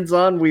ring turns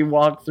on. We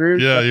walk through.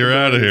 Yeah, you're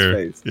out of here.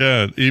 Face.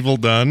 Yeah, evil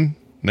done.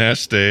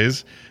 Nash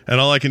stays, and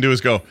all I can do is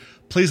go.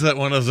 Please let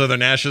one of those other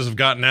Nashes have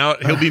gotten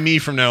out. He'll be me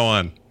from now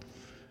on.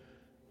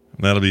 And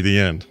that'll be the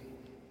end.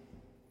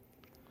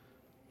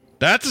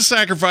 That's a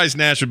sacrifice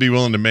Nash would be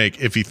willing to make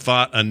if he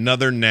thought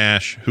another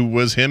Nash, who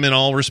was him in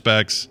all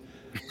respects,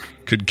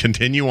 could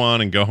continue on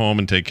and go home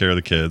and take care of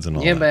the kids and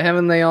all that. Yeah, but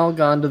haven't they all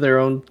gone to their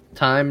own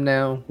time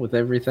now with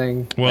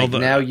everything? Well,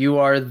 now you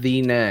are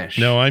the Nash.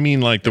 No, I mean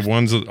like the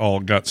ones that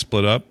all got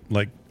split up.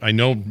 Like, I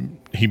know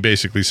he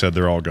basically said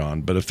they're all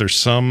gone, but if there's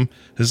some,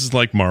 this is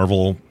like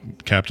Marvel,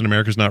 Captain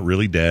America's not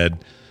really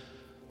dead.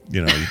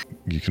 You know,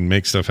 you can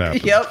make stuff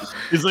happen. Yep.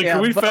 He's like, can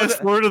we fast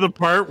forward to the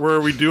part where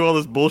we do all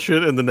this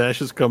bullshit and the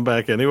Nashes come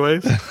back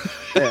anyways?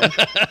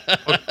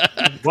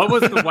 What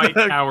was the White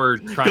Tower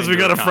trying to Because we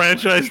got a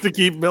franchise to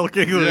keep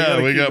milking.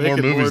 Yeah, we got more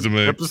movies to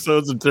make.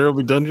 Episodes of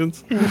TWBD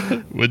Dungeons.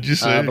 What'd you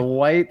say? The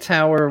White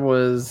Tower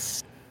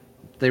was...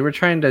 They were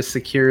trying to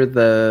secure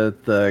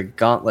the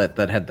gauntlet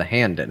that had the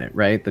hand in it,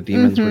 right? The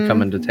demons were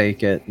coming to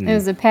take it. It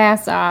was a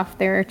pass-off.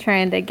 They were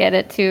trying to get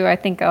it to, I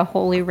think, a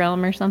holy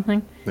realm or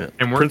something. Yeah.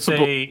 And weren't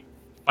they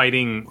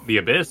fighting the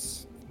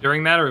Abyss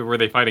during that, or were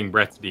they fighting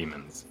Brett's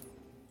demons?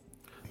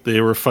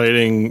 They were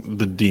fighting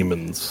the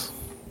demons.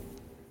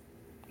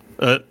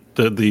 It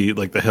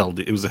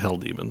was the hell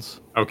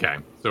demons. Okay,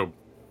 so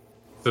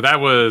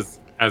that was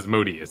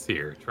Asmodeus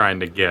here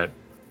trying to get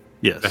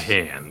the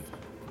hand.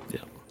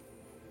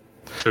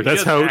 So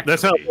that's how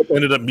Hope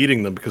ended up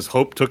meeting them, because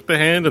Hope took the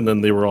hand and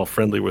then they were all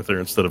friendly with her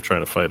instead of trying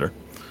to fight her.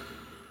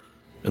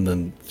 And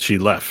then she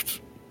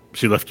left.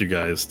 She left you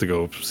guys to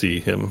go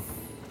see him,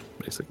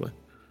 basically.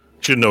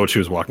 She didn't know what she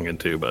was walking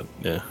into, but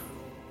yeah.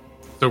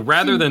 So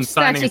rather than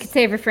signing... She could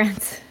save her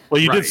friends. Well,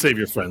 you did save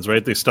your friends,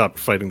 right? They stopped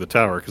fighting the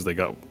tower because they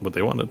got what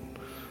they wanted.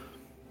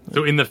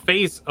 So in the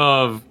face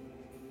of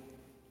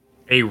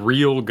a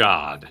real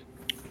god,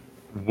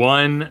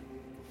 one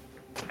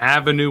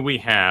avenue we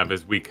have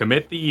is we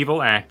commit the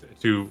evil act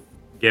to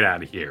get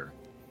out of here.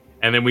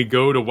 And then we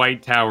go to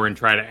White Tower and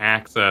try to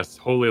access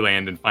Holy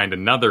Land and find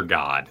another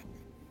god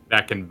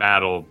that can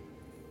battle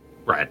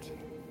Brett.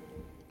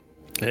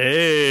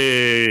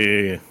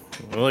 Hey,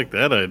 I like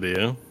that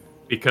idea.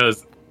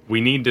 Because we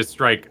need to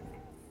strike...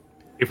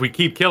 If we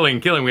keep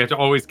killing, we have to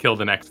always kill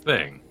the next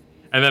thing.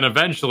 And then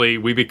eventually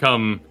we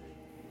become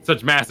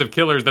such massive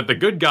killers that the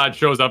good god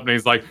shows up and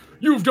he's like,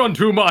 you've done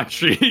too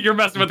much. You're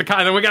messing with the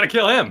kind, and we got to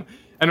kill him.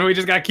 And we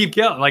just got to keep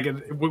killing. Like,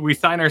 we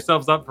sign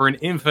ourselves up for an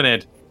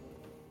infinite...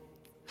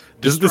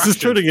 This is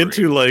turning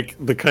into like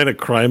the kind of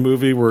crime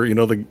movie where, you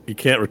know, you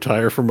can't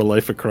retire from a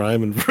life of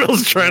crime, and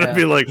Vrill's trying to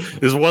be like,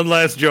 there's one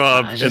last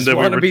job, and then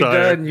we retire. Be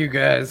done, you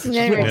guys.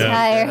 Then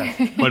retire.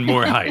 One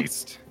more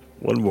heist.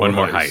 One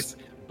more heist.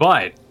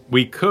 But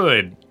we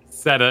could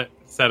set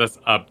us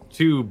up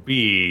to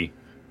be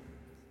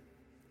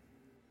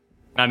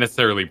not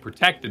necessarily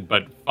protected,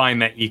 but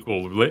find that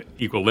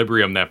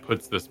equilibrium that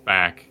puts this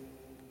back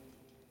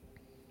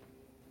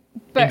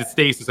into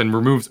stasis and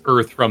removes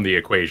Earth from the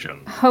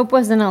equation. Hope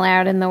wasn't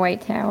allowed in the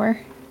White Tower.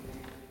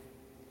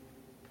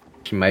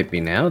 She might be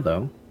now,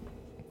 though.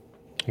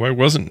 Why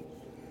wasn't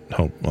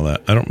Hope all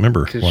that? I don't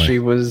remember. Because she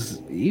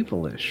was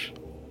evilish.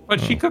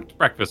 But she cooked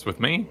breakfast with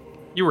me.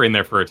 You were in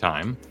there for a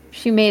time.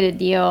 She made a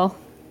deal.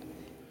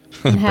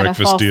 And had a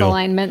false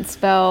alignment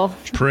spell.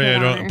 Pray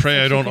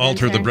I don't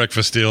alter the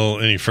breakfast deal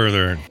any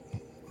further.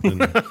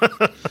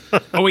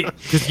 Oh wait,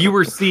 because you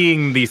were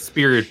seeing the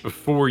spirit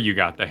before you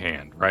got the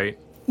hand, right?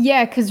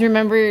 Yeah, because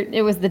remember,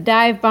 it was the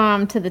dive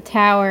bomb to the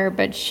tower,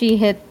 but she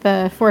hit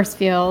the force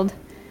field,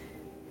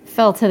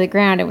 fell to the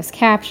ground, it was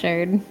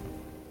captured,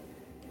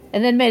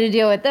 and then made a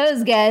deal with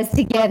those guys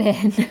to get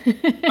in.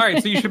 All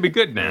right, so you should be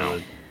good now.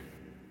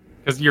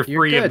 Because you're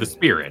free of the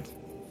spirit.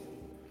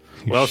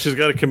 Well, she's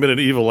got to commit an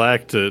evil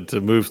act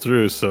to move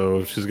through,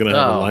 so she's going to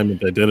have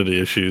alignment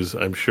identity issues,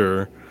 I'm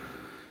sure.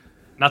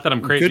 Not that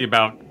I'm crazy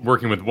about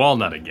working with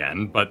Walnut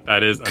again, but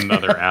that is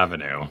another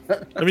avenue.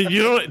 I mean,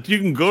 you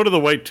can go to the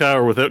White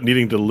Tower without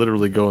needing to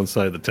literally go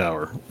inside the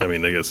tower. I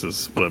mean, I guess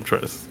is what I'm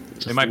trying to say.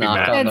 They might be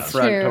mad. That's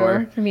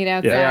true. I mean,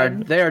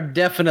 outside. They are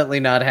definitely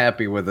not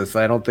happy with us.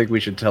 I don't think we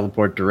should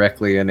teleport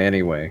directly in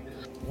anyway.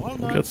 We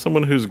got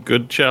someone who's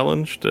good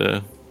challenged.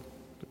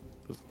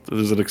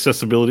 There's an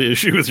accessibility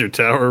issue with your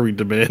tower. We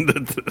demand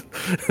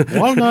that.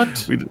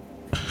 Walnut.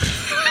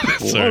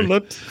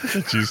 Walnut.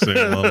 Did you say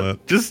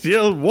Walnut? Just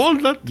yell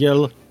Walnut.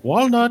 Yell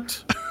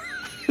Walnut.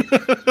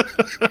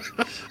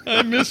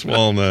 I miss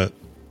Walnut.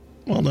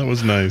 Walnut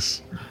was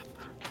nice.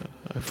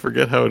 I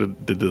forget how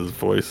it did his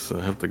voice.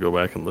 I have to go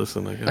back and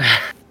listen. I guess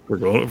we're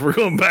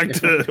going back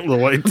to the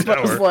White Tower.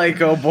 I was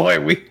like, oh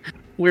boy,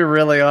 we're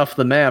really off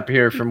the map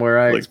here from where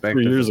I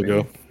expected. 3 years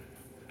ago.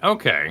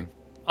 Okay.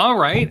 All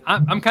right.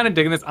 I'm kind of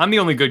digging this. I'm the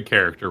only good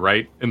character,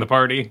 right, in the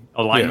party,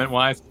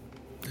 alignment-wise?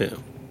 Yeah.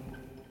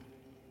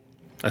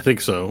 I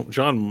think so.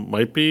 John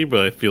might be,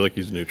 but I feel like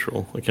he's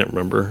neutral. I can't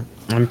remember.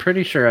 I'm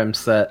pretty sure I'm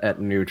set at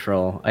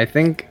neutral. I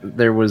think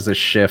there was a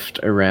shift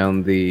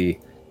around the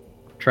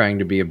trying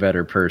to be a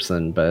better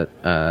person, but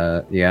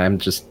yeah,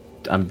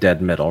 I'm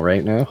dead middle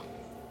right now.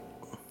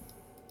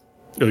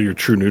 Oh, you're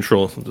true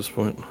neutral at this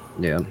point.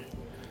 Yeah.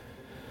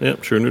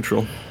 Yep, true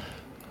neutral.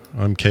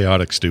 I'm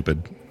chaotic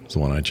stupid. It's the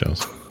one I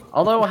chose.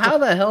 Although, how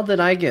the hell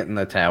did I get in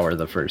the tower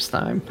the first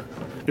time?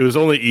 It was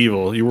only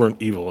evil. You weren't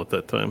evil at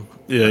that time.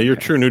 Yeah, you're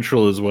true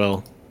neutral as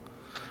well.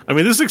 I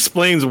mean, this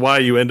explains why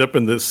you end up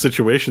in the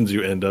situations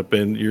you end up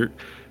in.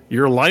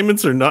 Your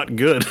alignments are not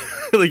good.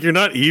 Like, you're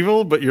not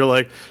evil, but you're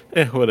like,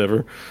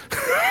 whatever.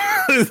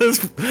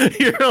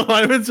 Your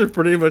alignments are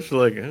pretty much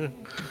like...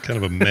 Kind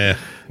of a meh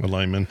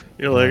alignment.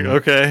 You're like,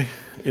 okay.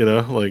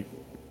 Like...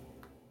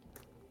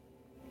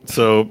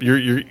 So,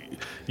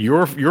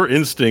 your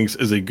instincts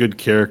as a good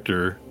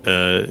character,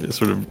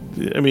 sort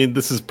of... I mean,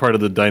 this is part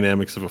of the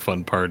dynamics of a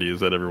fun party, is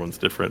that everyone's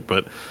different,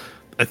 but...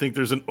 I think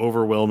there's an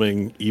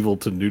overwhelming evil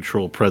to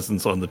neutral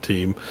presence on the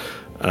team.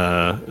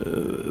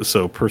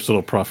 So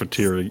personal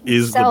profiteering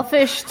is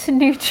selfish to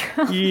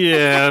neutral.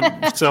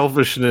 Yeah,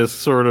 selfishness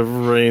sort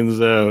of reigns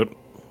out.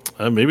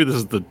 Maybe this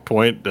is the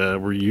point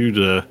where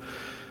you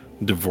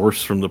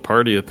divorce from the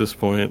party at this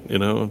point,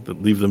 that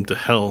leave them to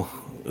hell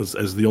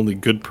as the only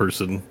good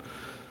person.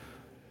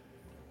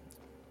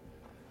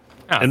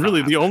 And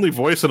really, the only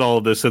voice in all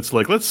of this that's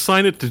like, let's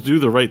sign it to do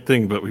the right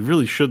thing, but we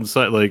really shouldn't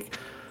sign.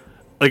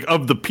 Like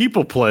of the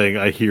people playing,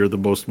 I hear the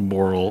most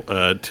moral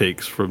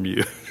takes from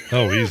you.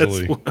 Oh,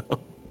 easily.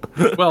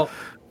 Well,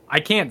 I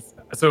can't.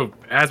 So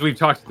as we've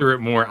talked through it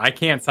more, I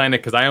can't sign it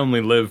because I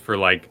only live for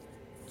like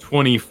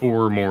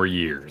 24 more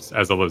years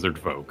as a lizard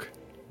folk.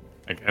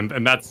 Like,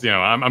 and that's,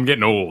 I'm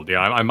getting old. Yeah,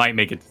 I might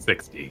make it to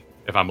 60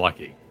 if I'm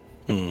lucky.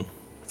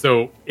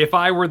 So if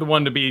I were the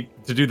one to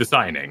do the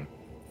signing,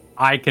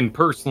 I can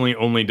personally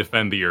only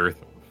defend the Earth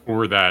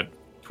for that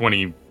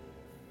 20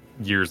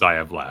 years I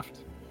have left.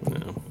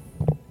 Yeah.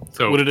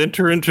 So would it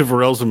enter into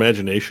Varel's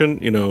imagination,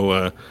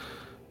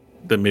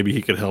 that maybe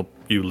he could help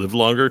you live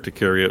longer to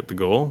carry out the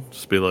goal?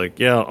 Just be like,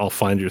 yeah, I'll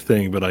find your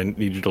thing, but I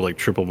need you to like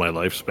triple my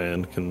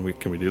lifespan. Can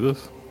we do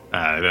this?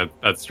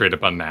 That's straight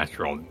up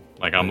unnatural.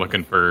 Like, I'm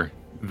looking for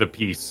the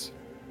peace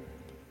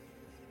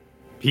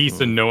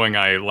and knowing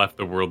I left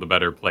the world a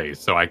better place.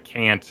 So I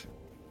can't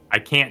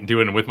do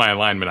it. And with my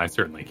alignment, I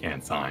certainly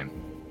can't sign.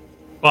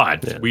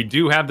 But we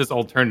do have this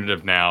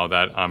alternative now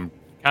that I'm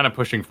kind of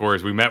pushing for.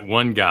 Is we met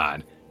one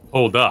god.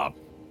 Hold up,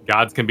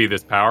 gods can be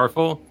this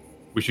powerful.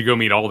 We should go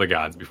meet all the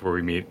gods before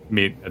we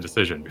meet a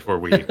decision, before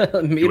we do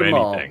anything.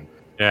 All.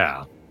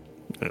 Yeah.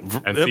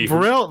 And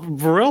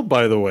Varel,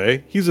 by the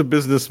way, he's a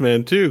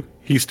businessman too.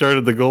 He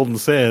started the Golden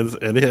Sands,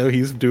 and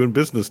he's doing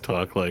business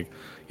talk. Like,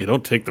 you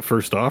don't take the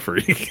first offer.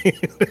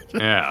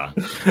 Yeah.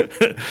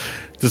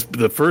 Just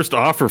the first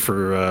offer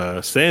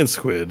for sand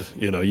squid.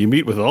 You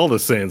meet with all the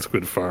sand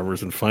squid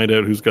farmers and find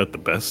out who's got the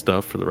best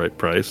stuff for the right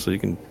price, so you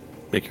can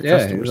make your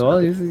customers.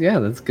 Well,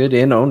 that's good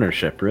in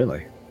ownership,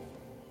 really.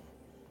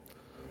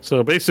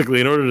 So basically,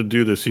 in order to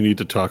do this, you need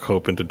to talk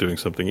Hope into doing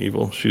something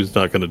evil. She's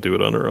not going to do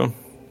it on her own.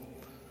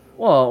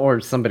 Well, or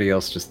somebody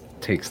else just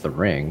takes the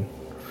ring.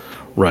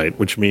 Right,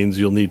 which means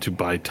you'll need to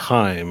buy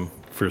time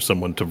for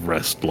someone to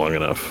rest long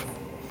enough.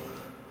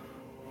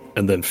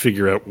 And then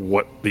figure out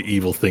what the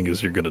evil thing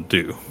is you're going to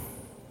do.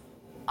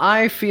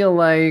 I feel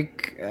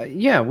like,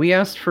 we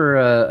asked for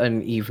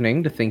an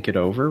evening to think it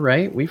over,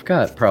 right? We've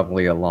got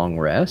probably a long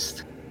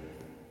rest.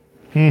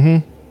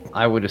 Mm-hmm.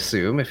 I would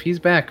assume if he's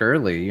back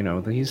early,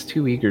 he's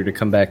too eager to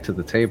come back to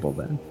the table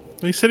then.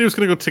 He said he was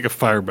going to go take a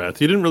fire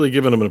bath. You didn't really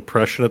give him an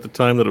impression at the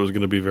time that it was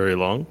going to be very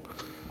long.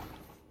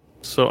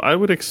 So I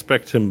would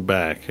expect him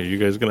back. Are you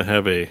guys going to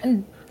have a...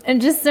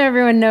 And just so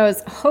everyone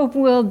knows, Hope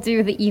will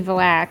do the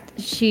evil act.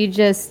 She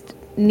just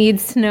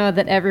needs to know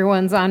that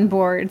everyone's on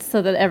board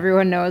so that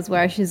everyone knows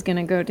why she's going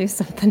to go do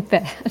something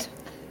bad.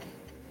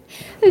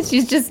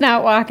 She's just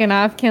not walking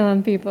off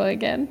killing people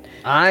again.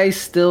 I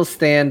still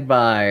stand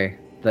by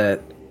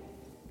that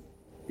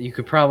you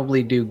could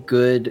probably do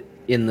good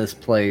in this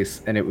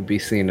place and it would be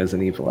seen as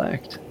an evil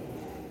act.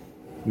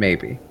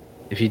 Maybe.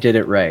 If you did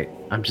it right.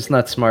 I'm just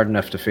not smart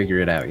enough to figure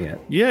it out yet.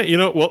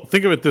 Yeah, well,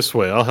 think of it this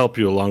way. I'll help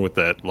you along with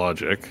that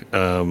logic.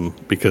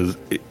 Because,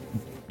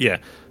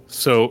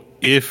 so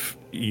if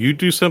you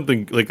do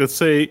something, like let's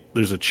say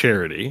there's a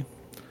charity,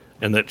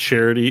 and that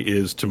charity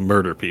is to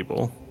murder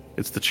people.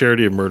 It's the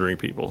charity of murdering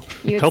people.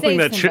 Helping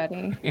that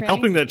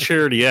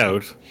charity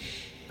out,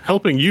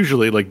 helping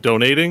usually, like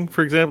donating,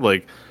 for example,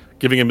 like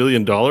giving $1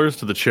 million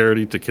to the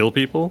charity to kill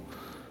people,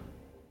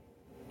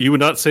 you would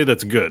not say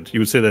that's good. You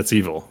would say that's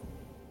evil.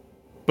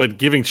 But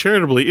giving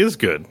charitably is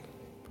good,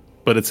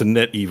 but it's a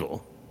net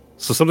evil.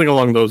 So something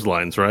along those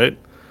lines, right?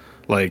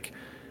 Like,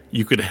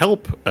 you could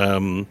help.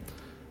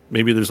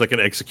 Maybe there's like an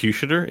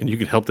executioner, and you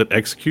could help that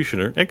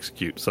executioner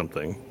execute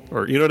something,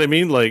 or you know what I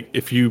mean. Like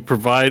if you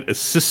provide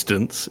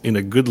assistance in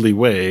a goodly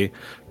way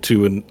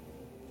to a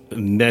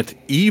net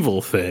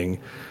evil thing,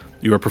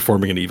 you are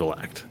performing an evil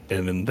act,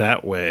 and in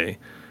that way,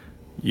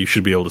 you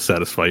should be able to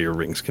satisfy your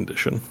rings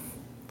condition.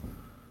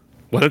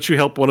 Why don't you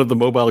help one of the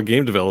mobile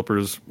game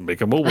developers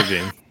make a mobile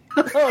game?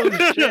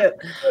 Oh shit!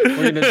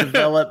 We're gonna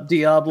develop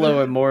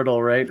Diablo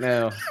Immortal right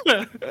now.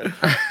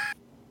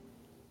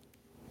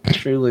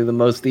 Truly the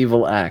most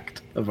evil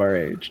act of our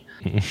age.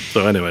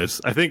 So, anyways,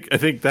 I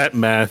think that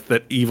math,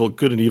 that evil,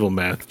 good and evil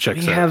math,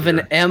 checks out. We have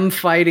an M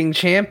fighting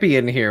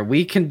champion here.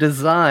 We can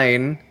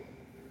design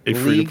A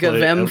League of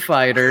M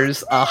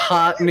Fighters, a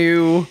hot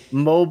new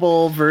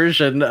mobile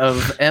version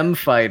of M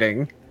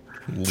fighting,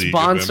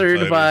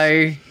 sponsored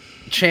by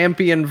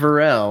Champion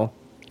Varel.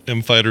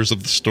 M Fighters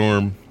of the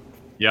Storm.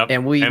 Yep.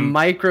 And we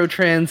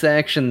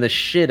microtransaction the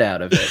shit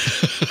out of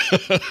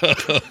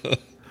it.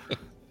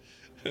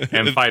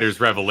 M Fighters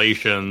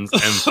Revelations, M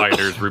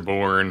Fighters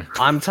Reborn.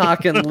 I'm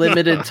talking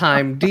limited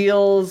time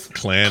deals,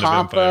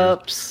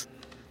 pop-ups,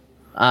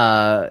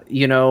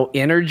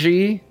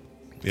 energy.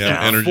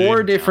 Yeah, energy.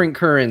 4 different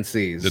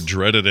currencies. The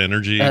dreaded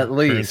energy at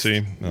least.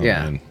 currency. Oh,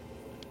 yeah. Man.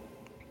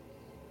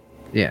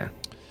 Yeah.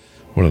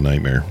 What a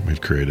nightmare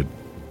we've created.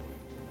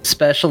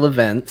 Special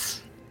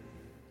events.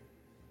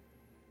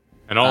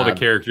 And all the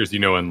characters you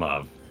know and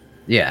love.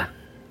 Yeah.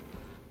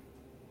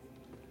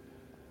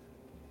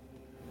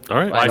 All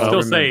right. I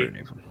still say,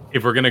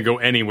 if we're going to go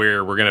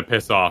anywhere, we're going to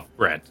piss off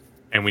Brett,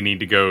 and we need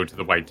to go to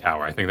the White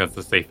Tower. I think that's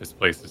the safest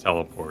place to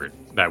teleport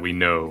that we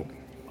know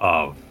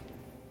of.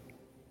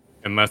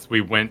 Unless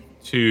we went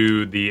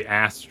to the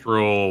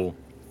astral...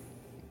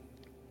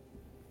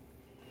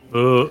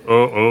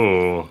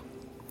 So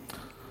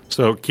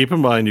keep in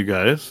mind, you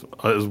guys,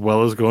 as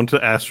well as going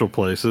to astral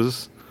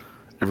places,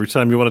 every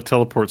time you want to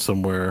teleport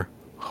somewhere,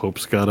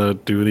 Hope's got to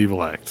do an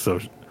evil act. So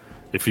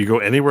if you go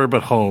anywhere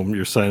but home,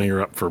 you're signing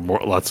her up for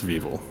lots of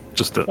evil.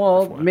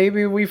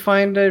 Maybe we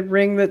find a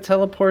ring that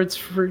teleports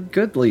for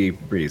goodly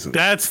reasons.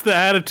 That's the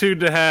attitude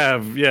to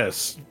have,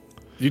 yes.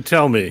 You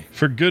tell me.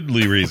 For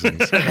goodly reasons.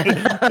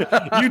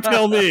 You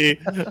tell me.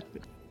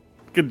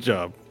 Good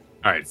job.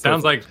 All right,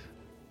 sounds like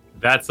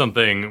that's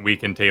something we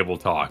can table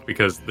talk,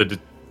 because the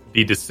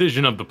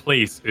decision of the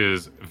place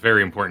is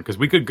very important, because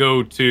we could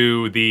go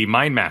to the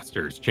Mind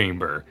Master's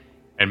chamber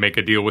and make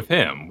a deal with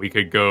him. We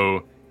could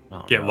go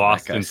get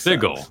lost in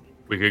Sigil. Sucks.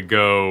 We could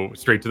go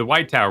straight to the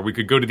White Tower. We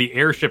could go to the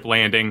airship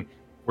landing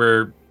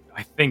where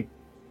I think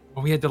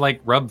we had to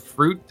rub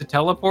fruit to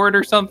teleport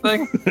or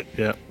something.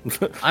 Yeah.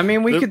 I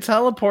mean, we could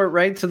teleport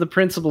right to the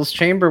principal's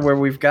chamber where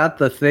we've got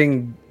the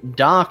thing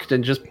docked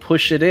and just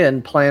push it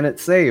in, planet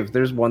saved.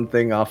 There's one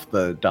thing off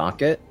the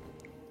docket.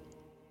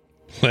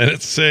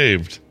 Planet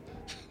saved.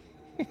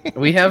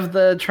 We have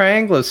the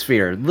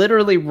trianglosphere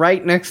literally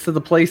right next to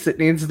the place it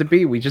needs to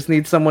be. We just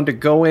need someone to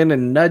go in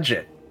and nudge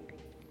it.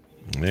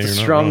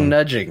 Strong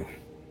nudging.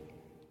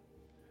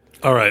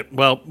 All right.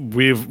 Well,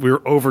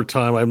 we're over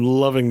time. I'm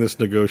loving this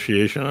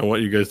negotiation. I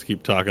want you guys to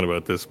keep talking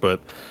about this,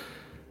 but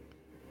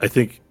I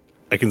think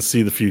I can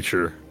see the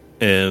future,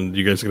 and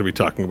you guys are going to be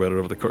talking about it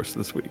over the course of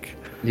this week.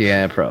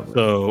 Yeah, probably.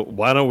 So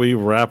why don't we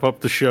wrap up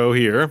the show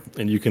here,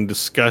 and you can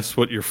discuss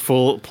what your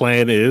full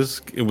plan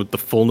is with the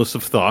fullness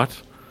of thought.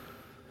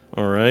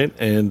 All right.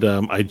 And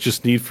I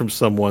just need from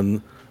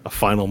someone a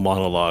final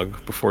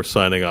monologue before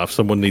signing off.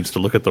 Someone needs to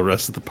look at the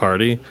rest of the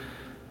party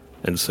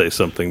and say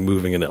something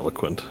moving and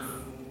eloquent.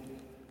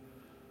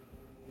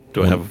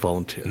 Do I have a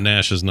volunteer?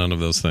 Nash is none of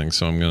those things,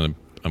 so I'm gonna.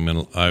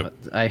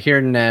 I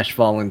hear Nash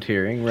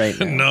volunteering right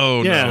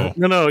now.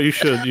 No. You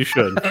should.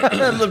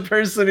 The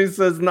person who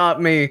says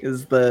 "not me"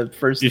 is the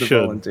first to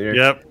volunteer.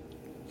 Yep.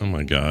 Oh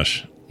my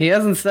gosh. He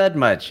hasn't said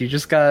much. He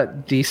just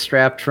got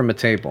de-strapped from a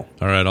table.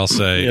 All right, I'll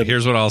say.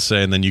 Here's what I'll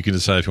say, and then you can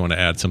decide if you want to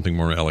add something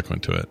more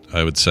eloquent to it.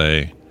 I would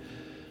say,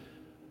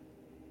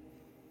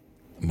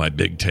 my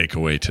big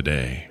takeaway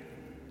today,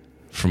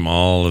 from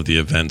all of the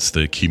events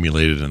that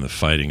accumulated in the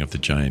fighting of the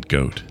giant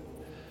goat,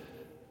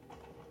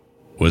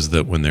 was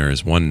that when there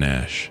is one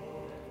Nash,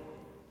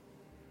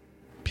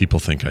 people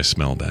think I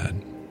smell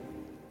bad.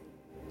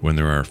 When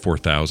there are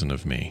 4,000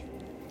 of me,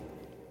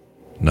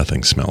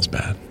 nothing smells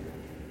bad.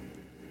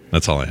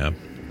 That's all I have.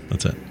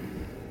 That's it.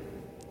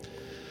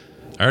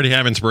 I already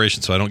have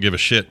inspiration, so I don't give a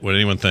shit what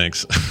anyone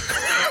thinks.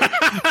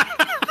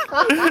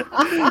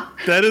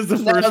 That is the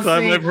first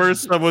time I've heard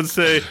someone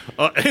say,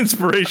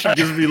 inspiration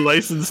gives me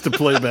license to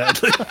play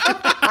badly.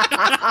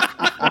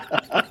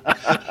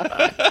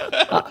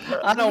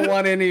 I don't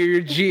want any of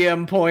your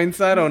GM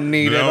points. I don't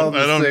need it. I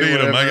don't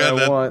need them. I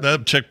got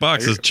that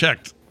checkbox is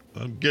checked.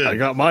 I'm good. I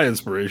got my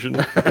inspiration,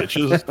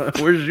 bitches.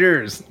 Where's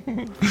yours?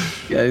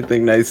 Got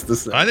anything nice to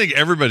say? I think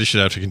everybody should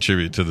have to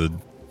contribute to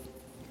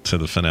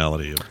the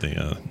finality of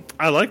the.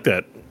 I like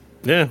that.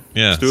 Yeah.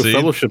 Yeah. Let's do a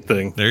fellowship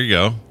thing. There you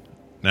go.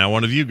 Now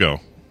one of you go.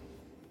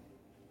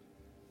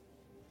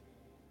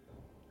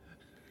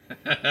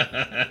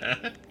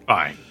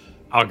 Fine.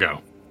 I'll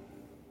go.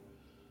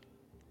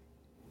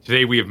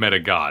 Today we have met a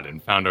god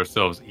and found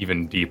ourselves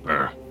even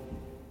deeper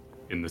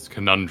in this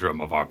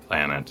conundrum of our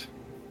planet.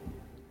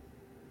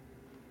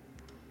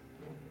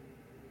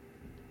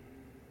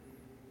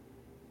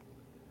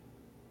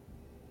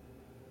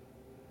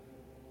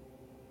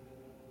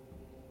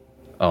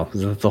 Oh,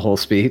 is that the whole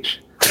speech?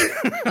 Yeah,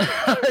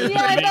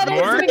 I thought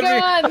it was going to go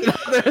on.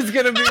 There's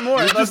going to be more.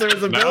 I thought there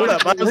was a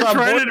build-up.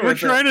 We're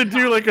trying to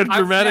do like a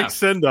dramatic yeah.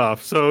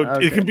 send-off. So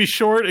Okay. it can be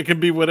short, it can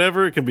be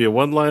whatever, it can be a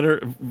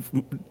one-liner.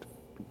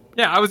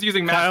 Yeah, I was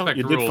using Mass Kyle, Effect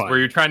you did rules fine. where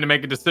you're trying to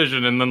make a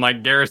decision and then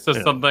like Garrus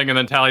says something and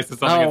then Tally says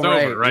something, it's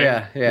over,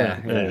 right?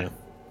 Yeah.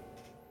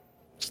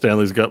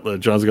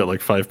 John's got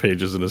like 5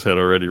 pages in his head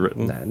already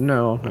written.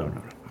 No.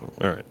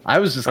 All right. I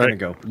was just All going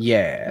to go,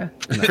 yeah.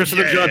 Kristen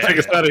and John, take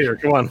us out of here.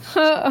 Come on.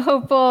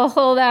 Hope will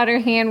hold out her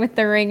hand with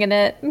the ring in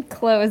it, and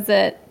close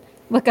it,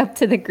 look up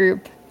to the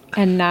group,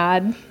 and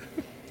nod.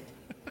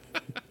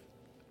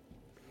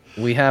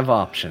 We have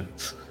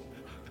options.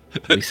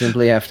 We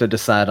simply have to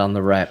decide on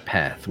the right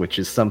path, which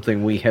is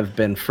something we have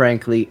been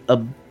frankly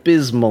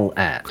abysmal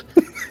at.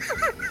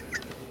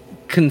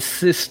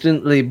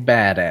 Consistently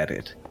bad at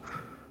it.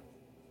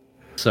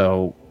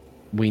 So,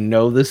 we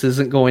know this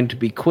isn't going to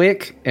be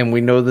quick, and we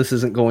know this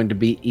isn't going to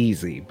be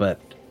easy, but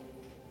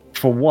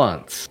for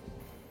once,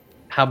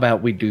 how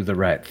about we do the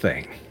right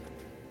thing?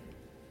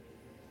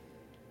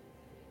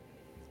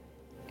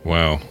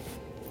 Wow.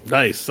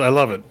 Nice. I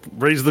love it.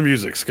 Raise the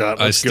music, Scott.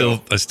 I Let's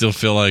go. still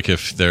feel like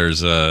if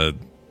there's a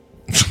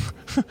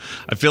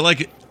I feel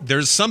like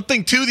there's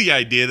something to the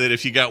idea that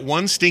if you got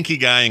one stinky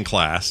guy in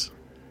class,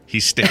 he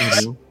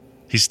stinks.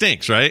 He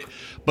stinks, right?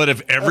 But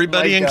if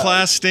everybody in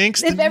class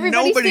stinks, If then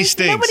everybody nobody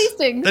stinks, nobody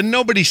stinks. Then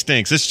nobody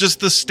stinks. It's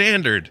just the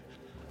standard.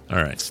 All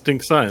right.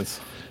 Stink science.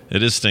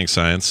 It is Stink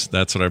Science.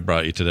 That's what I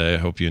brought you today. I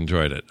hope you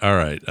enjoyed it. All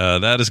right.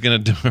 That is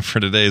going to do it for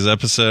today's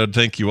episode.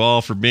 Thank you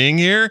all for being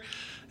here.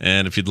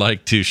 And if you'd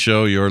like to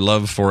show your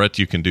love for it,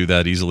 you can do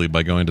that easily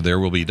by going to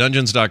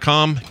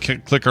therewillbedungeons.com.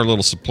 Click our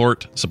little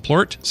support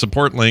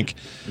link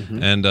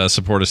and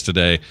support us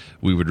today.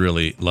 We would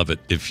really love it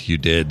if you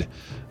did.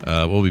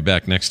 We'll be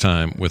back next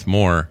time with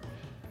more.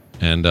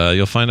 And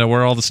you'll find out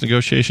where all this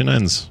negotiation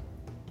ends.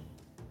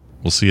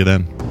 We'll see you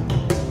then.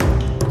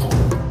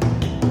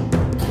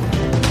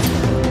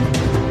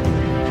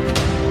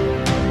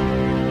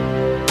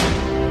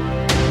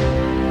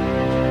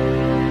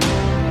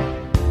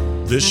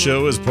 This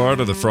show is part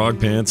of the Frog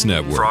Pants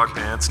Network. Frog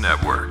Pants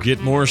Network. Get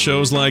more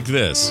shows like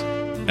this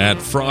at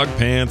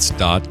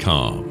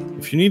frogpants.com.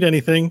 If you need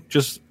anything,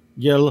 just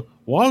yell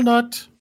walnut.